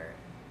another,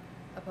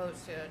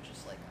 opposed to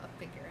just like a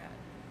figurehead.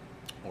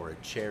 Or a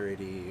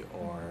charity,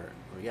 or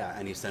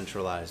any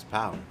centralized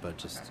power, but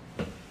just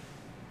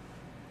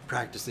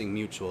practicing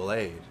mutual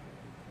aid.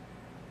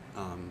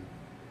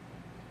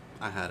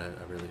 I had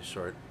a really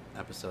short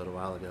episode a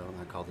while ago, and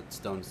I called it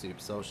Stone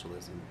Soup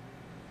Socialism.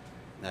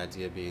 The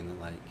idea being that,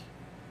 like,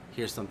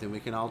 here's something we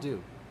can all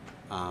do,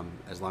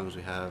 as long as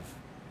we have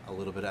a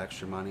little bit of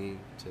extra money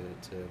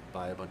to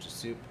buy a bunch of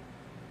soup,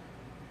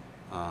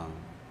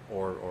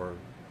 or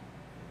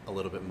a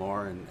little bit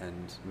more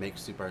and make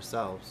soup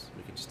ourselves.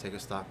 We can just take a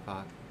stock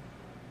pot,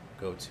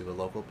 go to a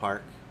local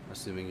park,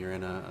 assuming you're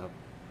in a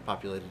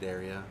populated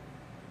area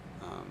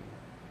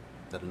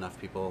that enough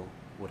people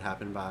would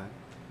happen by,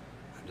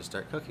 and just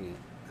start cooking it.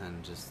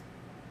 And just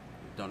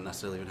don't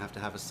necessarily even have to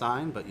have a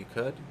sign, but you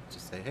could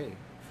just say, hey,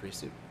 free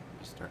soup.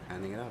 Just start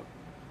handing it out,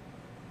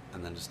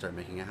 and then just start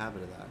making a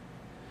habit of that.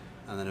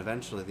 And then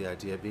eventually the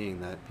idea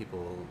being that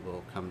people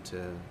will come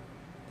to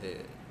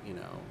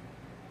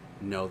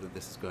know that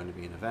this is going to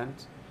be an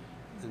event,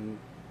 and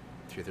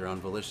through their own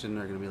volition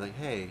are going to be like,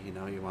 hey, you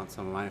know, you want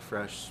some of my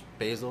fresh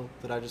basil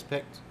that I just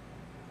picked?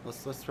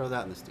 Let's throw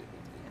that in the stew.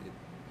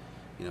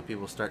 You know,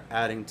 people start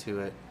adding to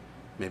it.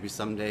 Maybe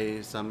someday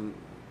you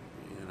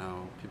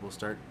know, people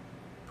start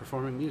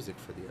performing music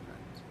for the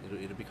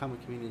event. It'll become a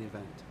community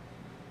event.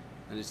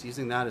 And just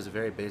using that as a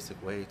very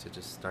basic way to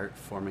just start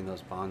forming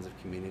those bonds of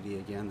community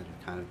again that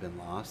have kind of been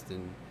lost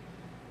in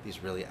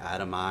these really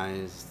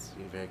atomized,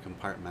 very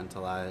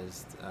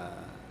compartmentalized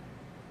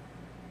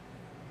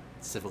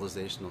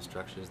civilizational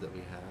structures that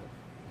we have,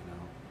 you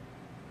know.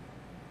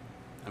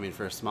 I mean,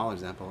 for a small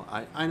example,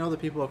 I know the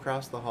people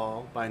across the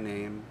hall by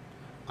name.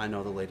 I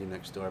know the lady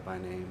next door by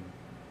name.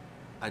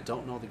 I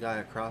don't know the guy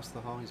across the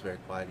hall. He's very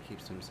quiet. He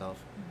keeps to himself.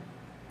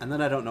 Mm-hmm. And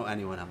then I don't know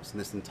anyone else in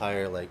this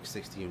entire, like,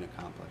 60-unit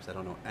complex. I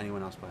don't know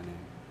anyone else by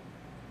name.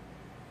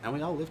 And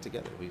we all live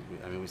together.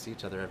 I mean, we see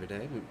each other every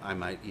day. I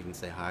might even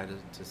say hi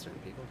to certain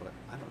people, but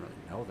I don't really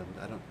know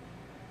them.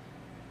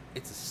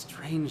 It's a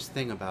strange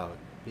thing about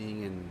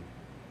being in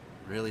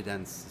really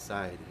dense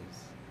societies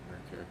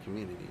or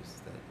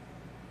communities that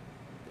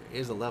there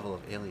is a level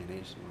of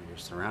alienation where you're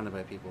surrounded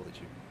by people that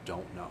you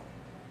don't know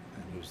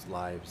and whose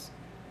lives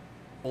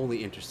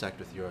only intersect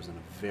with yours on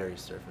a very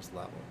surface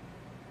level.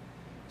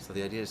 So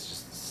the idea is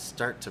just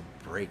start to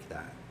break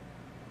that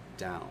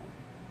down.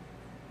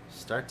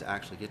 Start to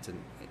actually get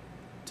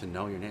to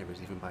know your neighbors,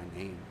 even by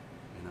name,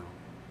 you know.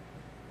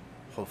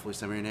 Hopefully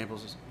some of your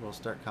neighbors will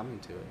start coming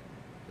to it.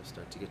 You'll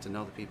start to get to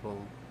know the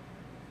people,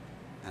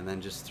 and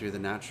then just through the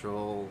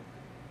natural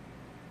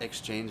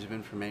exchange of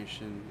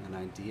information and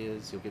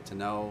ideas, you'll get to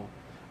know,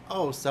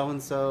 oh,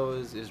 so-and-so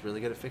is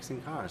really good at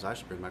fixing cars. I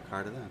should bring my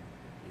car to them,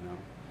 you know.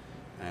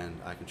 And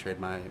I can trade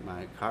my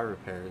car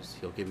repairs.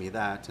 He'll give me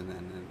that, and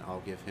then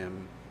I'll give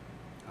him,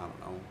 I don't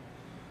know,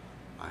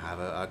 I have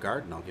a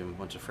garden. I'll give him a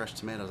bunch of fresh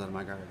tomatoes out of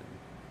my garden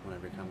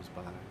whenever he comes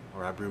by.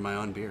 Or I brew my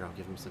own beer. I'll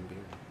give him some beer,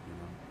 you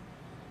know.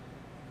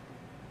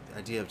 The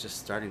idea of just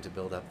starting to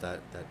build up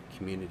that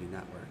community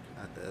network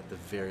at the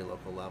very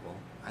local level,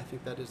 I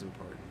think that is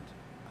important.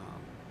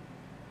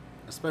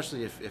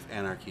 Especially if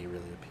anarchy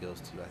really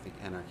appeals to you. I think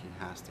anarchy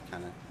has to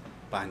kind of,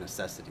 by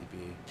necessity,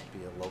 be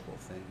a local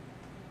thing.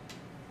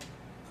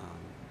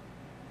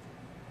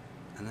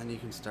 And then you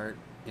can start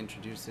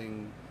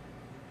introducing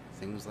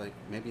things like,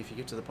 maybe if you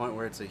get to the point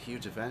where it's a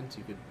huge event,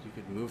 you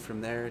could move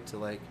from there to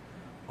like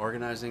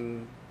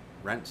organizing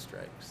rent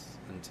strikes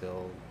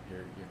until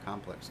your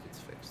complex gets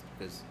fixed.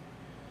 Because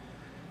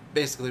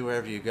basically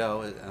wherever you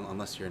go,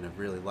 unless you're in a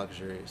really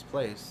luxurious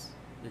place,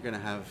 you're going to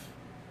have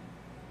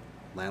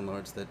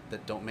landlords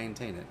that don't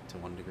maintain it to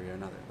one degree or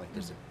another. Like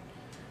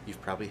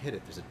you've probably hit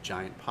it. There's a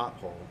giant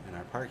pothole in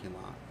our parking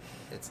lot.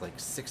 It's like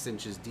 6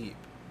 inches deep.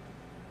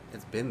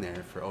 It's been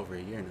there for over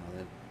a year now.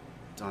 They've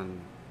done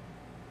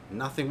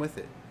nothing with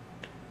it.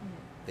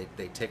 Mm-hmm.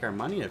 They take our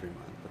money every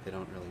month, but they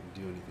don't really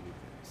do anything with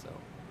it. So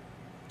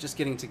just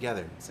getting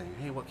together and saying,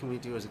 hey, what can we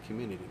do as a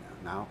community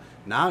now?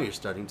 Now you're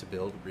starting to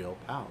build real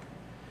power.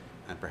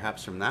 And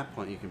perhaps from that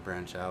point you can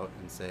branch out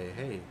and say,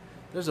 hey,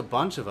 there's a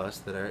bunch of us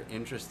that are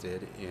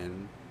interested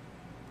in,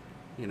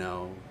 you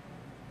know,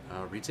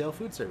 retail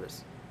food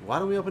service. Why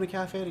don't we open a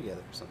cafe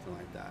together or something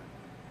like that?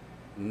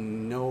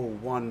 No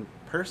one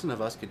person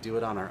of us could do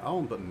it on our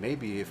own, but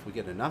maybe if we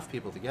get enough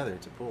people together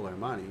to pool our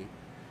money,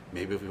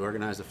 maybe if we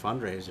organize a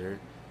fundraiser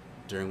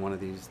during one of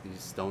these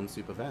Stone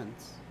Soup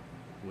events,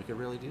 we could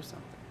really do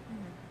something.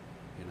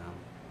 Mm-hmm. You know,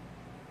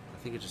 I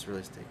think it just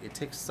really it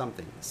takes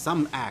something,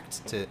 some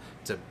act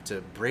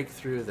to break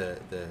through the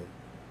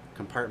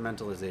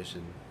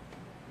compartmentalization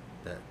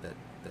that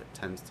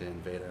tends to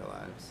invade our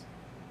lives.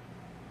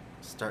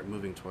 Start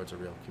moving towards a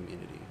real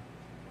community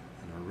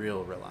and a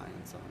real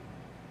reliance on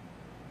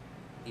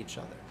each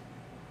other.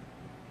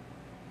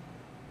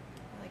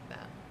 I like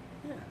that.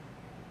 Yeah.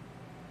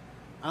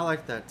 I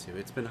like that too.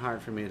 It's been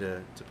hard for me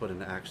to put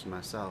into action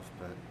myself,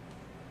 but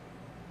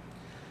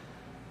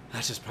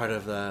that's just part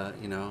of the,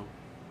 you know,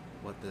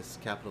 what this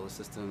capitalist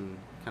system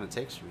kind of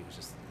takes from you. It's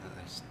just,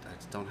 I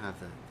just don't have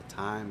the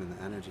time and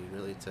the energy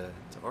really to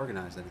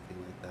organize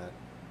anything like that.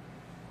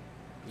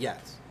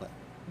 Yet.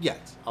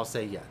 I'll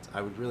say yet.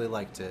 I would really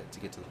like to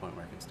get to the point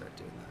where I can start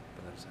doing that,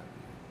 but I just haven't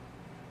yet.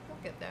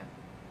 We'll get there.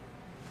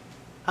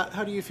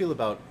 How do you feel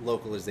about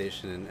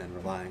localization and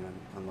relying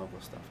on local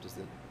stuff?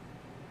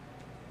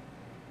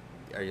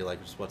 Are you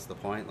like, just what's the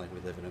point? Like, we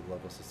live in a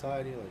global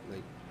society?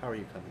 Like how are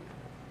you coming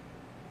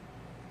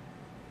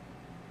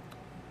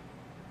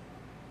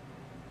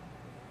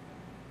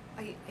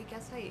at it? I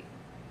guess I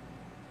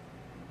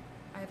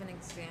have an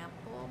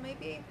example,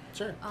 maybe.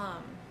 Sure.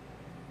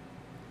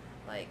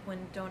 Like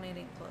when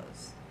donating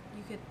clothes,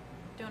 you could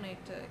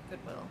donate to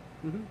Goodwill,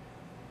 Mm-hmm.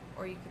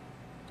 or you could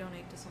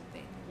donate to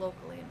something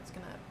locally, and it's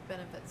gonna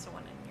benefit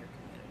someone in your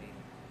community,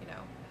 you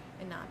know,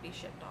 and not be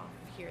shipped off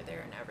here,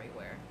 there, and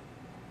everywhere.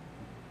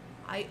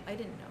 I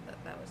didn't know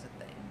that was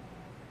a thing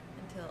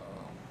until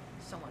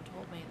someone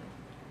told me, and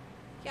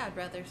yeah, I'd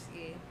rather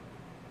see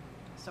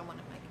someone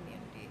in my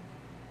community.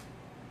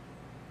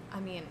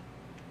 I mean,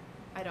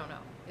 I don't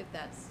know if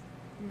that's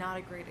not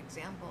a great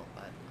example,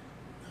 but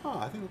Oh,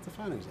 I think that's a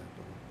fine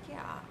example.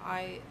 Yeah,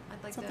 I'd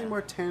like Something to.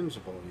 more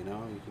tangible, you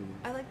know. You can.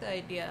 I like the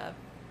idea of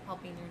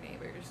helping your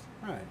neighbors,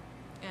 Right.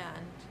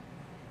 and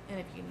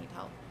if you need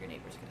help, your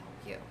neighbors can help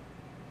you.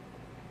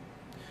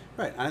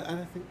 Right.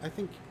 I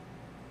think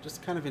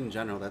just kind of in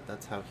general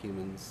that's how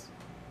humans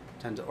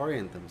tend to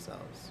orient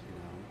themselves. You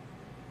know,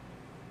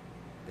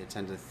 they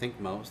tend to think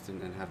most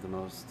and have the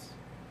most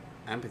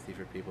empathy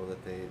for people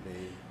that they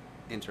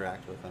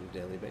interact with on a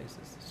daily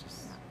basis. It's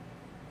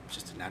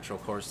just a natural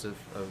course of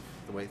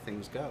the way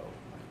things go.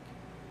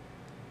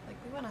 Like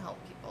we want to help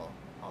people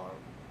all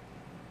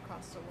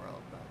across the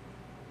world, but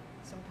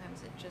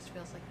sometimes it just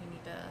feels like you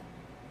need to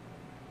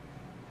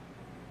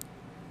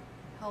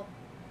help.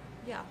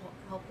 Yeah,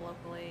 help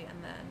locally,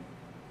 and then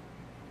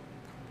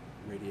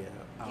Radiate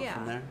out Yeah.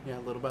 from there. Yeah,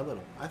 little by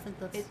little. I think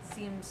that's it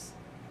seems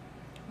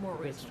more a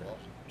good reasonable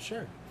strategy.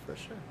 Sure, for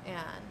sure.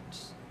 and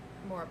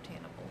more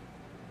obtainable.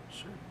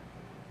 Sure.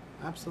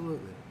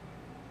 Absolutely.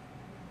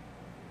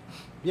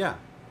 Yeah.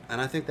 And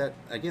I think that,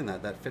 again,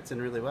 that fits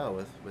in really well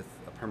with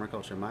a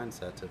permaculture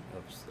mindset of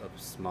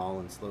small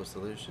and slow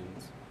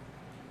solutions.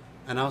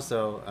 And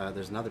also,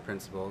 there's another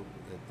principle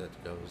that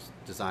goes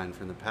design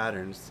from the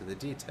patterns to the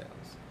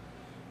details.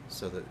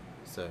 So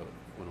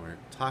when we're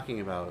talking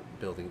about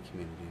building a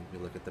community, we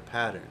look at the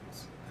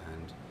patterns.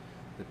 And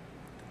the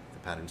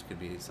patterns could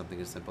be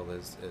something as simple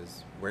as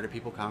where do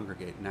people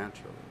congregate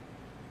naturally?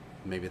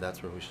 Maybe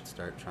that's where we should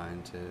start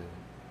trying to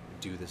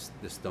do this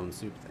stone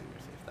soup thing,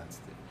 if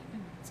that's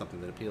something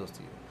that appeals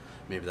to you.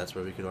 Maybe that's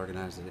where we could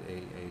organize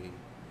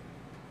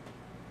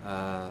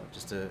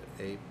just a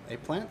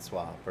plant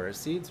swap or a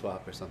seed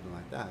swap or something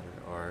like that,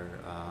 or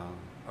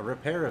a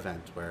repair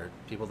event where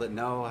people that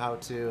know how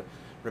to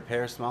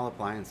repair small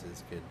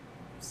appliances could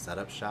set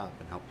up shop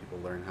and help people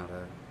learn how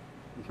to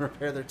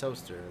repair their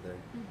toaster or their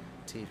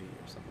TV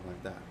or something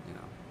like that, you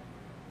know.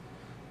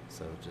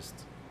 So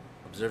just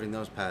observing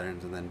those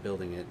patterns and then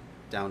building it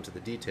down to the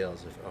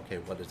details of, okay,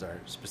 what is our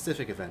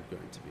specific event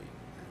going to be,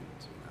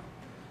 and you know,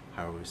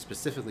 how are we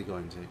specifically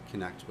going to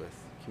connect with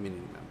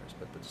community members,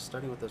 but just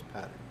starting with those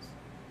patterns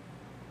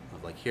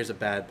of like, here's a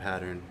bad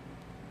pattern,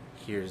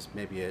 here's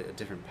maybe a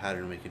different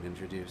pattern we can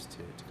introduce to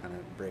kind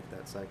of break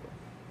that cycle.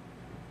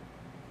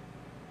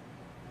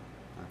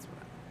 That's what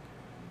I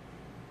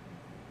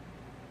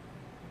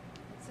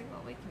Let's see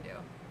what we can do.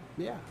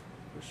 think. Yeah,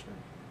 for sure.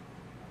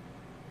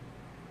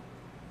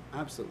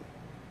 Absolutely.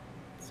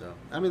 So,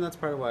 I mean, that's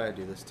part of why I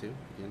do this too,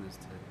 again, is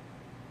to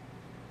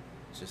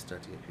just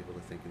start to get people to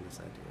think in this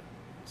idea.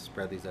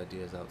 Spread these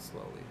ideas out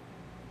slowly.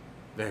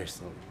 Very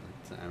slowly.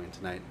 I mean,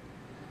 tonight,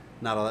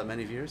 not all that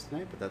many viewers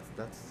tonight, but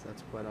that's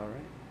quite all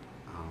right.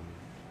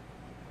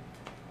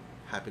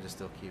 Happy to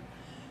still keep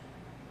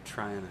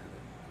trying at it.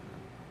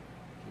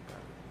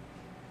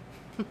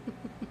 Keep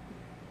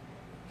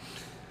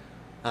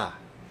at it.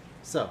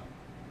 So,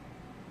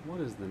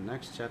 what is the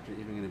next chapter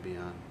even going to be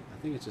on?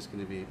 I think it's just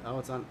going to be,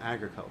 it's on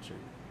agriculture.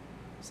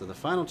 So the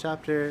final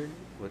chapter,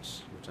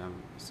 which I'm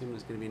assuming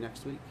is going to be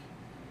next week.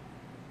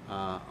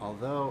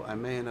 Although I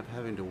may end up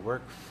having to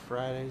work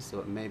Friday, so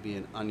it may be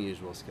an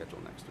unusual schedule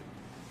next week.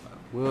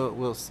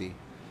 We'll see.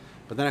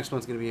 But the next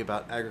one's going to be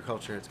about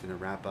agriculture. It's going to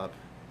wrap up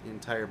the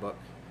entire book,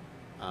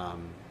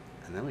 and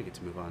then we get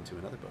to move on to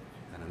another book.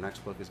 And our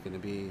next book is going to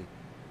be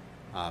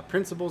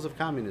Principles of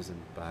Communism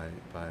by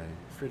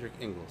Friedrich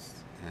Engels.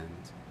 And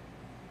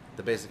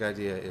the basic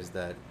idea is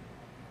that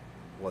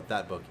what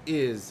that book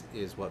is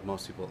what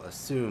most people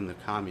assume the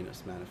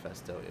Communist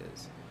Manifesto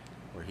is,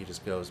 where he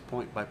just goes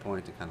point by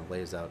point and kind of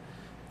lays out,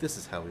 this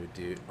is how we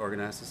do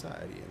organize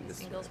society. And this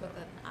Engels with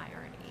an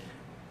irony.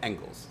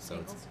 Engels, so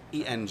Engels?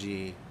 it's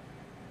ENGELS,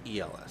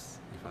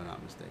 if I'm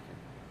not mistaken.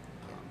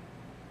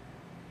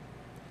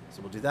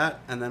 So we'll do that,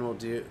 and then we'll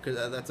do,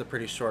 because that's a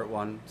pretty short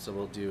one, so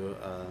we'll do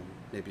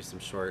maybe some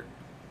short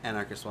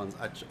anarchist ones.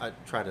 I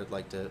try to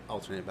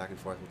alternate back and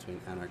forth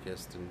between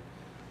anarchist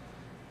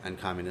and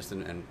communist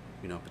and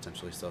you know,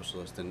 potentially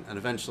socialist, and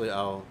eventually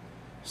I'll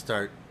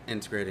start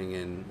integrating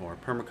in more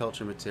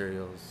permaculture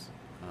materials.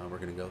 We're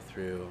going to go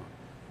through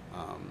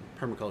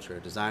Permaculture, a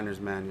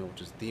Designer's Manual,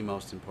 which is the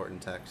most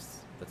important text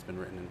that's been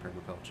written in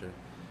permaculture.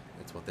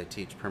 It's what they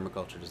teach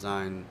permaculture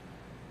design,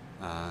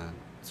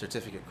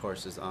 certificate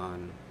courses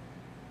on,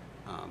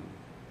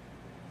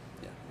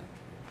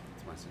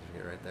 that's my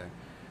certificate right there.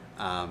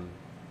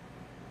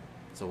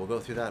 So we'll go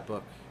through that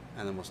book,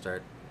 and then we'll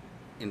start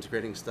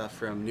integrating stuff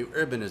from New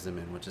Urbanism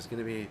in, which is going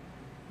to be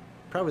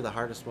probably the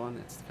hardest one.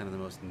 It's kind of the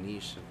most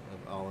niche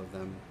of all of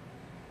them,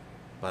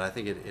 but I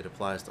think it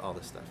applies to all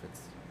this stuff.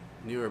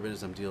 New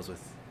Urbanism deals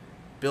with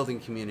building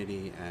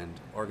community and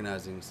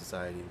organizing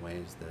society in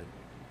ways that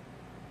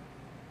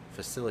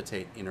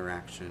facilitate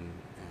interaction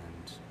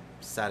and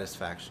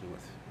satisfaction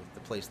with the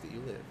place that you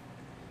live,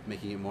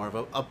 making it more of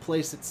a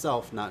place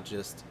itself, not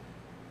just,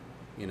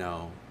 you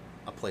know,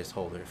 a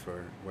placeholder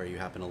for where you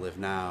happen to live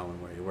now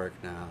and where you work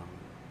now,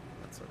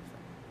 that sort of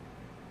thing.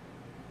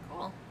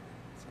 Cool.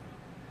 So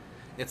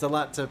it's a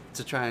lot to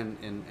try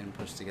and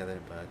push together,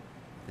 but I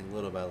think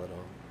little by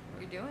little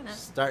You're doing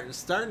it.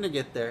 starting to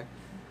get there.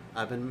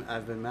 I've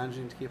been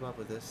managing to keep up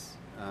with this.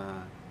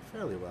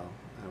 fairly well,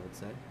 I would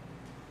say.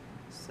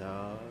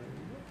 So,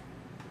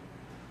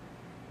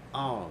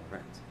 all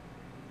right.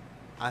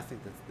 I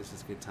think that this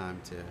is a good time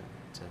to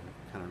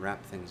kind of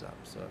wrap things up.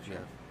 So if you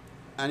have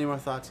any more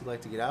thoughts you'd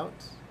like to get out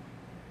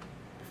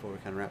before we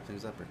kind of wrap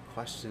things up, or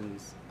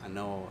questions, I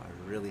know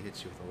I really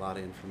hit you with a lot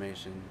of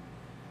information.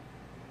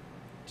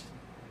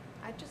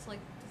 I'd just like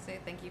to say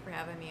thank you for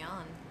having me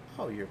on.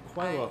 Oh, you're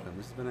quite welcome.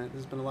 This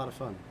has been a lot of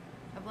fun.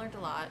 I've learned a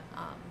lot.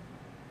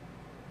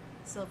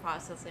 Still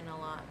processing a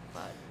lot,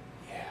 but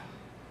Yeah.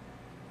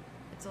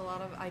 it's a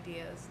lot of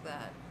ideas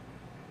that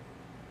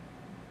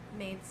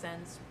made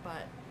sense,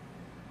 but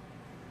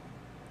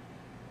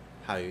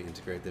How you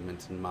integrate them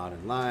into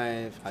modern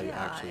life, how you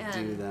Yeah,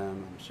 actually do and-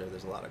 them. I'm sure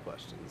there's a lot of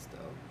questions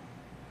still.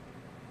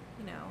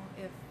 you know,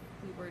 if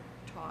we were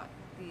taught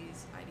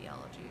these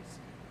ideologies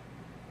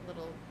a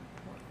little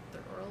more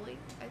thoroughly,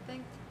 I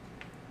think,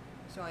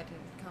 so I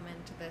didn't come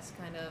into this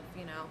kind of,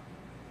 you know,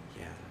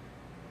 Yeah.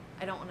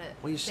 I don't want to.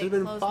 Well, you should have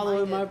been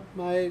following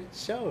my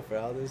show for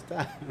all this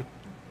time.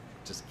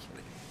 Just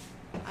kidding.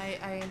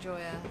 I enjoy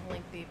a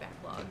lengthy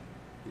backlog.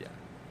 Yeah.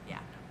 Yeah.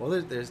 Well,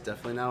 there's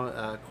definitely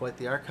now quite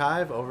the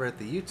archive over at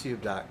the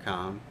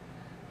youtube.com.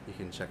 You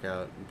can check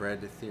out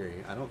Bread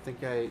Theory. I don't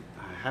think I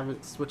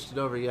haven't switched it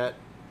over yet.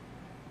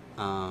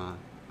 I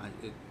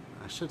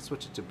should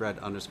switch it to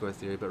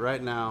Bread_Theory, but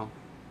right now,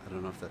 I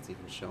don't know if that's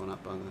even showing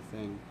up on the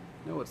thing.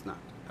 No, it's not.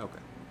 Okay.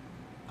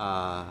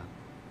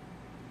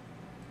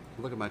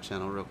 Look at my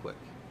channel real quick.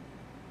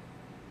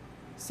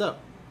 So,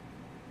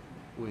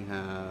 we have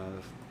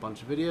a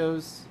bunch of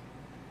videos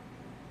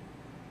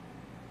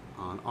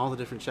on all the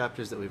different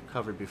chapters that we've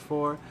covered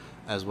before,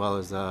 as well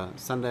as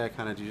Sunday I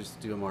kind of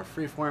just do a more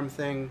freeform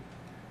thing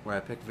where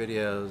I pick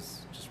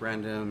videos, just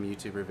random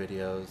YouTuber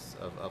videos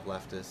of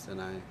leftists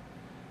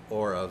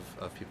or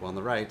of people on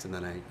the right, and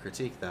then I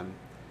critique them,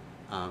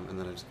 and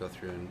then I just go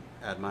through and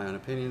add my own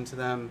opinion to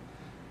them.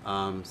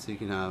 So you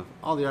can have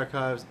all the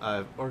archives.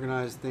 I've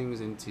organized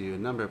things into a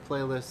number of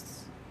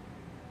playlists.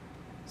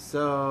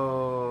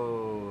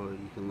 So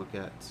you can look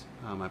at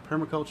my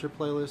permaculture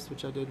playlist,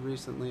 which I did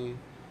recently.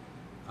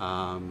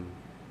 And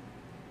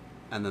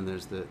then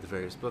there's the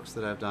various books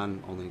that I've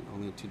done. Only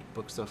 2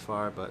 books so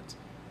far, but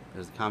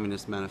there's the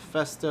Communist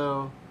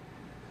Manifesto,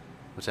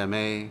 which I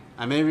may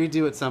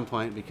redo at some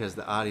point because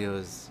the audio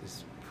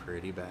is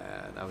pretty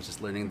bad. I was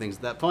just learning things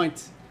at that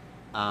point.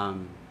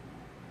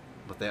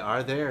 But they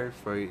are there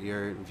for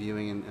your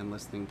viewing and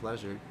listening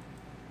pleasure.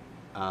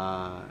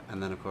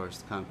 And then, of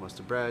course,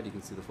 Conquest of Bread. You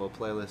can see the full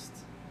playlist.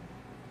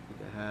 I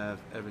think I have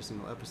every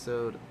single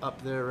episode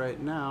up there right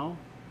now.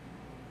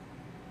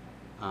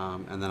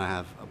 And then I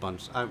have a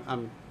bunch.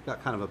 I'm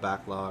got kind of a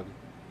backlog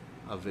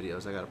of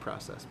videos I got to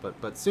process.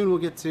 But soon we'll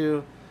get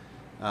to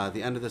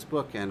the end of this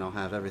book, and I'll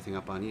have everything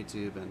up on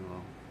YouTube, and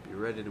we'll be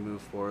ready to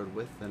move forward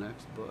with the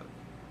next book.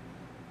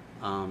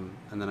 And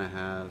then I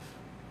have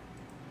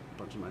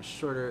bunch of my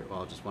just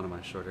one of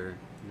my shorter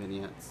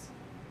vignettes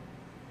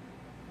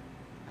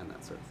and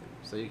that sort of thing.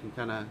 So you can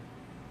kind of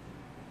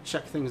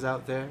check things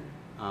out there.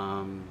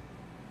 And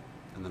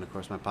then, of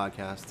course, my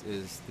podcast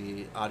is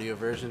the audio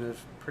version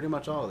of pretty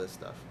much all of this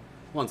stuff.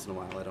 Once in a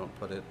while, I don't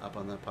put it up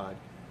on the podcast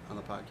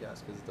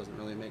because it doesn't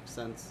really make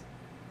sense.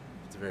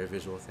 It's a very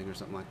visual thing or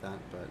something like that.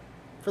 But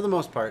for the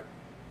most part,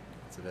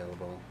 it's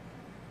available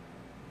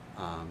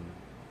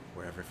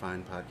wherever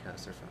fine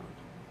podcasts are found.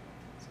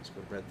 So just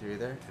go to Bread Theory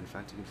there. In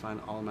fact, you can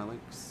find all my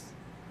links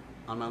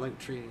on my link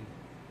tree.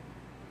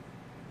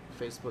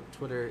 Facebook,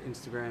 Twitter,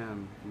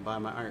 Instagram, and buy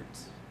my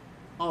art.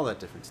 All that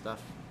different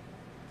stuff.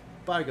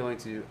 By going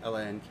to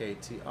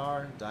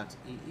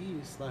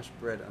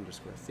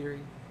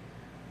lanktr.ee/bread_theory.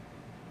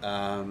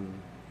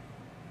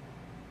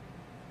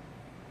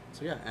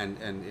 So yeah,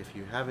 and if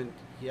you haven't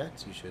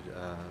yet, you should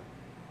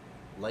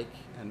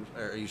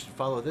or you should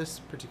follow this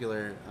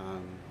particular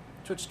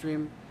Twitch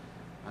stream.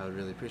 I would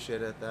really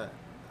appreciate it.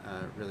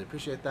 Really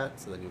appreciate that.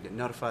 So then you'll get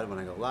notified when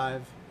I go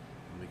live,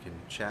 and we can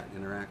chat and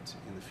interact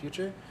in the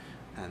future.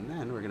 And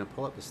then we're gonna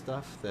pull up the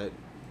stuff that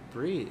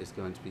Bree is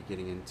going to be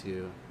getting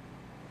into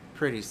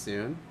pretty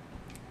soon.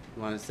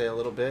 You want to say a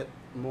little bit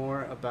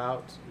more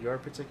about your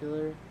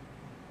particular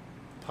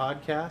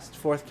podcast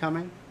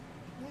forthcoming?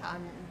 Yeah,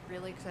 I'm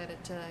really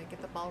excited to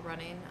get the ball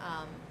running.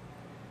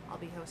 I'll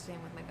be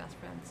hosting with my best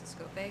friend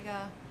Cisco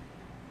Vega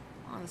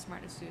on the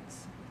Smartest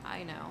Suits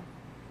I Know,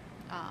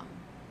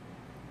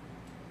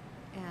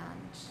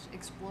 and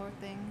explore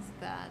things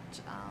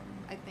that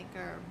I think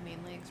are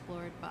mainly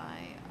explored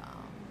by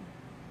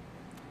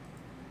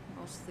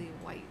mostly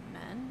white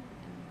men,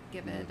 and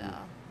give it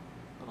a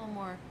little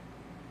more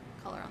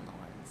color on the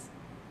lens.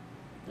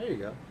 There you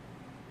go.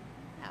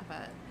 Yeah,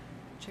 but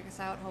check us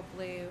out.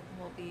 Hopefully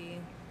we'll be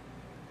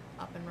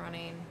up and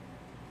running.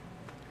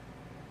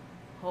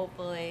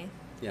 Hopefully.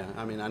 Yeah,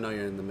 I mean, I know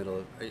you're in the middle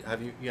of.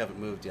 You haven't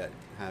moved yet,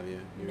 have you?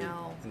 You're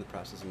No. in the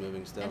process of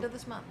moving still. End of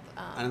this month.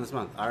 End of this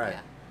month. All right.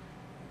 Yeah.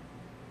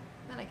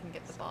 Then I can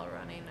get the ball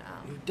running.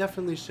 You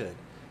definitely should.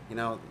 You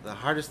know, the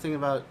hardest thing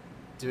about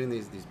doing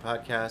these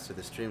podcasts or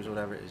the streams or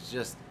whatever is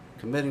just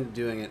committing to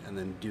doing it and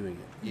then doing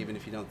it. Even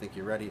if you don't think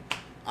you're ready,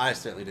 I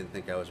certainly didn't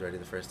think I was ready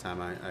the first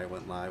time I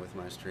went live with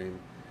my stream.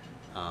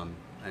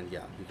 And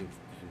yeah, you can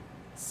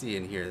see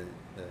and hear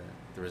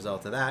the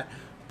result of that.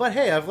 But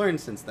hey, I've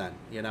learned since then.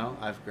 You know,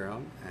 I've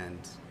grown, and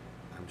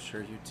I'm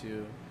sure you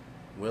two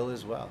will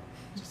as well.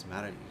 It's just a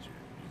matter, you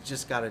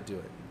just got to do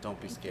it. Don't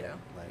be Thank scared.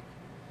 you. Like,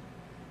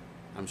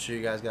 I'm sure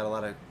you guys got a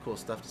lot of cool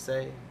stuff to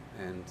say,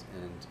 and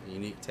a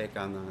unique take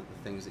on the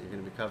things that you're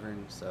going to be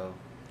covering. So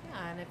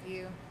Yeah, and if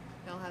you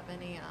don't have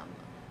any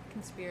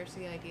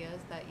conspiracy ideas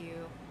that you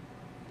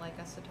like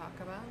us to talk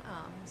about,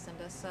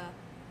 send us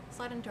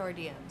slide into our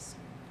DMs.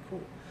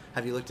 cool.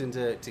 Have you looked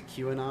into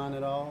QAnon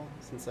at all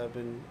since I've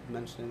been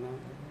mentioning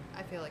that?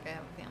 I feel like I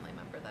have a family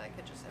member that I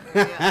could just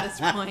interview at this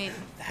point.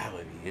 That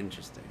would be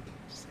interesting.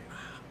 Just say, wow,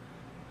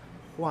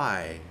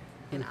 why?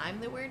 And I'm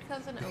the weird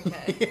cousin?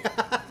 Okay.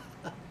 Yeah.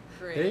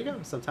 Great. There you go.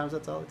 Sometimes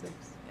that's all it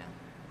takes. Yeah.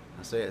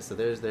 So yeah, so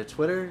there's their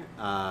Twitter,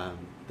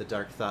 the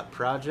Dark Thought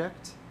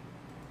Project,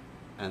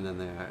 and then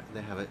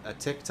they have a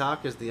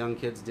TikTok, as the young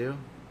kids do.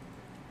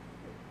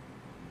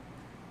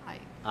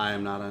 I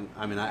am not on.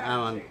 I mean, I'm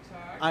on. TikTok.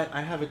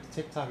 I have a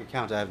TikTok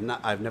account.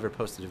 I've never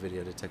posted a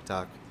video to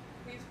TikTok.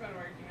 He's been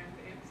working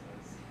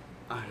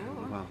on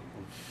dances. Well,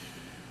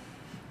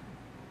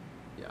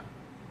 yeah.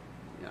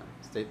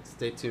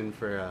 Stay tuned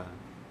for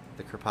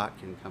the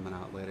Kropotkin coming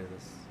out later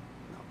this.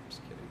 No, I'm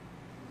just kidding.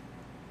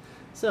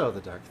 So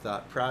the Dark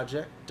Thought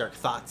Project, Dark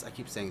Thoughts. I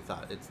keep saying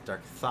thought. It's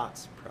Dark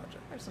Thoughts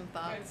Project. Or some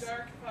My thoughts.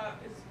 dark thought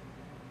is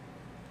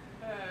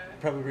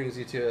Probably brings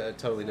you to a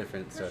totally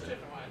different Christian sort of.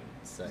 one.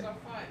 say. So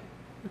fun.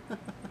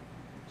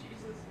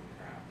 Jesus and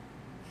crap.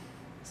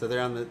 So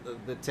they're on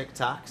the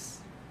TikToks,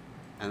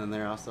 and then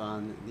they're also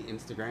on the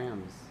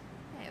Instagrams.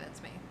 Hey,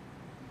 that's me.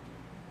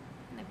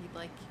 And if you'd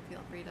like, feel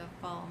free to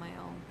follow my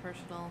own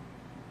personal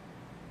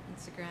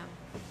Instagram,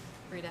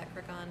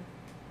 Rita@Crickon.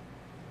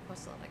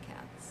 Post a lot of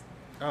cats.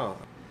 Oh,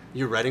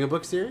 you're writing a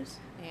book series?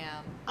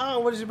 And Oh,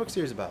 what is your book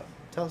series about?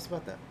 Tell us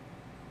about that.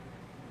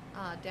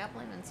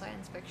 dabbling in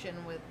science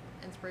fiction with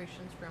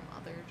inspirations from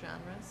other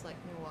genres like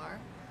noir.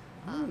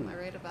 I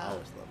write I about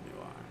always love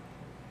noir.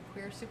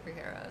 queer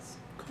superheroes.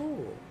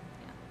 Cool.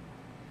 Yeah.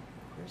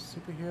 Where's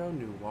superhero,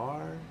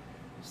 noir,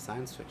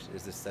 science fiction?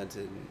 Is this set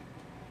in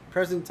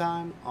present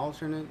time,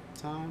 alternate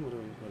time? What are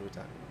we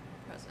talking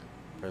about? Present.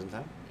 Present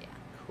time? Yeah.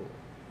 Cool.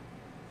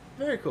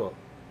 Very cool.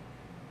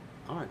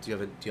 All right. Do you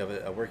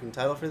have a working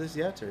title for this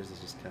yet, or is it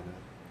just kind of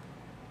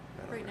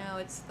Right now,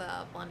 it's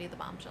the Blondie the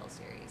Bombshell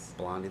series.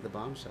 Blondie the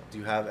Bombshell? Do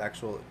you have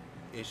actual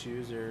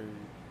issues or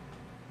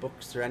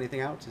books or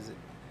anything out? Is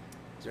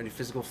there any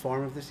physical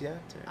form of this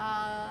yet?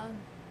 Or?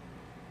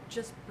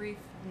 Just brief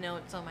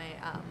notes on my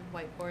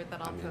whiteboard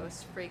that I'll I mean,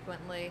 post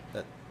frequently.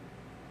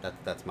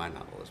 That's my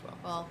novel as well.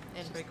 Well,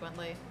 It's just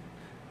infrequently.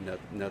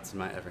 Notes in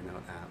my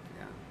Evernote app.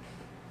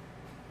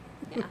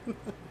 Yeah. Yeah.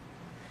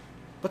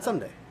 But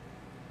someday.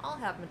 I'll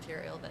have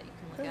material that you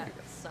can look There you at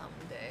go.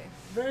 someday.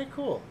 Very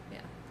cool. Yeah.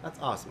 That's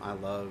awesome. I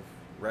love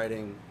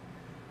writing.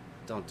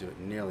 Don't do it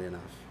nearly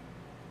enough.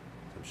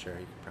 I'm sure you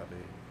can probably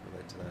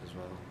relate to that as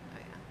well. Oh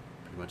yeah.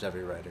 Pretty much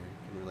every writer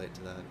can relate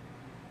to that.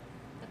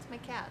 That's my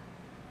cat.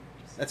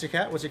 That's your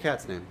cat? What's your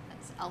cat's name?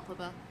 That's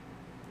Alphaba.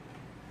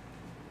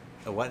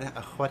 A what?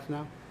 A what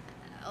now?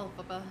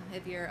 Alphaba.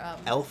 If you're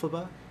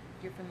Elphaba?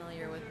 you're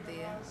familiar with Wizard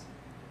the of Oz.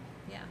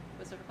 yeah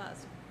Wizard of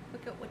Oz.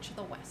 Wicked Witch of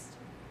the West.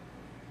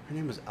 Her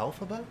name was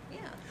Elphaba? Yeah.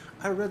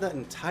 I read that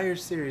entire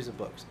series of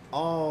books.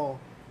 All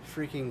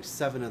freaking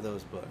 7 of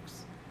those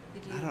books.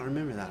 Did I don't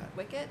remember that.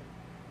 Wicked.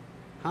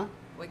 Huh?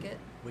 Wicked.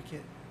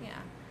 Wicked? Yeah.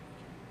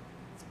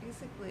 It's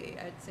basically,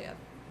 I'd say, a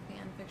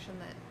fan fiction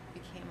that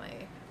became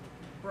a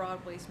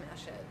Broadway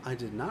smash hit. I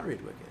did not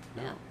read Wicked.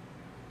 No. Yeah.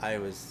 I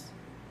was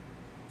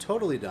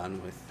totally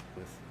done with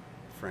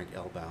Frank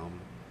L.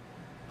 Baum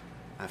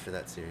after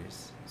that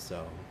series,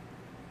 so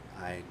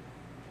I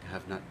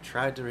have not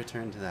tried to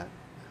return to that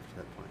after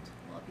that point.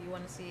 Well, if you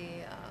want to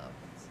see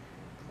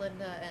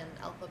Glinda and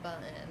Alphaba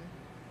in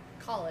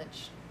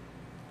college,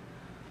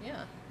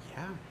 yeah,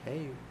 Yeah,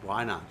 hey,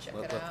 why not? Check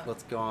it out.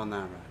 Let's go on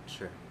that route,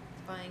 sure.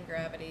 defying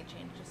gravity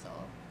changes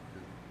all.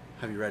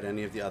 Have you read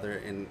any of the other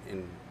in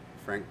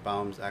Frank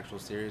Baum's actual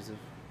series of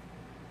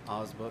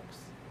Oz books?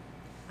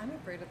 I'm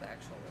afraid of the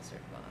actual Wizard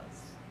of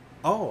Oz.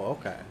 Oh,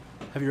 okay.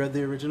 Have you read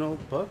the original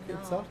book No.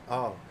 itself?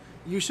 Oh,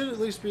 you should at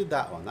least read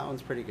that one. That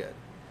one's pretty good.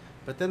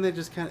 But then they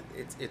just kind of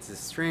it's a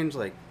strange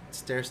like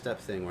stair step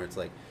thing where it's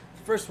like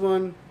the first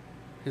one,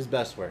 his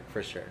best work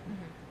for sure,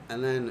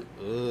 and then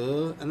a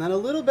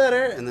little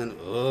better, and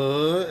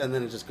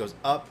then it just goes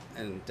up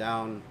and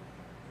down,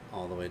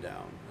 all the way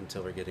down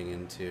until we're getting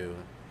into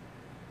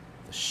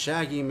the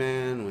Shaggy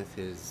Man with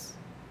his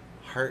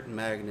heart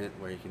magnet,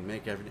 where he can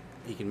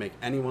make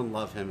anyone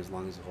love him as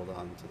long as you hold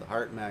on to the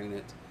heart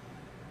magnet.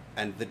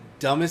 And the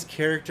dumbest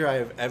character I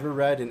have ever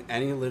read in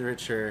any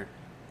literature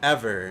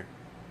ever,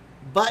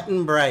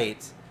 Button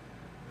Bright,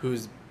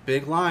 whose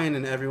big line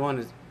in everyone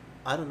is,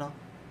 I don't know.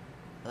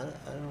 I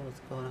don't know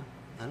what's going on.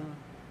 I don't know.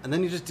 And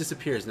then he just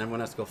disappears and everyone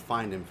has to go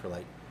find him for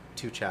like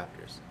 2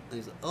 chapters. And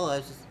he's like, oh,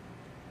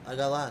 I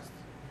got lost.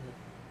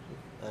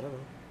 I don't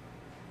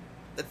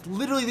know. It's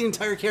literally the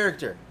entire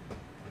character.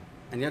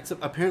 And yet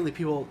apparently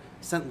people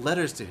sent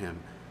letters to him.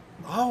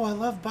 Oh, I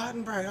love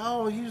Bottenbright.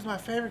 Oh, he was my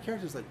favorite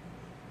character. It's like,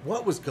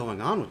 what was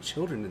going on with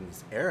children in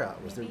this era?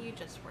 Was Maybe there... you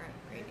just weren't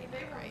reading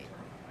it right.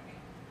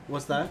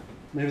 What's that?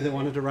 Maybe they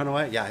wanted to run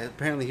away? Yeah,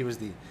 apparently he was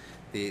the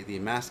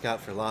mascot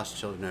for lost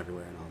children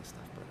everywhere and all this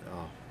stuff. But,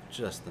 oh,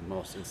 just the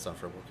most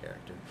insufferable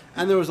character.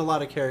 And there was a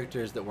lot of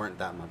characters that weren't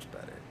that much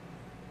better.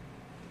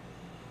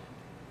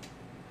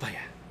 But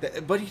yeah,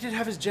 but he did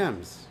have his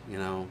gems, you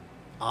know.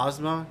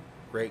 Ozma,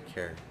 great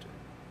character.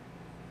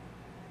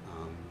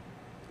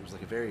 It was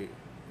like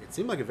it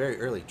seemed like a very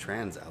early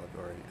trans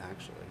allegory,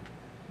 actually.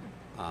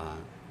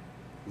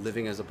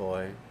 Living as a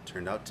boy,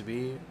 turned out to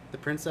be the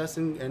princess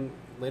and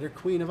later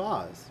Queen of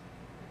Oz.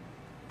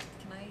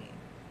 Can I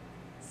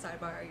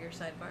sidebar your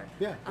sidebar?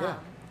 Yeah, yeah.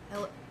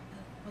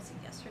 Was it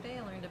yesterday?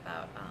 I learned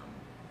about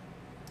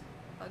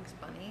Bugs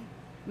Bunny.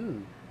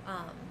 Hmm.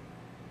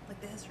 Like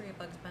the history of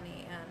Bugs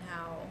Bunny and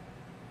how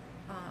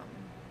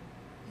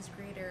his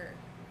creator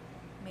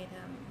made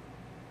him,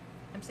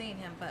 I'm saying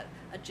him, but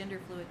a gender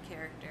fluid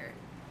character.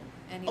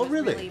 And he was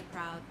really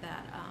proud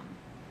that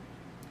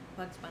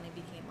Bugs Bunny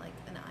became like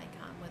an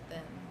icon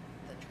within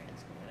the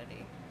trans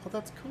community. Oh,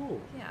 that's cool.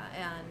 Yeah,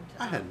 and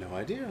I had no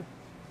idea.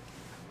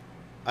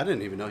 I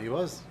didn't even know he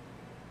was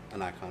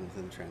an icon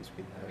within the trans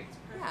community.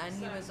 yeah, and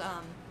he was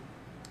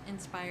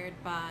inspired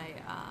by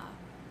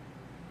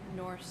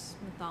Norse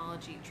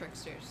mythology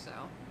tricksters,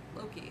 so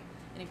Loki.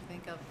 And if you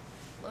think of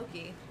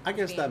Loki, I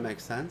guess that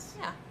makes sense.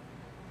 Yeah.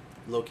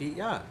 Loki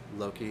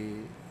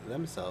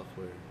themselves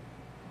were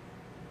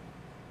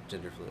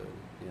gender fluid.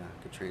 Yeah,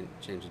 could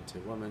change into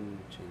a woman,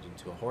 change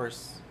into a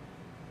horse.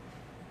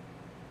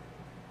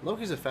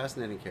 Loki's a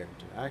fascinating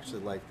character. I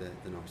actually like the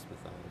Norse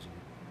mythology.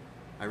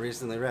 I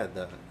recently read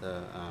the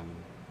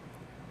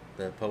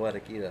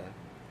Poetic Edda,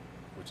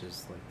 which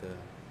is like the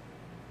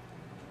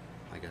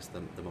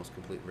most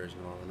complete version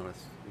of all the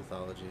Norse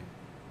mythology.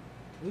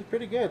 It was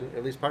pretty good.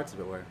 At least parts of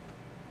it were.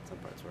 Some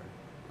parts were,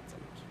 not so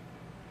much.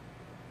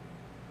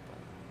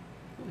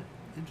 But, yeah,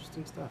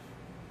 interesting stuff.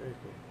 Very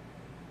cool.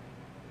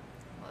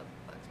 Love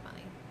Bugs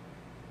Bunny.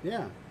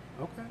 Yeah.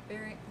 Okay.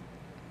 Very.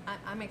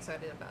 I'm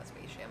excited about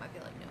Space Jam. I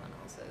feel like no one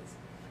else is,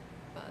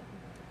 but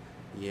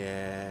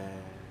Yeah.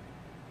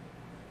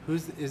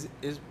 Is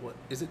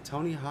it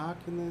Tony Hawk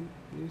in the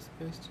new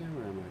Space Jam,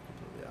 or am I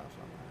completely off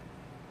on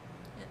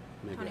that?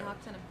 Maybe Tony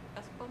Hawk's in a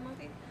basketball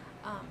movie.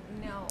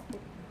 No,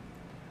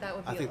 that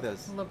would be I think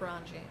that's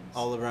LeBron James.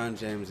 Oh, LeBron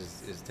James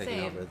is taking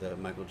Same. over the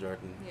Michael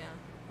Jordan. Yeah.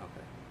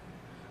 Okay.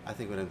 I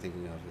think what I'm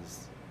thinking of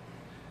is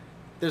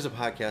there's a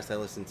podcast I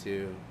listen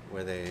to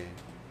where they're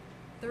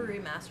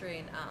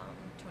remastering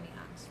Tony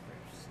Hawk's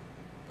first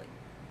like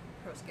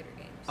pro skater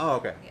games. Oh,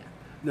 okay. Yeah.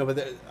 No, but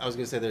I was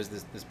gonna say there's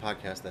this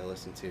podcast that I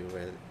listen to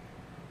where,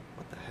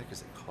 what the heck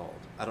is it called?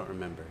 I don't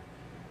remember.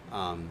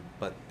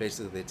 But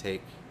basically they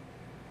take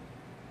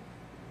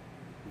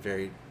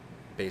very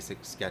basic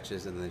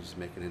sketches and they just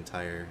make an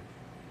entire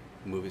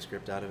movie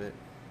script out of it.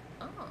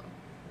 Oh.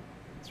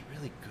 It's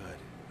really good.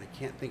 I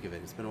can't think of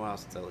it. It's been a while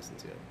since I listened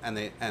to it.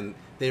 And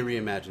they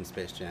reimagine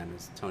Space Jam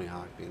as Tony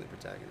Hawk being the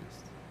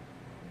protagonist.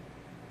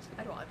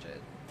 I'd watch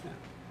it. Yeah.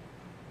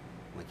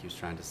 Like he was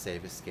trying to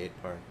save his skate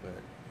park, but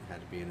it had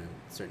to be in a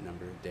certain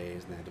number of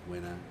days, and they had to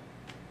win a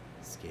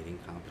skating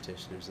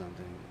competition or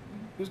something.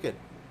 Mm-hmm. It was good.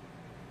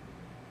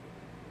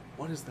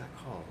 What is that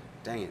called?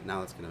 Dang it!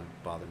 Now it's gonna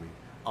bother me.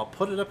 I'll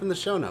put it up in the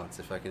show notes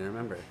if I can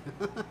remember.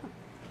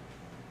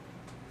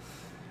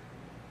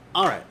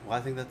 All right. Well,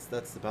 I think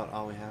that's about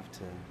all we have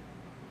to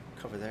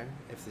cover there.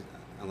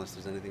 Unless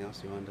there's anything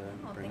else you wanted to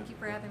Well, bring thank up. you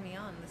for having me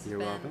on. This You're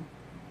has welcome.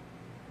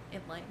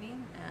 been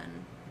enlightening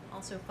and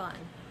also fun.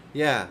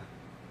 Yeah,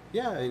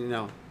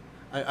 and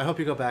I hope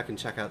you go back and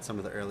check out some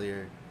of the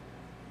earlier,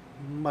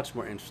 much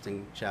more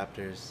interesting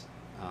chapters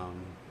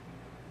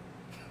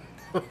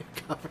that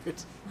we've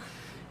covered.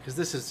 Because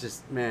this is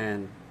just,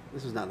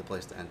 this was not the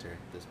place to enter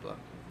this book.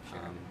 Sure.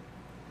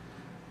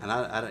 And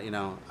I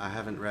don't, I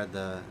haven't read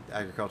the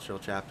agricultural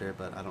chapter,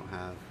 but I don't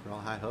have real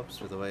high hopes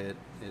for the way it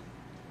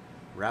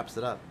wraps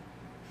it up.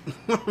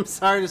 I'm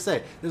sorry to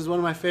say, this is one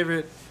of my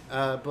favorite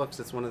books.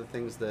 It's one of the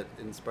things that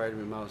inspired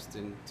me most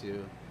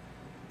into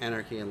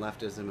anarchy and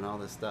leftism and all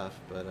this stuff,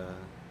 but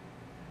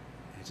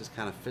it's just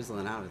kind of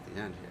fizzling out at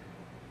the end here.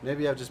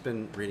 Maybe I've just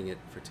been reading it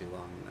for too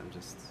long and I'm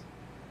just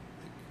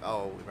like,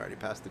 oh, we've already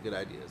passed the good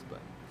ideas. But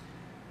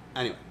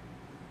anyway,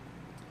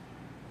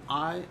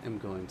 I am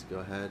going to go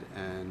ahead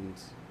and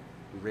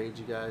raid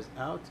you guys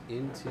out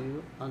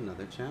into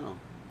another channel.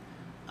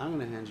 I'm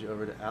going to hand you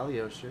over to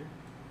Alyosher,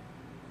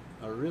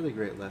 a really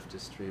great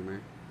leftist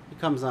streamer. He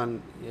comes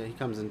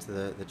into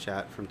the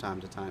chat from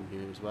time to time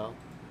here as well.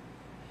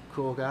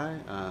 Cool guy,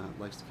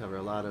 likes to cover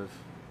a lot of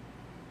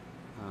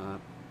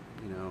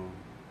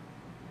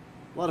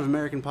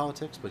American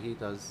politics, but he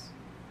does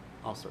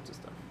all sorts of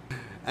stuff.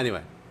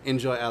 Anyway,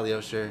 enjoy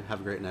Alyosher.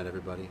 Have a great night,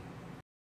 everybody.